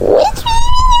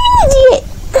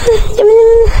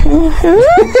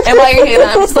 And while you're doing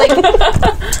that, I'm just like,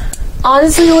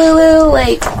 honestly, Lulu,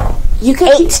 like, you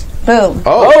could. 8. Boom.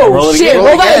 Oh, roll it Shit, again.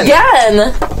 roll that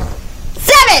again.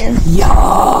 7.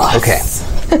 Okay.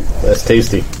 That's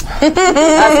tasty.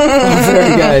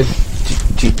 Very good.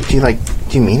 Do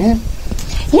you mean it?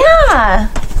 Yeah.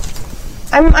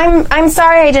 I'm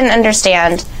sorry I didn't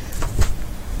understand.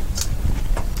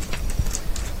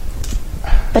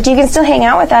 But you can still hang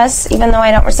out with us, even though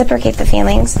I don't reciprocate the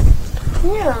feelings.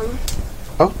 Yeah.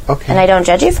 Oh, okay. And I don't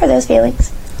judge you for those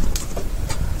feelings.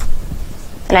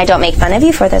 And I don't make fun of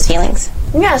you for those feelings.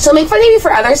 Yeah, she'll make fun of you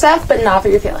for other stuff, but not for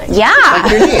your feelings. Yeah.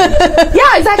 Your name.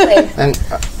 Yeah, exactly. And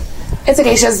It's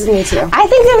okay, she doesn't need to. I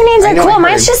think their names I are know, I cool. heard.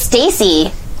 Mine's just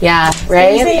Stacy. Yeah,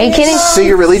 right? Are you kidding? so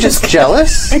you're really just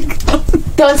jealous?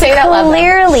 Don't say that loud.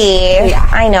 Clearly. Yeah.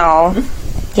 I know.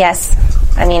 Yes.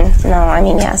 I mean, no, I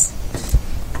mean, yes.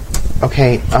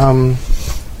 Okay, all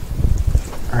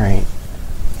right.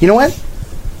 You know what?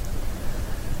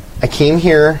 I came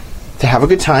here to have a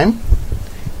good time,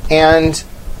 and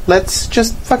let's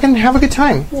just fucking have a good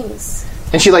time. Please.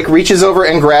 And she, like, reaches over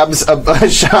and grabs a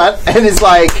shot and is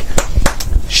like,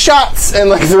 shots! And,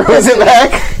 like, throws it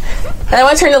back. And I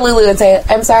want to turn to Lulu and say,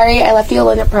 I'm sorry I left you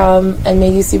alone at prom and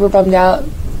made you super bummed out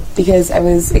because I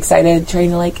was excited trying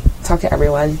to, like, talk to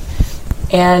everyone.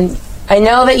 And I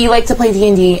know that you like to play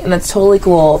D&D, and that's totally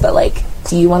cool, but, like,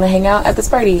 do you want to hang out at this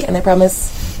party? And I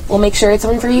promise we'll make sure it's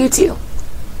one for you, too.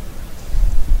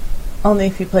 Only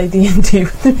if you play D&D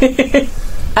with me.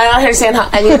 I don't understand how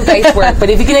any of the dice work, but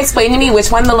if you can explain to me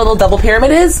which one the little double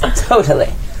pyramid is, totally.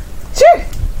 Sure.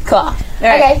 Cool.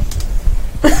 Okay.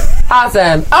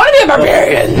 Awesome. I want to be a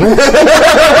barbarian.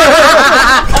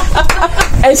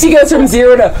 And she goes from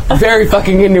 0 to very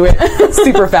fucking into it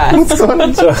super fast. So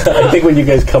I think when you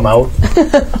guys come out,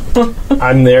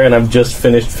 I'm there and I've just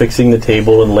finished fixing the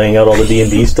table and laying out all the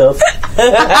D&D stuff.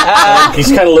 And you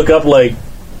just kind of look up like,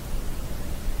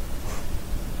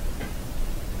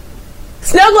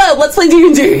 Snow globe. Let's play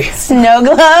D&D. Snow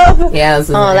globe? Yeah.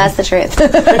 Oh, that's the truth.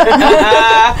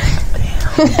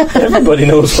 everybody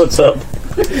knows what's up.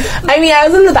 I mean, I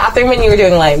was in the bathroom when you were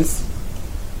doing lines.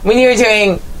 When you were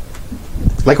doing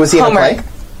Like, was he in a homework. play?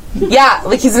 Yeah,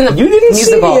 like he's in the You didn't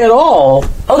musical. see me at all.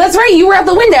 Oh, that's right. You were out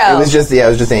the window. It was just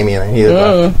Amy and he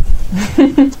was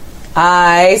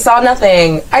I saw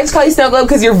nothing. I just call you Snow Globe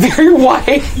because you're very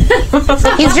white.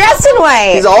 He's dressed in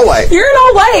white. He's all white. You're in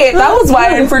all white. That was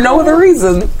white, and for no other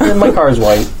reason. My car's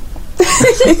white.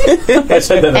 I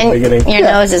said that at the And beginning. your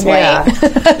nose is white. Yeah. You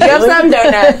have some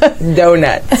donuts.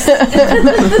 Donuts.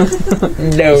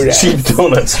 Cheap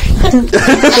donuts.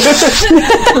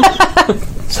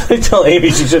 So I tell Amy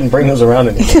she shouldn't bring those around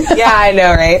anymore. Yeah, I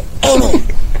know, right?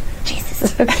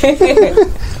 Jesus.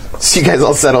 So you guys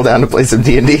all settle down to play some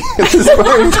D&D at this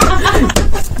point.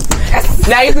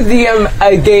 Now you can DM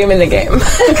a game in the game.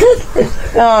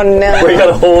 Oh, no. We got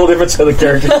a whole different set of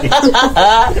characters. All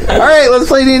right, let's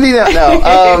play D&D now. No,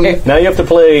 Now you have to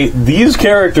play these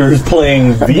characters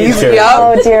playing these characters. Yup.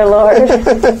 Oh, dear Lord.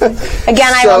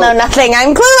 Again, I will know nothing.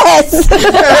 I'm clueless.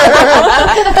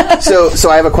 so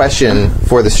I have a question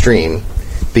for the stream,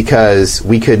 because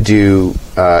we could do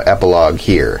epilogue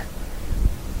here,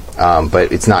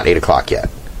 but it's not 8 o'clock yet.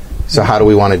 So how do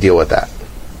we want to deal with that?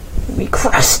 We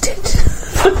crushed it.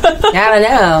 I don't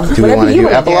know. Do we want to do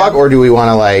epilogue, or do we want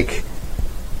to, like,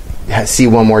 see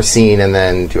one more scene and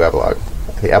then do epilogue?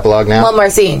 The epilogue now? One more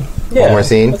scene. Yeah, One more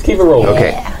scene? Let's keep it rolling.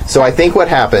 Okay. So I think what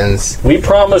happens... We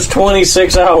promised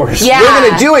 26 hours. Yeah. We're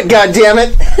going to do it,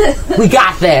 goddammit! We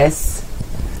got this.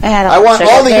 I want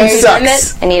all of you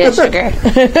sucks. I needed sugar.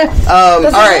 All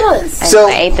right. So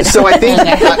I ate the I think...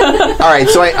 all right,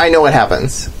 so I know what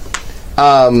happens.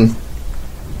 I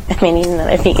may need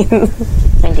another bean.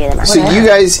 So you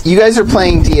guys are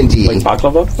playing D&D. Like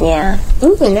baklava? Yeah.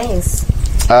 Ooh, nice.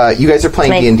 You guys are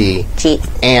playing D&D. Cheat.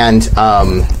 And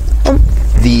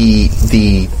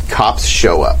the cops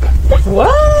show up.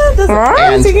 What?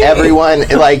 And everyone,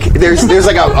 like, there's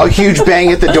like a huge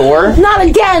bang at the door. Not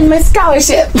again, my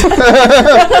scholarship.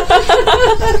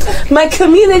 My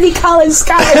community college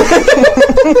scholarship.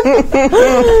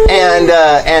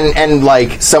 And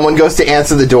like someone goes to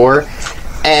answer the door,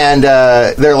 and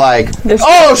they're like,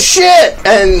 "Oh shit!"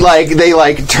 And like they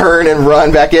like turn and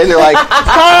run back in. They're like,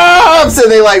 "Cops!"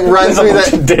 And they like run through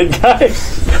There's a the dead guy.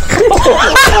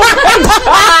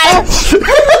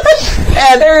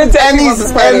 and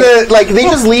they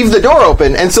just leave the door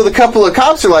open, and so the couple of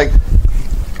cops are like,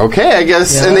 "Okay, I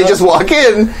guess," and they just walk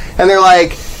in, and they're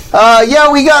like,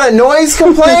 "Yeah, we got a noise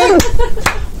complaint."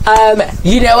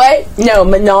 You know what? No,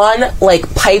 Manon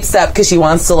like pipes up because she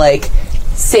wants to like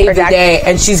save the day,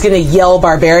 and she's gonna yell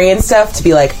barbarian stuff to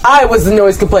be like, I was the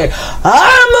noise complaint.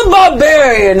 I'm a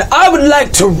barbarian. I would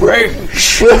like to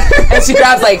rage. And she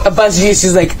grabs like a bunch of juice.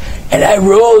 She's like, and I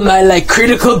roll my like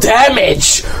critical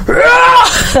damage.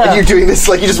 And you're doing this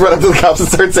like you just run up to the cops and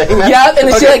start saying that. Yep, and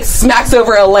then she like smacks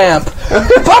over a lamp.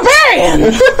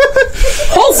 Barbarian.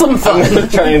 Wholesome fun. I'm gonna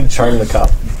try and charm the cop.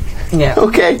 Yeah.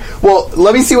 Okay. Well,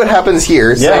 let me see what happens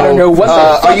here. So, I don't know what the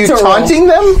are fuck you to roll. taunting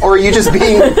them, or are you just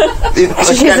being?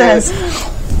 Jesus.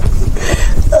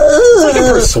 It's like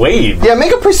a persuade. Yeah,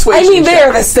 make a persuasion. I mean, check.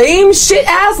 they're the same shit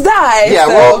ass die. Yeah,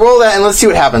 so roll that and let's see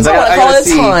what happens. I I gotta call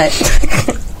see. it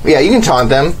taunt. Yeah, you can taunt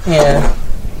them. Yeah.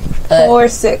 4,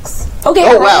 6. Okay.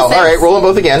 Oh roll wow! a 6. All right, roll them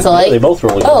both again. So Yeah, they like, both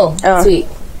roll again. oh, sweet.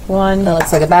 1, That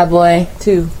looks like a bad boy.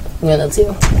 2. Yeah, that's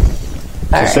 2.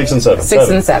 So 6 and 7. 6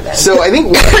 and 7. So I think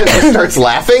one of them just starts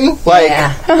laughing, like,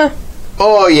 Yeah.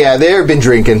 "Oh yeah, they've been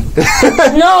drinking."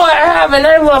 No, I haven't.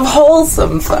 I love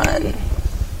wholesome fun.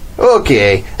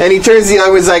 Okay, and he turns to the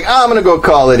other one's like, "Oh, I'm gonna go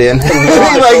call it in." And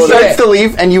he like starts to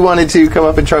leave, and you wanted to come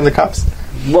up and charm the cops.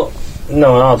 Well,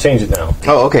 no, I'll change it now.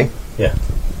 Oh, okay. Yeah.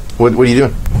 What are you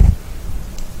doing?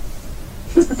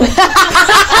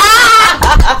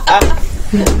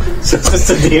 Since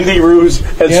the D&D ruse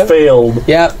has failed,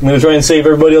 Yep. I'm going to try and save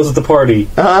everybody else at the party.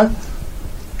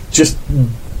 Just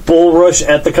bull rush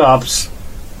at the cops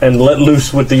and let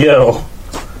loose with the yell.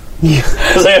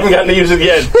 Because I haven't gotten to use it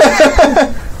yet.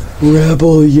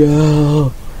 Rebel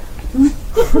yell.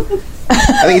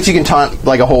 I think it's you can taunt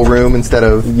like a whole room instead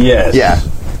of Yes. yeah.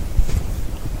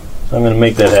 I'm going to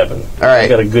make that happen. All right. I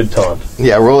got a good taunt.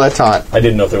 Yeah, roll that taunt. I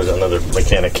didn't know if there was another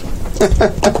mechanic.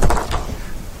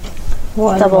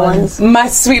 1, Double 1. ones. My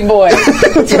sweet boy. Do you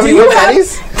have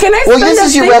bennies? Can I Well, spend this a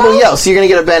is your thing rebel on- yell, so you're gonna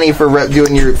get a Benny for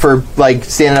doing your for like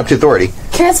standing up to authority.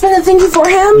 Can I spend a thingy for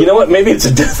him? You know what? Maybe it's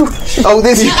a death wish. Oh,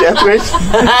 this is your death wish.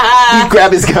 You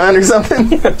grab his gun or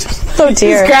something. Oh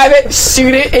dear. Just grab it,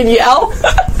 shoot it, and yell.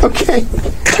 Okay,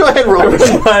 go ahead, roll.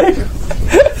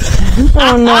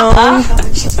 Oh no.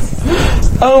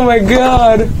 Oh my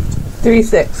god. 3,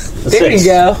 6. There you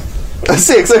go. A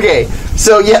 6. Okay,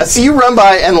 so yeah, so you run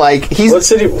by and like he's What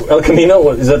city? El Camino?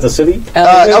 What, is that the city?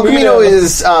 El Camino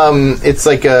is it's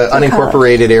like a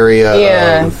unincorporated area.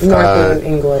 Yeah, of, north of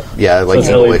England. yeah, like it's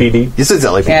Inglewood. LAPD? This is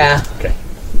LAPD. Yeah. Okay.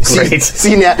 See, Great.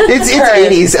 see now, it's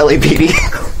 80s LAPD.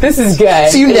 This is good.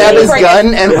 So you nab his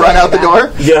gun and run out the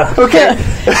door. Yeah. Okay.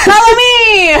 Follow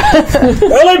me!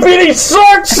 LAPD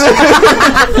sucks!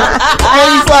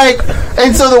 And he's like,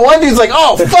 and so the one dude's like,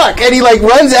 "Oh fuck!" And he like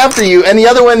runs after you, and the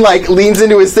other one like leans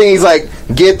into his thing. He's like,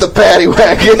 "Get the paddy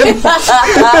wagon."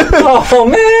 Oh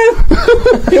man!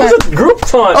 It was a group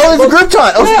taunt. Oh, it's a group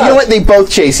taunt. Oh, you know what? They both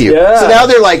chase you. Yeah. So now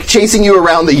they're like chasing you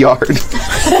around the yard.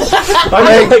 I'm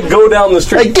gonna like go down the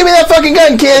street. Like, give me that fucking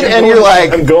gun, kid! And you're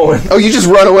like, I'm going. oh, you just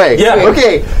run away. Yeah.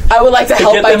 Okay. I would like to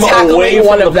help get by them away tackling from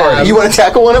one the of them. party. You want to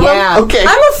tackle one of Yeah. them? Okay.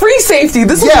 I'm a free safety.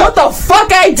 This is Yeah. what the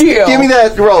fuck I do. Give me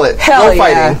that. Roll it. Hell Roll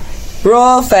yeah. fighting.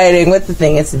 Roll fighting with the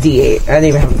thing. It's a D8. I didn't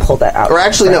even have to pull that out. Or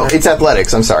actually, no. It's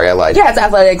athletics. I'm sorry, I lied. Yeah, it's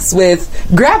athletics with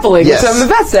grappling, Yes. which I'm the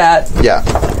best at. Yeah.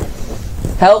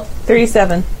 Help. 3,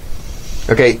 7.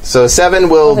 Okay, so 7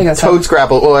 will think that's totes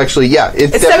grapple. Well, actually, yeah,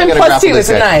 it's definitely 7 gonna plus grapple 2, this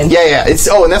it's a guy. 9. Yeah, yeah. It's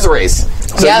and that's a race.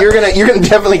 So Yep. you're gonna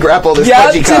definitely grapple this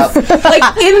pudgy cop. just, like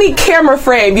in the camera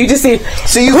frame, you just see.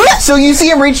 So you see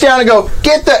him reach down and go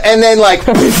get the, and then like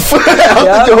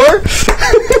out the door.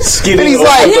 Skidding he's over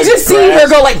like- And you the just see grass. her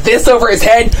go like this over his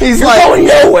head. He's You're like, going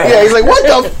nowhere. Yeah, he's like, what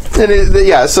the?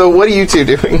 Yeah. So what are you two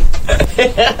doing?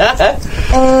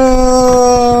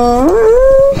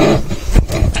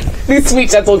 These sweet,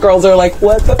 gentle girls are like,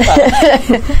 what the fuck?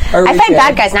 I fight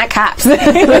bad guys, not cops.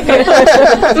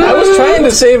 I was trying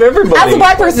to save everybody. As a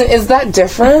black person, is that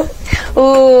different?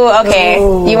 Ooh, okay.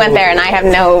 You went there, and I have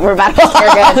no rebuttal.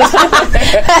 You're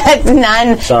good.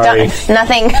 None. Sorry.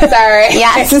 Nothing. Sorry.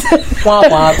 Yes. Womp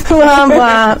womp. Womp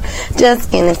womp. Just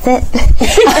gonna sit.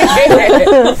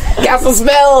 Cast a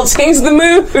spell, change the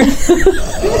mood.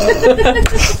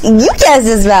 You cast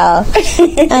as well.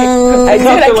 I did.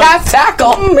 I cast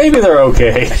tackle. Maybe they're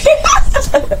okay.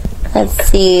 Let's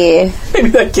see. Maybe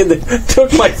that kid that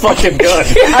took my fucking gun.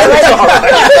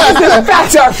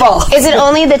 That's our fault. Is it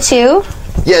only the two?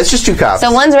 Yeah, it's just two cops.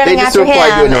 So one's running They just after him,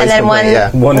 replied to a noise and then complaint, one,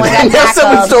 yeah. one got Now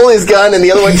someone tackled. stole his gun, and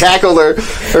the other one tackled her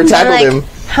or tackled Like, him.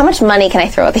 how much money can I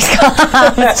throw at these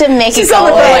cops to make it go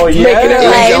someone away? Oh, yeah. making it Hey,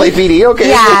 Like- Jelly PD. Okay,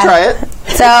 Yeah. we'll try it.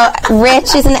 So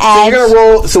Rich is an edge. You're gonna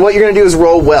roll. So what you're gonna do is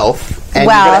roll wealth, and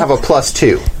you're gonna have a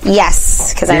 +2.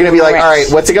 Yes, because You're I'm gonna be like, rich. all right,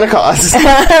 what's it gonna cost?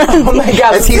 Oh my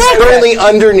god. As he's currently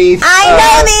underneath I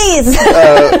know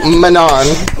these. Manon.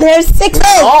 There's 6 of.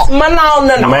 Oh,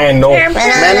 no. Man, no.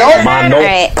 Mano. All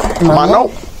right, Mano.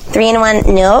 3 and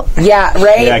 1. Nope. Yeah,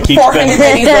 right? Yeah, keep 400 spending.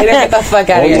 pennies later, get the fuck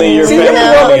out of here. Only your She's gonna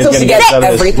family roll is until gonna she get gets out of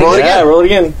this. everything. Roll it Yeah, again. roll it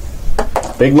again.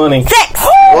 Big money. 6.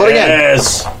 Roll it again.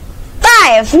 Yes.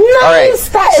 5. All right. Nice.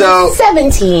 That is So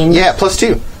 17. yeah,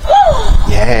 +2.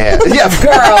 Yeah. Yeah.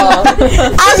 Girl.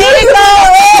 I'll need to go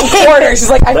away. Quarter. She's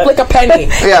like, I flick a penny.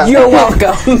 Yeah. You're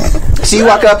welcome. So you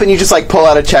walk up and you just like pull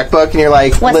out a checkbook and you're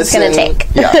like, What's this listen. gonna take?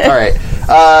 Yeah. All right.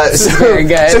 very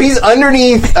good. So he's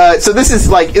underneath. So this is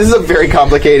a very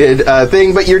complicated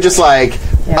thing, but you're just like,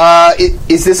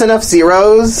 is this enough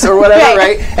zeros or whatever,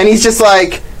 right? And he's just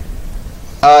like,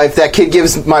 if that kid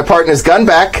gives my partner's gun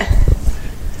back,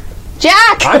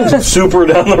 Jack. I'm super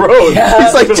down the road.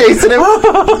 he's like chasing him.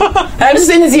 I'm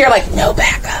just in his ear like, no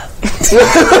backup.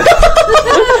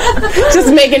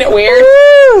 Just making it weird.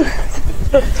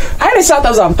 I had a shot that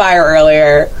was on fire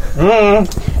earlier.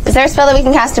 Is there a spell that we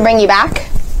can cast to bring you back?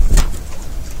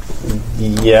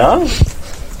 Yeah.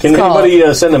 Can called-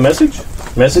 anybody send a message?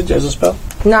 Message as a spell?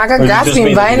 No, I got Or is it just grasping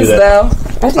me that can vines do though.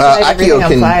 I just light everything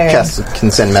Akio on fire.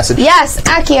 can send message. Yes,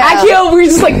 Akio. Akio, we're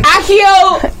just like,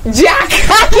 Akio, Jack.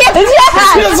 Akio,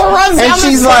 Jack. Just runs down And the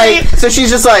she's street. like, so she's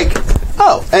just like,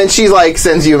 oh, and she like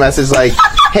sends you a message like,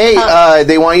 hey,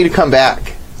 they want you to come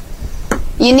back.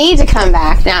 You need to come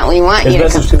back. Not we want Is you to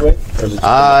come. message two-way? Or is it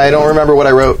I don't remember what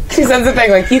I wrote. She sends a thing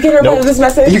like, you can reply Nope. to this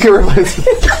message. You can reply.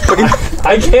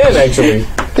 I can, actually.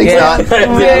 Think not.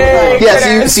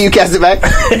 Yeah, so you cast it back.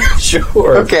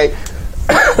 Sure. Okay.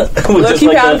 Look, keep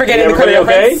on forgetting the everybody code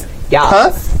okay? reference. Yeah. Huh?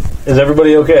 Is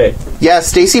everybody okay? Yeah,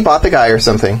 Stacy bought the guy or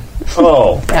something.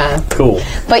 Oh, Yeah. cool.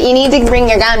 But you need to bring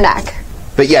your gun back.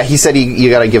 But yeah, he said you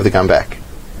got to give the gun back.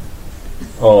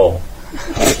 Oh.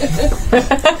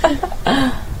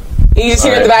 You just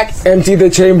hear in the back, empty the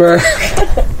chamber.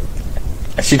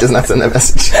 She does not send that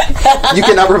message. You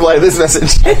cannot reply to this message.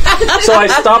 So I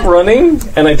stop running,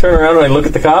 and I turn around and I look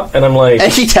at the cop, and I'm like...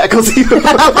 And he tackles you. And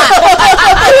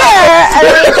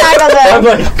then you tackle them. I'm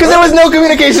like, Because there was no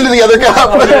communication to the other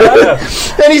cop.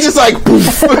 And he's just like, poof.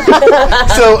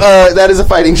 So that is a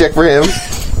fighting check for him.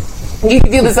 You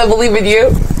can do this, I believe in you.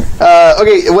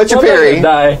 Okay, what's your well, parry?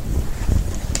 die.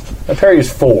 My parry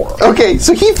is 4. Okay,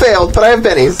 so he failed, but I have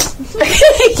pennies.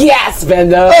 Yes,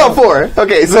 Bendo. Oh, 4.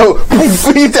 Okay, so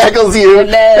he tackles you.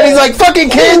 And he's like, fucking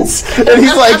kids! And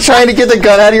he's like trying to get the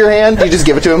gun out of your hand. You just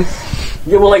give it to him.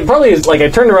 Yeah, well, like, probably, like, I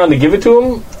turned around to give it to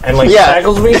him, and, like, Yeah. he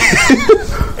tackles me.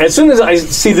 As soon as I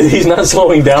see that he's not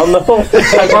slowing down, though,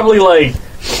 I'm probably like,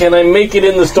 can I make it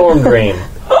in the storm drain?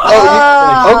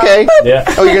 Oh, okay. Yeah.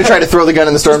 Oh, you're going to try to throw the gun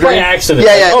in the storm By drain? accident.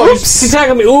 Yeah, Like, yeah. oh, Oops. he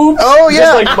tackled me. Oops. Oh, yeah.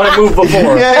 Just like my move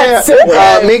before. Yeah. so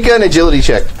good. Make an agility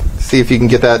check. See if you can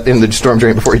get that in the storm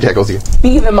drain before he tackles you.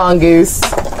 Be the mongoose.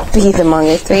 Be the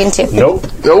mongoose. 3 and 2. Nope.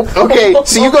 Nope. Okay,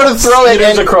 so you go to throw it, Skitters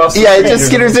and across the yeah, it street.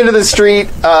 just skitters into the street,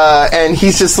 and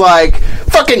he's just like,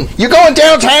 "Fucking, you're going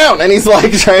downtown," and he's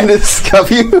like trying to scuff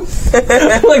you.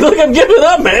 Like, look, I'm giving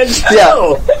up, man.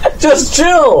 Chill. Just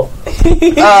chill.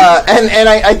 And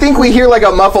I think we hear like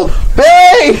a muffled,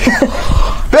 "Billy,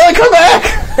 Billy, come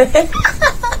back!"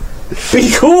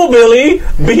 Be cool, Billy.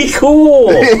 Be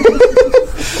cool.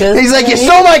 He's like, "You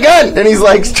stole my gun," and he's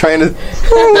like trying to.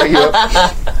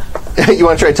 You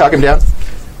want to try to talk him down?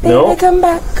 No. Come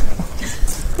back.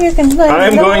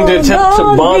 I'm going to attempt to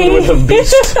bond with a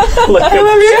beast like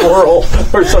a squirrel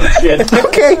or some shit.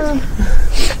 Okay.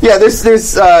 Yeah, there's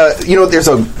there's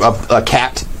a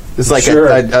cat It's like Sure.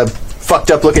 a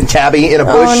fucked up looking tabby in a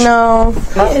bush. Oh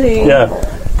no, Yeah.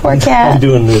 poor I'm cat.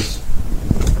 doing this.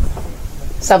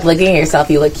 Stop looking at yourself.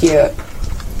 You look cute.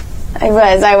 I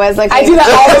was like, I do that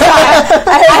all the time. I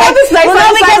have this nice well,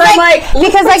 little no, because side where I'm like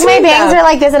my between bangs them. are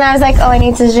like this, and I was like, oh, I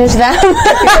need to zhuzh them.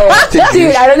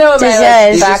 Dude, I don't know what To my zhuzh.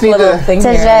 like, You back just need little to- thing to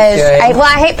here is zhuzh. doing.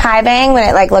 I hate pie bang when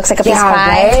it like looks like a piece of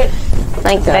pie. right?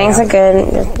 Like bangs are good.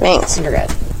 Thanks. You're good.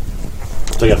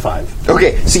 So I got 5.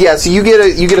 Okay, so you get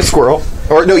a squirrel,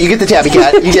 or no, you get the tabby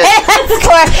cat. You get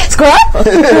Squirrel.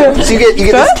 so you get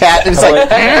this cat, and it's like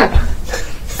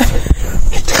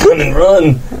Run and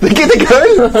run. they get the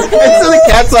gun, and so the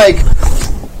cat's like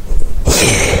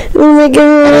Oh my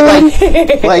god.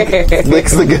 like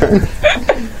licks the gun.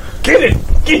 Get it.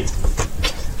 Get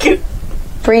it.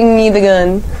 Bring me the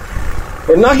gun.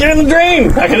 Or knock it in the drain.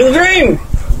 Knock it in the drain.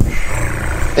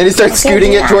 And he starts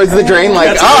scooting it towards the drain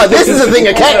like, this is a thing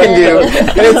a cat can do. And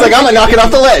it's like, I'm going to knock it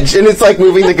off the ledge. And it's like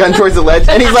moving the gun towards the ledge.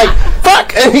 And he's like,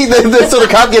 fuck! And so the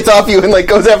cop gets off you and like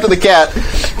goes after the cat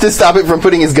to stop it from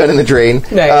putting his gun in the drain.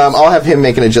 Nice. I'll have him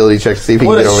make an agility check to see if he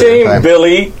What can a get over it in shame, time.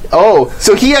 Billy. Oh,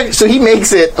 so he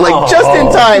makes it like just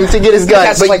in time to get his gun.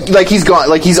 That's But like- he's gone,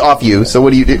 like he's off you. So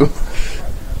what do you do?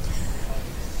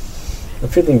 I'm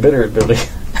feeling bitter at Billy.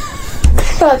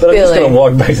 Fuck But I'm just Billy. going to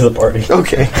walk back to the party.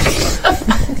 Okay.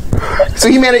 So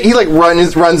he like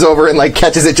runs over and like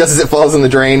catches it just as it falls in the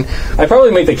drain. I probably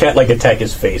make the cat like attack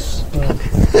his face.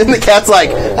 And the cat's like,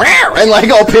 "Meow," and like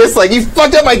all pissed, like, you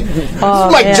fucked up my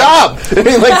job. And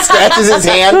he like scratches his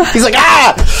hand. He's like,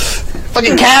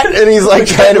 fucking cat. And he's like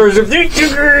trying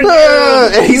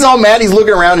to, and he's all mad. He's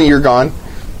looking around and you're gone.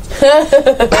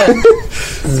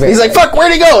 He's like, fuck,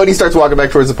 where'd he go? And he starts walking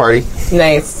back towards the party.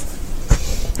 Nice.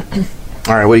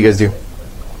 All right, what do you guys do?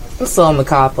 I'm still on the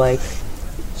cop, like,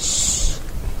 shh,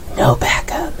 no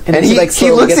backup. And then he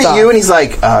slowly looks gets at off. you and he's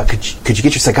like, could you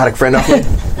get your psychotic friend off me?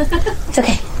 It's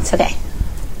okay. It's okay.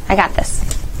 I got this.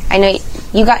 I know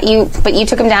but you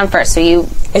took him down first, so you.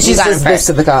 And she you got him says this first.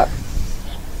 to the cop.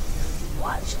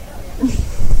 Watch it.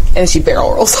 And she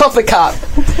barrel rolls off the cop.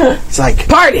 He's like,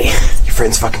 Party! your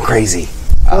friend's fucking crazy.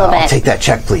 A little I'll bit. take that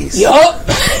check, please. Yup!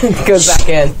 Goes back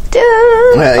in.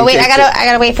 Oh wait, takes I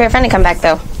gotta wait for your friend to come back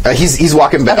though. He's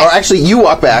walking back. Okay. Or actually, you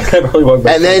walk back. I probably walk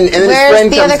back. And then his Where's friend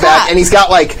the comes other back cop? and he's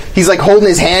like holding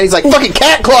his hand. He's like, fucking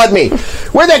cat clawed me.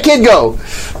 Where'd that kid go?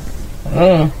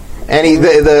 And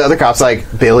the other cop's like,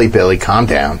 Billy, calm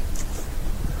down.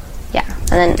 Yeah, and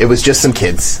then It was just some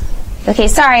kids. okay,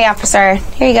 sorry, officer.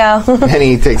 Here you go. And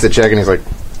he takes the check and he's like,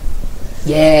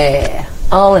 Yeah.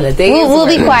 All in a day. we'll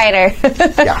be quieter.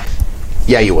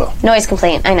 yeah, you will. Noise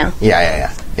complaint. I know.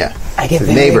 Yeah. I get The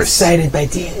very neighbors. excited by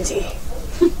D&D.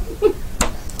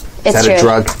 It's Is that true. a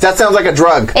drug? That sounds like a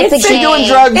drug. It's a Is she game. doing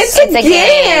drugs? It's a game.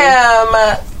 Game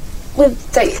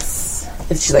with dice.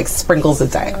 And she like sprinkles a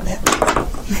die on him.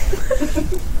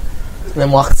 And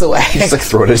then walks away. Just like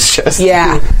throw it at his chest.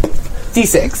 Yeah.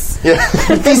 D6. Yeah.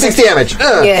 D6 damage.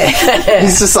 Yeah.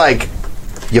 He's just like,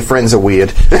 your friends are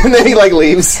weird. And then he like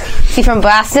leaves. Is he from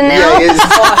Boston now? Yeah, he is.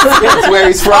 That's where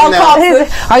he's from now.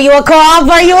 Are you a cop?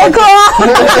 Are you a cop?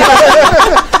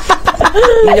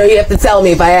 You know you have to tell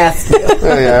me if I ask you.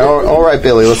 Oh, yeah. All right,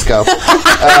 Billy, let's go.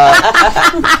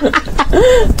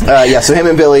 So him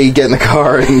and Billy get in the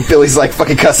car, and Billy's like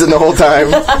fucking cussing the whole time.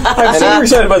 I'm super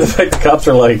excited by the fact the cops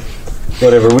are like,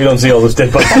 whatever, we don't see all this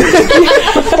dead bodies.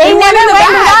 They never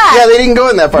went back. Yeah, they didn't go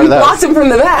in that part of the house. Blocked him from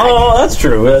the back. Oh, that's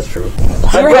true. I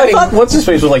thought what's his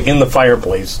face was like in the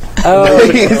fireplace.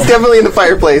 He's definitely in the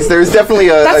fireplace. There's definitely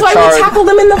a That's why we charred tackled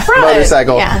him in the front.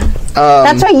 motorcycle. Yeah.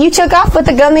 That's why you took off with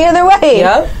the gun the other way.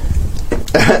 Yep.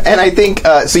 And I think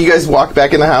so. You guys walk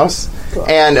back in the house,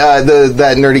 and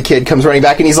that nerdy kid comes running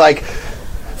back, and he's like,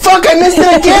 "Fuck! I missed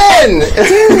it again!"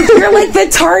 You're like the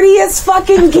tardiest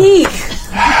fucking geek.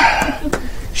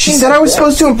 She said I was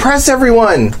supposed to impress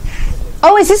everyone.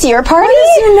 Oh, is this your party?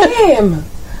 What's your name?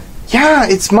 Yeah,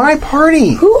 it's my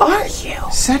party. Who are you?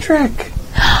 Cedric.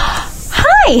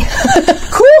 Hi.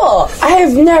 Cool. I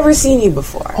have never seen you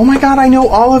before. Oh my god, I know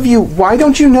all of you. Why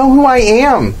don't you know who I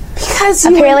am? Because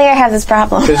you Apparently, I have this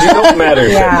problem. Because you don't matter.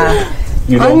 Yeah.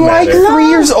 You don't I'm like matter. 3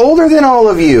 years older than all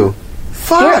of you.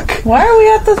 Fuck. Why are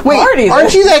we at this Wait, party?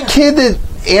 aren't you that kid that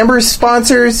Amber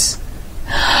sponsors?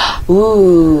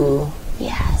 Ooh.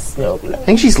 Yes. No. I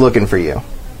think she's looking for you.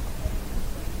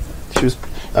 She was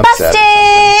upset.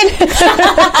 Busted.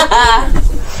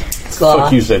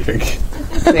 Fuck you, Cedric.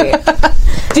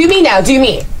 Do me now. Do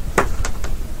me.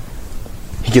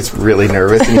 He gets really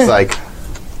nervous and he's like,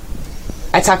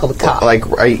 I tackled the cop. like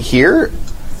right here?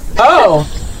 Oh.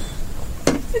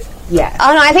 Yes.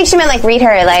 Oh no, I think she meant like read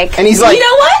her like. And he's like, You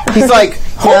know what? He's like,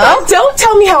 Hold on, don't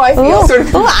tell me how I feel.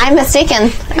 Ooh, I'm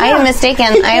mistaken. I am mistaken.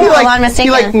 I am he, like, full on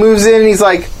mistaken. He like moves in and he's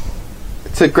like,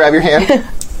 to grab your hand.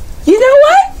 You know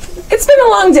what? It's been a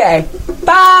long day.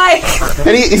 Bye.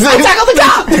 And he's like, Tackle the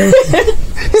top.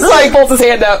 he's like, Holds his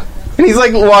hand up. and he's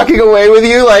like walking away with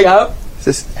you, like, Yep. is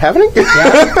this happening?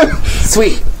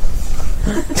 Sweet.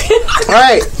 All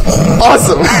right,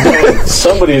 awesome.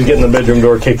 Somebody is getting the bedroom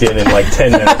door kicked in like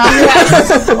 10 minutes.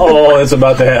 Oh, it's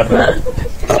about to happen.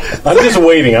 I'm just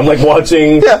waiting. I'm like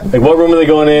watching. Yeah. Like, what room are they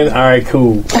going in? All right,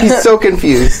 cool. He's so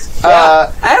confused.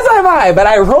 As am I, but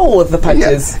I roll with the Yeah.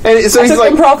 punches. And so I he's took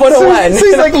like, improv 101. so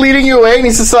he's like leading you away, and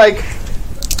he's just like,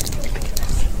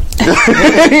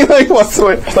 and he like walks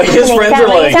away. Like his friends are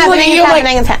like, it's happening. You're like-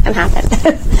 It's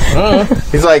happening.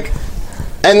 He's like,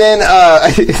 and then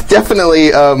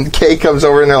definitely Kay comes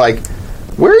over, and they're like,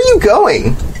 "Where are you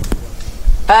going?"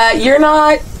 You're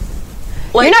not.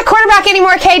 Like, You're not quarterback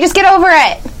anymore, Kay. Just get over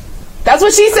it. That's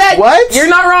what she said. What? You're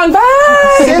not wrong.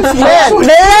 Bye. Since when?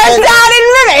 That's not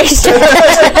information.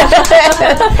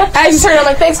 I just turned. I'm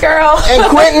like, thanks, girl. And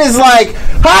Quentin is like,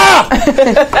 "Ha!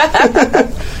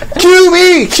 Cue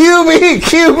me! Cue me!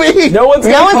 Cue me!" no one's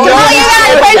No one's going calling you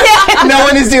that. No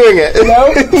one is doing it.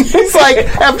 No. He's like,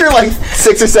 after like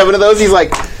 6 or 7 of those, he's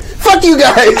like, "Fuck you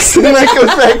guys!" And then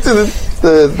goes back to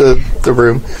the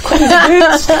room.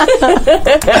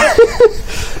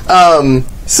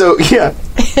 So yeah.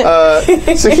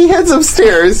 So he heads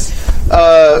upstairs.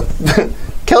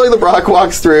 Kelly LeBrock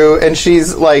walks through, and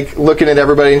she's like looking at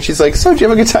everybody, and she's like, "So, did you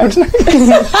have a good time tonight?"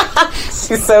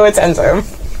 She's so attentive.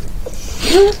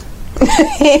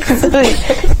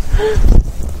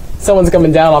 Someone's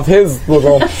coming down off his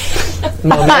little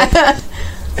moment.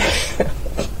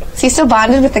 Is he still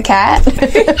bonded with the cat?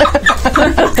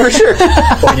 For sure.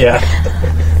 Oh, yeah.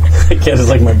 The cat is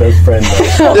like my best friend.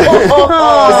 Though.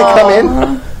 Does it come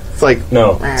in? It's like,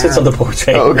 No, it sits on the porch.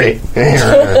 oh, okay. It's on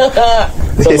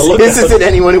the lookout. This isn't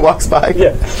anyone who walks by.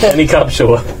 Yeah, any cops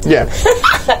show up. Yeah.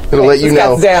 It'll let you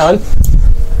know. Cat's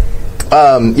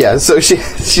down. Yeah, so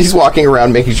she's walking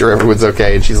around making sure everyone's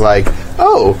okay, and she's like,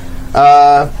 "Oh,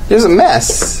 there's a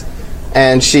mess."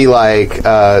 And she like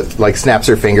snaps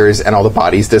her fingers, and all the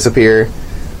bodies disappear.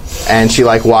 And she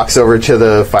like walks over to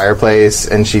the fireplace,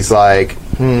 and she's like,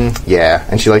 yeah.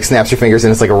 And she like snaps her fingers,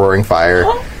 and it's like a roaring fire.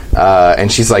 And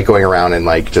she's like going around and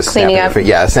like just Cleaning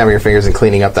snapping up. snapping her fingers and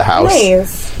cleaning up the house.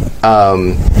 Nice.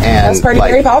 And That's part of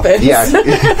like, Mary Poppins. Yeah.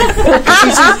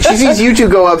 she sees you two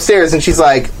go upstairs, and she's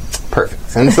like,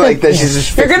 perfect. And it's like then she's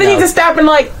just You're gonna fixing need to out. stop in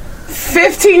like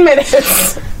 15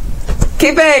 minutes.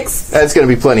 Okay, thanks. That's gonna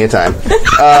be plenty of time.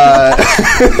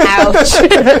 Ouch.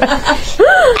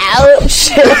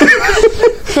 Ouch.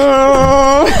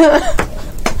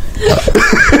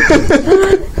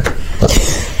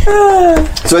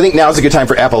 So I think now's a good time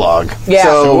for epilogue. Yeah.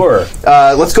 So, Sure.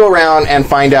 let's go around and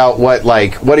find out what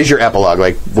is your epilogue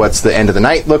like? What's the end of the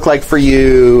night look like for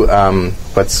you?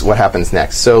 What happens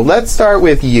next? So let's start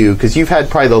with you because you've had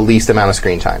probably the least amount of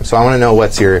screen time. So I want to know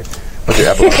what's your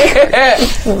epilogue.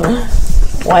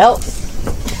 Well.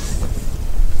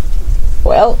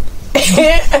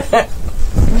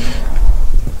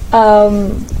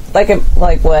 Like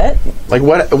what? Like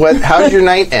what? How did your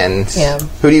night end? Yeah.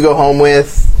 Who do you go home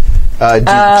with?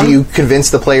 Do you convince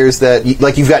the players that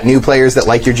you've got new players that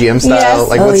like your GM style? Yes.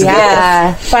 Like what's the deal?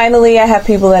 Yeah. Finally, I have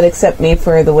people that accept me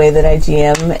for the way that I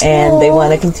GM, and they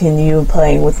want to continue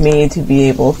playing with me to be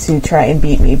able to try and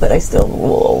beat me, but I still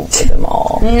rule over them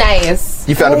all. Nice.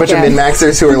 You found a bunch Yeah. of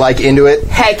min-maxers who are like into it.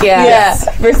 Heck yeah. Yeah,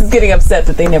 versus getting upset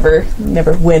that they never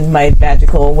win my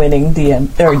magical winning DM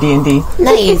or D&D.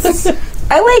 Nice.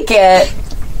 I like it.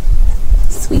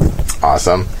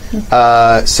 Awesome.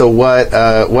 So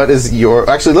what is your...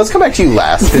 Actually, let's come back to you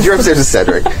last, because you're upstairs with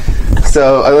Cedric.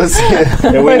 So let's...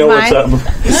 And we know what's up.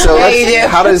 So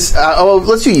how does...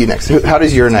 let's do you next. How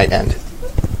does your night end?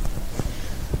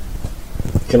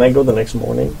 Can I go the next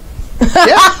morning?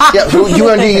 Yeah. Who, you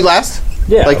want to do you last?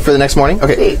 Yeah. Like for the next morning?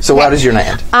 Okay. So how does your night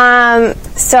end?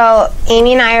 So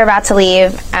Amy and I are about to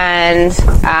leave, and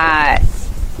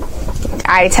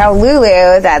I tell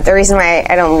Lulu that the reason why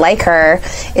I don't like her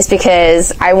is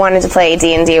because I wanted to play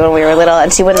D&D when we were little,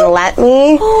 and she wouldn't let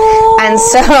me. And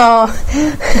so,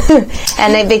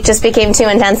 and it just became too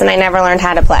intense, and I never learned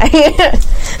how to play.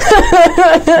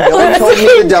 No one told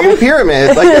me the double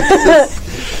pyramid. Like,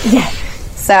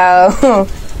 So,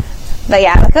 but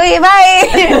yeah, okay, bye.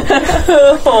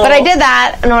 But I did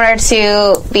that in order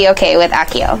to be okay with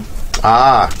Akio.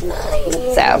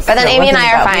 So, but then Amy and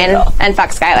I are fine, and fuck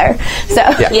Skylar. So,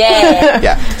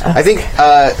 yeah. I think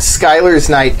Skylar's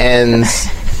night ends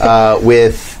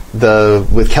with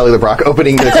with Kelly LeBrock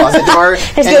opening the closet door,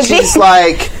 and she's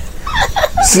like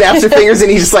snaps her fingers, and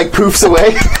he just like poofs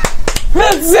away.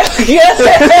 That's so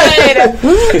good.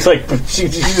 It's like she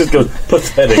just goes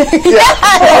pathetic.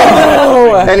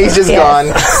 And he's just gone.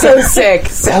 So sick.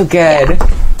 So good.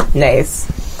 Nice.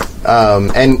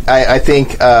 And I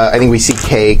think we see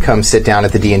Kay come sit down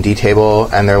at the D&D table,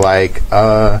 and they're like,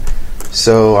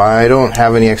 so I don't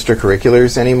have any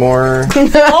extracurriculars anymore.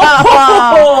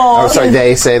 Oh, sorry,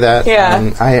 they say that.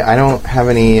 Yeah. I don't have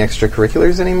any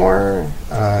extracurriculars anymore.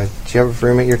 Do you have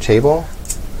room at your table?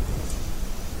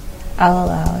 I'll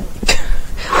allow it.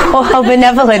 Oh, how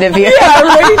benevolent of you. Yeah,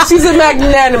 right? She's a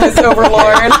magnanimous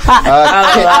overlord.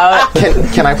 I'll allow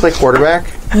it. Can I play quarterback?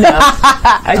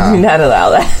 I do not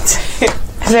allow that.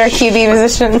 Is there a QB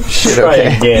position? Shit, Try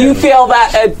okay. again. You feel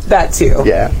that too.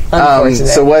 Yeah. Unfortunate.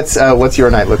 So what's your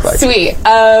night look like? Sweet.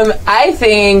 I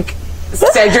think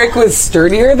Cedric was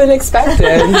sturdier than expected.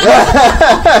 I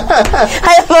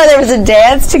thought there was a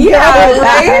dance to go with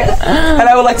that. And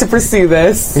I would like to pursue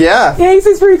this. Yeah. Yeah, he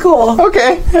seems pretty cool.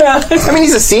 Okay. Yeah. I mean,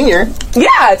 he's a senior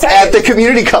Yeah, at the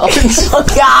community college. Oh,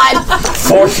 God.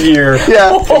 4th year.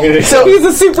 Yeah. So He's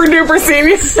a super duper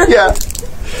senior. yeah.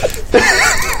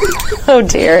 Oh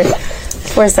dear.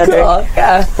 Poor Cedric. Cool.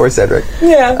 Yeah. Poor Cedric.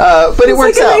 Yeah. But it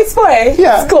works like a out. nice play.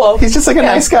 Yeah. It's cool. He's just like a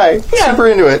nice guy. Yeah. Super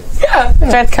into it. Yeah.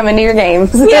 Starts coming to your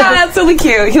games. Yeah, that's really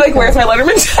cute. He like wears my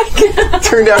Letterman jacket.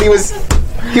 Turned out he was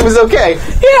okay.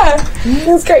 Yeah.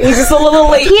 That's great. He's just a little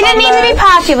late. He didn't need to be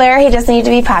popular. He just needed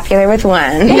to be popular with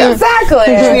one. Yeah. Exactly.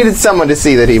 He just needed someone to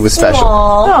see that he was special.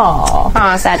 Aww.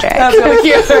 Aw, Cedric. That's really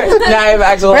cute. Now I have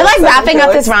actual. We're like wrapping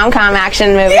up this rom-com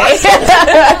action movie.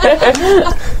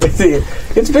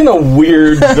 It's been a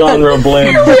weird genre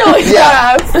blend. Really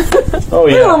Yeah. fast. Oh,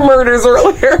 There were yeah. murders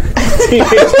earlier.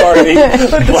 Teenage party.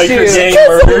 Biker gang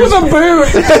murders. With a boot.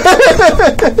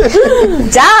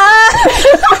 Duh!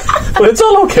 But it's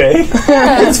all okay.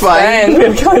 It's fine. We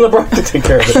have Kelly LeBrock to take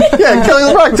care of it. Yeah, Kelly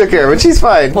LeBrock took care of it. She's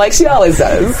fine. Like she always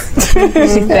does.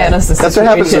 Thanos is That's what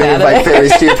happens when you invite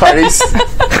fairies to your parties.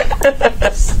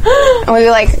 And we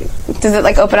were like, does it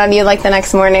like open on you like the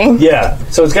next morning? Yeah.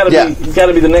 So it's got to Yeah. be. It's got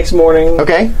to be the next morning.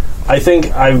 Okay. I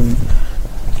think I've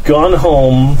gone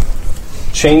home,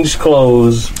 changed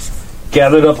clothes,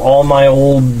 gathered up all my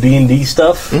old D&D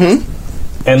stuff, and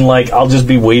like I'll just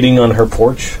be waiting on her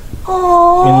porch in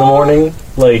the morning.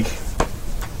 Like,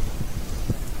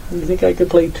 you think I could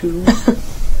play too?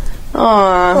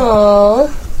 Aww. Aww.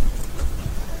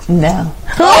 No.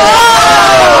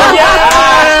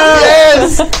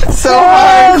 Yes. So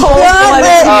hard.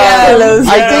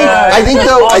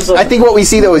 Awesome. I think what we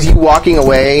see though is you walking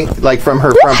away like from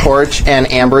her front porch,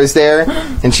 and Amber is there,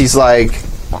 and she's like,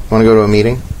 "Want to go to a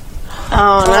meeting?"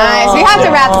 Oh, nice. We have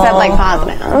to wrap this up like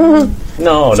positive.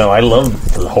 No, I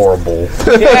love the horrible.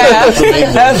 Yeah.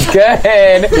 That's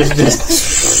good.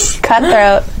 Just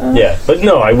Cutthroat. yeah, but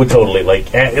no, I would totally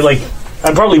like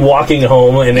I'm probably walking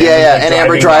home and Yeah, Amber's, like, and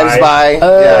Amber driving drives by.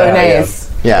 Oh, yeah, nice.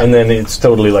 yeah. and then it's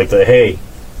totally like the hey,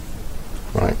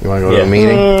 Right, you want to go to Yeah. a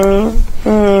meeting?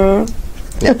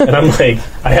 and I'm like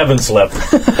I haven't slept,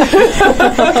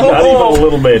 not even a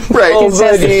little bit. Right. Oh,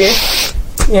 buddy.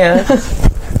 Yeah.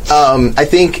 I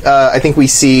think we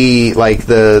see like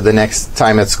the next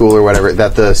time at school or whatever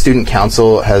that the student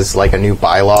council has like a new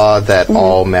bylaw that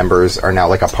all members are now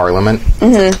like a parliament.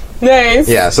 Nice.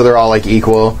 Yeah, so they're all like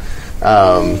equal.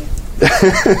 I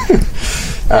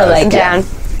like down.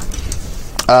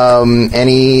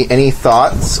 Any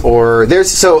thoughts or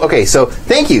so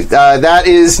thank you. That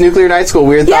is Nuclear Night School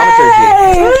Weird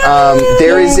Thaumaturgy.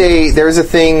 There is a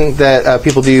thing that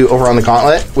people do over on the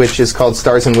Gauntlet, which is called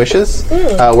Stars and Wishes,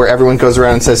 where everyone goes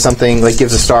around and says something, like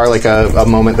gives a star, like a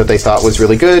moment that they thought was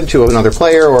really good to another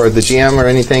player or the GM or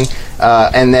anything,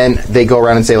 and then they go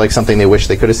around and say like something they wish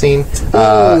they could have seen.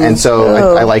 And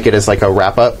so I like it as like a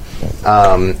wrap up.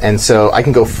 And so I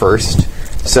can go first.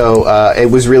 So it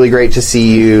was really great to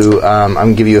see you. I'm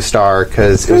gonna give you a star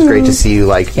because it was great to see you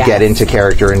like get into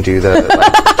character and do the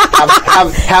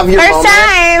have your First moment.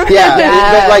 time.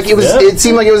 Yeah, like it was. It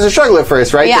seemed like it was a struggle at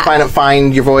first, right? Yeah. To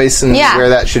find your voice and Yeah. where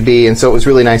that should be. And so it was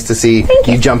really nice to see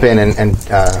you jump in and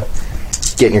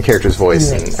get in your character's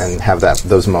voice and have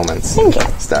those moments. Thank you.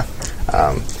 Stuff.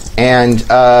 And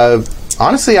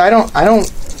honestly, I don't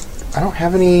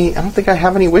have any. I don't think I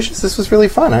have any wishes. This was really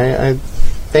fun. I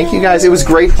thank you guys. It was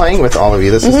great playing with all of you.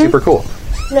 This is super cool.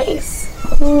 Nice.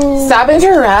 Stop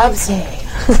interrupting.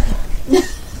 You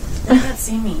can't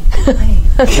see me.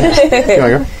 Hey. You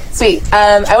wanna go? Sweet.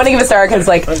 I want to give a star because,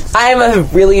 like, I'm a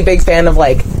really big fan of,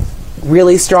 like,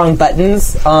 really strong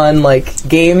buttons on like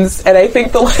games, and I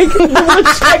think the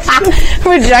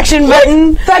Rejection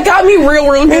button. that got me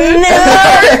real good.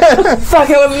 No. Fuck,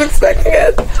 I wasn't expecting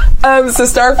it. So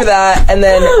star for that, and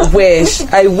then wish.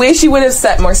 I wish you would have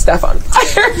set more stuff on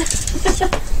fire.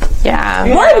 Yeah.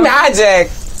 More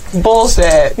magic.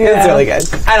 Bullshit. Yeah. It's really good.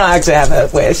 I don't actually have a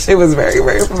wish. It was very,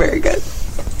 very, very good.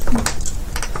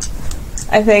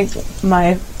 I think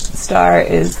my star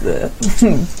is the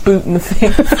boot in the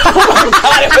face. Oh my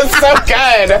god, it was so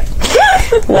good.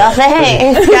 Well,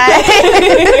 thanks, guys.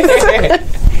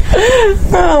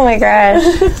 Oh my gosh.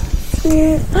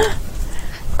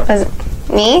 Was it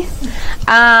me?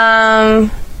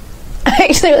 I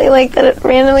actually really like that it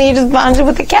randomly you just bonded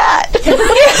with the cat.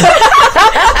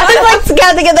 I was like,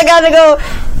 got to get the cat to go.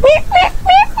 Meep, meep,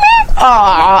 meep, meep.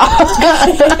 Aww.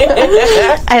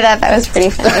 I thought that was pretty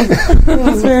funny. It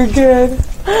was very good.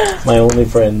 My only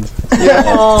friend.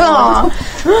 Aww.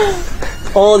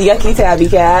 Old yucky tabby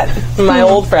cat. My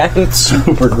old friend.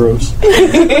 Super gross.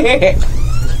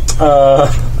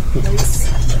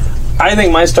 I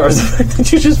think my star is the fact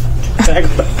that you just back.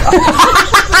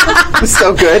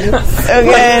 So good. So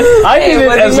good. I need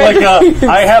it as like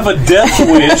I have a death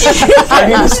wish. I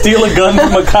need to steal a gun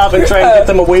from a cop and try and get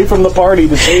them away from the party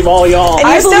to save all y'all. And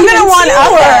you're still gonna one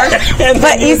up it.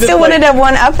 But you still wanted to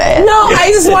one up it. No, I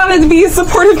just wanted to be a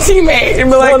supportive teammate and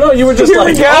be like, No, you were just here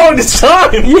we like, go. oh, it's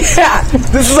time. Yeah,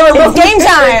 this is our It's game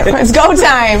time. It's go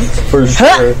time. For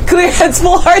sure. clear heads,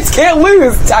 full hearts, can't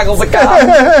lose. Tackles the cop.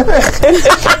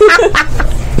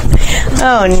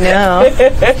 Oh no.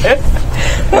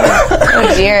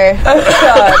 Oh dear.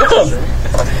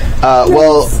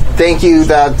 Well, thank you.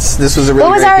 This was a really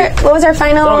great game. What was our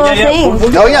final thing?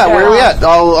 Oh yeah, where are we at?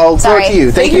 I'll throw it to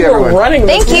you. Thank you, for everyone. running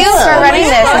this. Thank you for running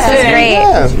this. This was great.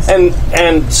 Yeah.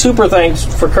 And super thanks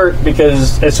for Kurt,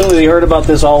 because as soon as he heard about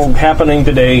this all happening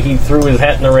today, he threw his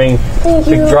hat in the ring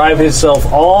to drive himself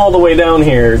all the way down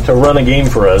here to run a game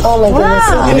for us. Oh my goodness.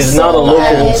 It is not a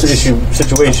local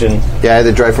situation, Yeah, I had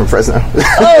to drive from Fresno.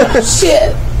 Oh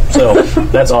shit. so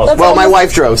that's awesome. Well, my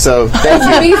wife drove, so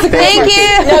thank you. Thank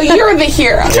you. No, you're the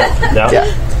hero. Yeah.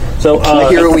 So The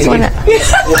hero we need.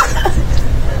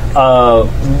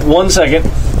 1 second.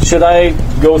 Should I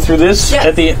go through this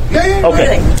at the? Yeah.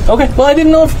 Okay. Okay. Well, I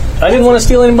didn't know if I didn't want to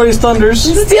steal anybody's thunders.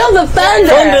 Steal the thunder.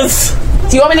 Thunders.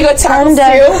 Do you want me to go tackles too?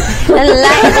 Yeah, then I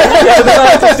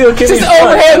have to steal Kimmy's Just gun,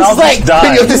 over him, and I'll just like,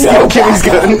 die. You have to steal Kimmy's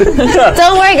gun.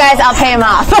 Don't worry, guys. I'll pay him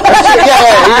off.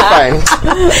 Yeah, you're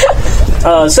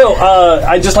fine. So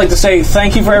I'd just like to say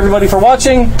thank you for everybody for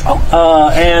watching,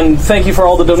 and thank you for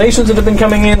all the donations that have been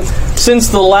coming in. Since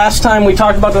the last time we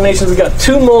talked about donations, we got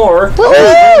 2 more.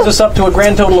 That brings us up to a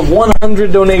grand total of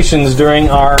 100 donations during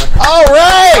our All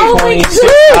right. 26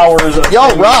 hours. Of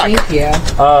Y'all rock.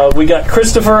 We got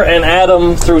Christopher and Adam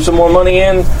threw some more money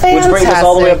in, which brings us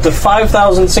all the way up to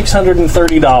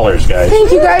 $5,630, guys.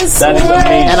 Thank you guys. That is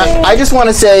amazing. And I just want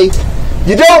to say,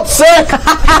 you don't suck.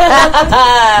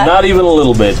 Not even a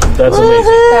little bit. That's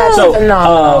amazing. So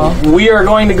we are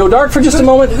going to go dark for just a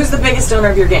moment. Who's the biggest donor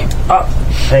of your game?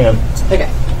 Hang on. Okay.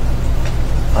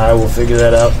 I will figure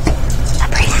that out.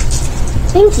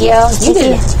 Thank you. You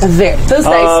did those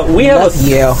dice. We have Love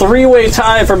you. a 3-way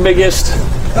tie for biggest.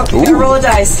 Oh, you gotta roll a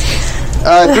dice.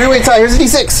 3-way tie. Here's a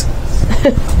D6.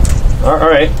 All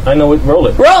right, I know it. Roll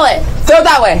it. Roll it. Throw it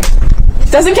that way.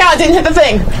 Doesn't count. Didn't hit the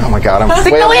thing. Oh my god, I'm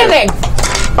Stick way the over there. landing. No,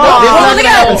 it's not gonna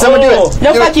happen. Someone do it.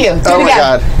 No, Do fuck it. you. Do Oh it my again.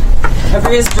 god.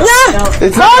 Every is no.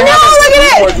 It's Oh not no! Look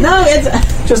at it. No, it's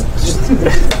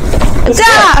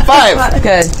 5.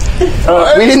 Good.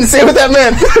 We didn't say what that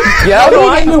meant. Yeah, no,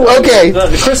 I knew it. Okay.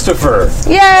 Christopher.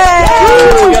 Yay!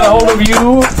 We got a hold of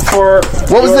you for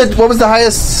What was the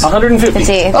highest? 150.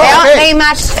 See, okay. they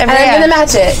matched every And I'm year. gonna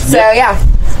match it. So yeah.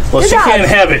 Well, she job. can't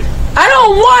have it, I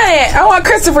don't want it. I want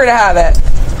Christopher to have it.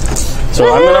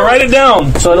 so I'm gonna write it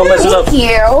down so I don't mess it up. Thank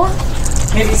you.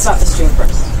 maybe stop the stream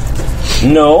first.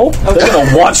 No, they're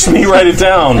gonna watch me write it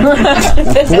down.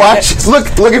 Watch.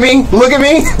 Look at me. Look at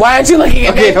me. Why aren't you looking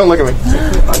at Okay, me? don't look at me.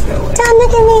 Don't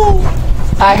look at me.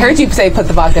 I heard you say put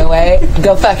the vodka away.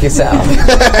 Go fuck yourself.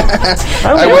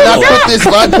 I will not put this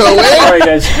vodka All away. right,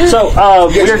 guys. So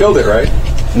You guys killed it, right?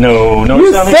 no,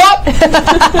 it's down here. Stop.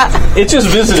 It's just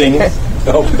visiting. We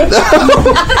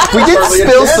did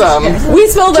spill some. We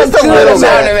spilled a Just a good little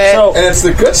amount bit. of it. So And it's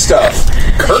the good stuff.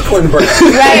 Kirkland brand.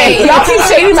 Right. Y'all keep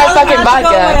shading my fucking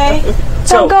vodka.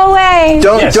 Don't go away.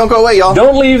 Yes. Don't go away, y'all.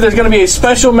 Don't leave. There's going to be a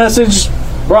special message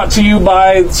brought to you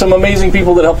by some amazing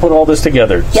people that helped put all this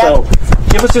together. So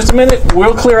give us just a minute.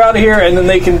 We'll clear out of here, and then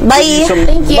they can Bye. give you some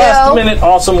Thank you. last-minute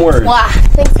awesome words. Wow.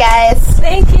 Thanks, guys.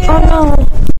 Thank you. Oh, no.